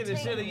was thinking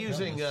instead of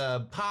using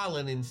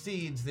pollen and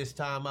seeds this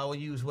time, I will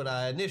use what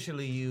I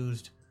initially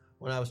used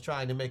when I was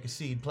trying to make a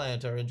seed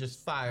planter and just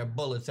fire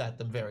bullets at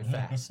them very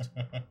fast.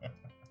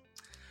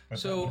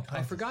 So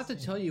I forgot to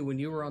tell you when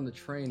you were on the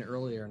train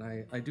earlier,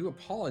 and I do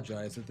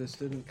apologize that this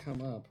didn't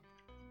come up.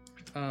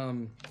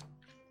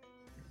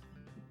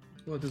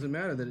 Well, it doesn't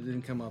matter that it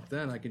didn't come up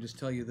then. I can just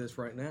tell you this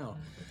right now.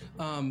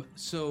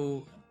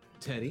 So,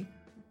 Teddy,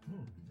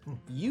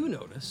 you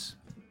notice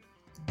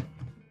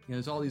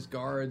there's all these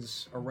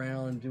guards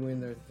around doing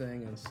their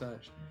thing and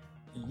such.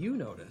 You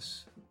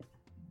notice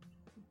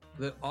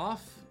that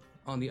off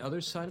on the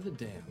other side of the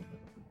dam,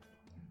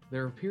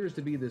 there appears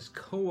to be this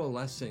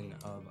coalescing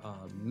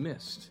of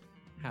mist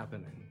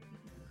happening.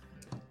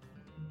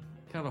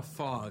 Kind of a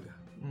fog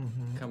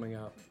coming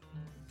up.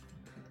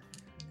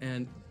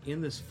 And in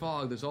this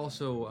fog, there's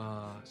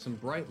also some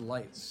bright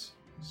lights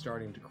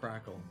starting to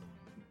crackle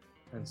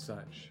and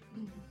such.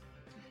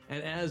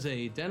 And as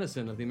a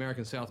denizen of the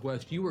American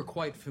Southwest, you were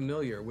quite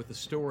familiar with the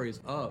stories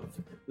of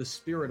the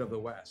Spirit of the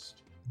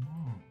West,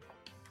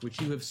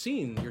 which you have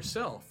seen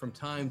yourself from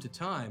time to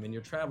time in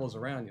your travels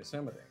around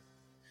Yosemite.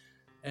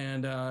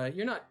 And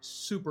you're not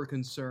super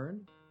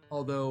concerned,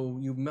 although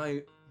you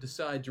might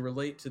decide to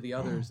relate to the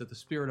others that the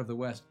Spirit of the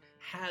West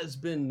has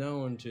been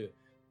known to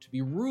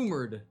be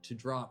rumored to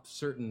drop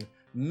certain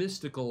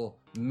mystical,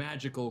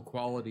 magical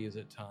qualities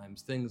at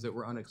times, things that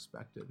were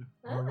unexpected.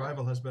 Our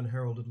arrival has been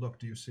heralded. Look,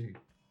 do you see?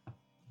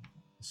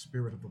 The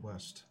Spirit of the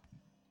West.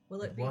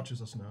 Will it be?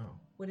 Watches us now.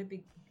 Would it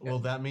be? Well,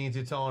 that means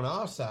it's on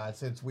our side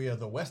since we are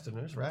the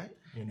Westerners, right?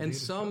 And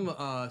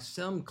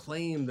some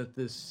claim that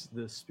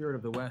the Spirit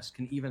of the West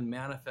can even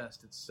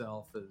manifest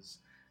itself as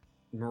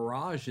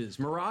mirages.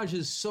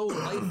 Mirages so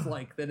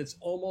lifelike that it's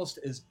almost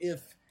as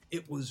if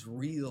it was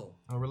real.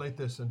 I'll relate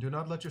this, and do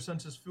not let your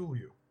senses fool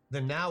you.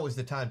 Then now is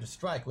the time to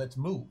strike. Let's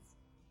move.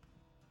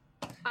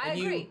 I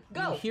agree.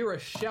 Go. You hear a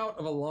shout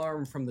of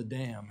alarm from the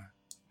dam.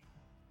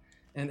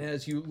 And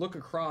as you look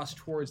across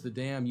towards the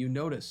dam, you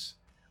notice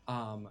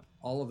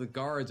all of the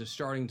guards are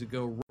starting to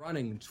go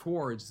running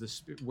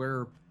towards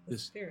where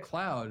this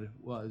cloud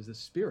was, the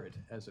spirit,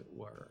 as it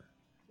were.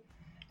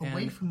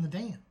 Away from the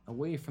dam.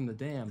 Away from the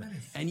dam.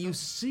 And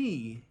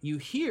you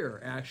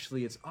hear,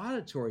 actually, it's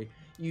auditory,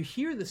 you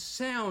hear the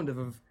sound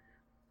of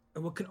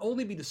what can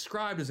only be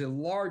described as a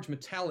large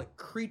metallic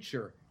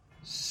creature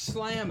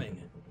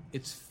slamming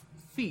its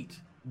feet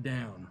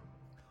down,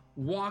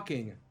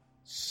 walking,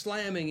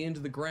 slamming into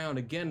the ground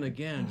again and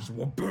again, just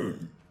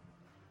boom,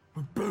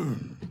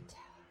 boom,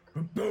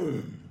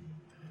 boom,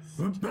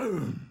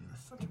 boom.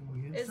 Such a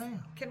weird sound.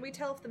 Can we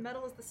tell if the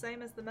metal is the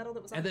same as the metal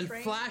that was on And the then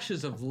train?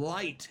 flashes of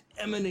light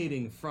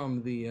emanating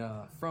from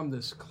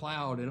this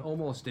cloud in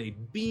almost a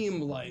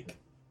beam-like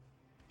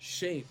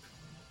shape.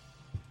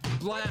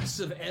 Blasts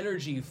of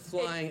energy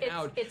flying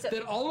out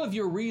that all of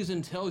your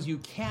reason tells you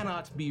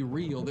cannot be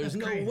real. There's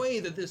no way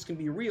that this can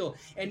be real.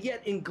 And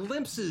yet in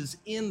glimpses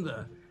in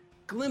the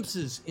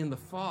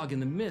fog, in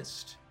the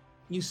mist,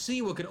 you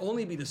see what could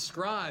only be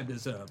described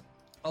as a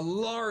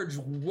large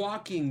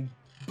walking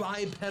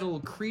bipedal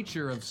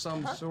creature of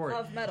some sort.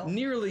 Of metal.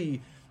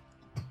 Nearly,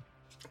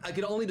 I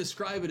could only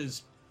describe it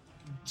as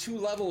 2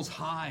 levels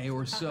high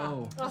or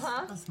so.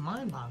 That's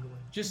mind-boggling.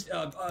 Just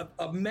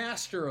a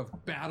master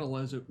of battle,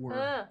 as it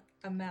were.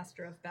 A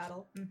master of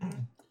battle.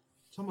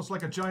 It's almost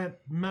like a giant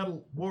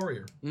metal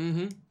warrior.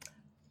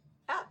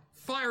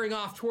 Firing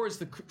off towards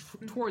the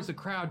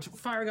crowd,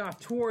 firing off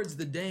towards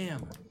the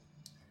dam.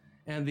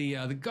 And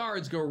the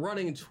guards go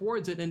running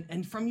towards it,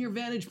 and from your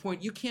vantage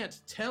point, you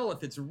can't tell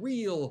if it's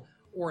real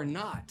or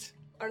not.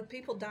 Are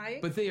people dying?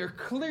 But they are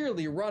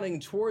clearly running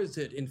towards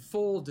it in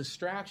full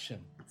distraction.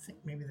 I think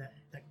maybe that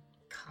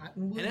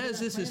cottonwood. And as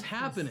this is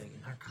happening,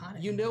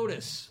 you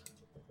notice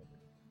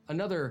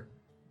another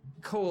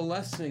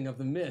coalescing of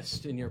the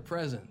mist in your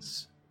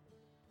presence.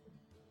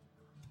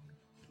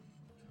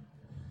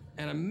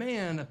 And a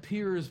man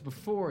appears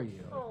before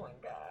you. Oh my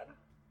god.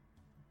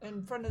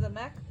 In front of the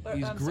mech?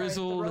 He's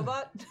grizzled, the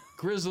robot?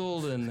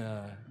 grizzled and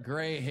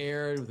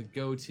gray-haired with a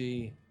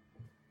goatee.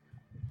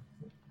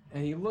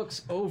 And he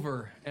looks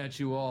over at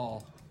you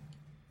all.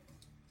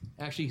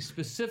 Actually,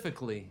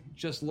 specifically,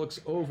 just looks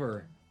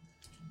over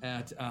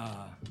at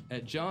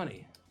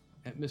Johnny,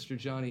 at Mr.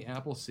 Johnny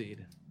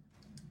Appleseed,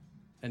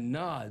 and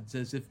nods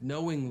as if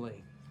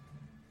knowingly.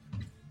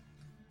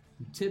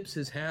 He tips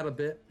his hat a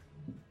bit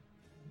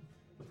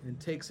and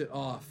takes it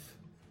off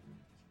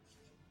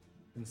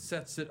and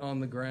sets it on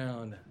the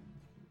ground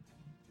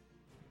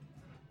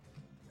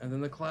And then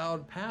the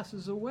cloud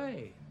passes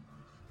away.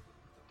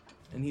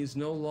 And he's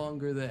no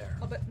longer there.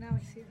 Oh, but now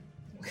he's here.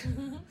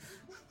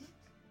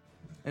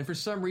 And for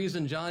some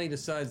reason, Johnny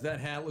decides that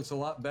hat looks a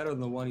lot better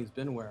than the one he's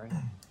been wearing.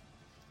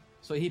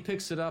 So he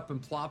picks it up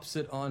and plops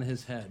it on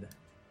his head.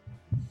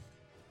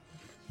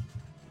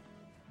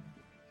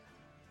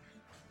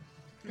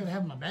 Gotta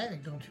have my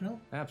bag, don't you know?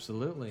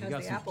 Absolutely. You Has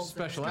got the some apples in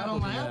special it. Got all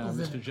apples my in there, apples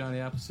in Mr. it. Johnny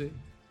Appleseed.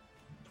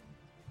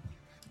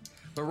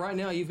 But right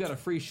now, you've got a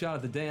free shot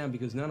at the dam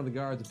because none of the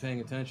guards are paying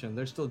attention.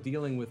 They're still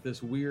dealing with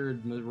this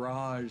weird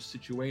mirage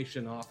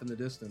situation off in the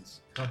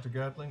distance. Dr.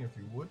 Gatling, if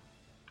you would.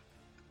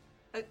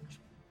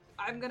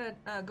 I'm gonna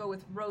go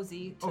with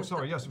Rosie. To Oh,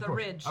 sorry, the, yes, of the course.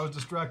 ridge. I was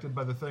distracted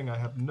by the thing. I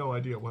have no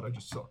idea what I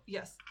just saw.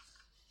 Yes.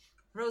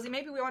 Rosie,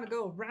 maybe we want to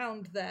go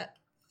around that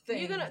thing.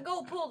 You're gonna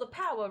go pull the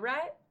power,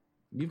 right?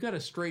 You've got a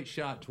straight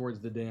shot towards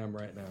the dam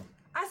right now.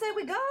 I say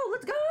we go.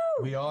 Let's go.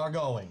 We are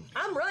going.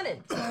 I'm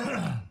running.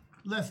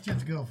 Let's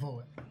just go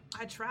for it.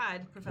 I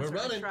tried, Professor. We're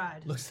running. I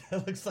tried. Looks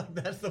like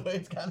that's the way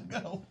it's gotta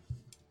go.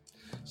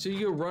 So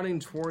you're running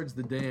towards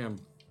the dam.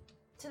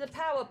 To the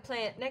power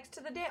plant next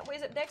to the dam. Wait,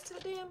 is it next to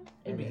the dam?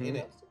 In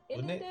it. In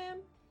Wouldn't the it? dam?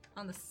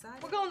 On the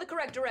side. We're going the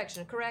correct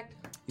direction, correct?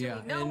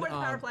 Yeah. We know where the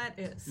power plant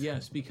is.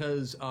 Yes,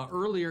 because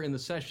earlier in the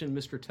session,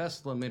 Mr.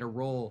 Tesla made a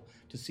roll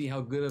to see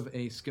how good of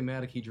a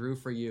schematic he drew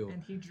for you.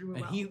 And he drew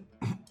And well. he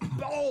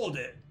balled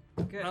it.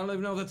 Good. I don't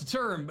even know if that's a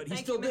term, but he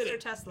Thank still you, did Mr.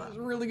 it. Tesla. It was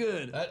really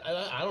good.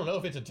 I don't know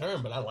if it's a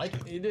term, but I like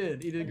it. He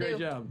did. He did a great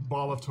job.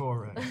 Ball of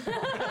Torres.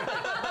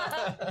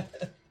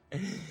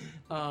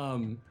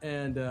 And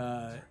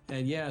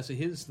yeah, so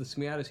the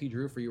schematics he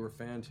drew for you were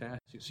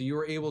fantastic. So you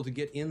were able to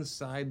get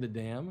inside the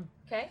dam.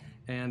 Okay.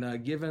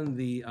 And given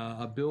the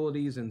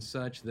abilities and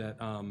such that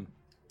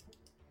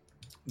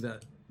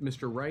that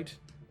Mr. Wright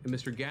and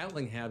Mr.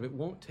 Gatling have, it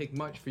won't take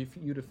much for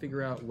you to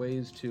figure out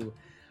ways to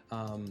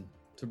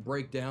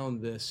break down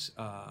this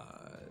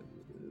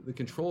the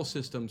control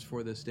systems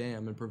for this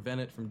dam and prevent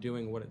it from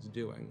doing what it's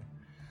doing.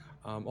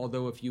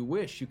 Although, if you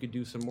wish, you could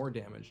do some more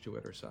damage to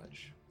it or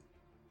such.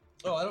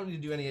 Oh, I don't need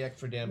to do any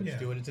extra damage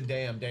to it. It's a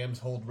dam. Dams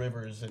hold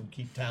rivers and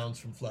keep towns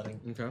from flooding.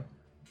 Okay.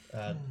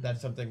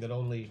 That's something that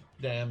only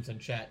dams and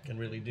chat can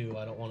really do.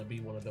 I don't want to be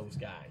one of those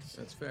guys.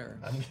 That's fair.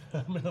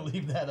 I'm going to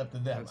leave that up to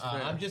them. That's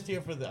fair. I'm just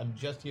here for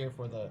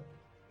the.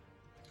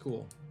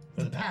 Cool.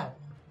 For the power.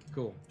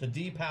 Cool. To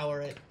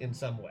depower it in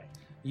some way.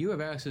 You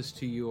have access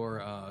to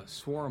your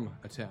swarm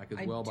attack as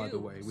I well, by the do.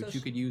 way, So which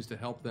you could use to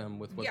help them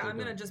with what Yeah, they're I'm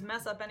doing. gonna just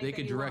mess up anything They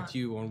could you direct want.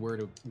 you on where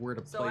to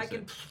So place I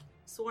can it.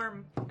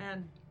 swarm,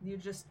 and you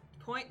just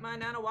point my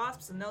nano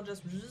wasps, and they'll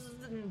just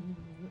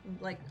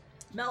like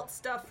melt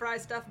stuff, fry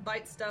stuff,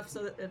 bite stuff,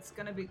 so that it's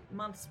gonna be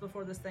months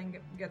before this thing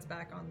gets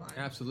back online.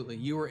 Absolutely.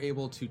 You were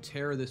able to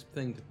tear this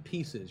thing to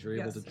pieces. You're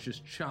able Yes. to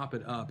just chop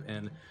it up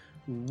and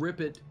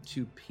rip it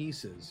to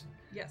pieces.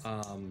 Yes. Do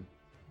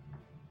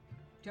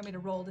you want me to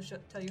roll to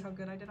tell you how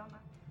good I did on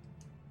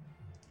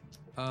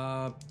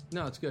that?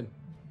 No, it's good.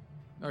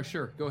 Oh,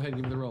 sure. Go ahead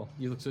and give me the roll.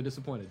 You look so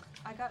disappointed.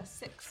 I got a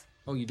 6.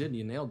 Oh, you did?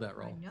 You nailed that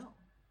roll. I know.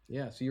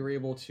 Yeah, so you were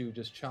able to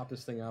just chop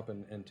this thing up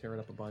and tear it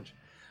up a bunch.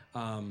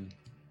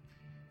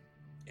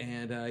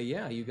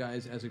 Yeah, you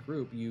guys as a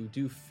group, you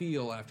do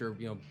feel after,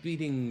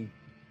 beating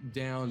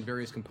down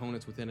various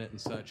components within it and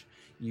such,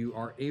 you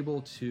are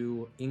able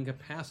to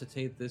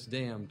incapacitate this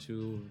dam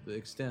to the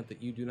extent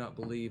that you do not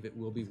believe it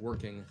will be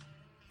working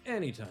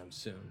anytime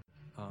soon.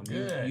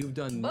 You've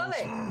done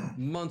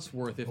months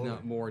worth, if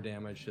not more,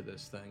 damage to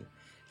this thing.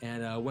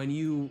 And when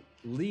you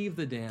leave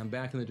the dam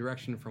back in the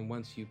direction from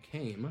whence you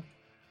came,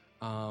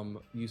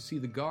 you see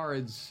the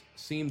guards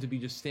seem to be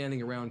just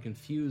standing around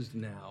confused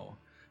now,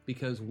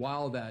 because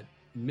while that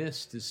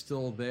mist is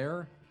still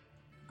there,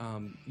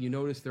 you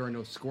notice there are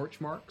no scorch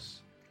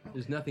marks.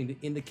 There's nothing to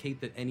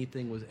indicate that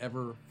anything was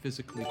ever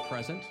physically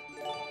present.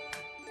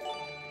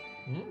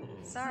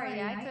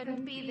 Sorry, I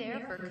couldn't be there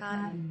for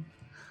cotton.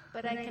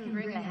 But I can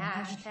bring a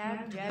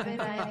hashtag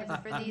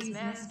Jebediah for these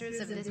masters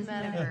of this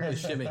metaverse.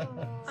 Shimmy.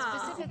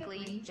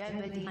 Specifically,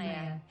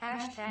 Jebediah.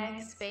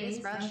 Hashtag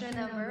space Russia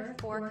number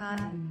 4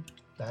 cotton.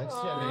 Thanks,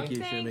 Thank you,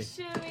 Thanks,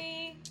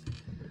 Shimmy.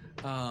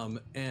 Shimmy.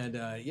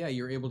 Yeah,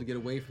 you're able to get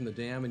away from the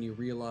dam, and you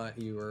realize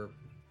you were,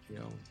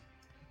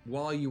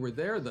 while you were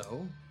there,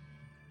 though,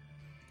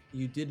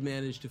 you did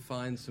manage to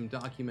find some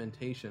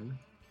documentation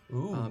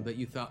that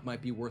you thought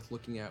might be worth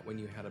looking at when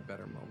you had a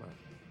better moment.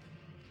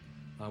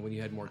 When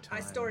you had more time.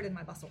 I stored it in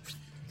my bustle.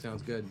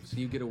 Sounds good. So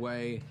you get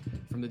away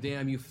from the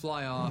dam, you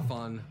fly off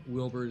on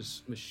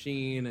Wilbur's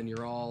machine, and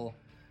you're all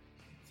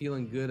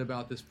feeling good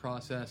about this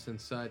process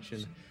and such.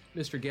 And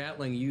Mr.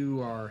 Gatling,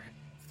 you are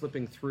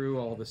flipping through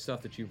all the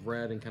stuff that you've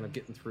read and kind of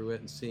getting through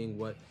it and seeing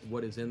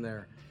what is in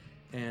there.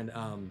 And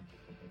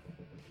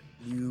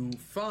you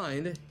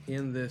find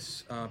in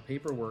this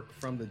paperwork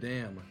from the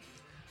dam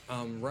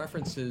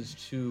references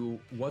to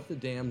what the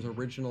dam's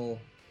original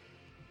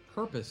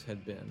purpose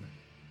had been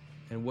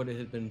and what it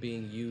had been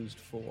being used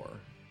for.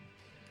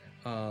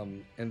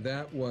 And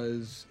that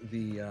was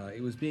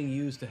it was being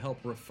used to help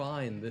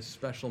refine this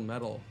special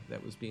metal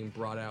that was being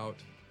brought out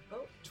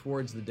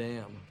towards the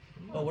dam.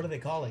 Oh, what are they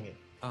calling it?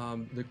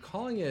 They're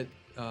calling it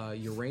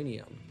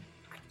uranium.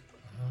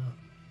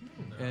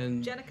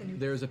 And Jenica knew.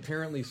 there's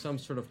apparently some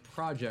sort of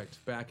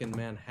project back in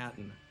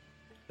Manhattan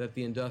that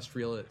the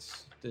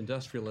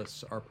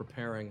industrialists are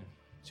preparing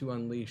to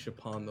unleash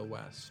upon the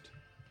West.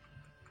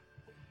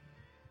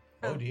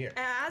 Oh dear.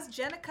 As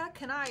Jenica,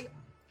 can I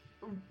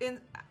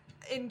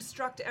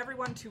instruct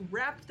everyone to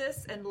wrap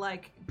this and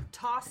like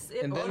toss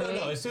it? And then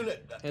no. As soon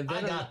as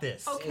I got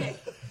this. Okay.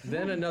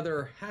 Then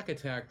another hack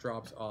attack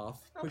drops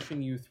off,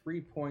 pushing you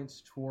 3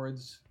 points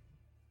towards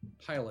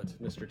pilot,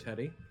 Mr.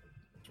 Teddy.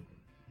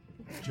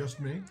 Just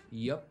me?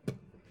 Yep.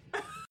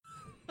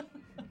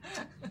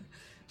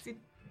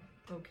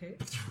 Okay.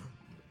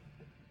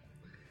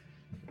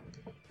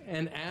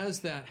 And as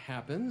that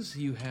happens,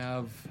 you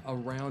have a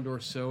round or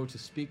so to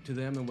speak to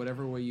them in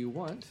whatever way you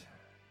want.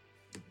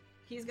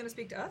 He's gonna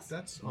speak to us?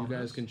 That's You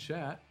guys can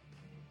chat.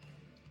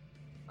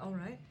 All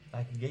right.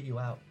 I can get you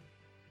out.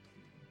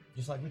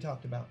 Just like we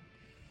talked about.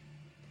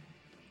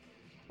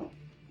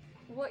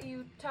 What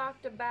you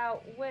talked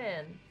about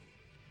when?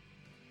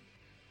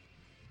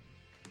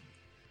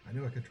 I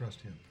knew I could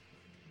trust him.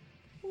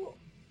 Well,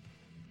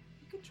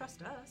 you can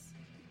trust us.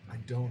 I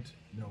don't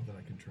know that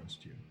I can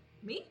trust you.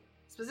 Me?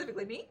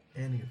 Specifically me?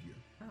 Any of you.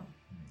 Oh.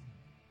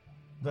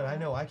 But I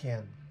know I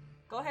can.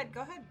 Go ahead,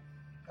 go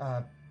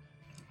ahead.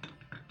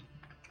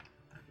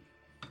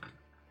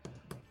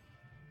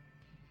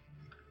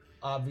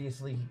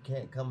 Obviously, he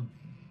can't come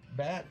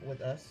back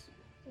with us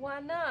Why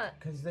not?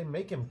 because they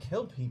make him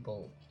kill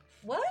people.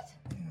 What?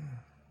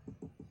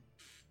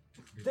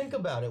 Think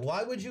about it.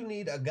 Why would you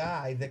need a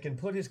guy that can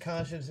put his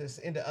consciousness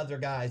into other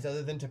guys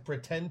other than to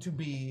pretend to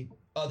be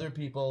other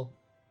people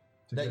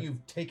that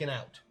you've taken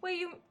out?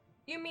 Wait,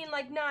 you mean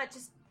like not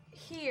just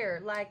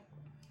here, like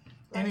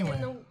Anyway,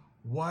 in the...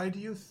 why do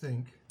you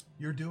think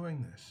you're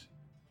doing this?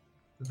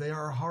 They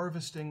are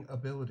harvesting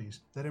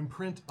abilities that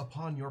imprint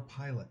upon your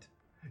pilot.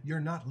 You're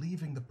not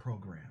leaving the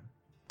program.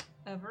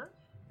 Ever?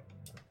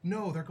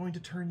 No, they're going to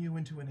turn you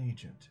into an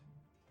agent.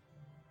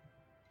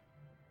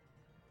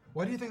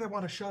 Why do you think they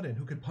want a shut-in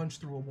who could punch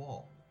through a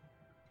wall?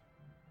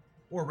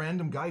 Or a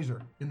random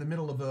geyser in the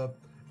middle of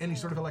any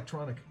sort of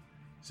electronic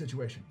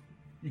situation?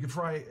 You could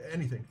fry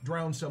anything,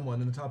 drown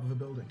someone in the top of a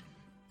building.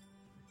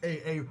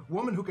 A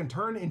woman who can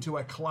turn into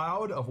a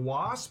cloud of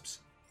wasps?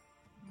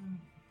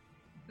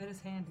 That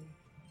is handy.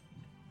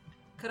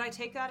 Could I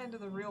take that into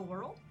the real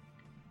world?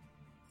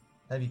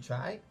 Have you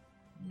tried?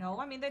 No,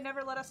 I mean, they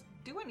never let us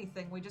do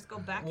anything. We just go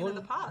back into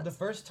the pods. The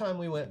first time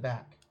we went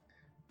back.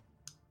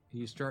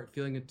 You start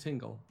feeling a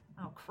tingle.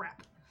 Oh,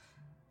 crap.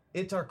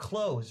 It's our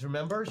clothes,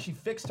 remember? She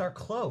fixed our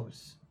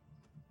clothes.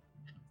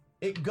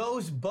 It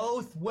goes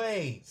both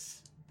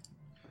ways.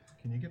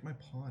 Can you get my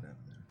pod out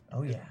of there?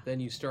 Oh, yeah. Then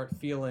you start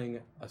feeling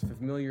a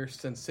familiar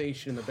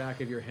sensation in the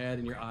back of your head,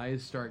 and your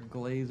eyes start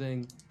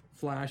glazing.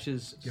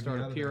 Flashes Get me start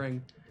out of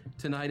appearing.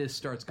 Tinnitus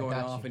starts going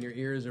got off, you. and your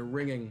ears are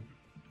ringing.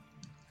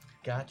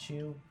 Got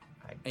you.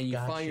 And you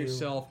got find you.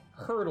 yourself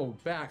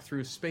hurtled back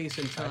through space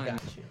and I time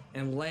got you.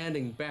 and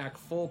landing back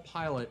full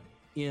pilot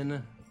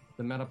in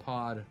the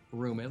metapod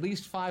room. At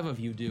least 5 of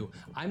you do.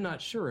 I'm not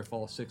sure if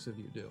all 6 of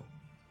you do.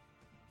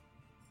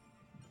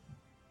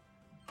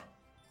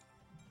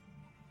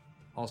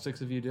 All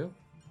 6 of you do?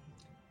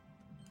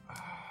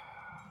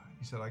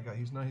 He said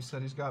he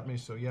said he's got me,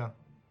 so yeah.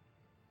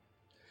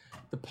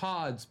 The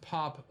pods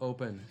pop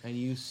open and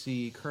you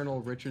see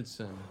Colonel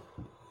Richardson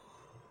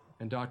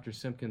and Dr.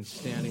 Simpkins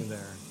standing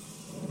there.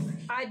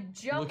 I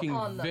jump looking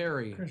on them.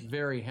 very,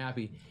 very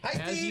happy.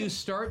 As Steve. you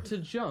start to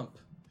jump,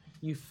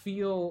 you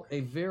feel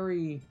a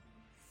very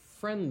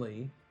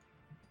friendly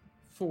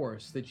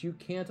force that you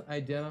can't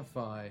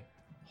identify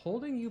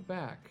holding you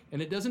back.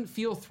 And it doesn't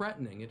feel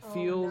threatening. It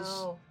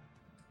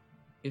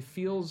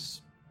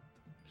feels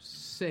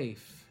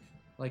safe,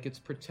 like it's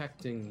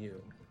protecting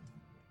you.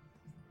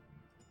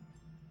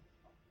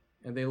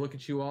 And they look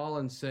at you all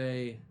and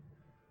say,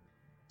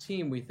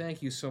 "Team, we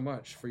thank you so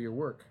much for your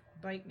work."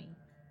 Bite me.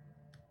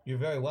 You're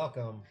very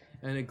welcome.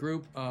 And a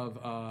group of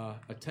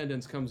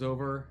attendants comes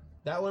over.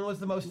 That one was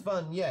the most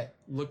fun yet.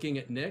 Looking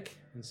at Nick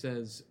and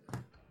says,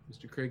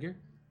 "Mr. Krieger?"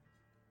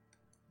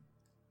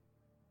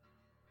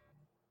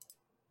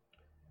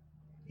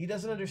 He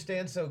doesn't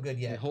understand so good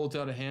He yet. holds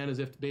out a hand as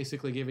if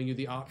basically giving you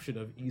the option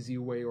of easy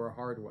way or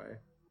hard way.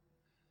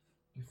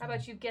 How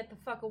about you get the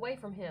fuck away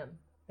from him?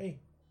 Hey,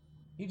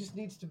 he just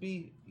needs to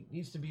be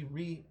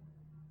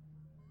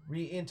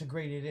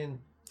reintegrated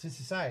into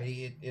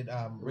society. It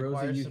requires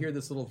Rosie, you some- hear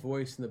this little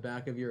voice in the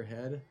back of your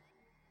head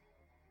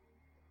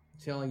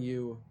telling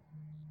you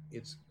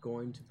it's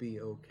going to be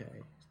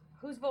okay.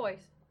 Whose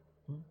voice?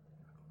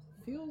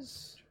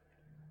 Feels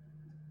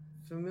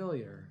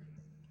familiar.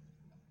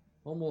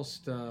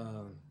 Almost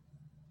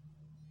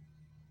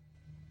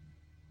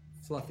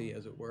fluffy,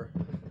 as it were.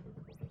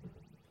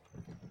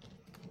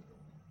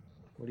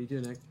 What do you do,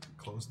 Nick?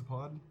 Close the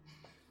pod,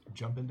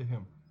 jump into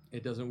him.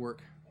 It doesn't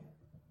work.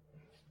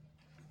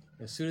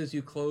 As soon as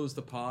you close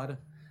the pod,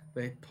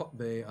 they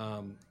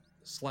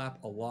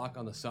slap a lock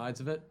on the sides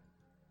of it,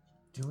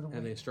 Do it away.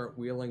 and they start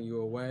wheeling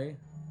you away.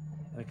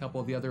 And a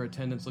couple of the other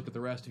attendants look at the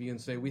rest of you and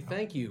say, "We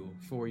thank you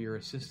for your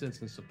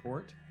assistance and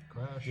support."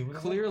 Crash.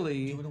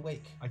 Clearly, do it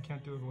awake. I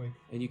can't do it awake.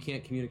 And you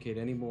can't communicate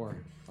anymore,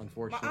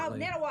 unfortunately.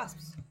 Nano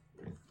wasps.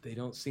 They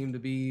don't seem to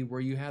be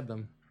where you had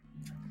them.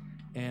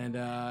 And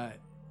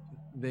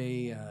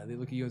they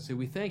look at you and say,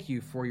 "We thank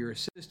you for your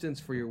assistance,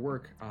 for your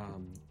work."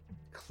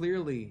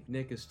 Clearly,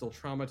 Nick is still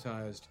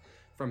traumatized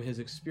from his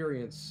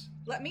experience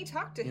Let me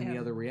talk to in him. the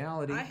other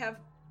reality. I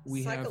have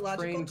We have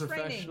psychological trained training.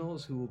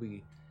 professionals who will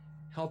be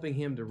helping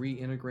him to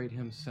reintegrate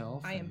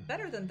himself. I am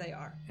better than they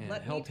are. And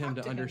Let help me him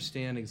talk to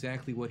understand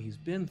exactly what he's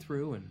been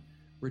through and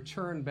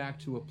return back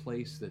to a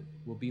place that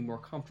will be more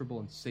comfortable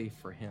and safe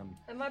for him.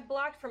 Am I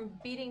blocked from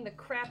beating the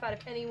crap out of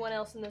anyone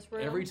else in this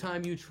room? Every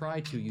time you try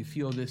to, you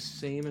feel this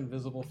same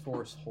invisible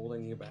force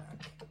holding you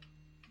back.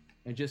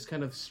 And just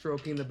kind of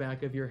stroking the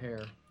back of your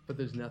hair, but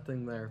there's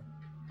nothing there.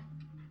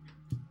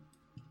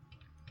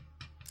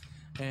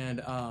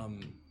 And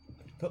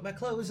put my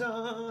clothes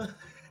on.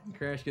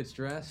 Crash gets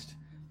dressed.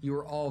 You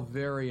are all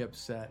very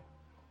upset.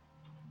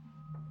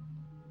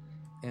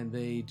 And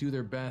they do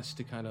their best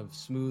to kind of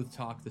smooth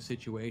talk the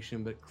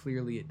situation, but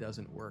clearly it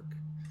doesn't work.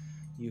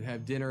 You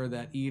have dinner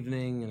that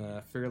evening in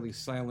a fairly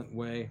silent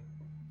way.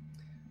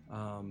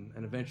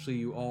 And eventually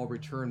you all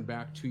return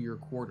back to your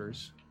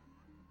quarters.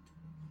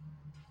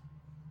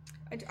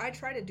 I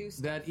try to do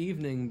stuff. That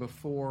evening,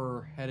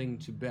 before heading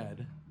to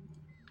bed,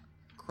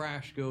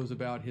 Crash goes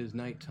about his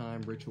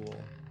nighttime ritual,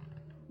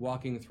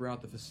 walking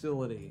throughout the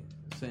facility,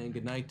 saying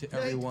goodnight to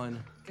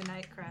everyone. Good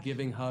night, Crash.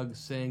 Giving hugs,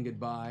 saying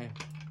goodbye.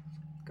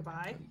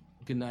 Goodbye.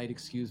 Good night,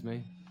 excuse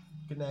me.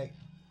 Good night.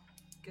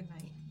 Good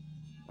night.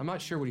 I'm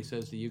not sure what he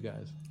says to you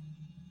guys.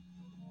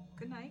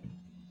 Good night.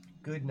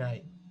 Good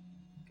night.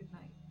 Good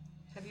night.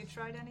 Have you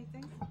tried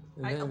anything?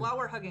 And then- While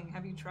we're hugging,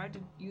 have you tried to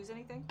use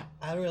anything?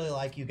 I really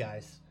like you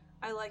guys.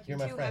 I like you You're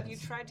my too. Have you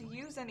friends. tried to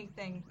use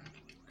anything,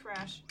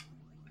 Crash?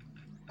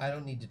 I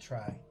don't need to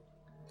try.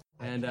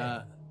 And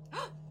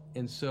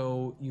and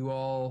so you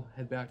all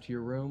head back to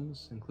your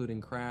rooms,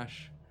 including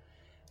Crash.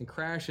 And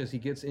Crash, as he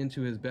gets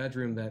into his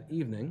bedroom that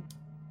evening,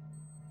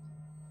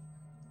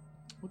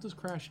 what does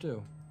Crash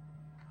do?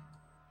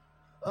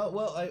 Oh,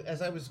 well,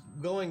 as I was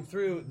going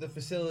through the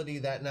facility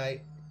that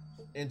night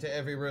into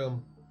every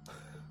room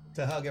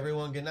to hug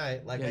everyone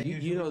goodnight, like Yeah, I you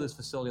usually... know this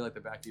facility like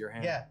the back of your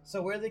hand. Yeah,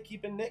 so where are they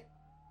keeping Nick?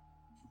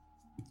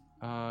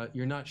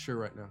 You're not sure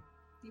right now.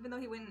 Even though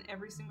he went in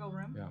every single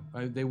room?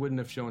 Yeah, they wouldn't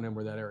have shown him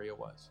where that area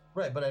was.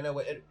 Right, but I know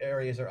what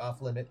areas are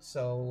off limits,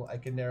 so I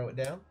can narrow it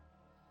down.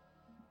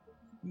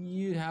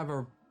 You have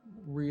a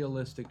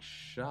realistic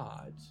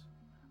shot.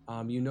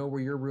 You know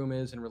where your room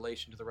is in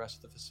relation to the rest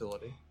of the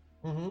facility.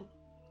 Mm-hmm.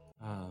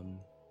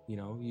 You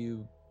know,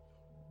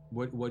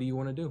 what do you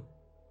want to do?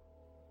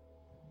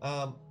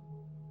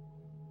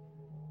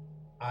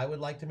 I would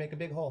like to make a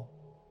big hole,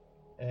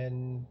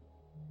 and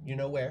you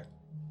know where,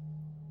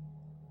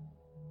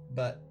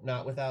 but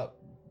not without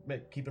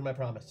keeping my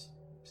promise.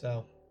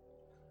 So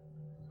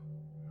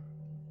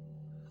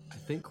I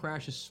think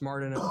Crash is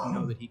smart enough to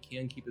know that he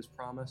can keep his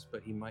promise,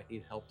 but he might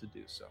need help to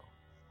do so.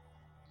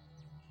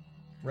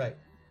 Right.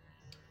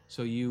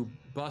 So you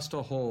bust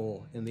a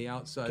hole in the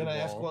outside Can wall. I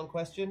ask one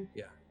question?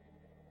 Yeah.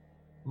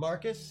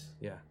 Marcus?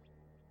 Yeah.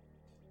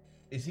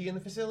 Is he in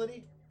the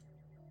facility?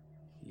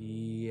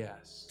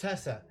 Yes.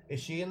 Tessa, is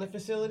she in the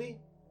facility?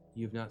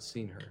 You've not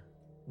seen her.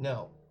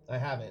 No, I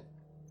haven't.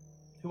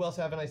 Who else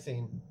haven't I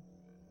seen?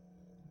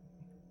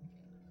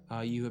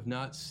 You have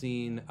not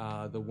seen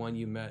the one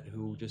you met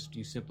who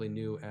you simply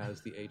knew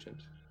as the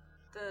agent.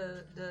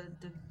 The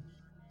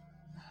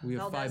We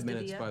have Valdez 5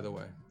 minutes, de Villa? by the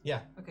way. Yeah.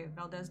 Okay,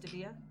 Valdez de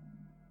Villa.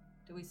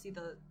 Do we see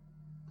the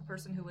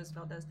person who was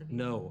Valdez de Villa?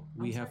 No,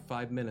 we I'm have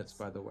sorry. 5 minutes,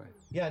 by the way.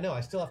 Yeah, no, I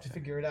still have to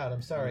figure it out.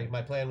 I'm sorry.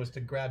 My plan was to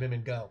grab him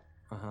and go.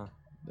 Uh-huh.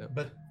 Yep.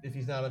 But if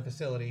he's not in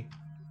facility,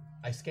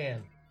 I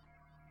scan.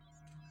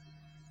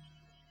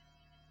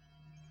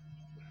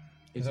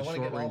 It's Because I a want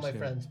to get all short-range my scan.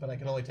 friends, but I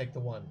can only take the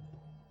one.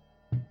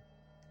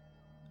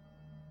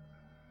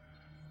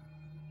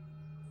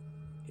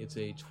 It's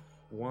a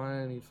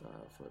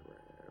 25-foot. God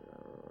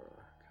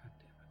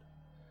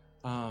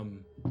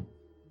damn it.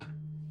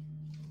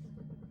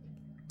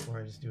 Or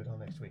I just do it all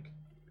next week.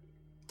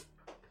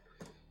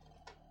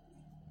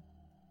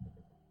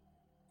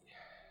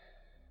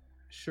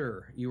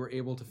 Sure, you were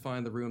able to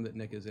find the room that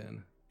Nick is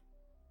in.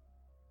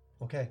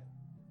 Okay.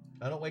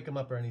 I don't wake him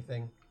up or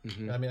anything.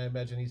 Mhm. I mean, I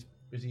imagine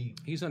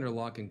He's under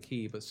lock and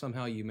key, but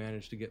somehow you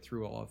managed to get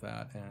through all of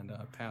that and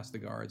pass the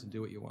guards and do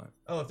what you want.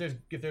 Oh, if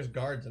there's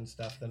guards and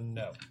stuff, then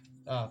no.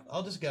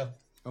 I'll just go.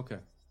 Okay.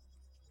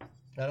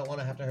 I don't want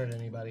to have to hurt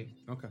anybody.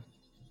 Okay.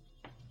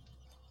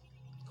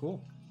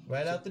 Cool.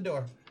 Right out the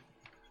door.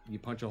 You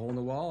punch a hole in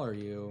the wall, or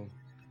you?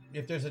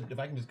 If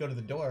I can just go to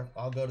the door,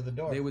 I'll go to the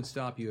door. They would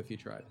stop you if you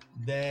tried.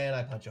 Then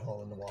I punch a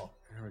hole in the wall.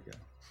 There we go.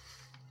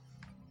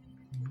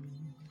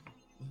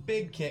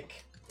 Big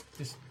kick.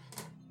 Just.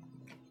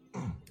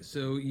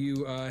 So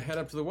you head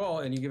up to the wall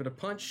and you give it a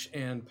punch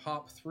and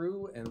pop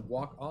through and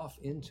walk off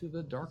into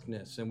the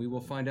darkness. And we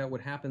will find out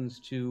what happens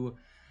to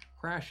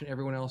Crash and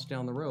everyone else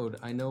down the road,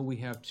 I know we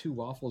have 2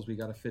 waffles we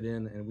got to fit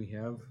in, and we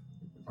have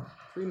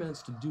 3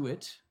 minutes to do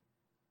it.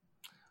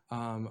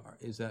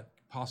 Is that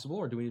possible,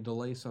 or do we need to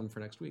delay some for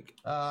next week?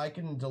 I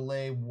can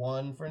delay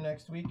 1 for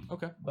next week.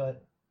 Okay.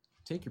 But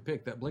take your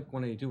pick. That Blink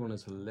 182 one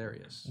is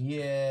hilarious.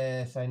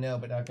 Yes, I know,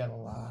 but I've got a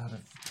lot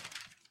of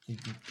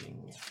cheeky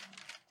things.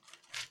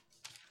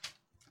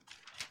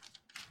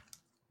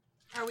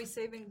 Are we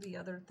saving the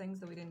other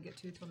things that we didn't get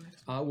to till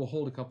next? We'll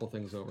hold a couple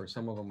things over.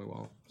 Some of them we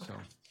won't. So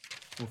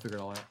we'll figure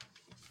it all out.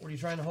 What are you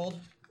trying to hold?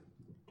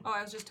 Oh,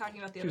 I was just talking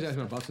about the She was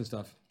other asking stuff. about buffs and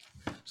stuff.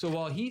 So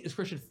while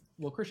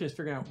Christian is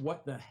figuring out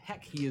what the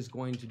heck he is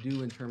going to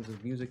do in terms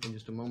of music in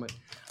just a moment.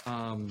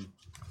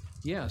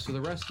 Yeah, so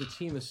the rest of the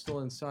team is still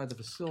inside the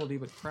facility,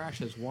 but Crash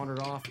has wandered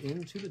off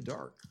into the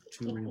dark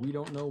to we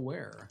don't know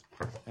where.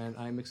 And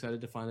I'm excited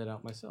to find that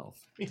out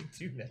myself. Me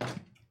too, man.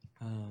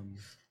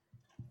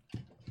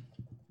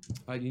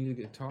 Do you need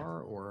a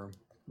guitar or?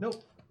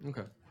 Nope.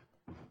 Okay.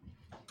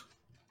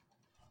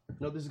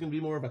 No, this is going to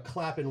be more of a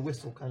clap and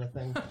whistle kind of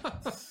thing.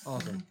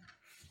 Awesome.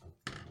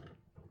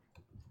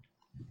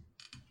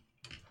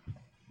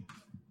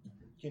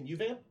 Can you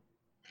vamp?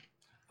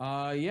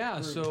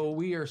 Yeah, so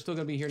we are still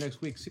going to be here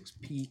next week, 6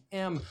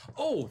 p.m.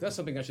 Oh, that's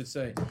something I should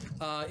say.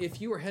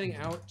 If you are heading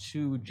out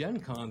to Gen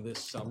Con this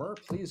summer,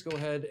 please go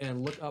ahead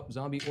and look up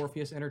Zombie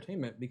Orpheus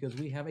Entertainment, because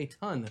we have a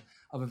ton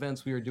of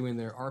events we are doing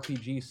there,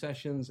 RPG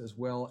sessions, as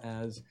well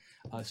as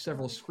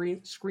several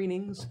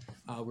screenings.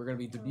 We're going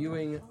to be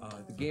debuting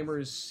The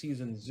Gamers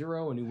Season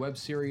 0, a new web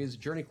series,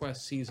 Journey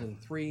Quest Season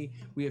 3.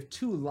 We have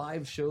 2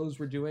 live shows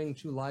we're doing,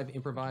 2 live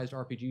improvised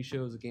RPG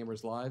shows, The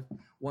Gamers Live.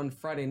 One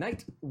Friday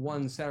night,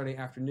 one Saturday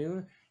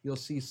afternoon. You'll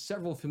see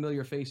several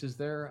familiar faces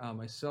there.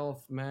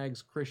 Myself,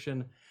 Mags,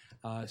 Christian,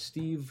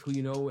 Steve, who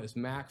you know as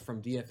Mac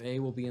from DFA,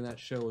 will be in that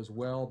show as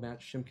well. Matt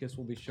Shimkis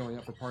will be showing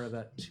up for part of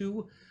that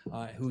too,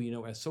 who you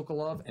know as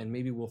Sokolov, and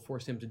maybe we'll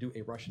force him to do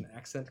a Russian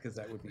accent, because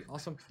that would be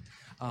awesome.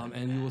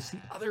 And you will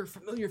see other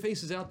familiar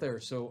faces out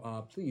there.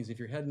 So please, if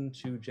you're heading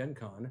to Gen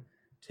Con,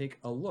 take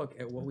a look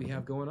at what we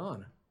have going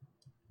on.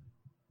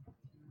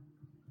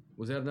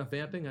 Was that enough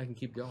vamping? I can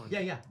keep going.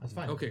 Yeah, that's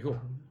fine. Okay, cool.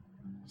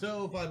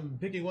 So if I'm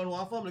picking one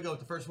waffle, I'm going to go with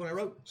the first one I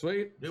wrote.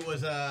 Sweet. It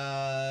was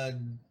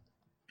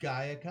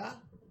Gaiaka.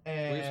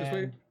 And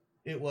Sweet.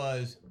 it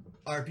was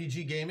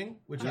RPG gaming,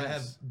 which I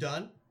have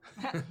done.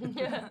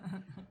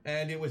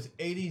 And it was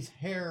 80s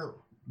hair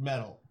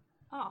metal.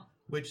 Oh.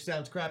 Which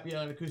sounds crappy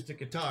on an acoustic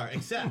guitar,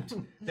 except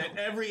that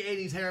every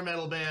 80s hair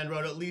metal band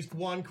wrote at least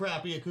one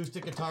crappy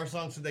acoustic guitar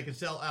song so they could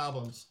sell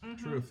albums.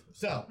 Truth.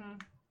 So,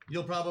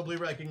 you'll probably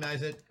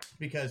recognize it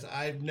because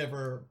I've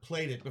never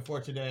played it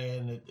before today,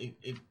 and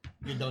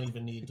you don't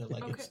even need to,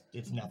 like, Okay.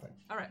 it's nothing.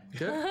 All right.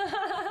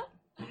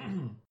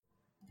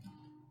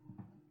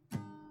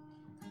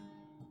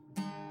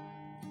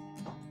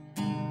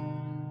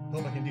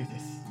 Hope I can do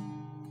this.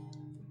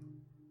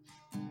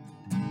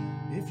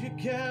 If your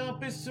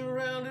camp is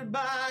surrounded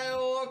by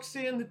orcs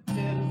in the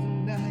dead of the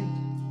night,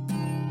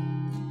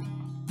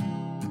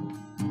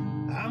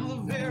 I'm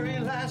the very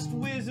last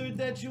wizard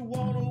that you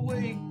want to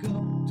wake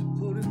up to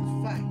put in the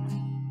fight.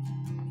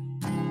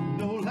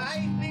 No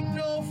lightning,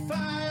 no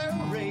fire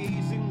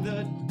raising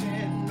the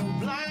dead, no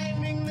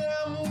blinding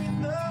them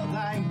with the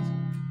light.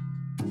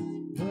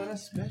 But I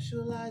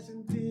specialize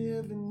in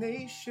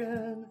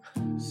divination,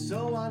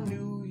 so I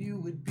knew you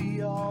would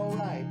be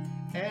alright.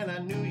 And I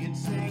knew you'd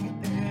sing.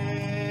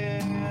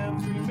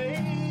 Every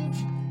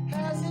mage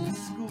has his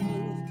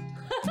school,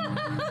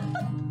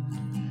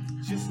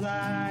 just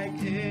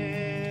like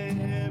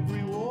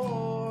every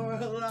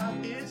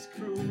warlock is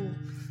cruel,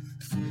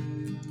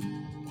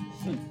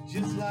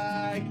 just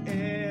like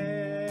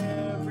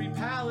every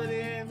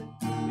paladin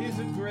is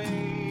a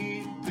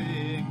great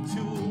big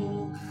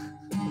tool.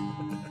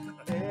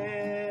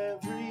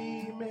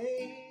 Every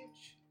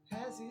mage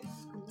has his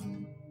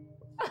school.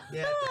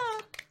 Yeah.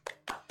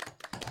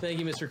 Thank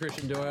you, Mr.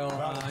 Christian Doyle.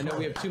 I know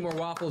we have 2 more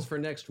waffles for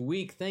next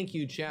week. Thank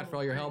you, chat, for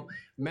all your help.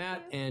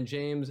 Matt and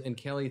James and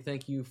Kelly,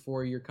 thank you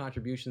for your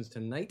contributions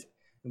tonight.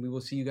 And we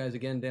will see you guys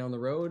again down the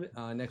road.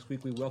 Next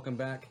week, we welcome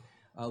back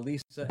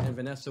Lisa and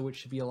Vanessa, which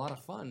should be a lot of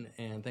fun.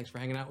 And thanks for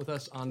hanging out with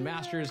us on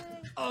Masters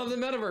of the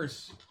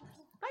Metaverse.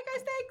 Bye,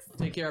 guys. Thanks.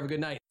 Take care. Have a good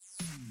night.